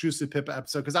 an exclusive Pippa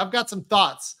episode, because I've got some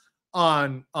thoughts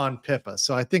on Pippa.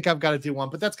 So I think I've got to do one,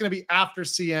 but that's gonna be after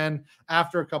CN,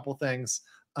 after a couple things.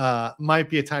 Might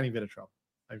be a tiny bit of trouble.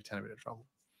 Might be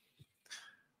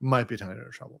a tiny bit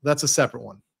of trouble. That's a separate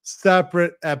one.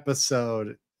 Separate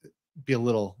episode. Be a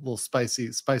little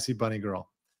spicy bunny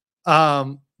girl.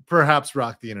 Perhaps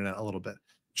rock the internet a little bit.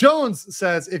 Jones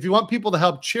says, if you want people to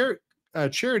help,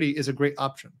 charity is a great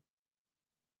option.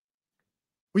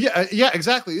 Well, yeah,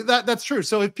 exactly. That's true.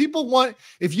 So if you want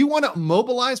to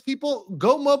mobilize people,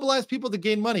 go mobilize people to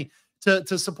gain money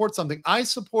to support something. I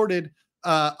supported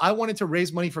I wanted to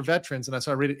raise money for veterans, and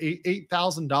so I rated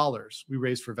 $8,000 we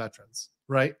raised for veterans,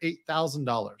 right?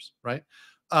 $8,000, right?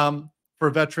 For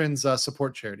veterans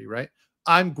support charity, right?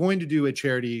 I'm going to do a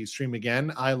charity stream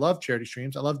again. I love charity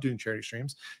streams. I love doing charity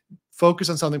streams. Focus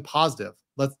on something positive.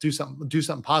 Let's do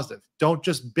something positive. Don't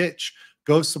just bitch.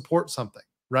 Go support something,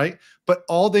 right? But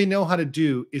all they know how to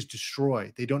do is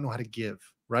destroy. They don't know how to give,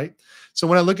 right? So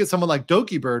when I look at someone like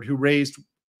Doki Bird, who raised a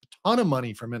ton of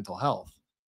money for mental health,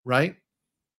 right?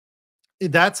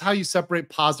 That's how you separate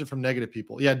positive from negative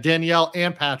people. Yeah, Danielle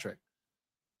and Patrick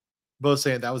both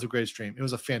saying that was a great stream. It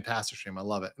was a fantastic stream. I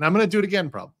love it. And I'm going to do it again,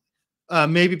 probably.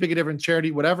 Maybe pick a different charity,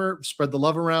 whatever, spread the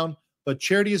love around. But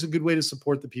charity is a good way to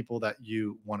support the people that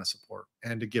you want to support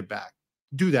and to give back.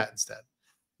 Do that instead.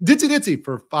 Ditzy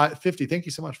for 50. Thank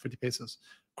you so much, 50 pesos.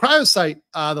 Cryosite,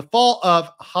 the fall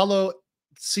of Holo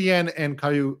CN and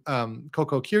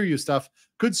Coco Kiryu stuff.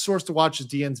 Good source to watch is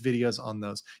DN's videos on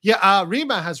those. Yeah,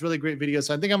 Rima has really great videos.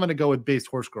 So I think I'm going to go with Based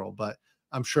Horse Girl, but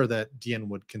I'm sure that DN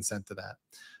would consent to that.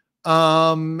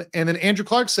 And then Andrew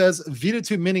Clark says Vita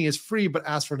 2 Mini is free, but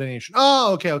ask for a donation.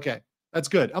 Oh, okay. That's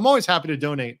good. I'm always happy to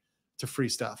donate to free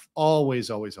stuff. Always.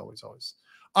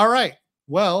 All right.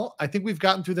 Well, I think we've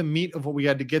gotten through the meat of what we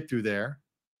had to get through there.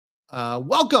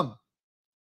 Welcome,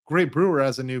 Great Brewer,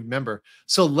 as a new member.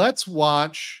 So let's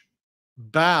watch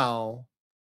Bao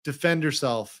defend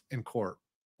herself in court,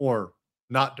 or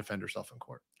not defend herself in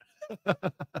court.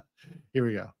 Here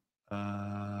we go.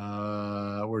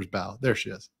 Where's Bao? There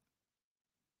she is.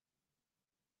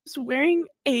 Was wearing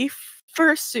a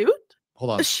fursuit.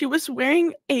 Hold on. She was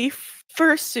wearing a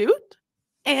fursuit,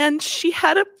 and she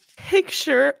had a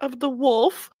picture of the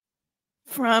wolf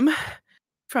from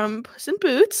Puss in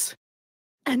Boots,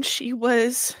 and she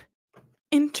was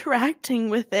interacting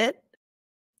with it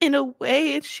in a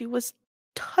way. She was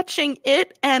touching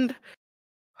it and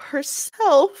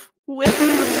herself with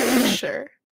the picture.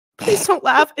 Please don't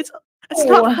laugh. It's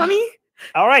not funny.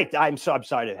 All right, I'm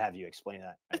sorry to have you explain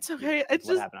that. It's okay. It's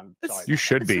what just happened. I'm sorry. You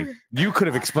should be. You could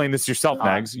have explained this yourself,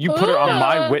 Mags. You put it on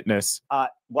my witness.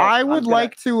 I would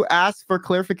like to ask for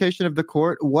clarification of the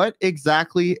court. What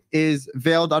exactly is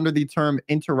veiled under the term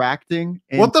interacting?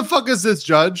 What the fuck is this,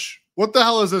 Judge? What the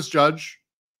hell is this, Judge?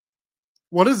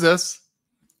 What is this?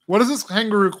 What is this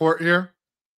kangaroo court here?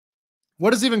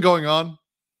 What is even going on?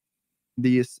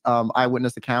 The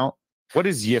eyewitness account. What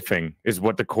is yiffing is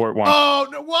what the court wants. Oh,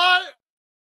 no, what?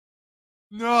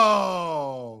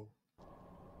 No.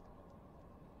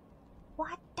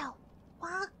 What the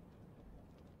fuck?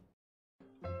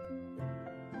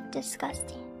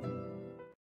 Disgusting.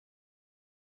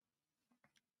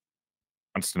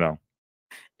 Wants to know.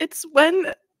 It's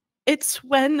when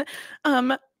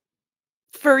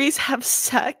furries have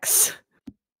sex.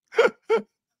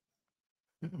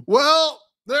 Well,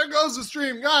 there goes the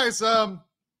stream, guys.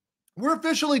 We're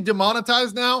officially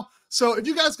demonetized now. So if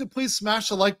you guys could please smash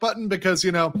the like button, because,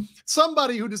 you know,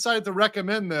 somebody who decided to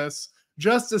recommend this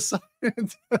just decided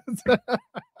to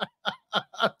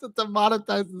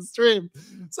demonetize the stream.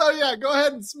 So yeah, go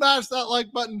ahead and smash that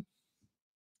like button.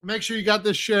 Make sure you got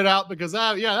this shared out, because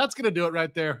yeah, that's going to do it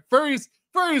right there. Fur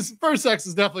sex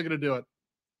is definitely going to do it.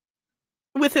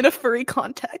 Within a furry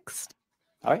context.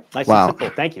 All right, nice and simple.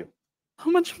 Thank you. So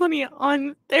much money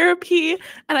on therapy,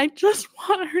 and I just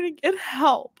want her to get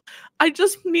help. I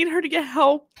just need her to get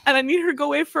help, and I need her to go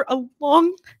away for a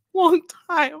long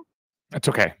time. It's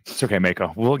okay. It's okay,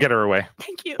 Mako. We'll get her away.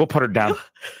 Thank you. We'll put her down.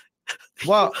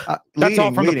 Well, that's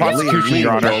all from the prosecution,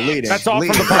 Your Honor. That's all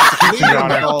from the prosecution, Your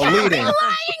Honor. Leading.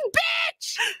 Lying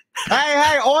bitch!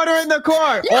 Hey, order in the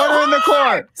court! Order in the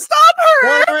court! Stop her!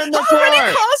 Order in the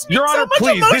court! Your Honor,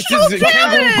 please. This is a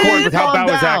kangaroo court with how Bao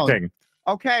is acting.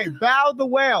 Okay, Bao the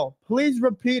whale, please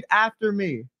repeat after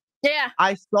me. Yeah.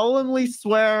 I solemnly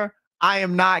swear I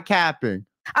am not capping.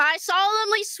 I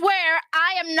solemnly swear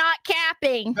I am not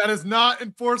capping. That is not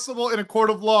enforceable in a court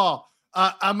of law.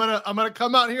 I'm gonna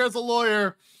come out here as a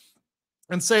lawyer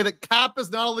and say that cap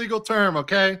is not a legal term.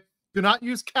 Okay, do not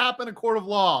use cap in a court of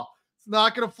law. It's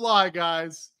not gonna fly,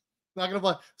 guys. It's not gonna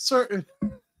fly. Certain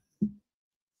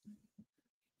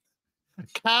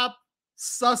cap,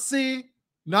 sussy.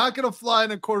 Not gonna fly in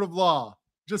a court of law.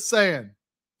 Just saying.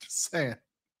 Just saying.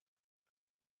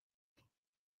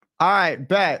 All right,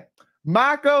 bet.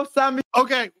 Mako Sami.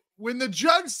 Okay, when the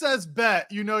judge says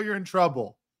bet, you know you're in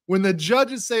trouble. When the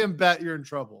judge is saying bet, you're in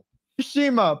trouble.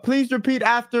 Shima, please repeat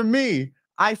after me.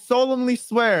 I solemnly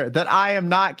swear that I am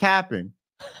not capping.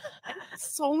 I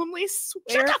solemnly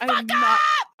swear I'm not.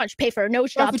 I should pay for a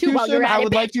nose job too while you're at it. I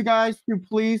would like you guys to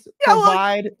please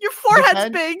provide. Look, your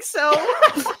forehead's defense. big,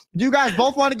 so. Do you guys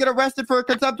both want to get arrested for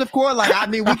contempt of court? Like, I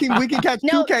mean, we can catch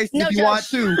two cases if you want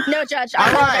to. No, Judge.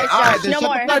 All right. No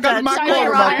more.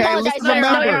 Listen,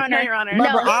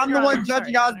 remember, I'm the one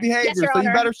judging y'all's behavior, so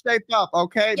you better shape up,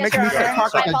 okay? Making me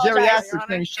talk like a geriatric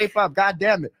saying shape up. God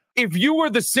damn it. If you were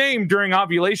the same during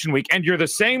ovulation week and you're the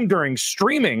same during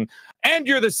streaming and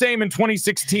you're the same in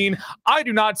 2016, I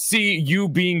do not see you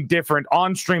being different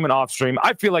on stream and off stream.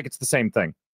 I feel like it's the same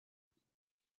thing.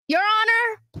 Your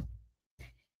Honor,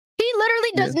 he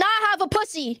literally does not have a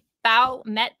pussy. Bao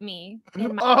met me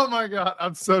in Oh my God,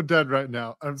 I'm so dead right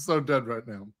now. It's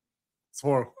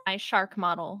horrible. my shark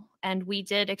model, and we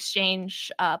did exchange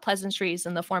pleasantries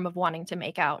in the form of wanting to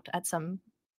make out at some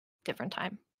different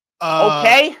time.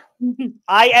 Okay,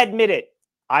 I admit it.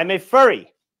 I'm a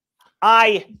furry.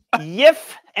 I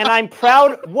yiff, and I'm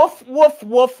proud. Woof, woof,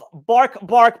 woof. Bark,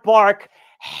 bark, bark.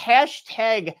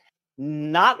 Hashtag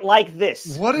not like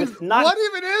this. What even is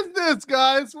this,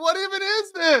 guys? What even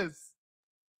is this?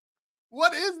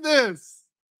 What is this?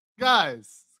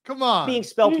 Guys, come on. Being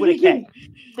spelled with a K.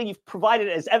 Thing you've provided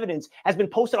as evidence has been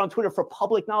posted on Twitter for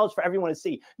public knowledge for everyone to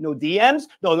see. No DMs,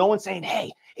 no one saying, hey,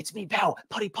 it's me, Bao,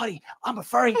 putty, I'm a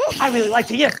furry, I really like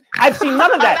to yiff. I've seen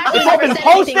none of that. It's all been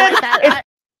posted.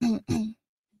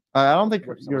 I don't think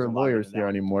your lawyer's here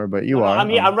anymore, but you are. I'm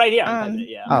right here. Oh,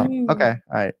 okay.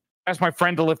 All right. Ask my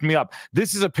friend to lift me up.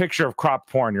 This is a picture of crop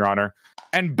porn, Your Honor.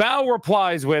 And Bao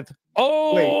replies with,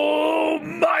 oh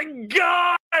my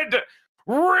God,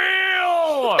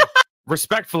 real.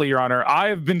 Respectfully, Your Honor, I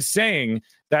have been saying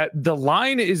that the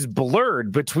line is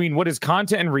blurred between what is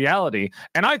content and reality.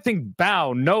 And I think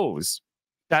Bao knows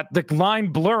that the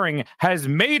line blurring has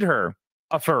made her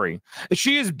a furry.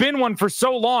 She has been one for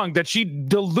so long that she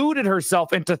deluded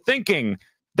herself into thinking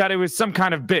that it was some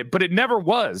kind of bit, but it never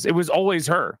was. It was always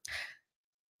her.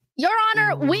 Your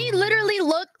Honor, we literally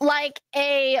look like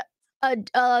a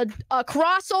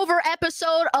crossover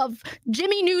episode of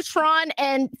Jimmy Neutron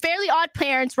and Fairly Odd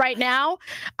Parents right now.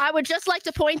 I would just like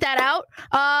to point that out.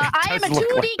 I am a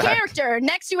 2D character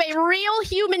next to a real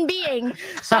human being.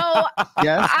 So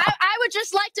yes. I would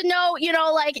just like to know,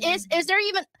 like, is there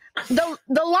even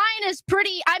the line is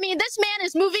pretty. I mean, this man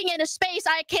is moving in a space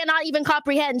I cannot even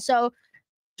comprehend. So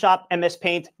Shop, MS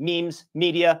Paint, memes,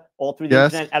 media, all through the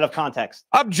internet out of context.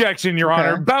 Objection, Your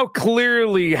Honor. Bao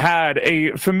clearly had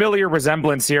a familiar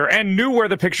resemblance here and knew where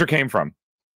the picture came from.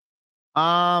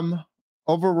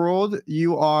 Overruled.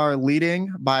 You are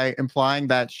leading by implying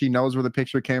that she knows where the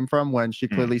picture came from when she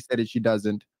clearly stated she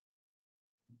doesn't.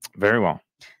 Very well.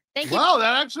 Thank you. Wow,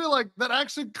 that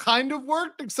actually kind of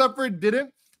worked, except for it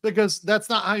didn't. Because that's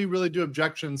not how you really do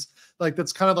objections. Like,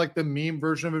 that's kind of like the meme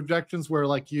version of objections where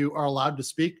like you are allowed to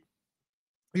speak.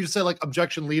 You just say like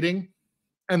objection leading,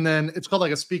 and then it's called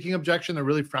like a speaking objection. They're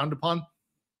really frowned upon.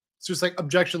 It's just like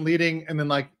objection leading, and then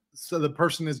like, so the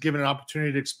person is given an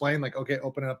opportunity to explain, like, okay,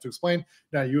 open it up to explain.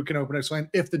 Now you can open it,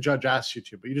 explain if the judge asks you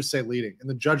to, but you just say leading, and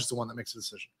the judge is the one that makes the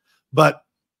decision. But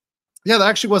yeah, that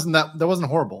actually wasn't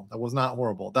horrible. That was not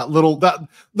horrible. The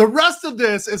rest of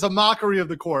this is a mockery of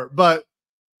the court, but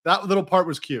that little part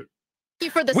was cute.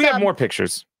 We have more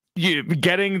pictures. You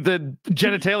getting the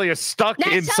genitalia stuck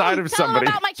inside of somebody.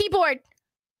 Tell him about my keyboard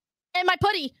and my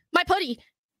putty.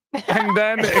 And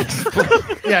then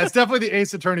yeah, it's definitely the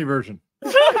Ace Attorney version.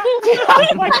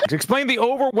 Explain the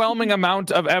overwhelming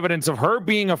amount of evidence of her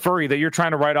being a furry that you're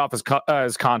trying to write off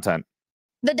as content.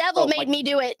 The devil made me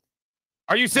do it.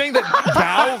 Are you saying that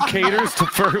Bao caters to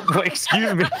fur? Like,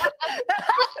 excuse me.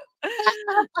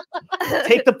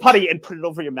 Take the putty and put it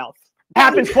over your mouth.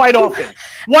 Happens quite often.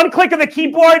 One click of the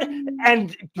keyboard,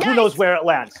 and who knows where it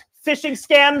lands. Phishing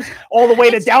scams, all the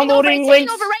way to downloading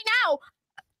links. Over right now.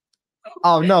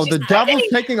 Oh no, the devil's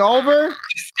taking over.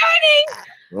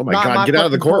 Oh my God, get out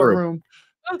of the courtroom.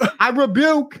 I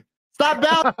rebuke. Stop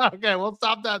down. Okay, we'll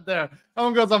stop that there. That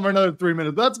one goes on for another 3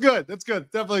 minutes. That's good. That's good.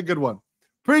 Definitely a good one.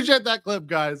 Appreciate that clip,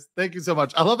 guys. Thank you so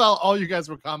much. I love how all you guys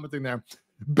were commenting there.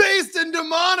 Based and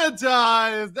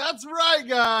demonetized. That's right,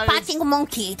 guys. It's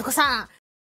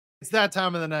that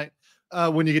time of the night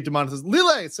when you get demonetized.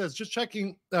 Lile says, just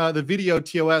checking the video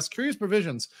TOS. Curious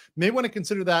provisions. May want to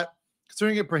consider that,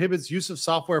 considering it prohibits use of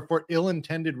software for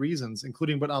ill-intended reasons,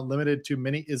 including but not limited to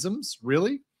many isms.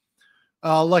 Really?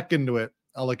 I'll look into it.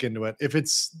 If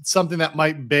it's something that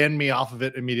might ban me off of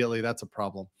it immediately, that's a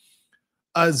problem.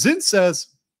 Zin says,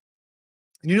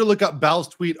 you need to look up Bao's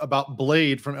tweet about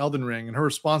Blade from Elden Ring and her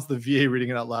response to the VA reading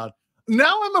it out loud.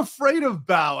 Now I'm afraid of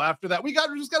Bao after that. We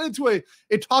just got into a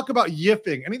talk about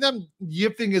yiffing. Anytime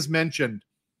yiffing is mentioned,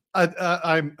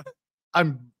 I'm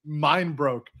mind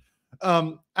broke.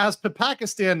 As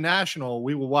Pakistan national,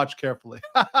 we will watch carefully.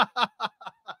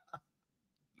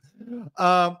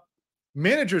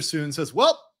 Manager soon says,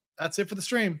 well, that's it for the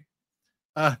stream.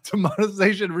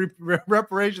 Demonetization,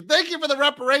 reparation. Thank you for the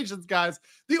reparations, guys.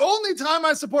 The only time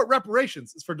I support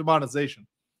reparations is for demonetization.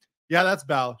 Yeah, that's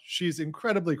Bao. She's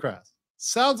incredibly crass.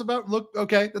 Sounds about look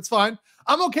okay. That's fine.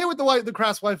 I'm okay with the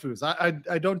crass waifus.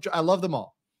 I don't. I love them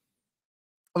all.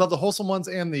 I love the wholesome ones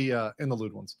and the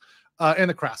lewd ones, and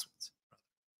the crass ones.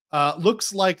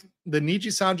 Looks like the Niji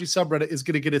Sanji subreddit is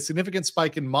going to get a significant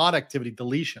spike in mod activity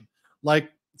deletion.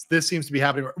 Like this seems to be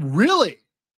happening. Really?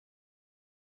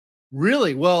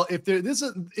 Well, if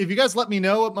you guys let me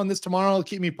know on this tomorrow,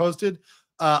 keep me posted.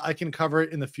 I can cover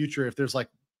it in the future if there's like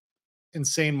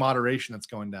insane moderation that's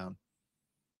going down.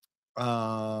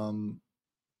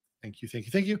 Thank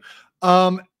you.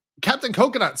 Captain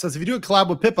Coconut says, if you do a collab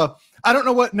with Pippa, I don't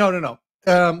know what. No.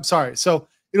 Sorry. So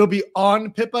it'll be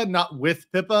on Pippa, not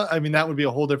with Pippa. I mean, that would be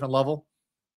a whole different level.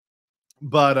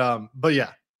 But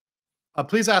yeah.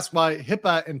 Please ask why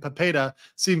Hippa and Papeda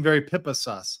seem very Pippa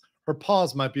sus. Her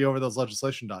paws might be over those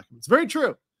legislation documents. Very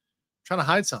true. Trying to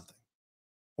hide something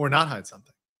or not hide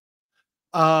something.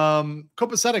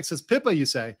 Copacetic says, Pippa, you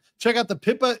say. Check out the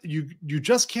Pippa. You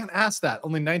just can't ask that.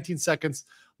 Only 19 seconds.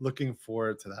 Looking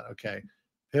forward to that. Okay.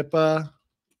 Pippa,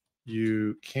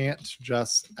 you can't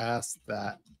just ask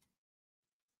that.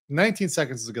 19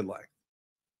 seconds is a good line.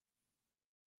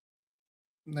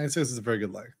 19 seconds is a very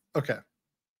good line. Okay.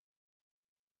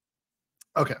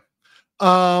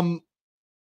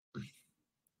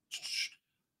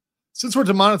 Since we're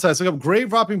demonetized, look up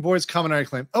Grave Robbing Boys commentary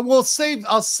claim. I'll save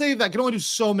that. I can only do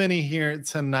so many here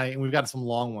tonight, and we've got some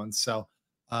long ones. So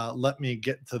let me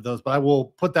get to those, but I will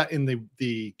put that in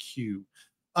the queue.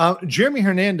 Jeremy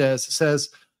Hernandez says,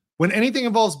 when anything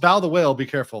involves Bao the Whale, be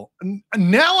careful.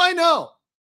 Now I know.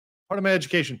 Part of my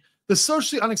education. The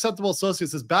socially unacceptable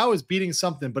associate says Bao is beating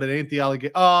something, but it ain't the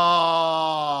alligator.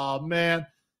 Oh, man.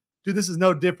 Dude, this is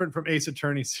no different from Ace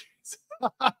Attorney series.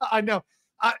 I know.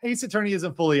 Ace Attorney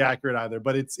isn't fully accurate either,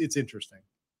 but it's interesting.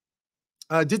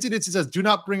 Ditzy says, do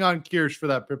not bring on Kirsch for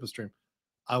that Pippa stream.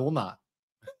 I will not.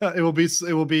 It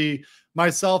will be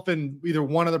myself and either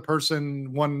one other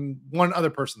person, one other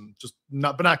person,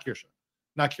 but not Kirsha.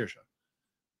 Not Kirsha.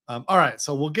 All right,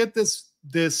 so we'll get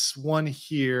this one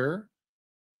here.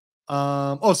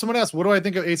 Someone asked, what do I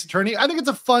think of Ace Attorney? I think it's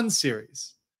a fun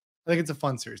series.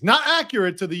 Not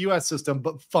accurate to the US system,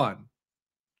 but fun.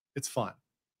 It's fun,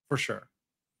 for sure.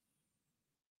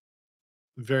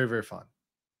 Very, very fun.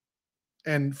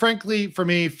 And frankly, for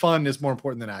me, fun is more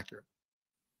important than accurate.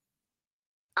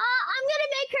 I'm gonna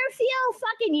make her feel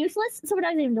fucking useless. So we're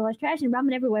not even doing trash and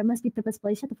ramen everywhere. Must be Pippa's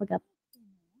place. Shut the fuck up.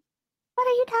 What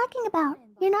are you talking about?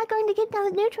 You're not going to get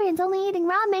those nutrients only eating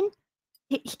ramen.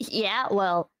 Yeah,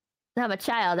 well, I'm a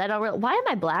child. I don't really. Why am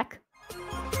I black?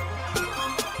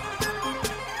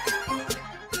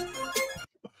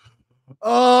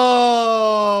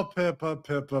 Oh, Pippa.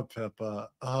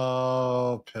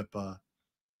 Oh, Pippa.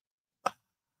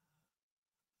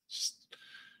 Just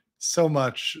so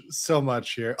much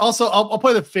here. Also, I'll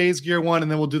play the phase gear one, and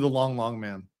then we'll do the long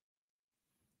man.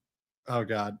 Oh,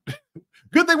 God.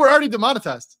 Good thing we're already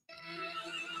demonetized.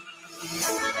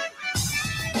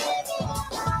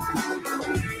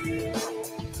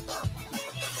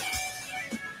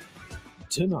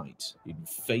 Tonight in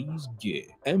Phase Gear,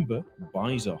 Ember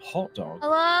buys a hot dog.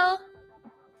 Hello?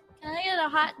 Can I get a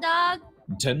hot dog?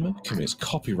 Tenma commits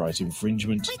copyright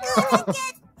infringement.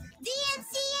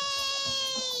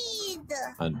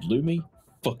 And Lumi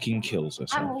fucking kills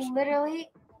herself. I'm literally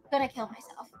gonna kill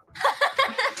myself.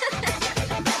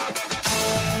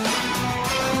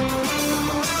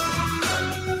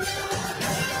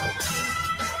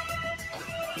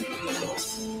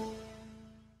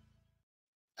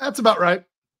 That's about right.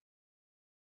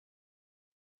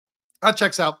 That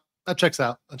checks out.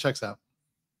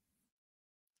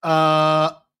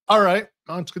 All right.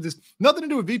 Let's get this. Nothing to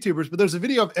do with VTubers, but there's a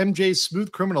video of MJ's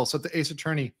Smooth Criminal set to Ace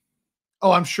Attorney.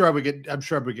 Oh, I'm sure I would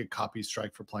get copy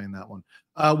strike for playing that one.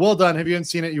 Well done. Have you haven't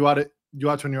seen it? You ought to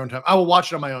on your own time. I will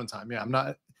watch it on my own time. Yeah, I'm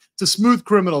not. It's a Smooth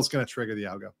Criminal is going to trigger the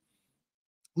algo.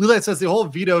 Lila says the whole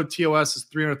veto TOS is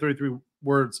 333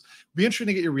 words. Be interesting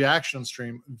to get your reaction on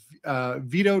stream.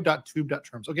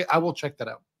 Veto.tube.terms. Okay, I will check that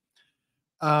out.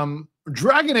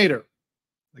 Dragonator,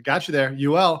 I got you there.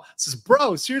 UL says,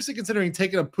 bro, seriously considering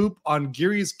taking a poop on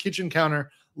Giri's kitchen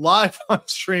counter live on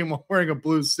stream while wearing a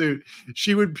blue suit.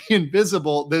 She would be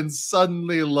invisible, then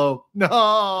suddenly low.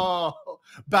 No,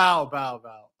 bow.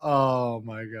 Oh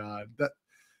my God, that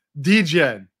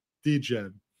DGen.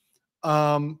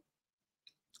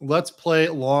 Let's play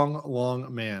Long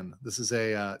Man. This is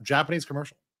a Japanese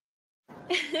commercial.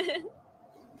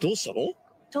 どうしたの?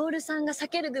トールさんが避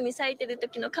ける組咲いてる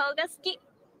時の顔が好き。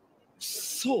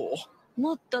そう。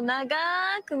もっと長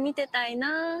く見てたい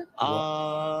な。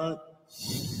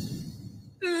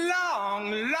Long, long,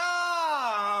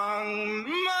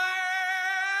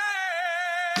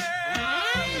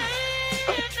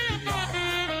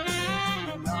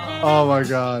 Oh my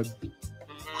god.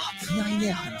 危ない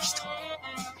ね、あの人。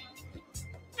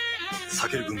避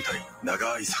ける組対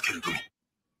長い避ける組。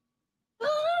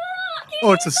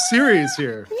Oh, it's a series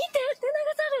here. 見て、手長猿。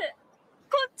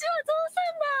こっちはゾウさん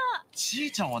だ。ち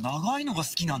ーちゃんは長いのが好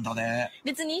きなんだね。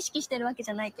別に意識してるわけじ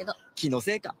ゃないけど。気の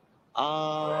せいか。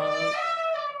Long,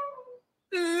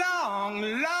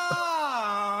 long,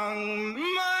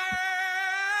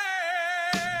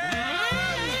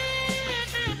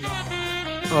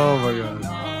 Oh my god.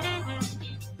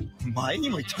 前に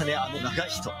も言ったね、あの長い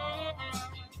人。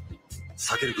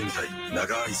避ける組対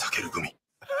長い避ける組。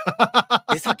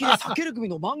出先で避ける組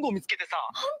のマンゴー見つけてさ。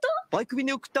本当？バイク便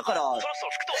で送ったから。そろそろ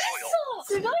吹くと思うよ。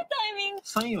すごいタイミング。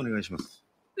サインお願いします。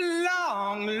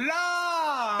Long, long,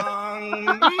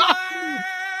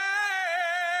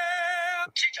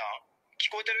 ちーちゃん、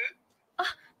聞こえてる？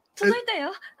届いた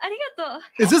よ。ありがとう。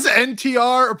 Is this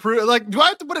NTR approved? Like, do I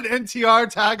have to put an NTR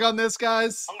tag on this,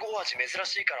 guys? マンゴー味珍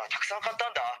しいからたくさん買った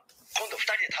んだ。今度2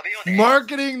人で食べようね。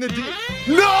 Marketing the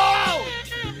No!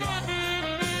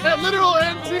 That literal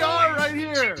NTR right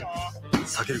here.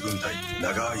 避ける組対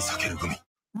長い避ける組。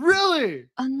 Really?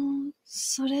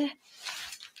 それ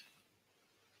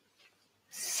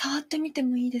触ってみて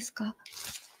もいいですか？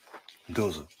ど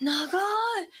うぞ。長い。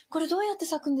これどうやって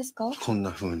咲くんですか？こん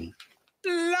な風に。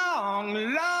Long,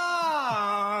 long,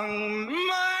 ダ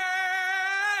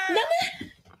メ？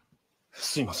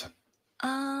すいません。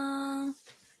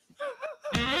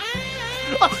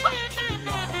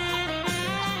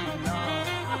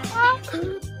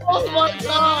Oh my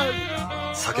god!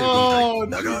 避ける組対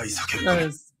長い避ける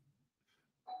組。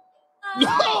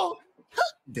No!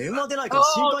 電話出ないから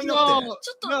心配になって。ちょ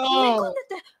っと埋め込んで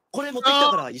て。これ持ってき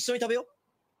たから一緒に食べよう。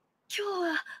今日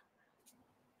は。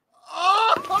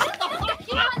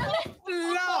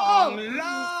Long,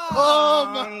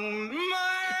 long,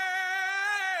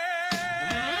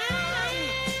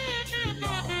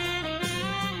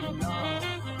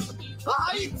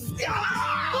あいつ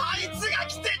が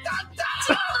来てたんだ。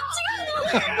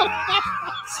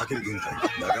避ける組対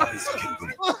長い避ける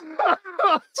組。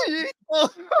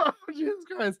Jesus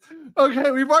Christ.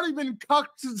 Okay, we've already been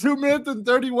cucked to 2 minutes and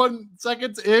 31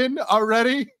 seconds in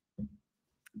already.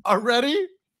 Already?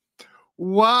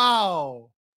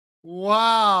 Wow.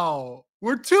 Wow.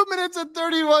 We're 2 minutes and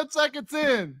 31 seconds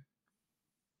in.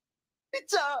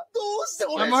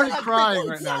 I'm already crying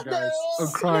right now, guys. I'm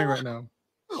crying right now.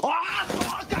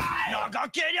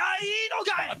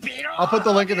 I'll put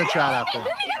the link in the chat after.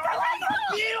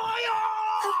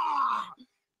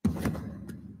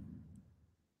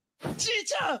 ちー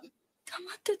ちゃん。黙っ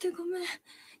ててごめん。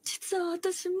実は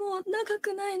私もう長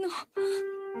くないの。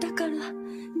だから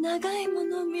長いも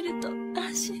のを見ると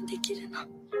安心できるの。ちー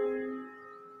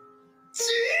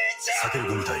ちゃん。避ける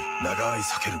組対長い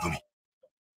避ける組。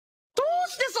どう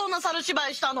してそんな猿芝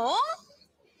居したの？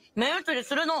目移り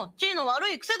するのチーの悪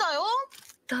い癖だよ。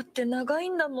だって長い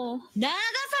んだもん。長さに騙さ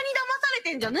れ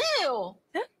てんじゃねえよ。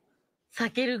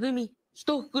避ける組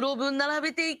一袋分並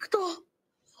べていくと、ほら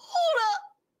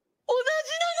同じ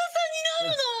長さにな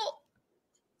る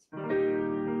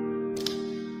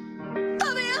の。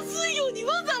食べやすいように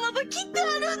わざわざ切ってあ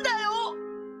るんだよ。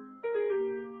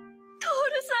トール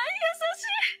さん優し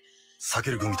い。避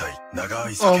ける組対長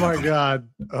い避け Oh る my 組。 god.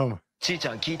 Oh. ちーち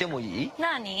ゃん聞いてもいい？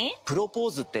何？プロポー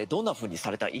ズってどんな風にさ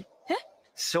れたい？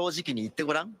正直に言って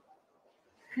ごらん。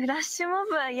フラッシュモ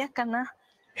ブは嫌かな。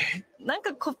なん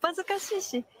かこっぱずかしい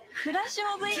し、フラッシュ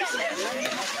モブ以外だよ。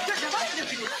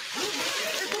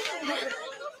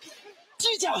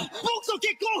ちーちゃん、僕と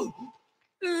結婚。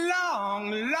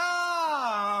Long,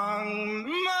 long,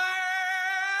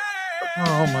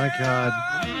 Oh my god.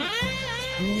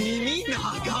 耳長。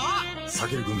避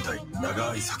ける組対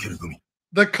長い避ける組。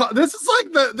This is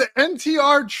like the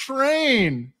NTR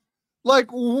train.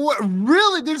 Like, what?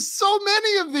 Really? There's so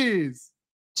many of these.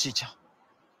 ちーちゃん。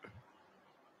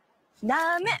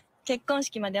ダメ。結婚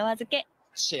式までお預け。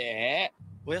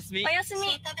おやすみ。おやすみ。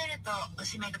シートベルトお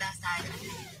締めください。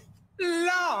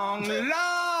Long,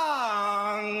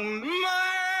 long,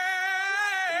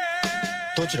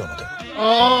 どちらまで？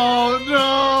 Oh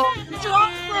no!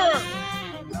 Driver!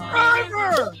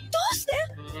 どうして？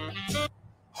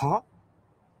は？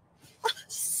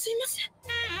すいません。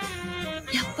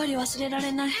やっぱり忘れら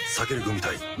れない。避ける組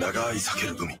対長い避け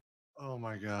る組。 Oh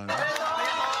my god.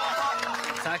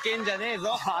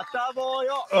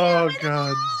 Oh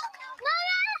God.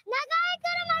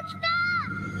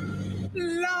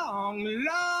 Long,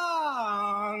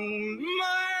 long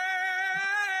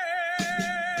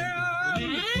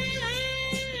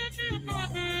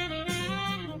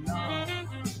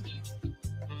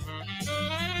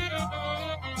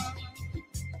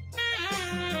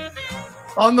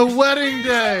On the wedding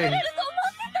day.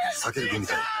 避けるグミ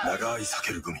だよ。長い避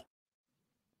けるグミ。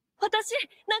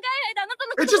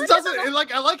 It just doesn't. I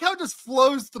like how it just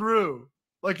flows through.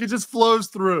 Like it just flows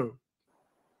through.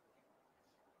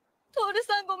 トール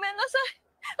さんごめんなさい。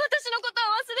私のことは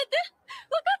忘れて。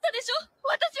分かったでしょ。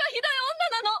私はひどい女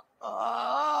なの。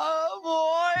ああ、も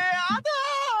うやだ。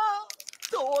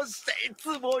どうしていつ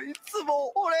も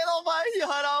俺の前に払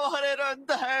われるん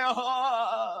だ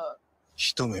よ。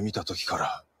一目見た時か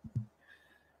ら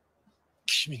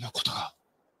君のことが。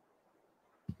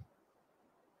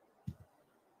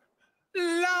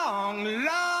Long,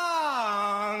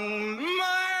 long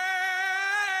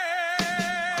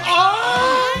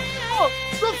Oh!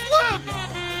 The flip!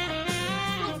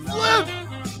 The flip!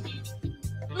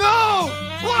 No!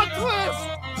 Plot twist!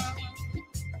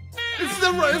 It's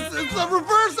the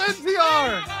reverse NTR!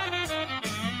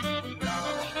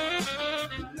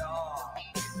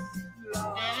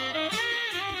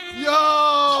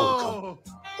 Yo!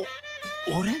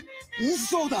 俺？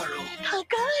嘘だろ。高い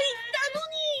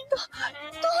ど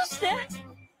うして？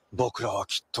僕らは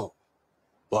きっと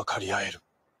分かり合える。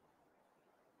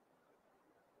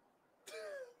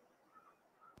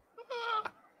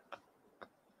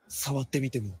触って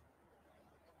みても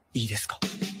いいですか？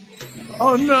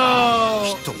 Oh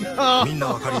no! きっとみんな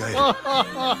分かり合える。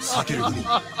避けるグミ。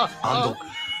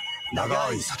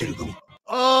長い避けるグミ。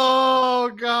 Oh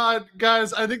God,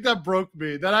 guys, I think that broke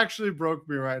me. That actually broke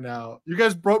me right now. You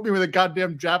guys broke me with a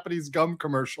goddamn Japanese gum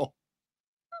commercial.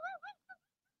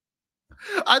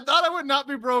 I thought I would not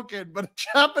be broken, but a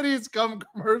Japanese gum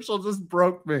commercial just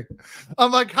broke me.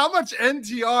 I'm like, how much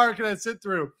NTR can I sit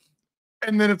through?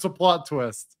 And then it's a plot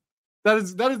twist. That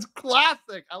is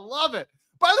classic. I love it.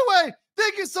 By the way,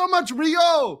 thank you so much,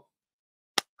 Rio.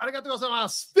 Arigatou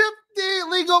gozaimasu. 50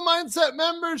 Legal Mindset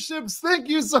memberships. Thank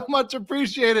you so much.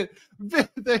 Appreciate it.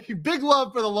 Thank you. Big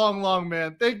love for the long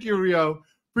man. Thank you, Rio.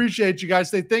 Appreciate you guys.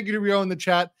 Say thank you to Rio in the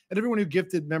chat and everyone who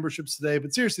gifted memberships today.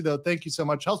 But seriously, though, thank you so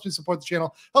much. Helps me support the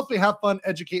channel. Helps me have fun,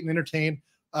 educate, and entertain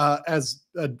as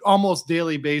an almost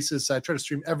daily basis. I try to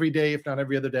stream every day, if not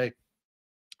every other day.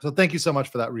 So thank you so much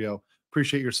for that, Rio.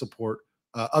 Appreciate your support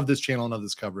of this channel and of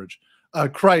this coverage.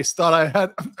 Christ, thought I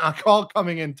had a call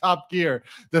coming in top gear.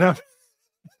 Then I'm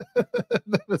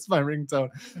that's my ringtone.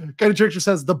 Kind of Trickster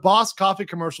says the Boss Coffee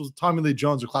commercials with Tommy Lee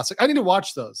Jones are classic. I need to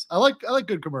watch those. I like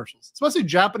good commercials, especially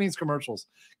Japanese commercials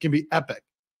can be epic.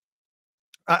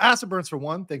 Acid Burns for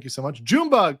one. Thank you so much.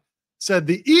 Junebug said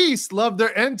the East love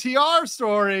their NTR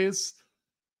stories.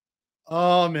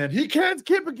 Oh man, he can't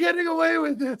keep getting away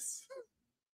with this.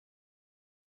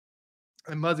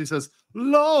 And Muzzy says,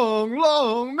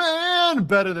 long man,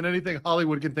 better than anything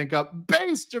Hollywood can think up.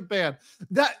 Base Japan.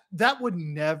 That would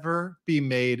never be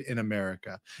made in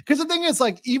America. Because the thing is,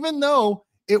 like, even though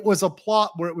it was a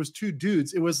plot where it was two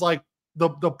dudes, it was like the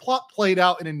plot played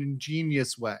out in an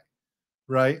ingenious way,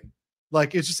 right?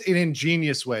 Like, it's just an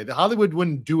ingenious way. The Hollywood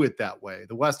wouldn't do it that way.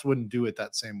 The West wouldn't do it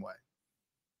that same way.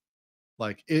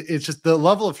 Like, it's just the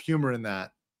level of humor in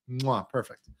that. Mwah,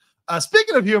 perfect.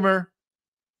 Speaking of humor,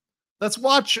 let's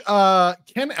watch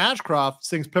Ken Ashcroft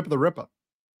sings Pippa the Ripper.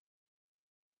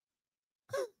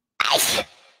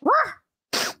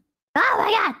 Oh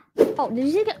my god! Oh, did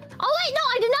you see? Oh wait, no,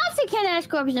 I did not see Ken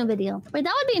Ashcroft's new video. Wait,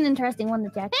 that would be an interesting one to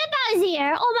check. Pippa's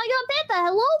here! Oh my god, Pippa!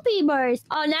 Hello, Peepers!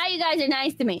 Oh, now you guys are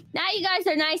nice to me. Now you guys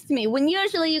are nice to me. When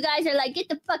usually you guys are like, get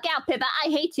the fuck out, Pippa. I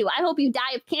hate you. I hope you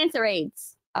die of cancer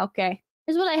AIDS. Okay.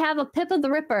 Here's what I have of Pippa the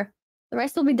Ripper. The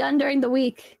rest will be done during the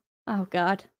week. Oh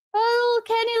god. Oh,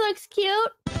 Kenny looks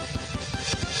cute.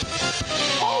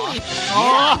 Holy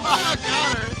yeah.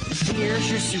 Here's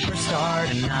your superstar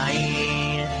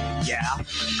tonight. Yeah,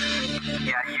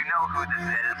 you know who this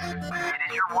is. It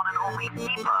is your one and only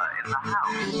Pippa in the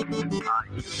house. You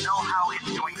know how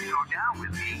it's going to go down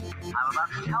with me. I'm about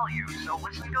to tell you, so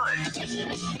listen good.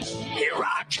 Here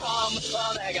I come,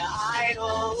 mega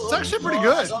idol. It's actually pretty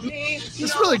good.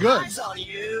 It's really good.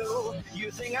 You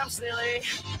think I'm silly?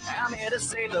 I'm here to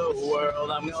save the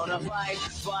world. I'm gonna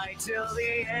fight till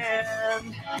the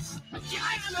end. Yeah,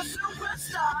 I am a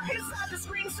superstar. Inside the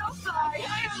screen so fly.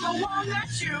 I am the one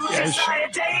that you desire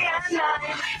day and night.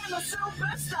 I am a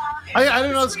superstar. I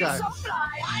didn't know this guy.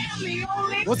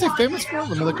 What's he famous for? Let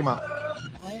me look him up.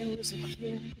 I I was a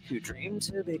kid who dreamed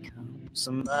to become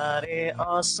somebody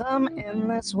awesome in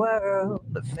this world,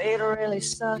 but fate really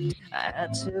sucked. I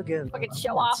had to give up.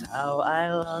 Show off. That's how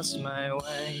I lost my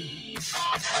way.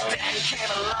 Then came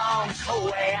along a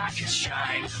way I could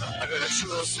shine, a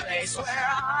virtual space where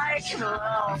I can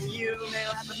roam. You may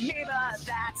laugh at me, but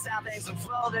that's how things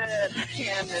unfolded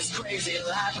in this crazy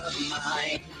life of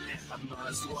mine. I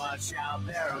must watch out,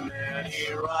 there are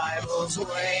many rivals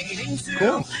waiting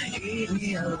to eat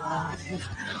me alive.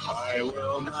 I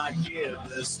will not give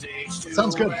the stage to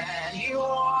Sounds good.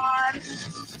 anyone.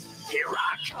 Here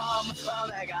I come, a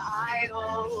mega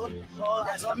idol. All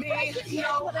eyes on me,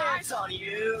 no eyes on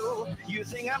you. You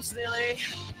think I'm silly?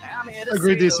 I'm here to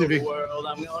Agreed, save the DCV. world.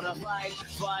 I'm gonna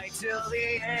fight till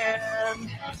the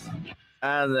end.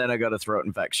 And then I got a throat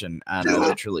infection, and I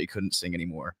literally couldn't sing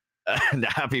anymore. And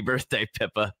happy birthday,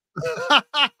 Pippa.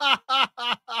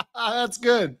 That's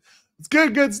good. It's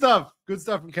good, good stuff. Good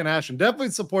stuff from Ken Ashton.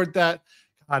 Definitely support that.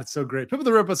 God, it's so great. Pippa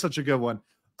the Ripper is such a good one.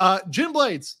 Gin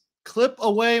Blades, clip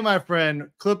away, my friend.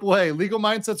 Clip away. Legal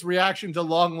Mindset's reaction to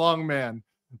Long Long Man.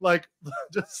 Like,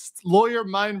 just lawyer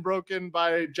mind broken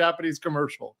by a Japanese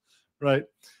commercial, right?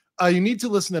 You need to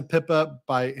listen to Pippa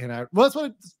by Well, that's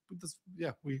what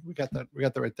yeah, we got that. We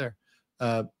got that right there.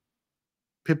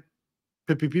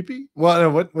 Pippi? Well,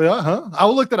 what? Huh? I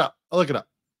will look that up. I'll look it up.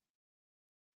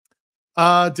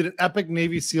 Did an epic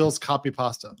Navy SEALs copy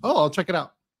pasta? Oh, I'll check it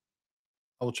out.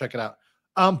 I will check it out.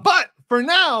 But for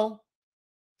now,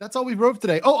 that's all we wrote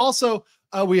today. Oh, also,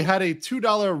 we had a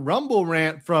 $2 Rumble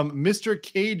rant from Mr.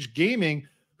 Cage Gaming,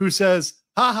 who says,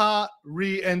 haha,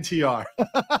 re-NTR.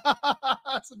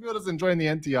 Some people just enjoying the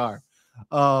NTR.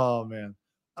 Oh, man.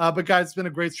 But guys, it's been a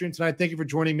great stream tonight. Thank you for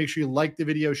joining. Make sure you like the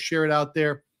video, share it out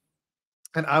there.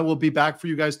 And I will be back for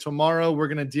you guys tomorrow. We're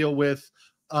going to deal with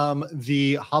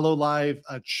the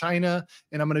HoloLive China,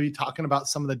 and I'm going to be talking about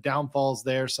some of the downfalls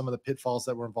there, some of the pitfalls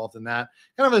that were involved in that.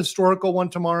 Kind of a historical one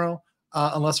tomorrow,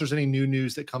 unless there's any new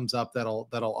news that comes up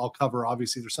I'll cover.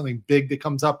 Obviously, there's something big that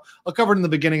comes up. I'll cover it in the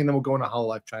beginning, and then we'll go into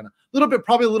HoloLive China.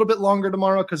 Probably a little bit longer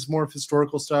tomorrow because more of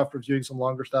historical stuff, reviewing some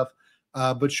longer stuff,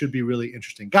 but should be really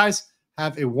interesting. Guys,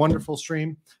 have a wonderful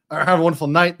stream, or have a wonderful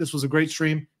night. This was a great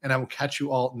stream, and I will catch you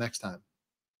all next time.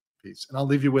 Peace. And I'll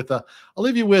leave you with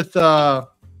Hello.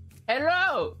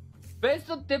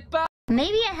 Beso te pa.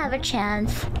 Maybe I have a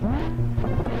chance.